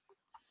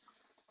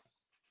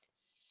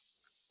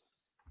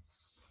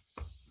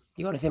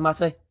 You got anything,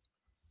 Matty?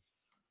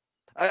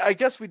 I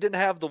guess we didn't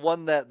have the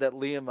one that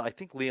Liam. I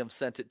think Liam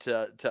sent it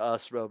to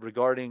us,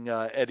 regarding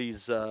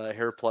Eddie's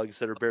hair plugs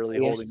that are barely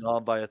holding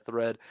on by a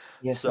thread.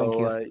 Yes,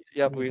 so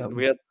yeah, we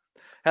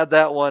had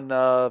that one,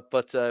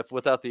 but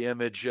without the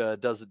image,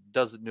 does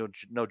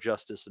no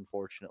justice,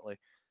 unfortunately.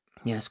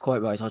 Yes,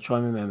 quite right. I'll try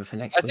and remember for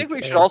next week. I think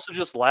we should also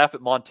just laugh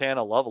at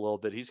Montana Love a little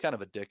bit. He's kind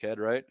of a dickhead,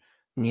 right?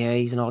 Yeah,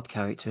 he's an odd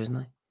character, isn't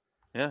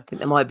he? Yeah. I think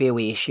there might be a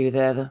wee issue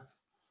there, though.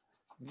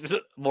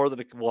 More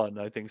than one,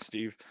 I think,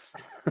 Steve.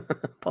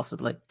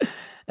 Possibly.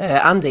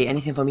 Andy,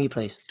 anything from you,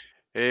 please?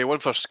 One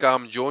for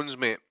Scam Jones,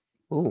 mate.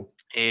 Oh.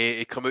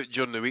 He come out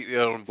during the week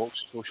there on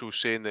Box Social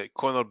saying that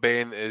Conor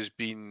Benn has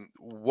been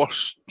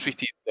worse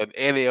treated than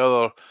any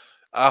other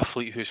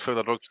athlete who's failed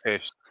a drugs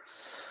test.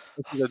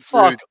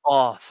 Fuck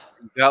off.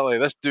 Exactly.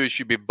 This dude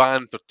should be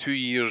banned for 2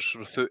 years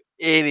without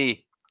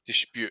any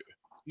dispute.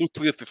 No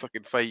clear to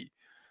fucking fight.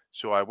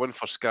 So I won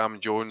for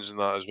Scam Jones and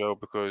that as well,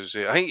 because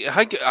I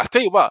think I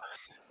tell you what,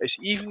 it's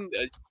even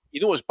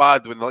you know it's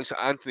bad when like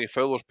Anthony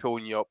Fowler's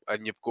pulling you up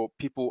and you've got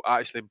people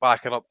actually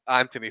backing up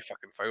Anthony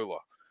fucking Fowler.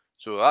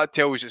 So that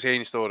tells its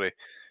own story.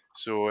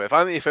 So if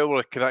Anthony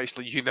Fowler can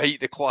actually unite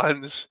the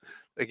clans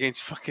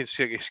against fucking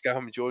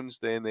Scam Jones,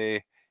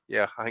 then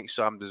yeah, I think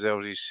Sam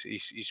deserves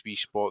his wee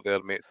spot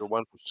there, mate. So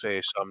one for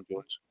Sam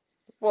Jones.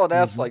 Well,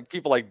 that's like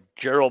people like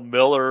Gerald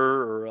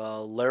Miller or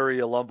Larry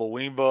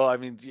Alumbawimbo. I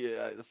mean,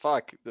 yeah,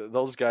 fuck,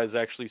 those guys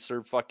actually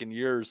served fucking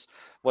years.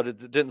 What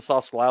didn't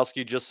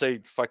Soskolowski just say,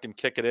 fucking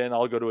kick it in?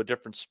 I'll go to a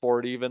different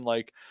sport. Even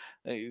like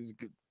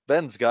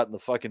Ben's gotten the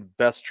fucking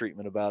best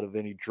treatment of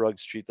any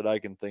drugs cheat that I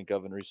can think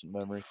of in recent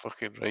memory.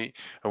 Fucking right.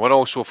 And one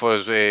also for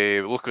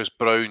Lucas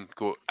Brown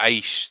got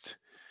iced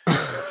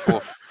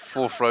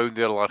fourth round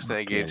there last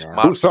night against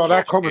Mark. Who saw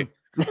that coming?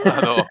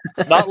 I know.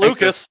 Not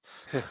Lucas.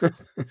 I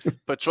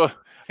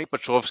think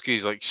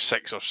Petrovsky's like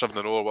 6 or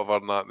 7-0 or whatever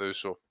in that now.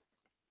 So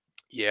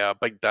Yeah,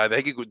 Big Daddy. I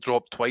think he got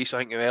dropped twice, I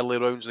think, in the early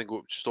rounds, and then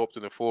got stopped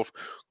in the fourth.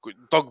 Got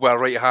dug by a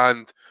right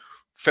hand,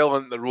 fell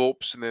into the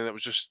ropes, and then it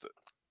was just,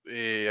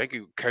 I think he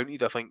got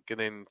counted, I think, and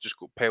then just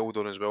got piled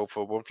on as well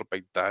for one for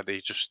Big Daddy.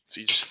 He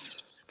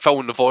just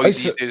filling the void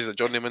these days as a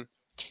journeyman.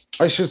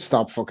 I should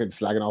stop fucking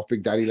slagging off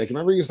Big Daddy. Like,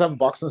 remember, he used to have a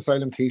Boxing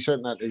Asylum t-shirt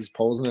and that he's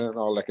posing it and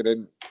all. Like, I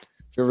didn't.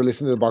 If you ever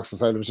listen to the Boxing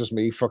Asylum, it's just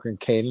me fucking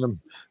caning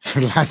him for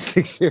the last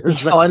 6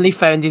 years. He's finally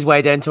found his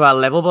way down to our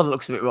level, but it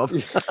looks a bit rough.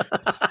 He's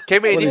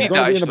going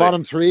to be in the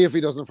bottom three if he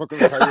doesn't fucking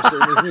retire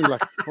soon, isn't he?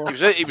 Like,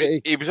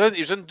 he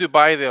was in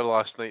Dubai there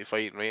last night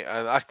fighting, right?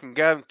 And I can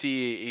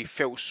guarantee he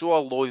felt so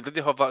alone. He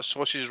didn't have that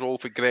sausage roll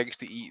for Greg's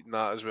to eat and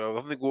that as well.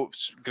 I think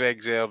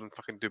Greg's there in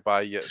fucking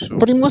Dubai yet. So.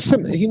 But he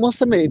must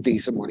have made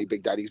decent money,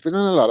 Big Daddy. He's been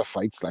in a lot of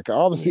fights. Like,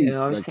 obviously,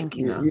 yeah, I was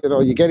thinking that. You know,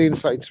 you get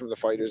insights from the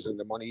fighters and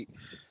the money.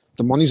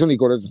 The money's only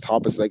good at the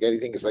top. It's like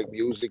anything. It's like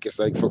music. It's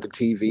like fucking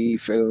TV,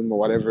 film, or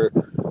whatever.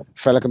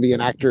 Fella can be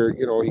an actor.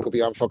 You know, he could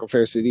be on fucking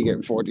Fair City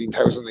getting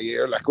 14,000 a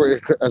year, like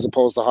as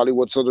opposed to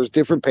Hollywood. So there's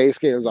different pay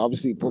scales,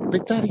 obviously. But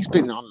Big Daddy's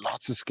been on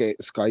lots of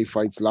Sky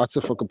fights, lots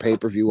of fucking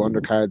pay-per-view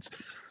undercards,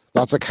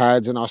 lots of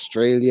cards in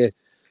Australia.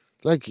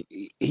 Like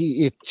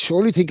he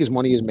surely think his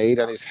money is made,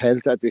 and his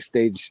health at this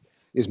stage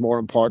is more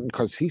important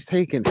because he's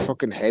taking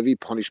fucking heavy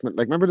punishment.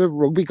 Like, remember the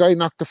rugby guy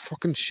knocked the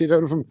fucking shit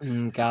out of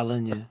him?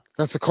 Gallen, yeah.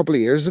 That's a couple of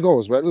years ago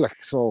as well.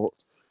 Like, so,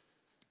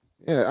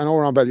 yeah, I know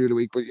we're on Bellew of the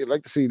week, but you'd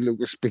like to see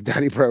Lucas Big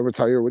Daddy Paro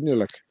retire, wouldn't you?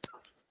 Like,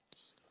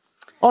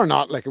 or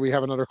not? Like, we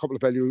have another couple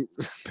of Bellew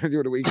of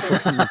the week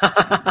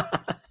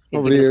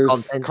over the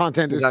years.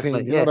 Content is king.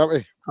 You know that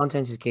way.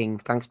 Content is king.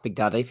 Thanks, Big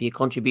Daddy, for your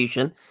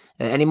contribution.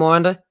 Any more,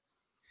 Andy?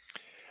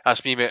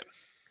 That's me, mate.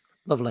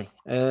 Lovely.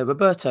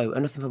 Roberto,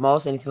 nothing from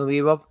Oz? Anything from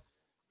you, Rob?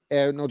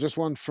 No, just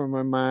one from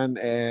my man,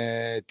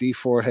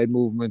 D4 Head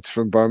Movement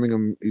from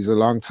Birmingham. He's a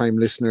long-time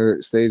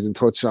listener, stays in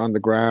touch on the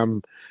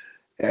gram.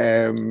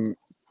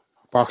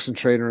 Boxing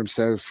trainer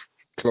himself,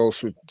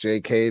 close with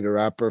JK, the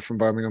rapper from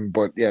Birmingham.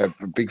 But yeah,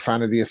 a big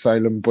fan of the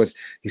Asylum. But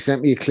he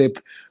sent me a clip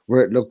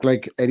where it looked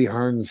like Eddie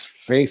Hearn's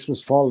face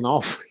was falling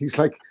off. He's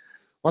like,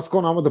 what's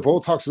going on with the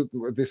Botox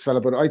with this fella?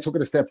 But I took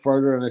it a step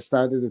further and I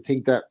started to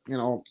think that, you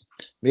know,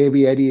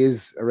 maybe Eddie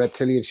is a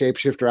reptilian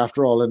shapeshifter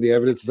after all, and the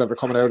evidence is ever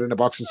coming out in the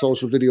Boxing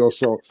Social video.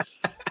 So,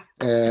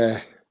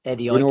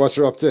 Eddie, you know what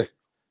you're up to.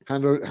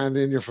 Hand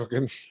in your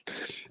fucking.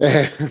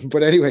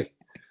 But anyway,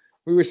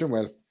 we wish him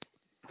well.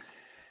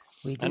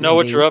 I know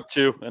what you're up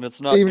to, and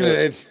it's not even good.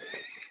 it.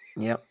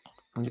 Yep,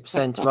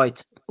 100%.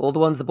 Right, all the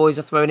ones the boys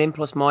are thrown in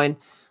plus mine.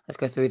 Let's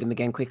go through them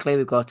again quickly.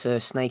 We've got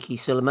Snaky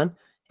Suleiman,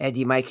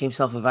 Eddie making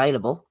himself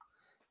available.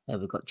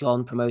 We've got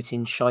John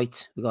promoting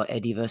shite. We've got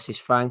Eddie versus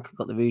Frank. We've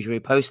got the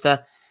Rougerie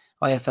poster.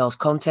 IFL's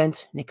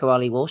content. Nico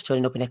Ali Walsh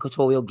turning up in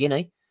Equatorial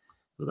Guinea.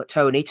 We've got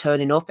Tony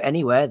turning up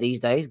anywhere these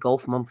days.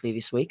 Golf Monthly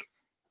this week.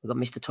 We've got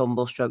Mr.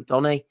 Tumble stroke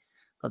Donny.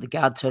 Got the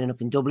Gad turning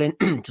up in Dublin.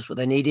 Just what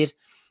they needed.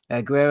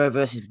 Guerrero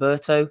versus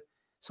Berto.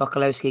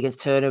 Sokolowski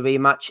against Turner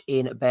rematch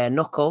in Bare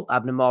Knuckle.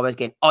 Abner Morrell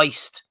getting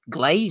iced,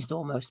 glazed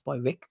almost by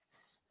Rick.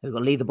 We've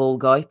got Lee the Ball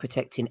Guy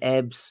protecting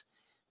Ebbs.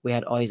 We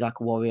had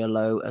Isaac Warrior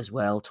Low as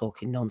well,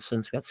 talking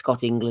nonsense. We had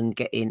Scott England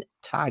getting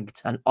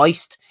tagged and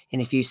iced in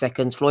a few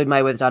seconds. Floyd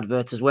Mayweather's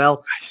advert as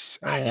well.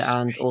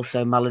 And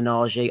also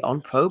Malinage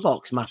on Pro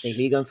Box. Matty, who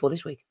are you going for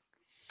this week?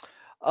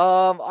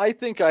 I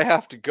think I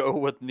have to go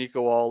with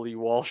Nico Ali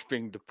Walsh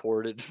being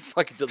deported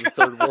fucking to the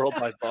third world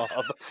by Bob.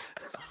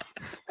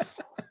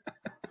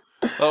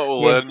 That will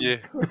learn you.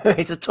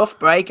 It's a tough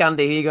break,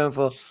 Andy. Who are you going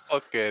for?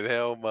 Fucking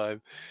hell, man.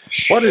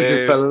 What is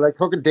this fella? Like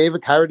fucking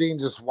David Carradine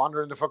just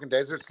wandering the fucking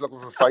deserts looking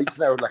for fights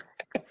now. Like,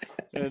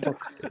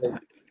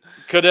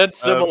 could end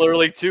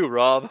similarly too,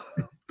 Rob.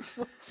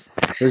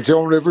 There's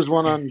Joan Rivers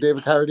one on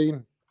David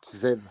Carradine. She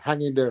said,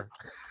 hang in there.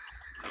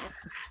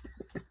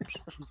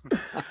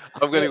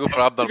 I'm going to go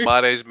for Abner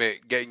Mares,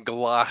 mate, getting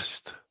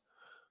glassed.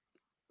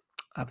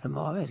 Abner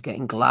Mares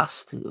getting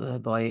glassed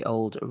by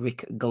old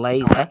Rick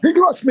Glazer. He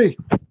glassed me.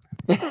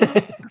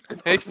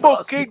 He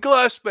fucking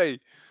glassed me.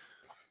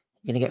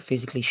 You're going to get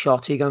physically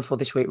shot. Who are you going for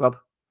this week, Rob?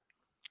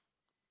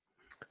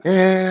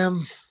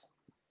 Who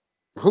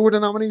were the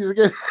nominees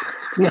again?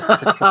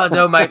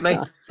 Don't make me.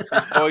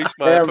 His voice,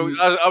 man.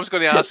 I was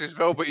going to ask as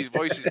well, but his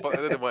voice is. I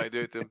didn't want to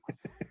do it to him.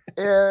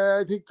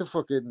 Yeah, I think the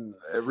fucking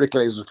Rick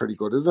Glazer was pretty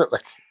good, isn't it?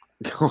 Like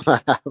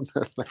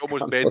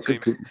almost bedtime.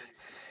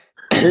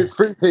 It's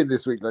pretty thin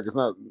this week. Like, it's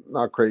not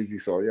crazy.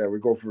 So yeah, we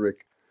go for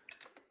Rick.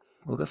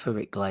 We'll go for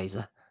Rick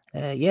Glazer.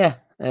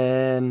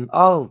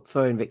 I'll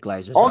throw in Rick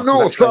Glazer. Oh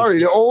no, sorry,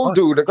 the old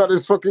dude. I got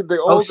his fucking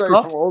old guy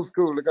Scott? from old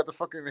school. They got the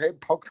fucking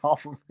head poked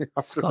off him.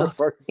 Scott.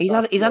 He's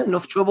had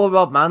enough trouble,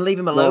 Rob. Man, leave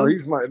him alone. No,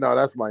 he's mine. No,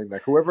 that's mine.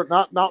 Like whoever,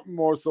 not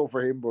more so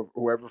for him, but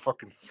whoever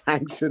fucking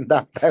sanctioned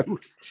that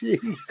bout.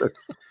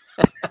 Jesus,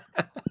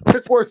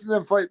 it's worse than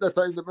them fight that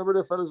time. Remember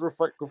the fellas were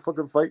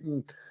fucking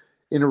fighting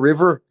in a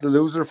river. The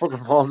loser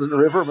fucking falls in the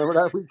river. Remember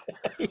that week?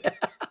 Yeah,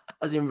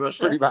 as in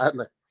Russia. Pretty bad,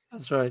 like.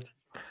 That's right.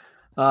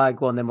 All right,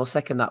 go on then. We'll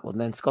second that one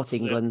then. Scott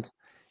England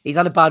He's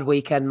had a bad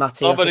weekend,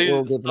 Matty.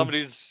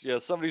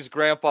 Somebody's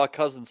grandpa,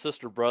 cousin,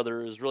 sister,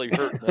 brother is really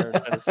hurting there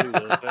in Tennessee.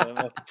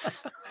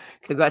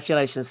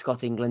 Congratulations,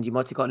 Scott England. You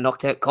might have got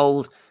knocked out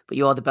cold, but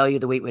you are the Bellew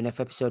of the Week winner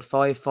for episode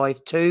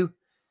 552.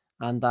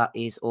 And that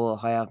is all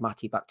I have.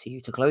 Matty, back to you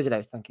to close it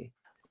out. Thank you.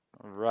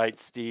 All right,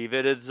 Steve.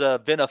 It has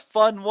been a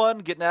fun one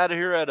getting out of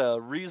here at a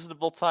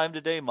reasonable time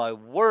today. My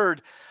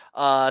word.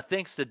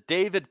 Thanks to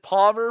David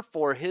Palmer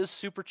for his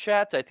super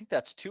chat. I think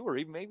that's 2 or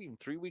maybe even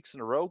 3 weeks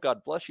in a row.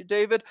 God bless you,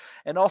 David.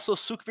 And also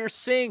Sukhvir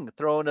Singh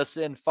throwing us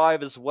in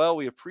 5 as well.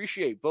 We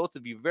appreciate both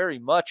of you very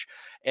much.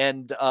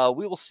 And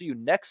we will see you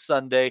next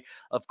Sunday,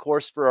 of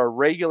course, for our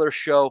regular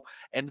show.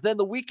 And then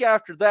the week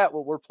after that,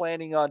 what we're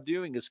planning on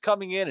doing is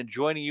coming in and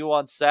joining you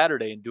on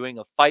Saturday and doing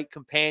a fight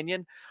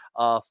companion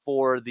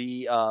for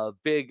the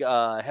big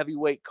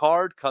heavyweight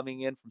card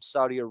coming in from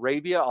Saudi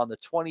Arabia on the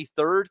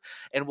 23rd.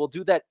 And we'll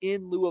do that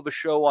in lieu of a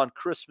show on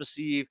Christmas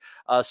Eve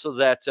so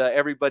that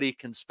everybody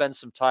can spend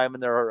some time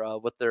in their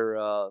with their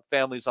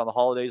families on the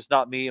holidays.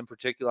 Not me in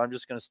particular. I'm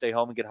just going to stay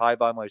home and get high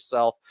by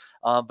myself.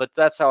 But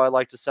that's how I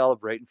like to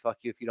celebrate, and fuck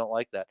you if you don't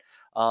like that.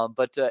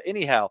 But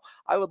anyhow,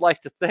 I would like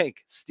to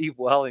thank Steve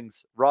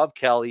Wellings, Rob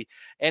Kelly,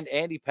 and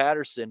Andy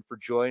Patterson for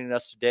joining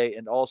us today,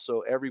 and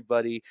also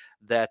everybody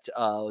that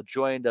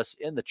joined us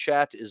in the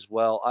chat as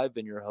well. I've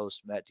been your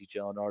host, Matt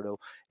DiGianardo,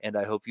 and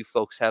I hope you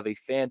folks have a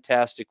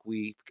fantastic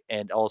week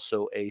and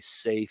also a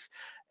safe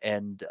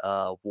and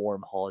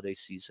warm holiday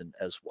season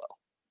as well.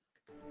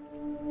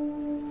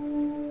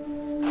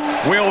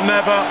 We'll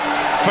never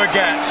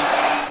forget.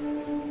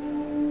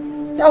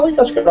 I think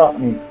that's good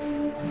happening.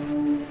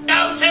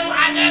 Go to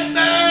and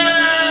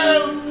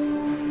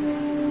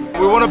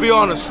move! We want to be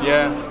honest,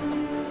 yeah?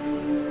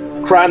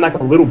 Crying like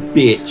a little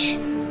bitch.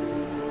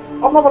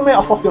 I've never met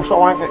a fucking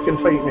swank that can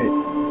fight me.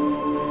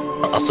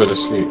 I fell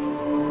asleep.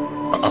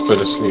 I fell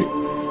asleep.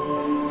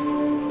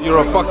 You're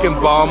a fucking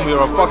bum,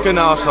 you're a fucking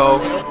asshole.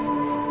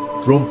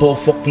 Rumpo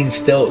fucking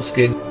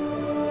Steltskin.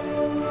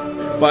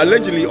 But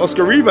allegedly,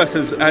 Oscar Rivas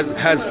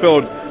has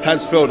failed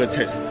a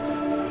test.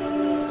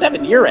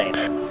 7-year ain't.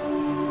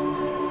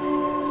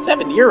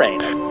 7-year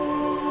ain't.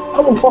 I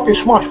will fucking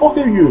smash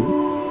fucking you.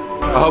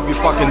 I hope you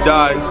fucking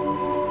die.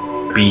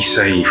 Be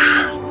safe.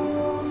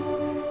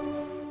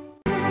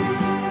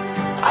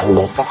 I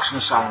love boxing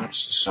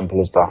sounds, as simple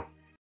as that.